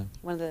 Yeah, Oh, yeah.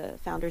 one of the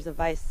founders of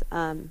Vice.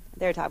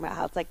 They were talking about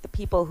how it's like the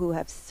people who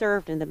have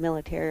served in the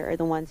military are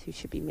the ones who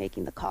should be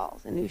making the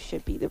calls and who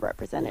should be the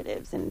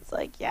representatives. And it's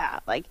like,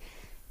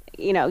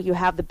 you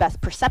have the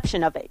best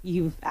perception of it.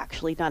 You've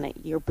actually done it.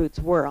 Your boots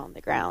were on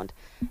the ground.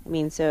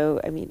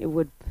 It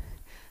would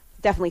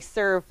definitely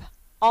serve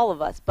all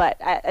of us. But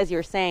as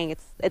you're saying,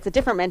 it's a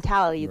different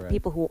mentality. Right. The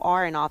people who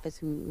are in office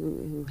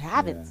who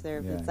haven't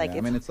served. Yeah, it's like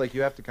I mean, it's like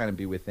you have to kind of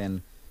be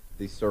within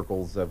the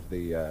circles of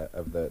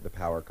the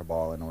power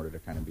cabal in order to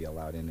kind of be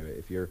allowed into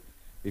it.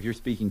 If you're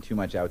speaking too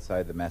much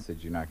outside the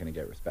message, you're not going to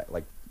get respect.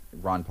 Like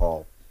Ron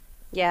Paul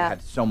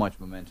had so much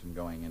momentum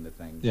going into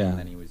things, and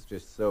then he was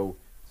just so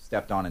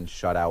stepped on and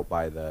shut out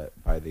by the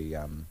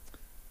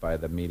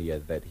media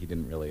that he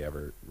didn't really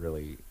ever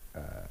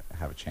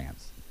have a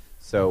chance.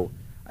 So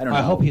I don't know.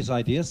 I hope his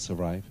ideas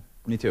survive.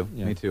 Me too.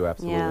 Yeah. Me too.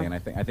 Absolutely. Yeah. And I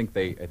think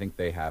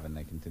they have, and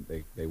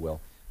they will.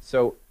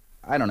 So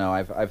I don't know.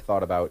 I've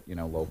thought about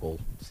local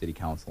city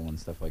council and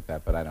stuff like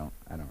that, but I don't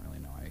really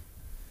know.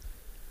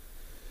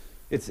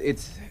 It's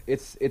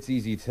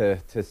easy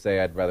to say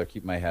I'd rather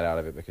keep my head out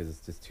of it because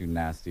it's just too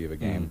nasty of a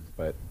game.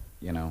 But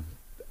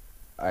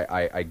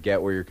I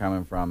get where you're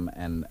coming from,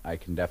 and I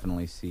can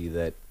definitely see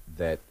that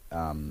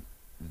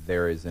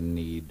there is a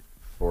need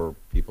for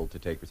people to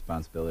take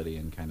responsibility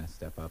and kind of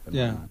step up and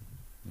whatnot,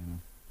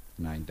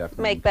 And I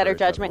definitely Make better encourage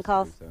judgment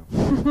others calls.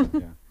 to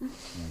do so.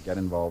 Get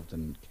involved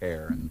and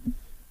care and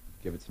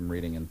give it some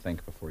reading and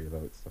think before you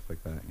vote, stuff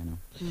like that.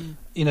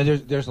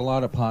 There's a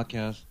lot of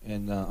podcasts,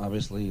 and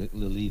obviously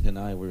Lilith and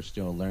I, we're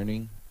still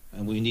learning,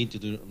 and we need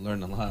to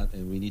learn a lot,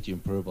 and we need to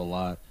improve a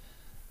lot.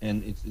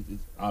 And it's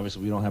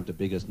obviously we don't have the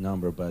biggest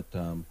number, but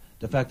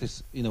the fact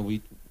is,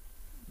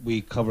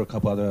 we cover a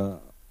couple other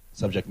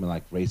subject matter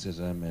like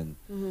racism and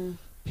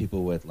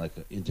people with like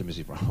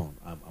intimacy problem.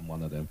 I'm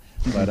one of them,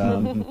 but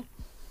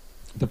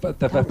the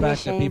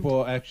fact that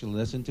people actually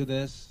listen to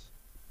this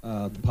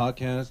the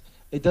podcast,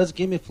 it does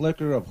give me a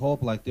flicker of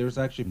hope. Like there's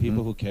actually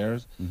people who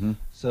cares.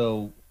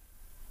 So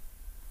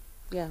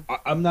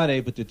I'm not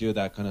able to do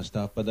that kind of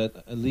stuff, but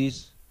at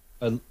least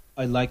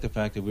I like the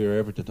fact that we were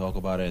able to talk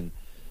about it and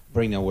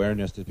bring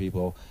awareness to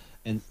people,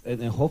 and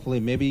hopefully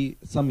maybe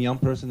some young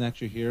person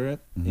actually hear it.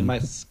 It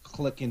might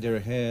click in their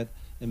head,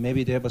 and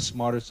maybe they have a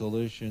smarter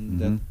solution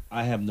that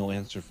I have no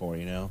answer for.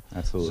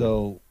 Absolutely.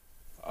 So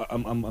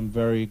I'm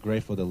very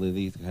grateful that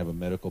Lily can have a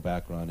medical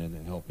background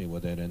and help me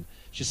with it, and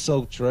she's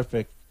so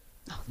terrific,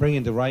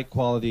 bringing the right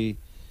quality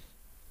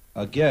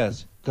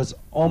guests. Because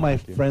all my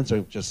friends are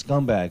just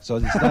scumbags, so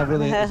it's not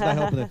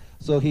helping them.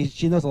 So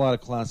she knows a lot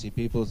of classy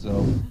people.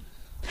 So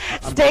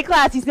stay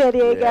classy, San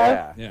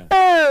Diego. Yeah.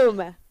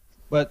 Boom.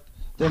 But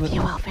Love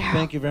you, Will Ferrell.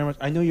 thank you very much.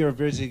 I know you're a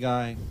busy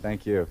guy.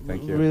 Thank you.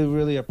 Really,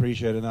 really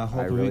appreciate it. And I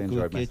hope really we could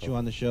enjoyed get myself. you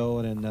on the show,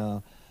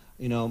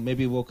 and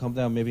maybe we'll come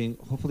down. Maybe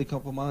hopefully a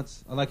couple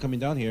months. I like coming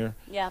down here.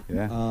 Yeah.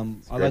 Yeah.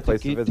 I'd great like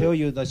place to to visit. tell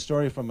you the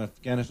story from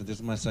Afghanistan. This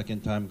is my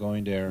second time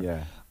going there.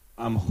 Yeah.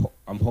 I'm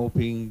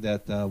hoping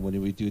that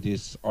when we do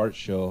this art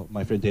show,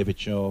 my friend David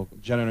Cho,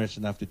 generous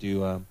enough to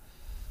do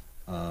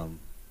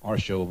our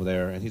show over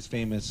there, and he's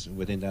famous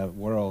within that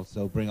world.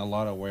 So bring a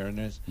lot of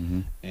awareness.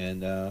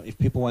 And if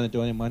people want to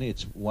donate money,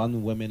 it's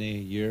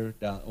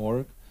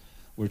onewomenayear.org.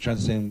 We're trying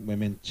to send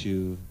women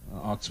to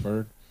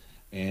Oxford.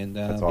 And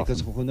That's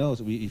because awesome. who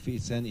knows, if we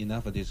send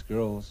enough of these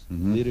girls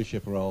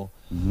leadership role,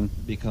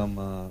 become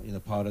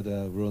part of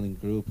the ruling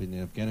group in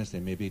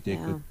Afghanistan, maybe they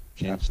could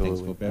change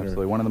things for better.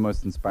 Absolutely. One of the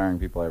most inspiring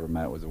people I ever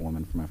met was a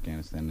woman from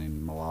Afghanistan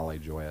named Malala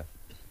Joya,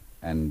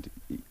 and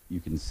you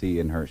can see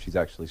in her, she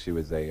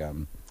was a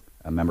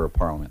member of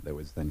parliament that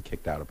was then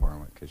kicked out of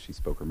parliament because she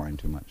spoke her mind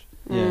too much.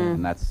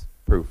 And that's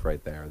proof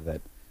right there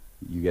that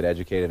you get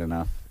educated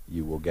enough,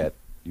 you will get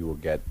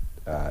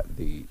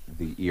the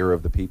ear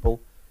of the people.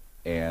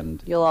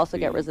 And you'll also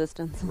get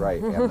resistance.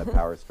 Right, and the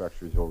power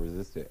structures will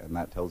resist it, and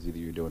that tells you that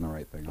you're doing the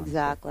right thing. Honestly.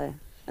 Exactly.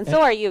 And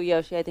so are you,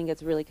 Yoshi. I think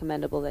it's really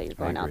commendable that you're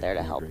going out there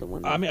to help the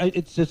women. I mean,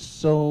 it's just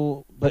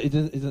so, but it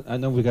isn't, I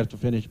know we got to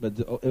finish, but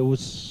it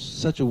was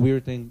such a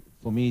weird thing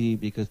for me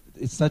because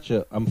it's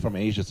I'm from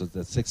Asia, so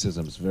the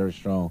sexism is very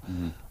strong.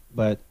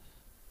 But,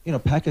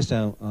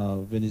 Pakistan,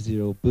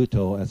 Benazir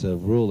Bhutto as a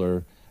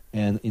ruler,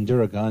 and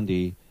Indira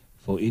Gandhi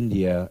for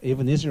India,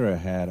 even Israel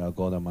had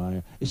Golda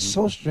Meir. It's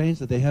so strange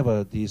that they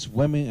have these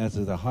women as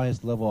the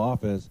highest level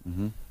office,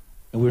 and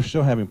we're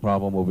still having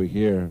problem over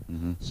here.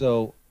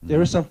 So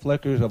there are some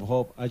flickers of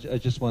hope. I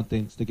just want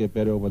things to get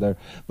better over there.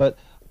 But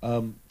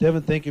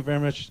Devin, thank you very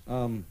much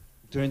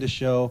during the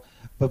show.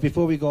 But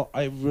before we go,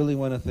 I really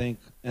want to thank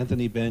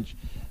Anthony Bench.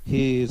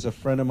 He is a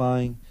friend of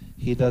mine.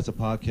 He does a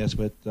podcast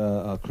with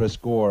Chris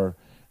Gore.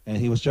 And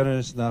he was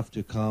generous enough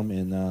to come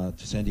in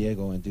to San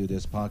Diego and do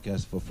this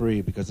podcast for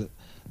free because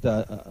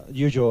the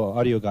usual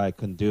audio guy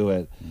couldn't do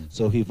it.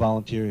 So he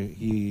volunteered.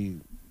 He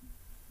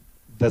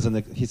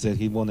said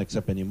he won't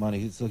accept any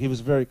money. So he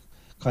was very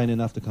kind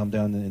enough to come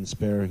down and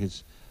spare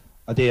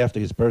a day after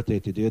his birthday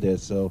to do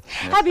this. So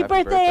happy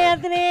birthday,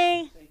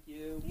 Anthony! Thank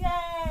you.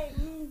 Yay!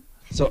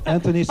 So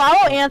Anthony,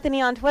 follow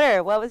Anthony on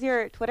Twitter. What was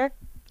your Twitter?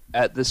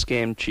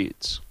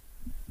 @ThisGameCheats.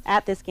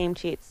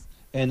 @ThisGameCheats.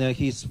 And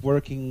he's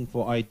working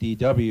for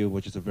IDW,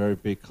 which is a very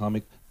big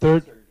comic.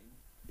 Third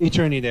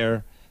attorney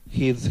there.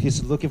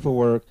 He's looking for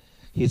work.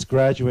 He's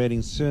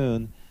graduating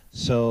soon.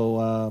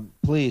 So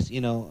please, he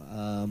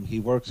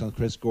works on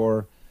Chris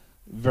Gore.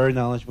 Very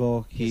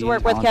knowledgeable. He's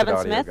worked with Kevin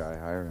Smith. Guy,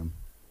 hire him.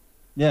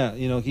 Yeah,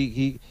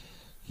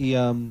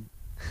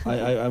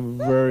 I'm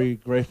very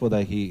grateful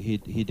that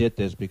he did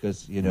this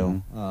because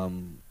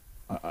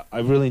I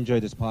really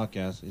enjoyed this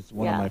podcast. It's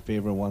one of my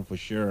favorite one for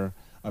sure.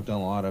 I've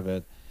done a lot of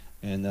it.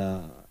 And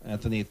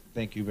Anthony,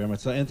 thank you very much.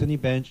 So Anthony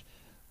Bench,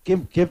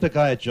 give the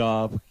guy a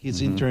job. He's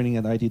interning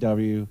at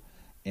IDW,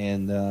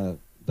 and the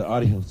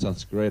audio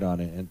sounds great on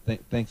it. And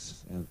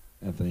thanks,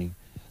 Anthony.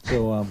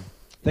 So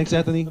thanks,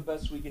 Anthony. The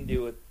best we can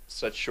do with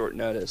such short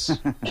notice.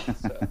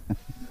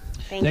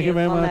 Thank you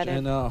very much,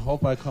 and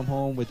hope I come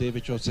home with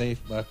David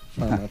Joseph back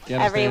from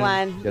Afghanistan.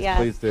 Everyone, yes,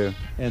 please do.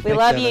 And we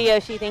love Devin. you,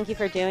 Yoshi. Thank you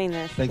for doing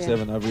this. Thanks,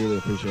 Devin. I really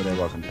appreciate it. You're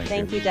welcome.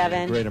 Thank you,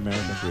 Devin. Great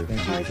American.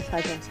 Always a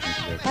pleasure.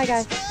 Bye,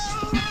 guys.